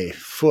by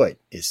foot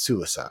is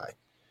suicide.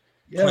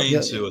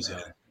 Plain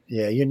suicide.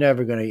 Yeah, you're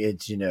never going to,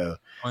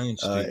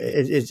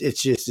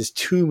 it's just, there's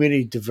too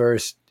many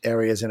diverse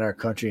areas in our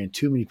country and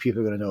too many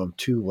people are going to know them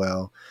too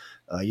well.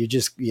 You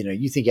just,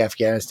 you think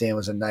Afghanistan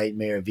was a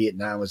nightmare,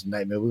 Vietnam was a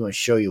nightmare. We want to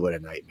show you what a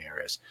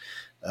nightmare is.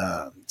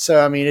 So,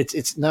 I mean,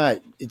 it's not,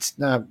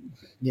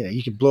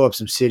 you can blow up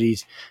some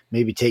cities,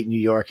 maybe take New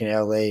York and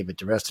LA, but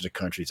the rest of the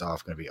country is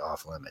going to be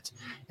off limits.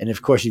 And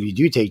of course, if you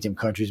do take them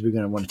countries, we're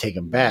going to want to take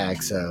them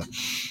back. So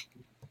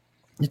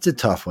it's a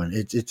tough one.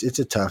 It's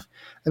a tough,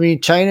 I mean,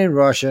 China and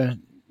Russia,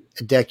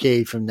 a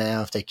decade from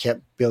now, if they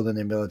kept building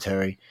their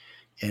military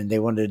and they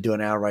wanted to do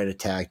an outright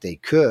attack, they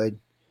could.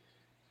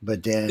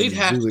 But then they'd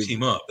have to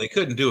team up. They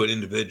couldn't do it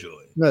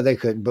individually. No, they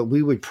couldn't. But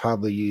we would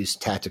probably use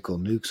tactical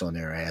nukes on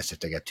their ass if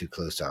they got too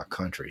close to our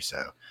country.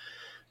 So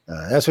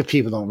that's what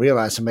people don't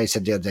realize. Somebody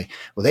said the other day,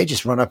 well, they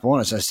just run up on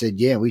us. I said,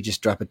 yeah, we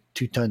just drop a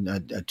 2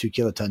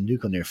 kiloton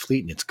nuke on their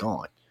fleet and it's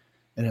gone.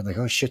 And they're like,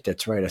 oh, shit,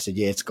 that's right. I said,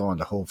 yeah, it's gone,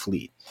 the whole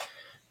fleet.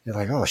 They're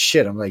like, oh,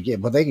 shit. I'm like, yeah,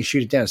 well, they can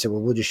shoot it down. I said, well,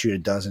 we'll just shoot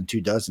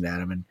 2 dozen at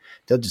them and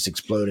they'll just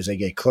explode as they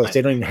get close.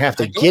 They don't even have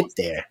to get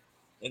there.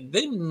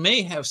 They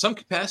may have some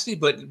capacity,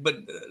 but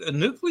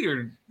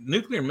nuclear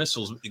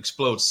missiles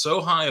explode so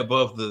high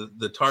above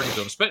the target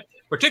zone,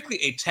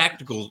 particularly a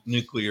tactical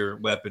nuclear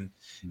weapon.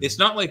 Mm-hmm. It's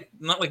not like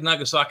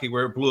Nagasaki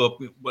where it blew up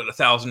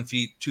 1,000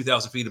 feet,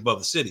 2,000 feet above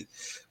the city.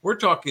 We're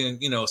talking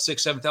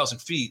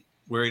 6,000-7,000 feet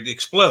where it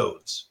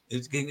explodes.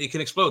 It can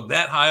explode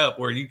that high up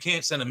where you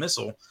can't send a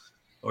missile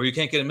or you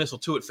can't get a missile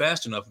to it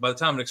fast enough. By the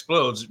time it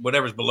explodes,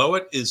 whatever's below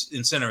it is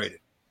incinerated.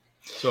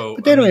 So,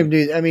 but they don't even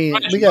do. I mean, I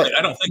don't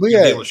think we'll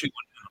be able to shoot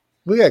one.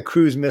 We got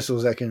cruise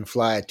missiles that can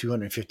fly at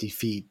 250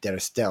 feet that are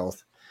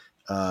stealth,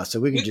 so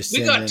we can just.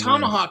 We got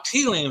Tomahawk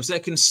TLAMs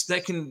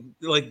that can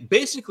like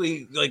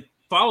basically like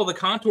follow the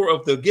contour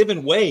of the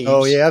given waves.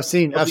 Oh yeah, I've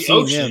seen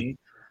them.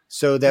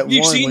 So that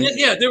you've seen it,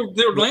 yeah.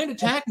 They're land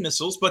attack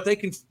missiles, but they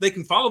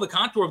can follow the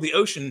contour of the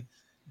ocean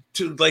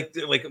to like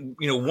 1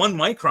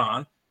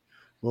 micron.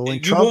 Well,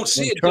 when you won't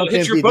see it until it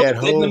hits your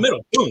boat in the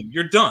middle. Boom,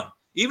 you're done.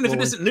 Even if it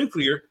isn't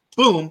nuclear,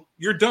 boom,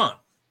 you're done.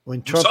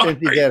 When Trump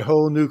emptied that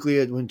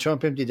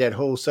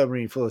whole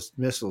submarine full of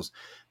missiles,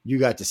 you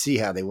got to see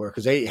how they were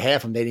because half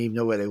of them they didn't even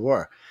know where they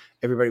were.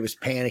 Everybody was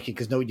panicking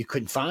because you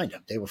couldn't find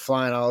them. They were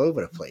flying all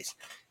over the place,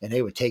 and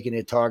they were taking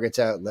their targets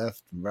out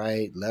left and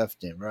right,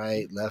 left and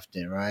right, left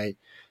and right.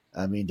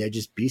 I mean, they're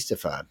just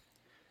beastified.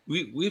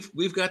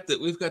 We've got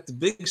the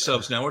big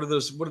subs now. What are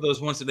those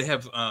ones that they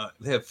have?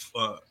 They have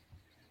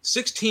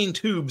 16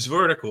 tubes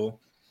vertical,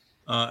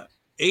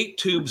 8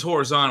 tubes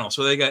horizontal.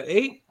 So they got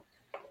 8.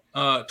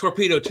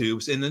 Torpedo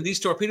tubes, and then these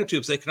torpedo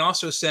tubes they can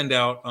also send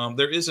out.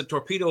 There is a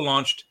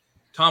torpedo-launched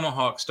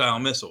Tomahawk style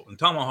missile, and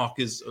Tomahawk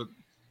is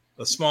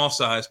a small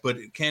size, but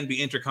it can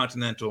be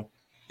intercontinental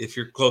if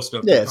you're close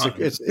enough. Yeah, it's a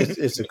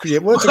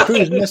cruise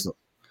missile.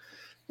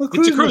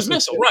 It's a cruise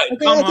missile, right?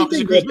 Tomahawk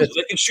is a cruise missile.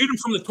 They can shoot them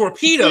from the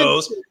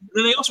torpedoes, and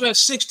then they also have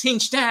 16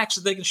 stacks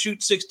that they can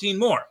shoot 16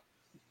 more.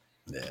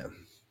 Yeah.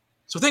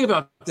 So think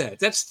about that.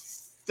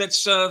 That's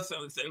at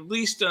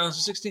least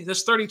 16.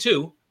 That's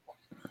 32.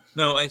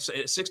 No, it's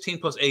 16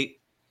 plus 8.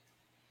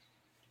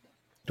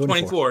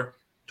 24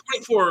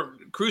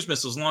 cruise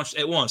missiles launched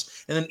at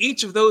once. And then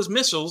each of those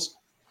missiles,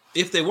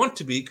 if they want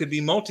to be, could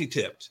be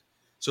multi-tipped.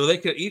 So they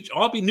could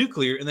all be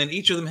nuclear, and then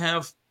each of them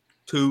have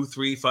 2,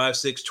 3, 5,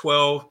 6,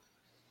 12,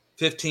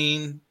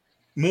 15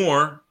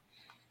 more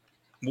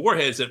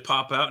warheads that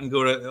pop out and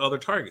go to other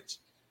targets.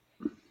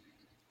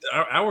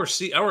 Our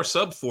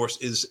sub force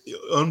is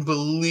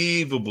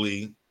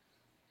unbelievably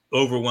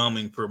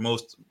overwhelming for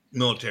most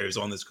militaries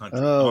on this country.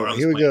 Oh,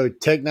 here we go.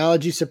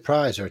 Technology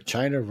surprise. Are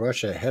China,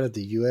 Russia ahead of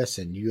the U.S.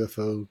 in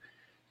UFO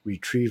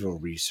retrieval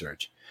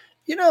research?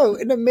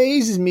 It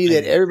amazes me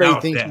that everybody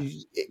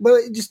thinks. Well,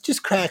 it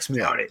just cracks me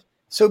up.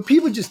 So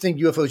people just think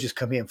UFOs just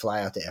come here and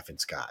fly out the effing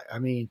sky. I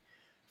mean,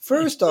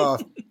 first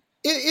off,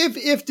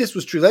 if this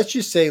was true, let's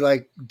just say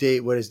like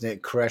what is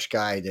that Koresh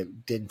guy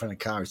that did in front of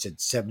Congress said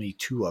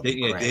 72 of them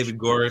crashed. David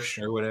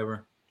Gorish or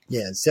whatever.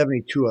 Yeah,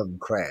 72 of them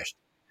crashed.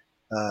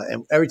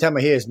 And every time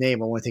I hear his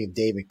name, I want to think of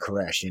David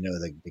Koresh,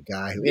 the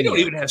guy who. We don't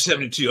even have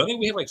 72. I think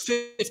we have like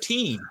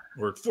 15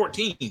 or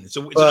 14.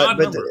 So it's an odd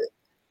number.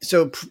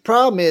 So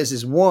problem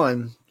is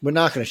one, we're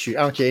not going to shoot.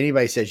 I don't care.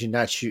 Anybody says you're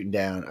not shooting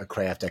down a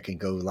craft that can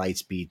go light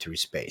speed through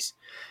space.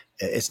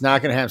 It's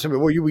not going to happen. Somebody,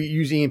 well, you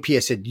use EMP. I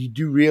said, you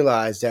do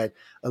realize that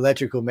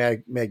electrical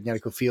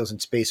magnetical fields in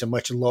space are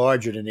much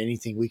larger than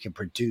anything we can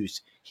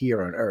produce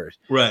here on Earth.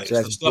 Right. So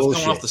that's stuff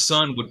bullshit. coming off the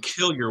sun would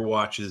kill your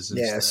watches.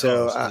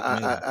 So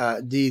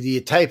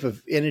the type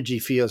of energy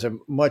fields are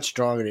much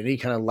stronger than any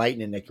kind of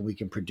lightning that we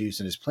can produce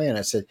in this planet.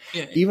 I said,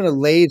 even a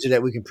laser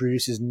that we can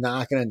produce is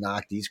not going to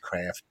knock these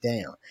craft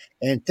down.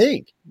 And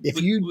think,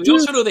 we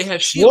also know they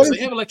have shields. They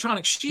have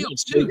electronic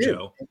shields too,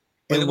 Joe.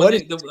 And I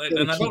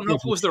don't know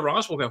if it was the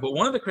Roswell craft, but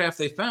one of the craft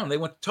they found, they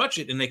went to touch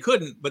it and they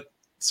couldn't, but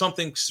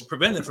something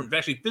prevented them from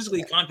actually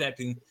physically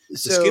contacting the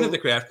skin of the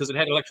craft because it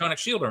had an electronic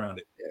shield around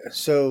it.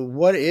 So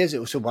what is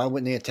it? So why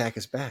wouldn't they attack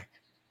us back?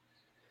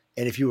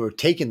 And if you were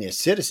taking their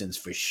citizens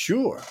for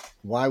sure,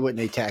 why wouldn't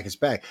they attack us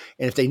back?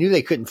 And if they knew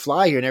they couldn't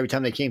fly here and every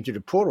time they came through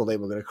the portal, they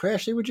were going to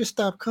crash, they would just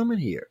stop coming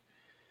here.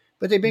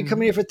 But they've been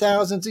coming here for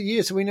thousands of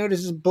years. So we know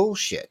this is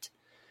bullshit.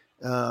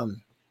 And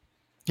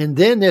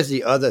then there's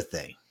the other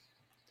thing.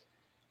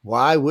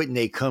 Why wouldn't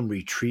they come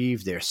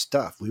retrieve their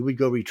stuff? We would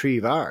go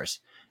retrieve ours.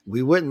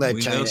 We wouldn't let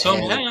China know some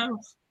have.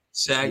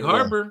 Sag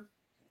Harbor.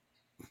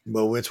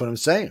 Well, that's what I'm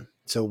saying.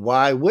 So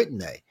why wouldn't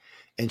they?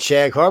 And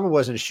Shag Harbor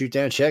wasn't a shoot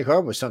down. Shag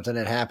Harbor was something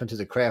that happened to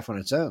the craft on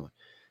its own.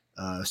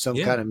 Some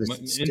kind of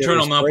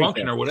internal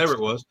malfunction or whatever it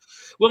was.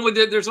 Well,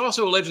 there's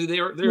also allegedly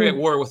they're at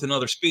war with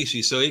another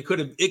species, so it could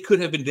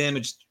have been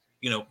damaged.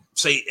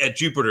 Say at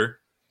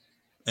Jupiter,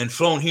 and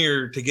flown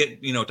here to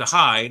get to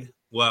hide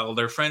while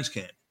their friends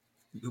can't.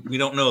 We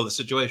don't know the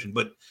situation,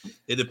 but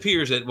it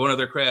appears that one of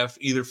their craft,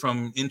 either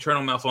from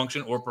internal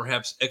malfunction or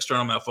perhaps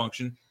external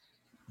malfunction,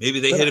 maybe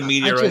they hit a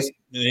meteorite,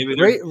 maybe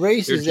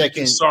they're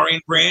drinking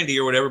saurian brandy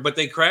or whatever, but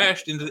they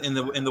crashed in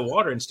the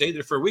water and stayed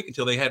there for a week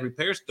until they had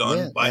repairs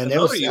done by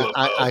another UFO.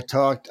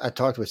 I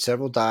talked with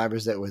several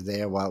divers that were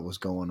there while it was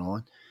going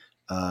on.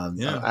 I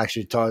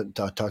actually talked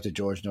to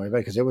George Norrie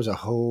because there was a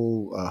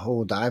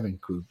whole diving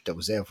group that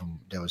was there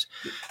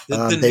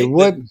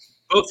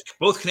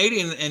Both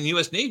Canadian and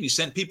U.S. Navy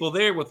sent people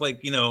there with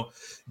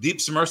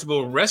deep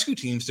submersible rescue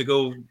teams to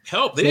go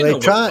help.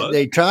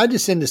 They tried to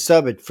send the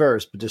sub at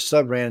first, but the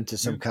sub ran into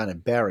some kind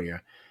of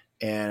barrier,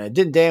 and it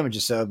didn't damage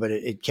the sub, but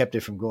it kept it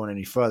from going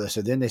any further.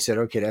 So then they said,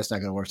 okay, that's not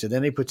going to work. So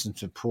then they put some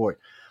support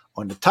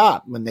on the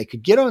top. When they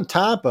could get on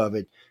top of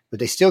it, but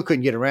they still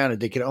couldn't get around it.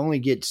 They could only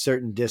get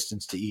certain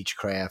distance to each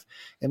craft.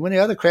 And when the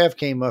other craft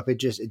came up, it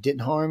didn't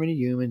harm any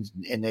humans,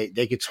 and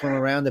they could swim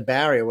around the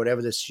barrier,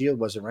 whatever the shield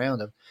was around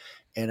them.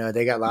 And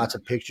they got lots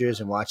of pictures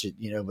and watch it,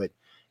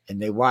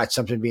 and they watched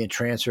something being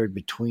transferred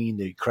between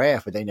the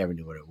craft, but they never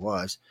knew what it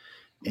was.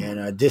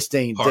 And this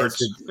thing,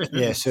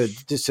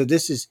 so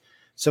this is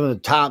some of the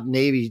top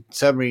Navy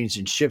submarines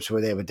and ships were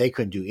there, but they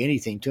couldn't do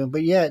anything to them.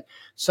 But yet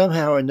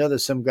somehow or another,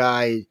 some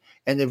guy,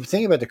 and the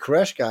thing about the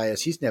Koresh guy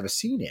is he's never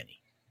seen any.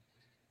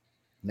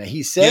 Now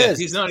he says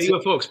he's not a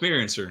UFO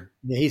experiencer.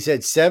 He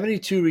said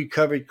 72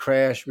 recovered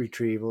crash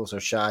retrievals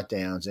or shot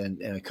downs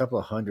and a couple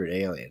of hundred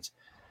aliens.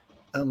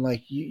 I'm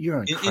like, you're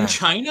on in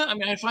China. I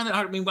mean, I find that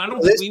hard. I mean, I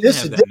don't think we even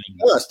have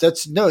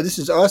that. This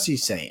is us.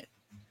 He's saying.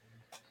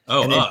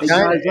 Oh, hey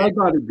guys, I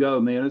gotta go,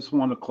 man. It's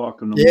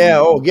 1:00 in the morning. Yeah.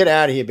 Oh, get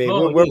out of here, baby.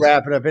 We're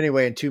wrapping up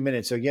anyway in 2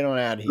 minutes, so get on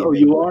out of here. Oh,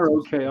 you are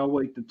okay. I'll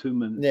wait the 2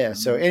 minutes. Yeah.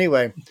 So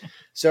anyway,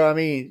 I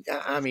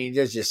mean,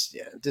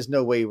 there's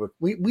no way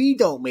we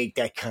don't make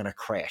that kind of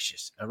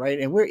crashes, all right?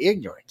 And we're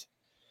ignorant.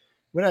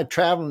 We're not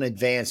traveling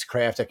advanced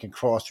craft that can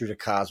cross through the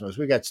cosmos.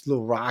 We got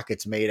little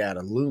rockets made out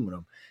of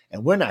aluminum.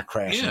 And we're not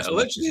crashing. Yeah,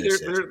 allegedly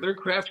their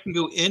craft can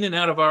go in and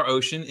out of our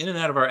ocean, in and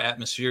out of our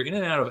atmosphere, in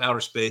and out of outer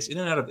space, in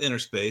and out of inner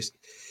space,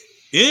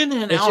 in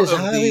and out of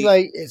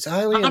it's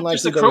highly not unlikely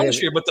just the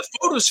chromosphere, but the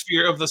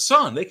photosphere of the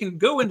sun. They can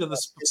go into the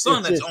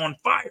sun that's on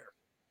fire.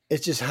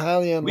 It's just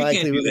highly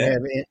unlikely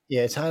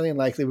it's highly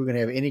unlikely we're going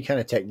to have any kind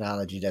of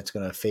technology that's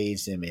going to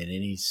phase them in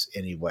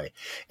any way.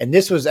 And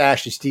this was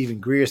actually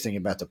Stephen Greer's thing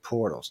about the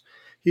portals.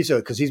 He said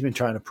because he's been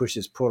trying to push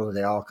this portal,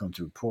 they all come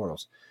through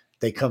portals.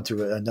 They come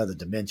through another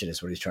dimension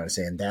is what he's trying to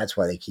say. And that's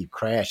why they keep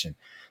crashing,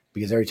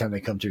 because every time they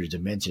come through the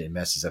dimension, it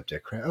messes up their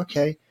crash.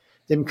 Okay.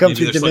 They've been coming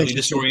through dimension.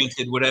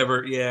 Disoriented,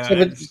 whatever. Yeah.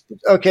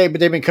 But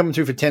they've been coming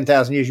through for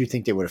 10,000 years. You'd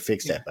think they would have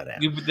fixed that by now.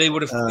 They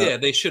would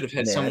have, they should have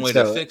had some way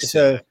to fix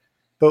it.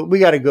 But we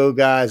got to go,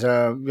 guys.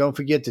 Don't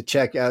forget to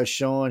check out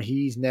Sean.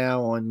 He's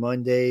now on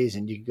Mondays,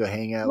 and you can go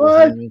hang out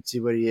with him and see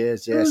what he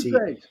is. Yes,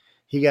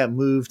 he got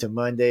moved to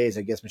Mondays.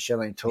 I guess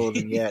Michelle ain't told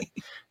him yet.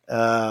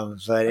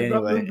 But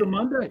anyway,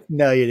 Monday.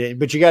 No, you didn't.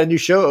 But you got a new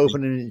show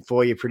opening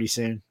for you pretty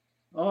soon.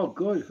 Oh,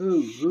 good.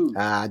 Who?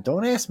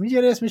 Don't ask me. You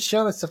got to ask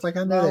Michelle and stuff. Like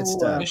I know that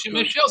stuff.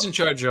 Michelle's in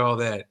charge of all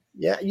that.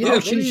 Yeah,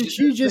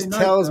 she just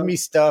tells me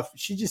stuff.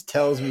 She just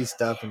tells me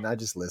stuff, and I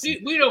just listen.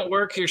 We don't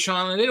work here,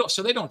 Sean. They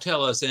don't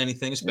tell us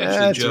anything,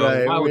 especially Joe.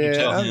 Right. Why would you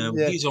tell him?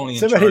 Yeah. He's only in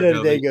charge. Somebody the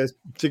other day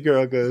the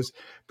girl goes,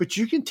 but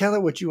you can tell her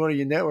what you want on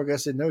your network. I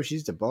said, no,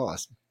 she's the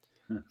boss.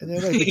 And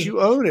they're like, but you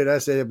own it. I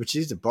said, but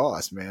she's the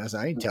boss, man. I said,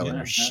 I ain't telling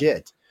her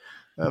shit.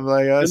 I'm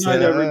like, good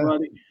night,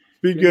 everybody.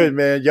 Be good,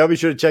 man. Y'all be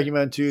sure to check him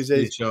out on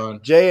Tuesdays.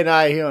 Jay and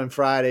I are here on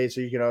Fridays,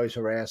 so you can always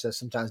harass us.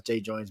 Sometimes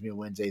Jay joins me on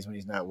Wednesdays when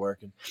he's not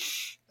working.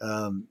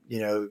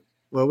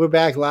 Well, we're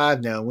back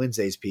live now on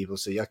Wednesdays, people,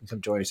 so y'all can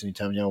come join us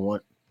anytime y'all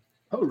want.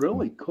 Oh,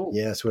 really? Cool.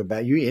 Yes, we're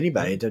back.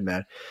 Anybody, it doesn't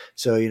matter.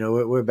 So,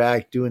 we're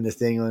back doing the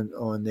thing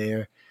on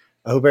there.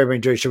 I hope everybody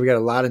enjoyed the show. We got a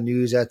lot of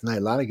news out tonight,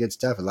 a lot of good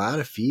stuff, a lot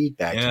of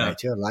feedback tonight,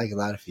 too. I like a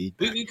lot of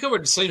feedback. We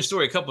covered the same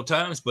story a couple of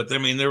times, but, I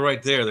mean, they're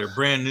right there. They're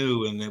brand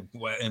new,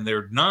 and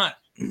they're not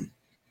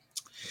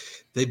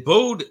 – they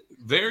bode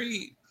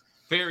very,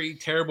 very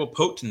terrible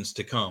potents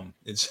to come.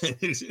 It's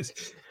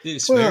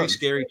very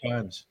scary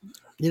times.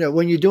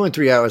 When you're doing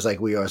 3 hours like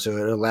we are, so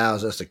it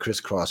allows us to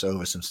crisscross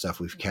over some stuff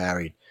we've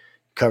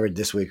covered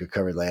this week or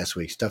covered last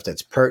week, stuff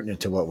that's pertinent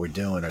to what we're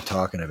doing or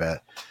talking about.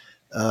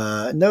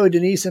 No,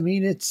 Denise, I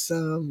mean, it's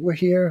we're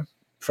here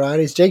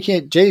Fridays.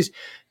 Jay's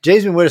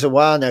been with us a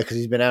while now because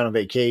he's been out on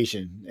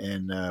vacation,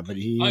 and but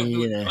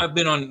I've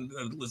been on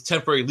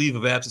temporary leave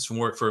of absence from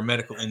work for a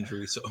medical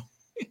injury. So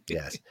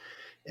yes,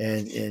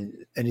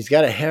 and he's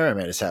got a harem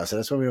at his house, so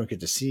that's why we don't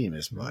get to see him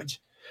as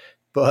much.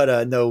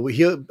 But no,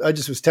 I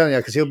just was telling you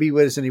because he'll be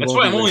with us, and that's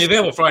why I'm only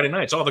available Friday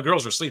nights. All the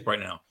girls are asleep right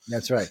now.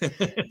 That's right.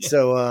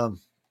 So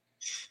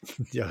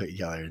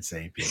y'all are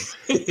insane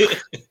people.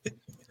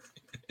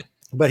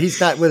 But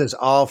he's not with us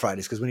all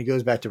Fridays because when he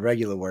goes back to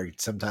regular work,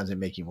 sometimes they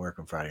make him work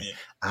on Friday. Yeah.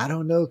 I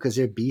don't know because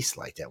they're beasts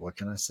like that. What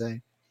can I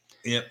say?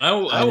 Yeah, I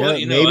will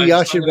let you know. Maybe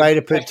I should write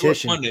a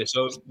petition. Monday,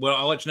 so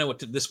I'll let you know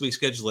what this week's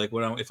schedule is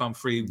like. If I'm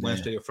free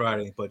Wednesday or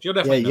Friday, but you'll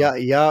definitely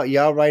know.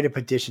 Y'all write a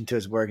petition to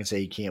his work and say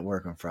he can't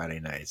work on Friday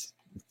nights.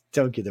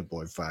 Don't get the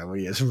boy fired. What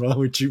is wrong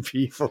with you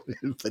people?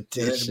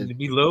 Petition. It'd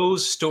be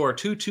Lowe's store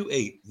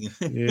 228.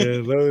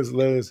 Yeah, Lowe's.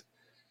 What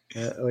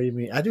do you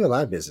mean? I do a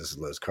lot of business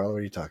with Lowe's. Carl, what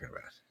are you talking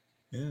about?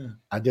 Yeah,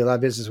 I do a lot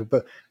of business with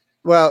both.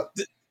 Well,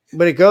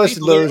 but it goes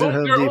to Lowe's and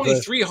Home Depot. There are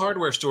only 3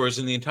 hardware stores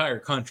in the entire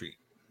country,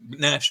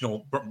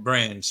 national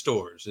brand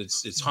stores.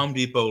 It's Home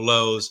Depot,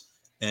 Lowe's,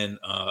 and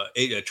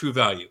True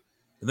Value.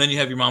 And then you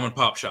have your mom and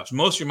pop shops.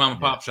 Most of your mom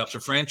and pop shops are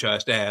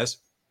franchised as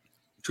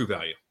True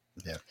Value.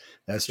 Yeah,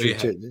 that's true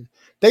too.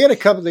 They got a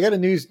couple. They got a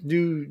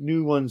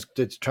new ones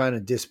that's trying to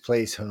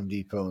displace Home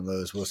Depot and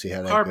Lowe's. We'll see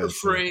how that Harbor goes.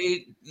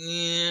 Freight,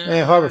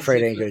 Harbor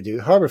Freight ain't going to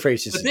do. Harbor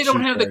Freight's just. But they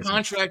don't have the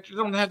contract. They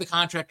don't have the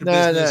contractor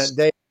business.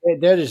 No,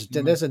 they're just.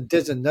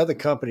 There's another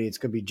company. It's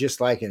going to be just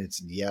like it.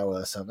 It's yellow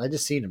or something. I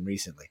just seen them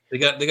recently. They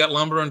got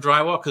lumber and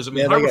drywall because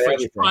Harbor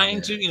Freight's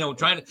trying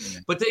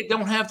to, but they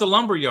don't have the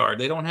lumber yard.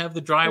 They don't have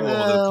the drywall.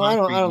 Well, I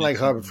don't like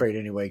Harbor Freight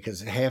anyway because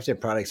half their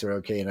products are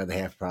okay and other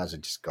half products are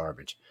just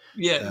garbage.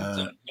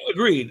 Yeah,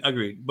 agreed.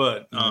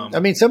 But I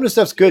mean, some of the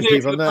stuff's good.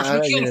 People, we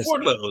can't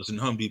afford Lowe's and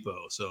Home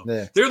Depot, so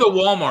they're the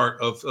Walmart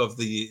of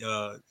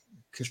the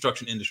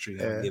construction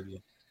industry. I'll give you.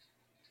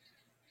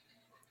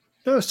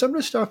 No, some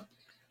of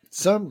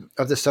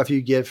the stuff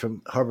you get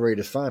from Harbor Freight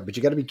is fine, but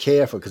you got to be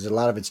careful because a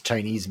lot of it's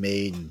Chinese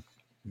made, and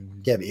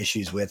you have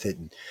issues with it.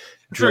 And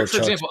for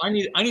example, I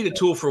need a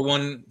tool for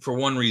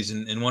one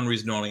reason and one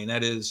reason only, and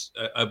that is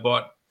I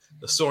bought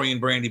a Saurian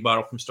brandy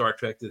bottle from Star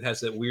Trek that has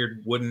that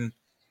weird wooden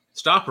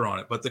stopper on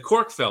it, but the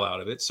cork fell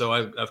out of it. So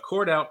I've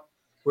cored out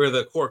where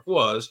the cork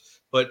was,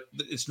 but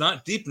it's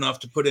not deep enough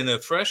to put in a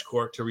fresh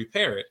cork to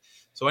repair it.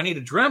 So I need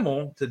a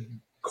Dremel to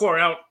core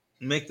out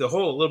and make the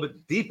hole a little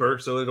bit deeper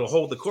so it'll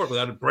hold the cork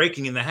without it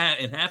breaking in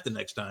half the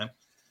next time.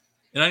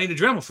 And I need a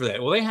Dremel for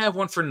that. Well, they have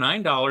one for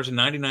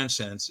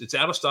 $9.99. It's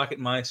out of stock at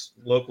my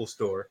local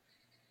store,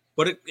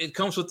 but it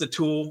comes with the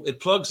tool.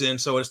 It plugs in,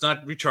 so it's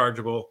not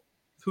rechargeable.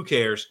 Who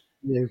cares?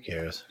 Yeah, who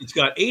cares? It's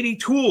got 80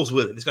 tools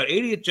with it. It's got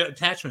 80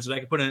 attachments that I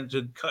can put in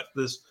to cut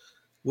this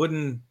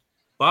wooden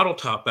bottle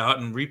top out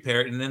and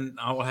repair it. And then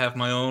I will have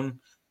my own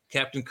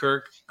Captain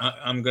Kirk.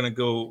 I'm going to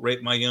go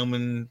rape my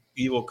yeoman,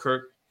 evil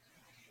Kirk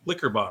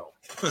liquor bottle.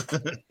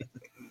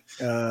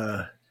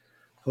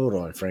 Hold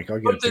on, Frank. I'll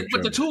get a picture.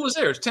 But the tool is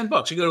there. It's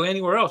 $10. You go to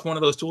anywhere else, one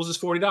of those tools is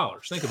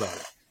 $40. Think about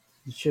it.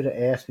 You should have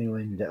asked me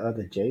when the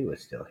other Jay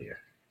was still here.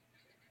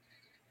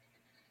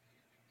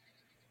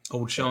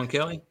 Old Sean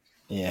Kelly?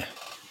 Yeah.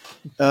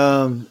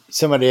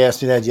 Somebody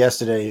asked me that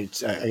yesterday.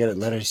 I got a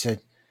letter. He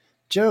said,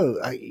 Joe,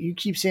 you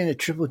keep saying the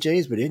Triple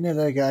J's, but isn't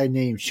that guy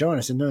named Sean?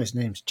 I said, no, his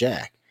name's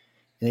Jack.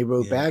 And he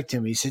wrote back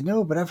to me. He said,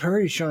 no, but I've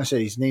heard Sean. I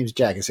said, his name's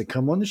Jack. I said,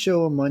 come on the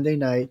show on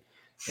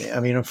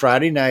on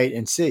Friday night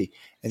and see.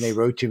 And they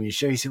wrote to me.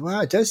 He said,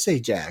 wow, it does say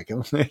Jack.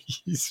 I'm like,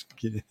 he's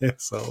getting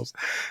assholes.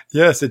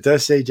 Yes, it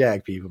does say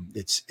Jack, people.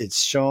 It's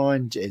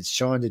Sean. It's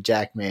Sean the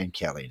Jackman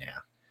Kelly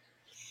now.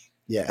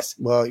 Yes.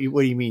 Well,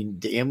 what do you mean?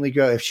 The Emily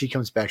girl, if she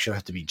comes back, she'll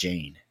have to be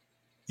Jane.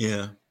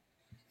 Yeah.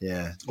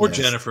 Yeah. Or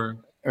Jennifer.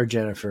 Or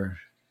Jennifer.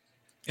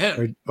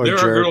 Yeah. Or there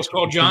Jerk. Are girls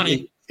called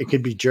Johnny. It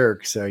could be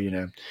Jerk. So,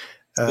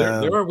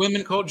 there are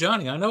women called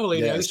Johnny. I know a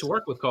lady I used to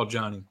work with called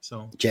Johnny.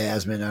 So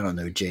Jasmine. I don't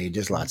know. Jade.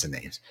 There's lots of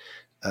names.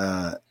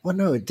 Well,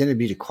 no, then it'd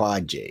be the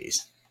Quad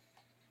J's.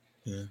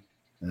 Yeah.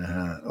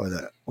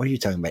 Or what are you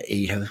talking about?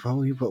 8 hosts?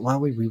 Why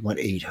would we want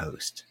 8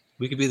 hosts?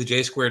 We could be the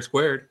J squared.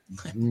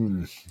 That'd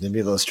be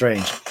a little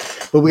strange.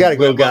 But we got to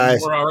go, guys.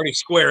 We're already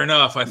square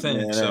enough, I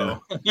think.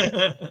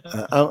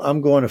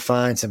 I'm going to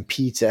find some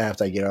pizza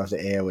after I get off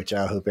the air, which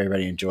I hope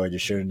everybody enjoyed the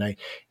show tonight.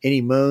 Any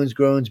moans,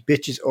 groans,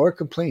 bitches, or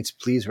complaints,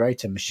 please write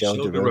to Michelle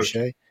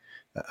DeRoche.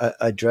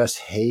 address,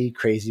 hey,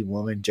 crazy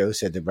woman, Joe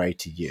said to write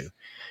to you.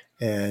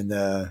 And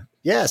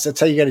yes, that's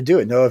how you got to do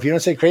it. No, if you don't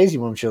say crazy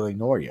woman, she'll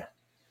ignore you.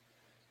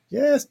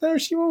 Yes, no,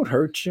 she won't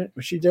hurt you.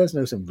 She does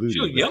know some voodoo.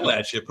 She'll yell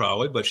at you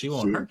probably, but she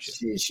won't hurt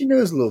you. She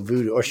knows a little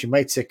voodoo, or she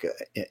might sick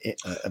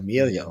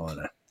Amelia on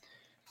her.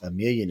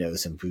 Amelia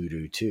knows some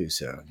voodoo too,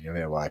 so you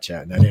better watch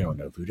out. No, they don't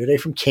know voodoo. They're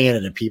from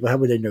Canada, people. How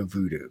would they know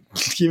voodoo?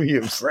 Give me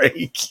a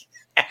break.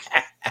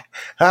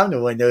 I'm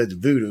the one that knows the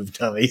voodoo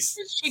dummies.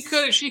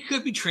 She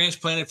could be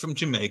transplanted from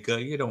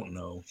Jamaica. You don't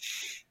know.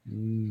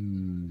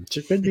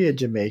 She could be a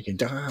Jamaican.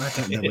 I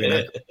don't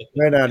know.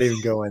 We're not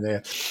even going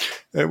there.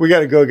 We got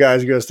to go,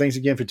 guys and girls. Thanks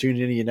again for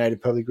tuning in to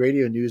United Public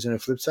Radio News on the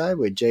Flip Side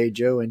with Jay,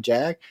 Joe, and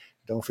Jack.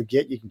 Don't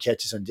forget, you can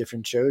catch us on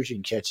different shows. You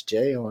can catch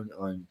Jay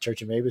on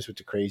Church of Mavis with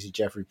the crazy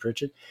Jeffrey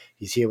Pritchett.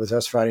 He's here with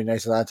us Friday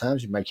nights a lot of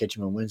times. You might catch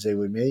him on Wednesday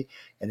with me.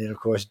 And then, of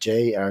course,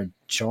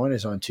 Sean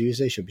is on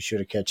Tuesday. So be sure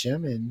to catch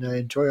him and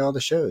enjoy all the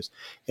shows.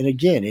 And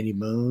again, any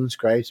moans,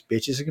 gripes,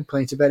 bitches, or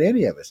complaints about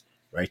any of us,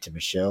 write to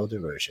Michelle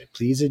DeRoche.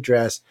 Please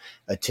address,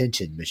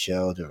 attention,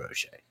 Michelle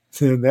DeRoche.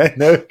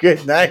 No,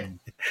 good night.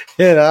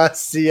 And I'll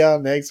see y'all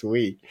next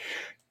week.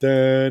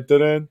 Dun, dun,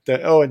 dun, dun.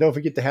 Oh, and don't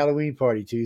forget the Halloween party Tuesday.